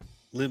it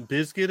Limp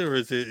Bizkit or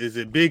is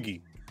it Biggie?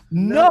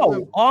 No,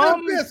 Limp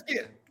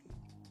Bizkit.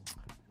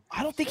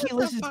 I don't think he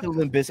listens to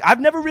Limp Bizkit.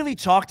 I've never really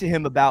talked to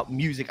him about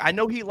music. I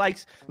know he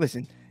likes.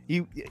 Listen,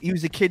 he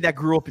was a kid that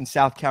grew up in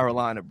South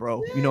Carolina,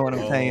 bro. You know what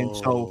I'm saying?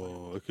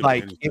 So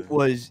like it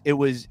was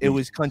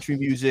country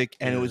music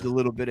and it was a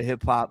little bit of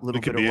hip hop, a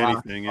little bit of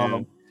rock. Anything,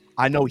 yeah.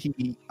 I know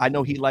he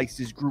likes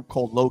this group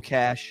called Low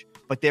Cash,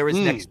 but there is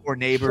Next Door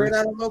Neighbors. Straight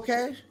out of Low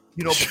Cash?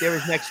 You know, but there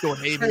is Next Door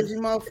Neighbors. Crazy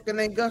motherfucker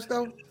named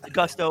Gusto.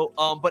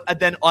 But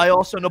then I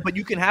also know, but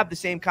you can have the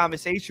same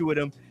conversation with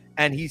him,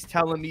 and he's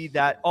telling me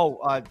that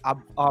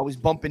I was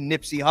bumping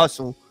Nipsey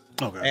Hussle,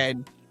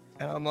 and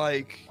I'm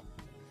like,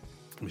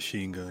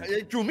 Machine Gun.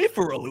 It threw me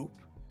for a loop.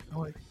 I'm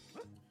like,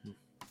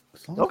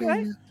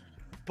 okay,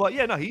 but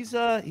yeah, no,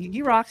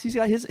 he rocks. He's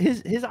got his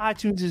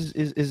iTunes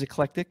is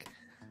eclectic.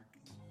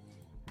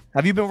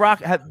 Have you been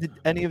did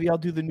any of y'all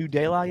do the new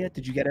Dayla yet?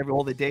 Did you get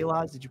all the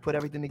Daylas? Did you put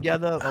everything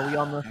together? Are we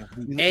on the?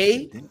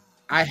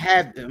 I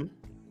had them.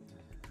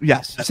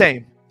 Yes,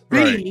 same.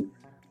 B,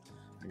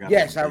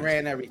 yes, I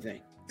ran everything.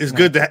 It's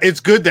good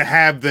to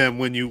have them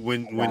when you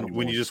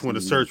just want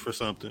to search for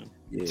something.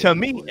 Yeah, to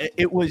me,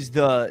 it was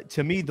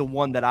the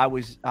one that I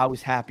was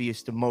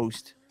happiest the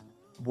most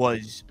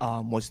was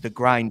the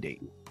Grind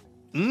Date.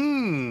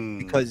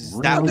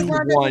 Because that was the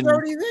one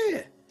already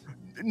there.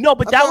 No,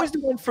 but that was the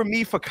one for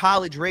me for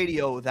college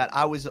radio that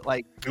I was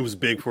like. It was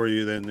big for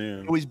you then, yeah.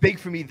 It was big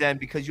for me then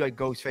because you had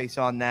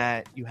Ghostface on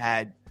that. You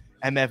had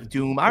MF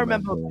Doom. I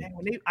remember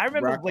when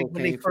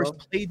they first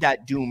played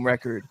that Doom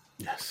record.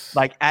 Yes.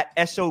 Like at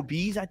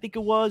SOBs, I think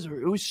it was,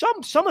 or it was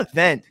some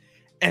event,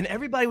 and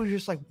everybody was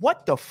just like,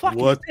 "What the fuck?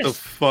 What the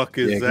fuck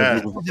is that?"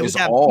 It was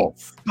that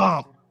off.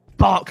 Bump.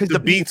 Because the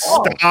beat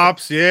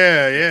stops,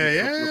 yeah.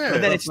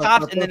 And then it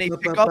stops, and then they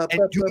pick up,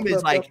 and Doom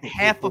is like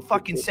half a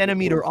fucking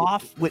centimeter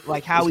off with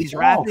like how he's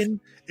rapping.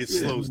 It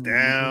slows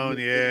down,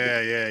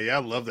 yeah. I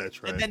love that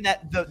track. And then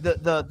that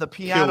the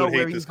piano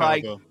where he's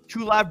like,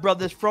 "Two Live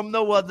Brothers from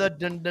no other,"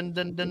 and then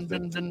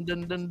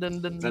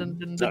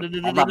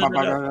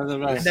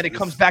it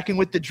comes back in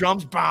with the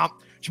drums, bump.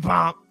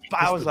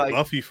 I was like,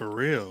 Buffy for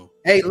real.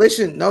 Hey,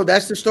 listen, no,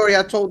 that's the story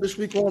I told this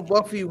week on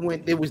Buffy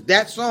when it was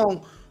that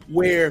song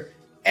where.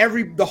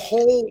 The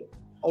whole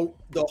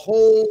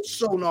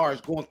sonar is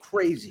going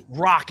crazy,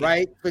 rocking,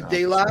 right? For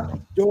De La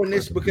doing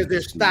this because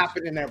they're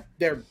stopping and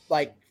they're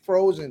like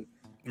frozen,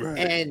 right.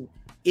 And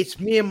it's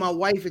me and my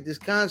wife at this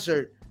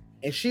concert,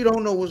 and she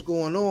don't know what's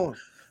going on.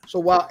 So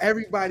while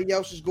everybody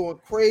else is going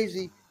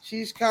crazy,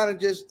 she's kind of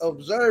just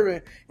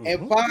observing.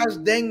 And Paz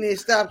dang near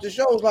stops the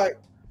show, was like,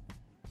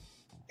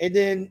 and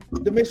then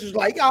the missus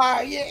like,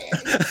 yeah, you know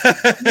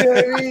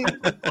what I mean?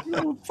 What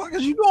the fuck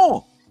is you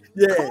doing?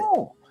 Yeah. Come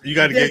on. You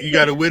got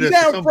to win us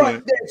at some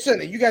point.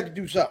 Center. You got to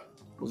do something.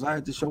 Was I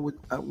at the show with?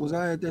 Was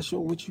I at that show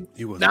with you?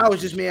 You wasn't. No, it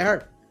was just me and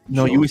her.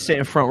 No, you were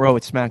sitting front row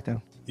at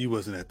SmackDown. You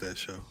wasn't at that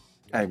show.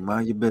 Hey,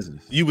 mind your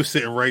business. You was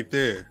sitting right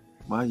there.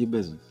 Mind your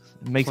business.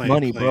 It makes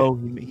money, bro.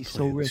 He's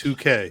so rich.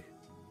 2K.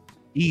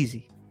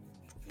 Easy.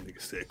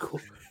 Nigga said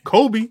cool.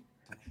 Kobe.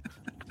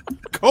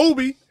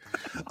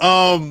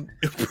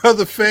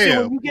 Brother Fam.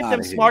 So when you get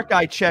them smart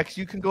guy checks,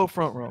 you can go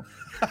front row.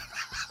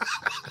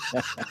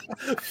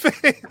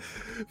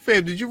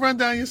 Fam, did you run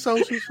down your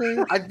socials,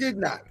 fam? I did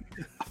not.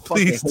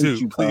 Please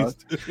do. Please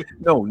do.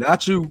 No,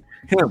 not you.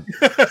 Him.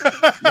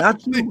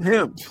 Not you.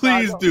 Him.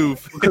 Please do.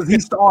 Because he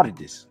started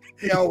this.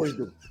 He always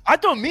do. I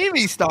thought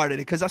Mimi started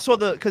it because I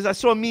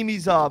saw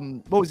Mimi's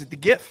what was it, the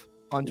GIF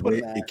on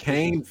Twitter. It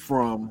came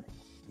from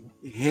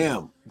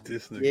him.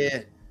 This nigga.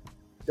 Yeah.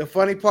 The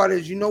funny part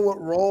is, you know what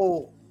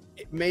role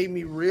it made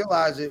me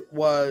realize it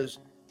was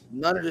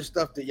none of the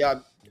stuff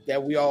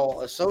that we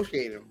all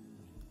associate him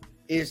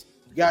is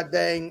god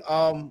dang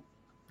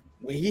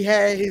when he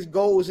had his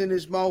goals in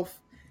his mouth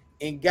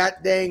and god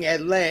dang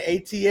Atlanta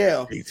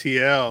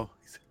ATL.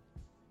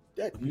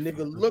 That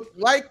nigga looked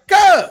like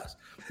Cuz.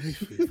 Let me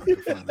see if I can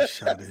find a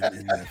shot in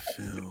that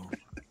film.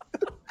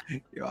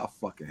 Yo, I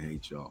fucking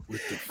hate y'all.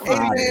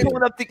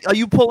 Are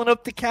you pulling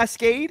up the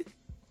Cascade?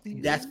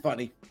 That's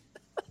funny.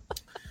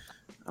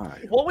 All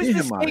right. What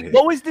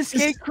was the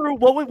skate crew?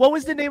 What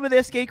was the name of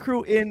their skate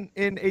crew in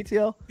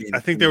ATL? I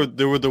think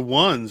they were the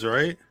ones,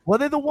 right? Were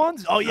they the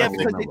ones? Oh yeah,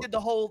 because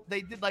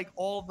they did like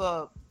all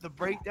the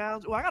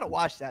breakdowns. Oh, I gotta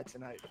watch that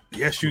tonight.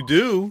 Yes, you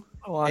do.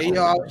 Hey,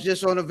 I was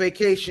just on a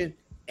vacation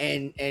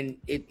and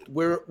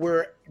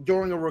we're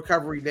during a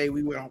recovery day.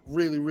 We went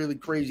really, really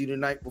crazy the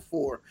night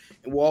before,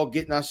 and we're all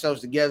getting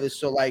ourselves together.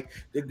 So like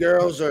the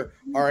girls are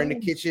in the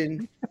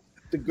kitchen.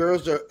 The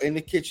girls are in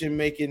the kitchen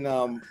making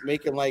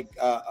like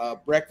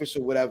breakfast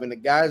or whatever, and the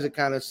guys are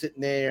kind of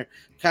sitting there,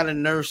 kind of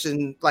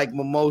nursing like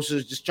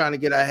mimosas, just trying to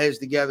get our heads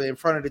together in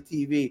front of the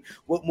TV.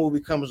 What movie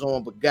comes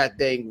on? But god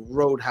dang,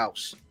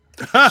 Roadhouse.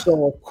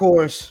 So of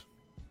course,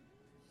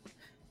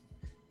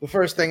 the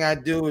first thing I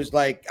do is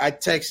like I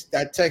text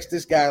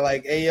this guy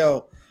like, "Hey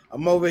yo,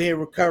 I'm over here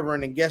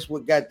recovering, and guess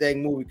what? God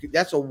dang movie!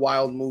 That's a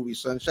wild movie,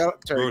 son. Shout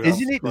out to Roadhouse.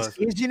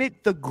 Isn't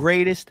it the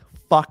greatest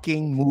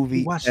fucking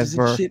movie ever?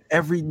 This shit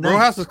every night.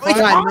 Roadhouse is classic.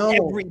 It's on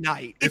every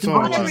night. It's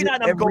on every night.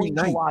 I'm going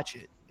to watch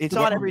it. It's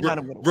on every night.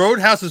 I'm going to watch it.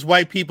 Roadhouse is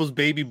white people's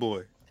baby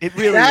boy. It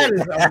really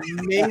is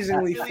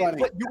amazingly funny.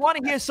 But you want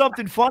to hear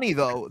something funny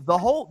though? The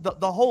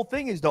whole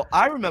thing is though.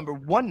 I remember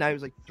one night, it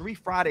was like 3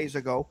 Fridays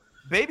ago.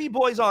 Baby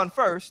Boy's on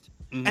first,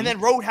 and then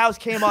Roadhouse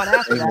came on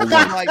after that.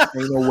 I'm like,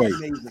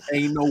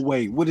 ain't no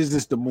way. What is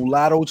this? The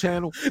Mulatto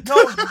channel?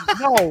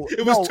 No.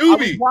 It was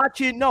Tubi.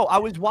 I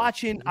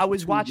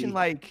was watching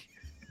like.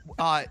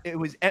 It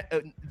was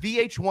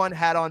VH1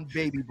 had on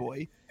Baby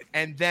Boy,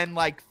 and then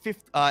like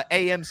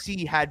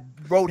AMC had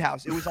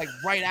Roadhouse. It was like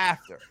right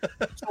after.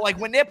 So like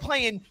when they're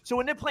playing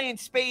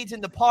spades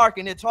in the park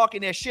and they're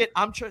talking their shit,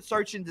 I'm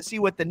searching to see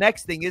what the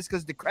next thing is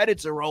because the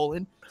credits are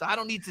rolling. So I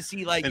don't need to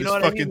see like, and you know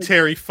what fucking I mean? Like,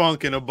 Terry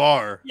Funk in a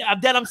bar. Yeah,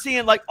 then I'm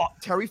seeing like, oh,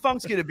 Terry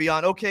Funk's gonna be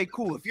on. Okay,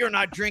 cool. If you're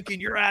not drinking,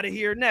 you're out of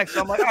here next.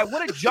 So I'm like, all right,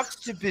 what a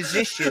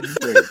juxtaposition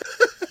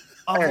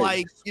of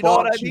like, you know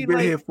what I mean? You've been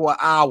here for an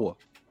hour.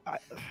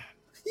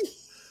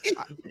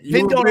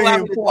 Vin don't allow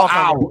me to talk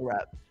on Wrestle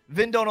Rap.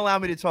 Vin don't allow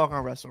me to talk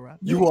on Wrestle Rap.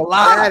 You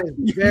alive? That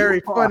is very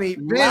funny.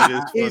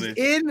 Vin is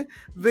in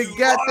the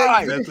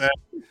goddamn. That's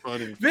actually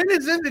funny. Vin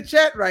is in the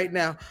chat right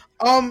now.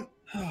 I'm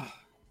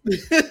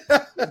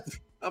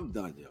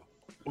done, yo.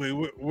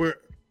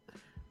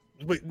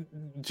 Wait,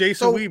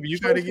 Jason Weaver, you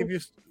got to give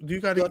your. You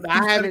got to.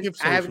 I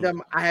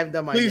haven't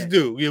done my. Please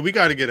do. Yeah, we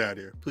got to get out of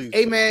here. Please.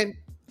 Hey man,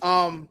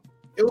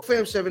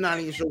 IllFam79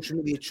 on your social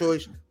media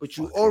choice, but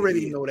you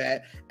already know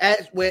that.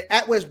 At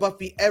West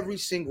Buffy every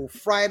single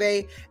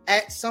Friday,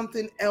 at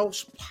Something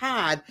Else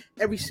Pod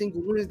every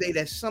single Wednesday.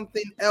 That's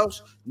Something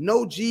Else,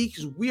 no G,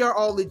 because we are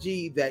all the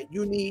G that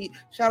you need.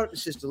 Shout out to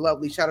Sister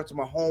Lovely. Shout out to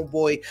my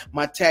homeboy,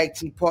 my tag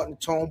team partner,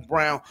 Tone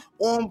Brown,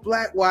 on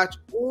Black Watch,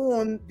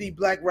 on the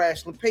Black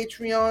Wrestling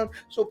Patreon.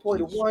 So pay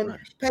the 1,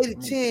 pay the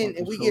 10,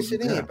 and we get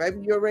it in,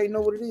 baby. You already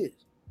know what it is.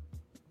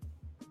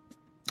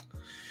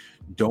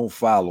 Don't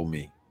follow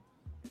me.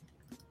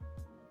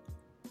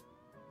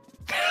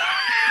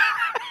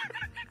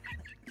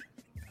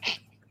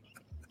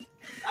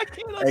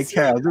 Hey,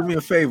 Cal, do me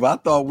a favor. I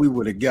thought we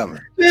were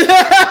together.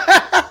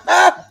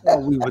 I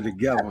thought we were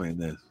together in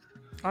this.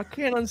 I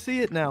can't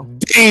unsee it now.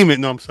 Damn it.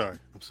 No, I'm sorry.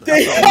 When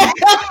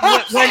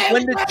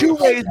the 2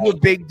 ways were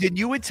big, did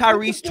you and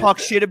Tyrese talk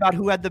shit about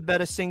who had the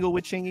better single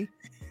with Chingy?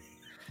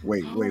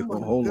 Wait,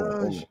 hold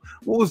on.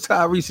 What was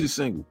Tyrese's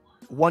single?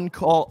 One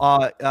call.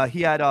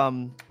 He had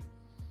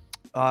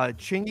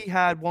Chingy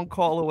had One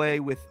Call Away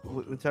with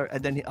her,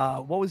 and then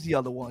what was the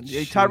other one?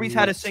 Tyrese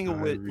had a single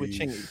with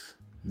Chingy.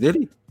 Did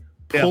he?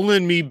 Yeah.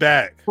 Pulling me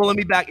back.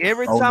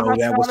 Every time I that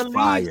try was to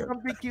fire. leave,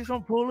 something keeps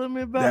on pulling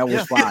me back. That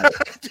was fire.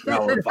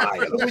 That was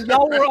fire.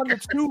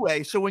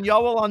 So when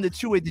y'all were on the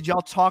 2-way, did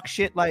y'all talk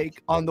shit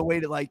like on the way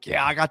to like,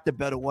 yeah, I got the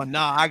better one.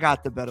 Nah, I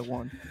got the better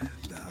one.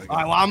 All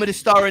right, well, I'm gonna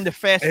star in the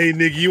Fast. Hey,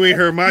 nigga, you ain't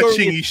heard my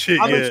Chingy shit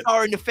yet. I'm gonna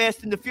star in the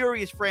Fast and the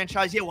Furious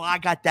franchise. Yeah, well, I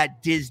got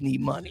that Disney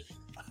money.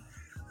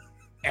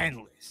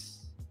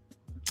 Endless.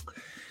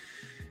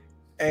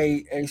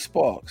 Hey,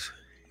 Sparks.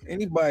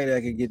 Anybody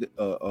that can get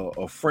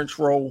a French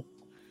roll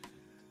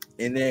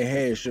in their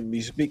head shouldn't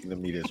be speaking to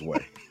me this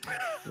way.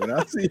 When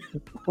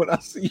I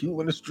see you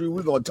in the street,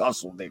 we gonna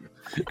tussle, nigga.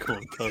 We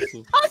gonna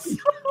tussle.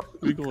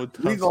 We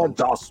gonna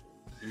tussle.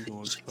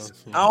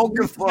 I don't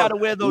give a fuck. Gotta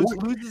wear those.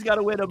 Losers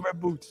gotta wear them red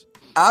boots.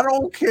 I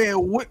don't care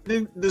what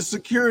the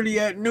security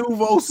at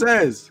Nouveau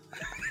says.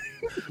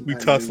 We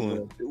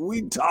tussling.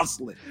 We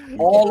tussling.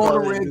 All on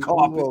the red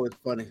carpet. Nouveau is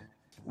funny.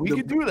 We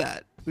could do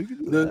that.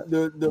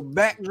 The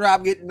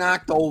backdrop get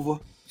knocked over.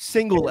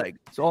 Single leg.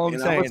 That's all I'm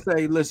saying. I'm gonna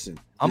say, listen,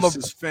 this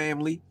is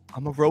family.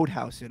 I'm a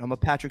Roadhouse and I'm a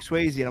Patrick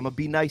Swayze and I'm gonna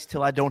be nice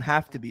till I don't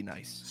have to be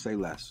nice. Say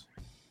less.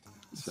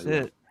 That's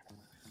it.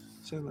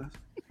 Say less.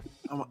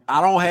 I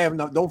don't have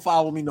no. Don't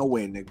follow me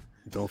nowhere, nigga.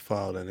 Don't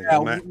follow that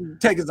nigga.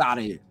 Take us out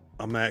of here.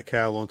 I'm at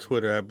Cal on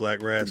Twitter, at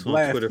Black Wrestling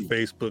on Twitter,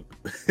 Facebook,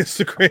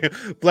 Instagram.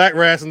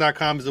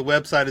 BlackWrestling.com is the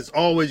website. As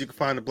always, you can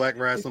find the Black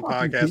Wrestling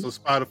Podcast on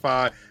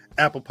Spotify,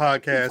 Apple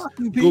Podcasts,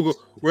 Google,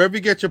 wherever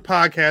you get your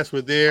podcasts.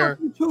 We're there.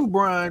 You too,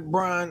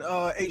 Brian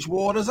H.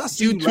 Waters. I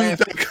see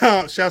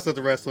YouTube.com. Shouts out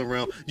to Wrestling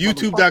Realm.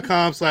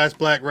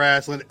 YouTube.com/Black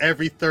Wrestling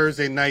every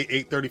Thursday night,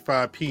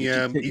 8:35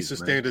 p.m. Eastern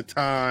Standard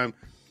Time.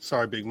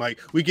 Sorry, Big Mike.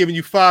 We're giving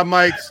you 5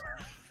 mics,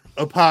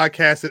 a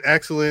podcast of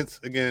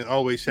excellence. Again,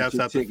 always shouts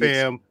out to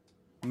fam,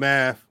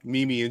 Math,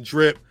 Mimi, and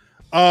Drip.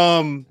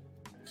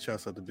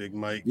 Shouts out to Big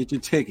Mike. Get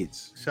your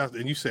tickets.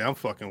 And you say I'm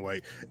fucking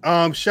white.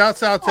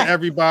 Shouts out to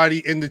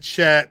everybody in the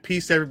chat.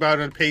 Peace to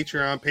everybody on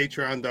Patreon,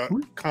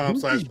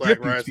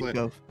 patreon.com/Black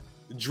Wrestling.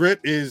 Drip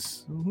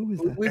is.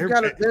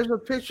 There's a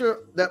picture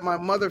that my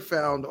mother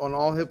found on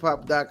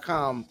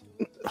allhiphop.com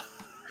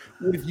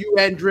with you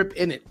and Drip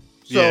in it.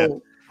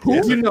 So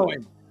who you know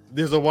him?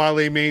 There's a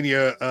Wale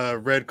Mania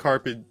red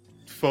carpet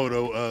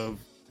photo of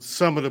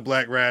some of the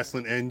Black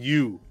Wrestling and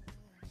you.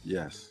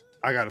 Yes.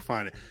 I gotta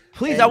find it.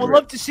 Please, I would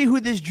love to see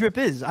who this Drip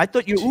is. I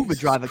thought your Uber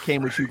driver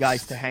came with you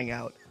guys to hang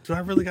out. Do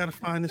I really gotta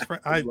find this? Am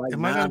I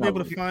gonna be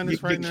able to find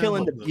this right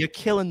now? You're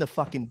killing the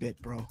fucking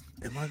bit, bro.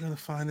 Am I gonna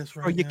find this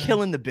right now? Bro, you're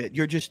killing the bit.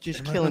 You're just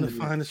killing the bit.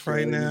 Find this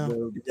right now.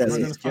 Yes,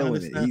 he's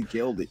killing it. He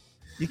killed it.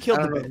 You killed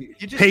the bit.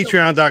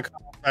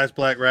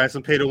 Patreon.com/Black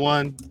Wrestling. Pay the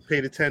 1, pay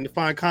the 10 to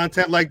find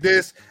content like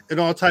this and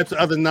all types of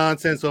other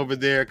nonsense over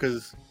there.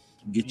 Because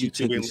get your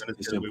tickets.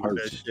 It's in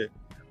person.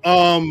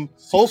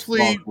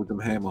 Hopefully with them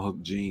hammer hook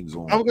jeans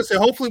on. I was gonna say,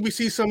 hopefully we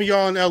see some of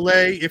y'all in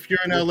LA. If you're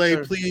in LA,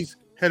 please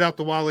head out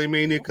to Wale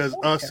Mania because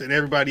us and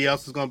everybody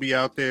else is gonna be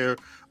out there.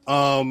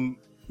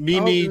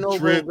 Mimi,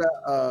 Drip,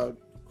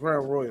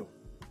 Grand Royal.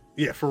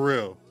 Yeah, for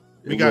real.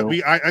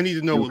 I need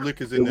to know what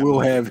liquor's in there. It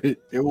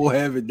will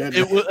have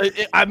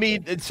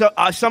it.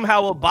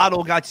 Somehow a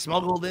bottle got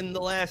smuggled in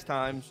the last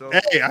time. So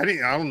hey, I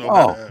don't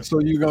know.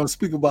 So you're gonna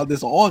speak about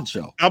this on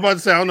show? I'm about to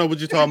say I don't know what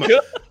you're talking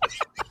about.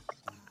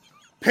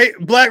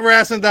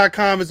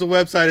 BlackWrestling.com is the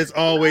website as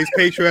always.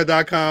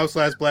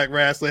 Patreon.com/Black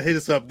Wrestling. Hit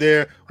us up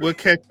there. We'll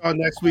catch y'all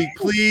next week.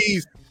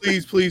 Please. New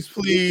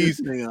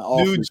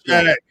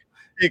Jack,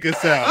 take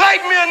us out.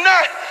 Like me or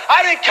not,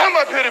 I didn't come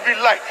up here to be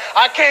liked.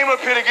 I came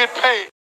up here to get paid.